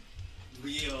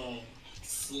real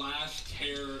slash,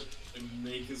 tear, and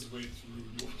make his way through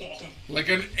the wall. Like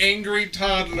an angry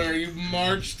toddler, you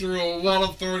march through a wall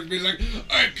of thorns, be like,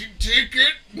 I can take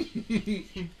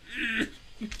it.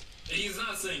 He's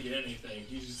not saying anything.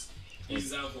 He's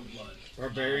out for blood.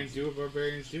 Barbarians do what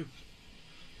barbarians do.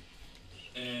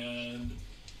 And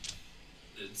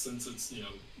since it's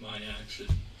my action,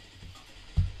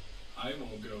 I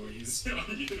won't go easy on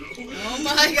you. Oh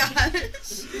my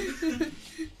gosh.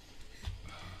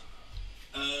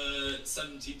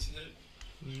 17 to hit.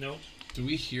 Nope. Do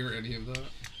we hear any of that?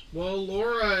 Well,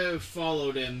 Lora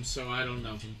followed him, so I don't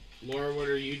know. Laura, what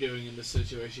are you doing in this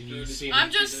situation? You see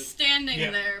I'm just standing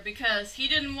Yeah. there because he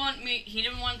didn't want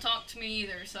to talk to me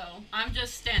either, so I'm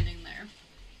just standing there.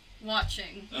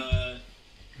 Watching.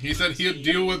 He said he'd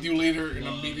deal with you later and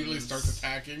immediately starts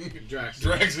attacking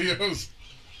Draxios.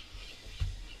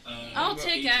 I'll about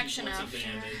take 18 action points of after.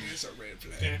 damage. It's a red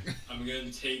flag. Okay. I'm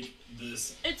gonna take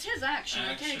this. It's his action.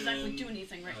 I can't exactly Action, do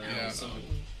anything right now. Yeah, So, no.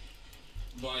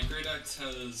 my great axe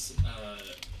has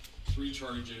 3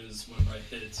 charges. Whenever I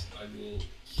hit, I will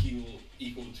heal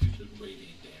equal to the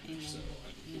radiant damage. So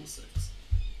I will heal 6.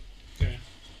 Okay.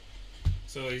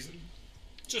 So he's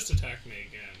just attacked me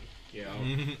again. Yeah.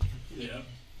 Yeah.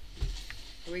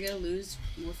 Are we gonna lose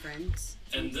more friends?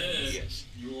 And then Yes.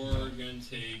 you're gonna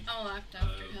take I'll act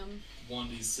after him.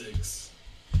 1d6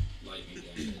 lightning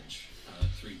damage.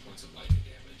 3 points of lightning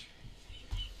damage.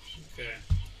 Okay.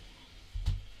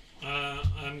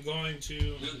 I'm going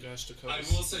to. Oh gosh, Dakota. I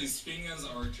will say, speaking as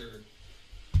Archer,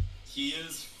 he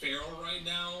is feral right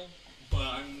now, but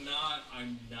I'm not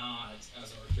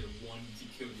as Archer wanting to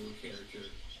kill your character.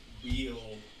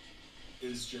 Real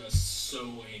is just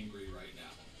so angry right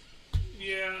now.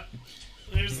 Yeah.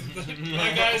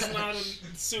 That guy's not a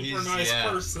super nice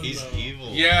person, He's though. evil.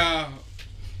 Yeah.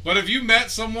 But if you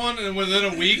met someone and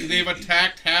within a week they've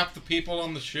attacked half the people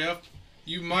on the ship,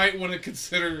 you might want to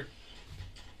consider,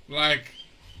 like...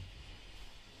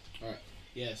 Alright.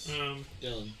 Yes.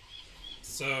 Dylan.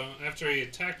 So after he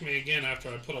attacked me again, after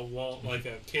I put a wall, like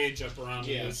a cage up around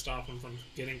him to stop him from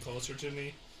getting closer to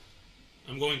me,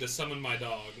 I'm going to summon my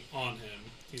dog on him.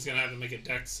 He's going to have to make a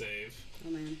dex save.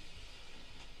 Oh man.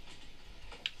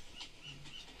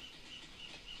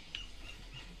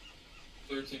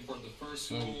 $13 for the first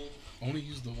So, roll, only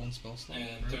use the one spell slot,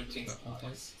 and right? 13 That whole part?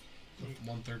 twice. The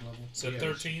 1/3 level? So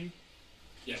 13?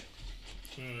 Yeah.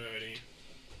 Alrighty.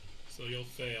 So you'll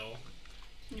fail.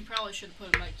 You probably should have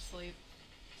put him back to sleep.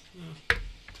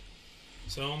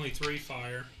 So only 3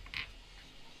 fire.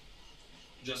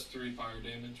 Just 3 fire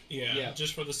damage. Yeah,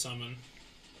 just for the summon.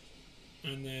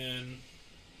 And then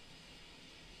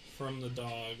from the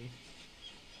dog.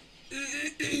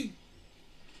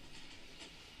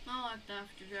 I'll act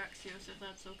after Jaxios if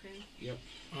that's okay. Yep.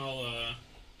 I'll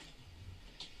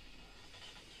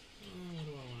what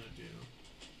do I want to do?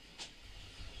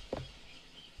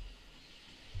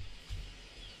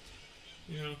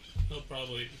 You know, he'll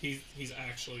probably he's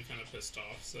actually kind of pissed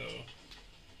off, so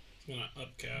he's gonna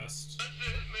upcast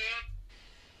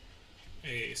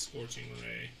a scorching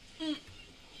ray.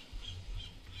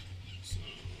 So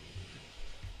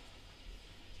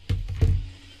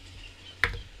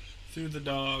through the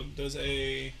dog does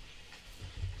a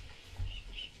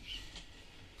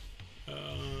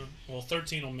well,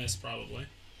 13 will miss probably.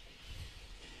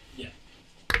 Yeah.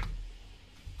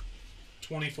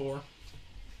 24.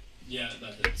 Yeah,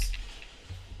 that hits.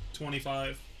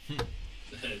 25. That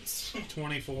hits.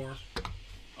 24.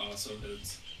 Also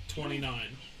hits.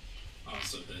 29.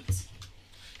 Also hits.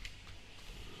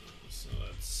 So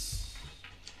that's...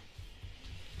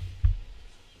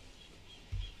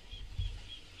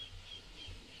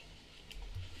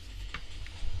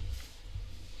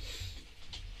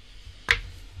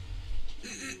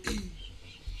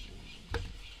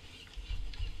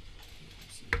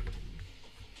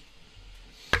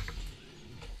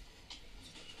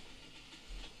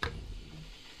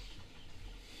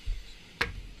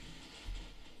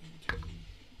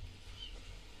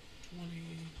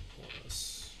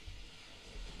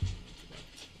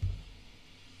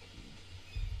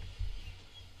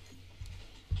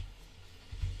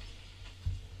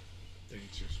 I think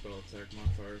it's your spell attack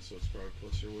modifier, so it's probably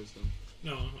plus your wisdom.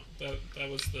 No, that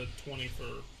was the 20 for...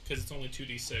 Because it's only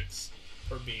 2d6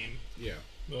 per beam. Yeah.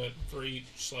 But for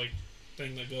each, like,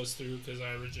 thing that goes through, because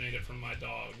I originated from my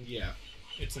dog, Yeah.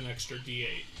 it's an extra d8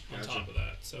 on Gotcha. top of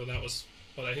that. So that was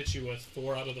what I hit you with,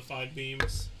 4 out of the 5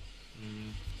 beams.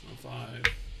 So 5,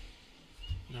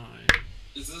 9.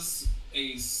 Is this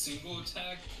a single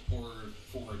attack or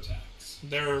 4 attacks?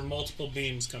 There are multiple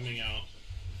beams coming out.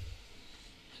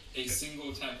 A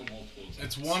single attack or multiple attacks?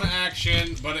 It's one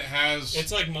action, but it has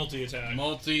It's like multi-attack.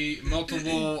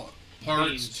 multiple parts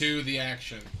Beams. to the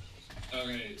action.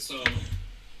 Okay, so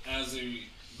as a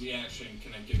reaction,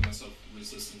 can I give myself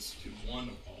resistance to one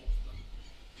of all of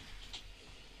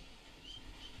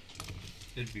them?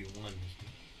 It'd be one.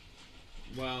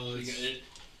 Well, Because it's...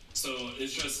 so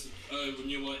it's just,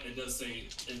 you know what, it does say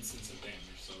instance of damage,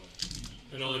 so...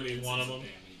 It'd only be one of them.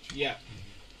 Damage. Yeah.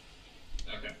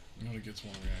 Okay. It only gets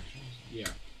one reaction. Yeah.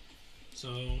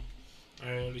 So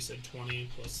I already said 20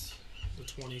 plus the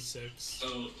 26.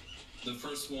 So, the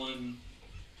first one...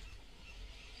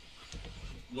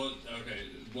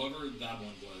 whatever that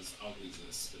one was, I'll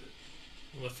resist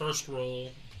it. The first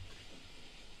roll,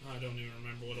 I don't even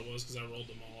remember what it was because I rolled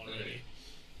them all already.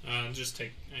 Just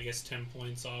take, I guess, 10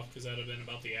 points off because that would have been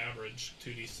about the average,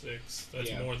 2d6. That's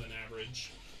Yeah. more than average.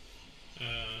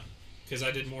 Because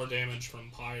I did more damage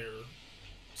from Pyre,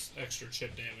 extra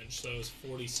chip damage, so it was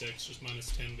 46, just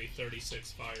minus 10 would be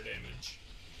 36 fire damage.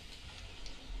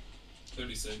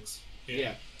 36.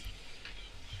 Yeah.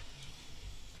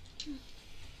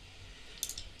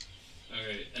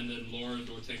 Okay, and then Laura,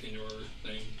 we're taking your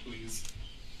thing, please,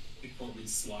 before we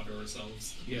slaughter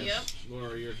ourselves. Yes. Yep.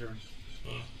 Laura, your turn.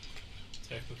 Well,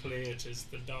 technically it is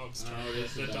the dog's turn. Oh, it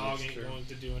is the the dog dog's ain't turn. going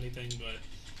to do anything,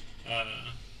 but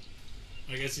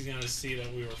I guess he's going to see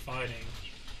that we were fighting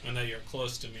and that you're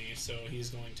close to me, so he's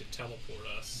going to teleport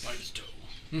us. Bite his toe.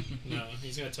 No,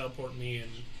 he's going to teleport me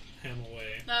and him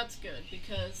away. That's good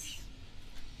because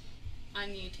I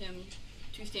need him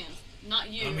to stand. Not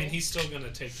you. I mean, he's still going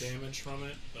to take damage from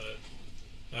it,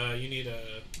 but you need a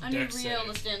I need dex Riel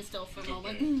save. to stand still for a Okay.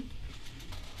 moment.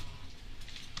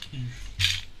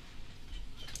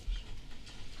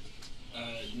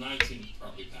 19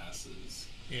 probably passes.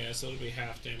 Yeah, so it'll be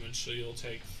half damage, so you'll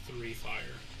take 3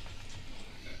 fire.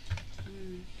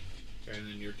 Okay, and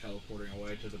then you're teleporting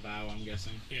away to the bow, I'm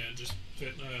guessing. Yeah, just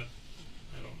fit. I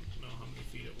don't know how many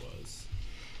feet it was.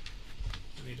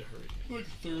 I need to hurry. Like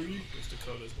 30. Because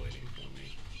Dakota's waiting for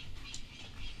me.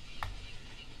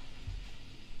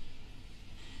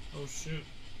 Oh shoot.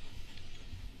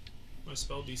 My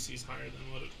spell DC is higher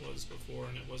than what it was before,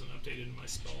 and it wasn't updated in my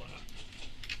spell app.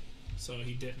 So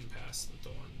he didn't pass the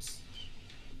thorns.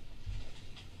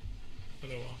 But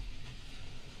oh well.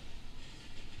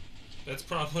 That's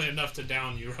probably enough to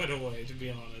down you right away, to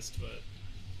be honest, but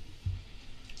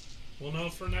we'll know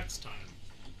for next time.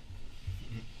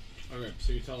 Okay,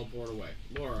 so you teleport away.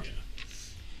 Lora. Yeah.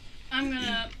 I'm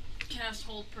gonna cast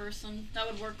Hold Person.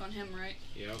 That would work on him, right?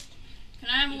 Yep. Can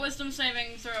I have a Wisdom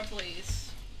saving throw, please?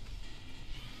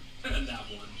 And that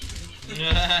one.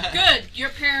 Good. You're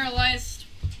paralyzed.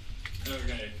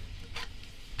 Okay.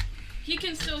 He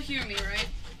can still hear me, right?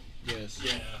 Yes.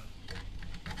 Yeah.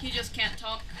 He just can't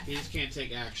talk, He just can't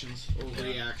take actions or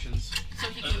reactions. so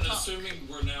he can talk. Assuming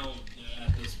we're now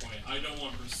at this point, I don't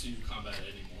want to pursue combat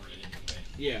anymore anyway.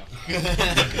 Yeah.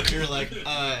 You're like,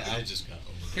 I just got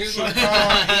over. He's like,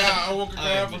 yeah, I woke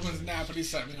up from his nap and he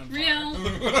set me on Real.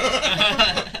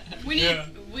 fire. We need Yeah.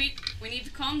 we need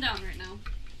to calm down right now.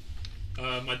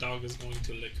 My dog is going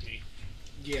to lick me.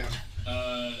 Yeah.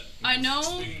 I know.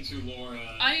 Speaking to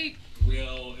Lora,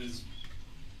 Real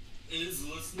is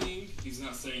listening. He's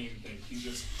not saying anything. He's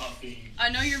just huffing. I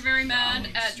know you're very mad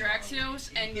Snarling, at snarling. Draxios,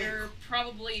 and you're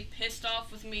probably pissed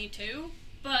off with me too,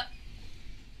 but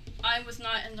I was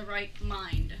not in the right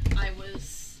mind. I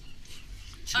was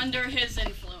under his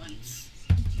influence.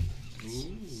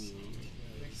 Ooh.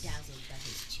 Dazzled by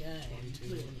his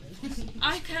charm.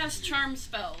 I cast charm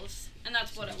spells, and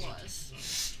that's what it was.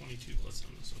 So 22 plus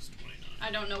 7, so it's 29.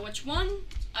 I don't know which one,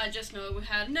 I just know it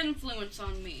had an influence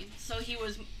on me. So he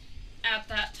was, at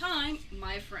that time,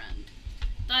 my friend.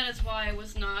 That is why I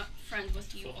was not friends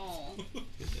with you all. You're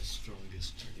the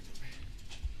strongest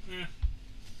target.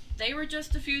 They were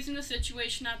just diffusing the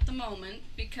situation at the moment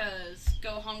because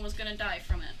Gohan was gonna die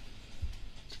from it.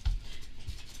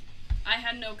 I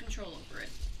had no control over it.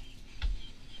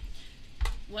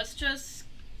 Let's just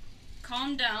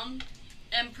calm down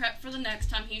and prep for the next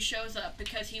time he shows up,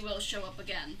 because he will show up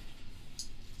again.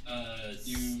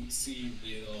 You see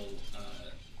Real,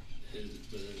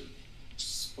 the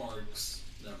sparks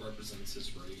that represents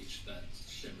his rage that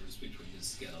shimmers between his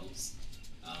scales,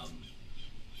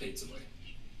 fades away.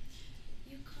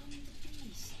 You calm the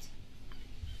beast.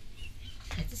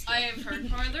 I have heard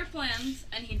part of their plans,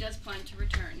 and he does plan to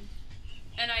return.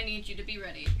 And I need you to be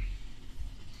ready.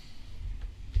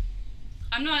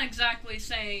 I'm not exactly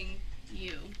saying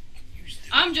you.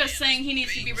 I'm just saying he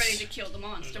needs to be ready to kill the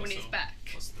monster when he's back.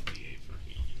 Plus the D8 for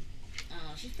healing.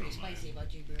 Oh, she's pretty spicy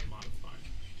about you, bro. Modified.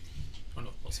 Oh no,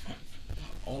 plus 5.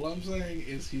 All I'm saying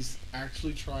is he's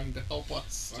actually trying to help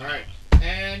us. Alright.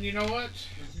 And you know what?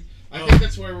 I think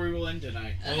that's where we will end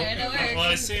tonight. Okay, no worries. Well,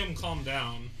 I see him calm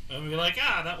down, and be like,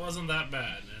 that wasn't that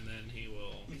bad, and then he will.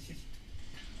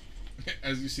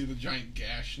 As you see the giant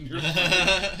gash in your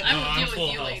I will I'm deal full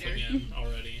with you health later. again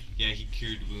already. Yeah, he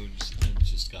cured wounds and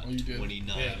just got Oh, you did?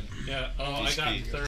 29. Yeah. Oh, I got HP. 30.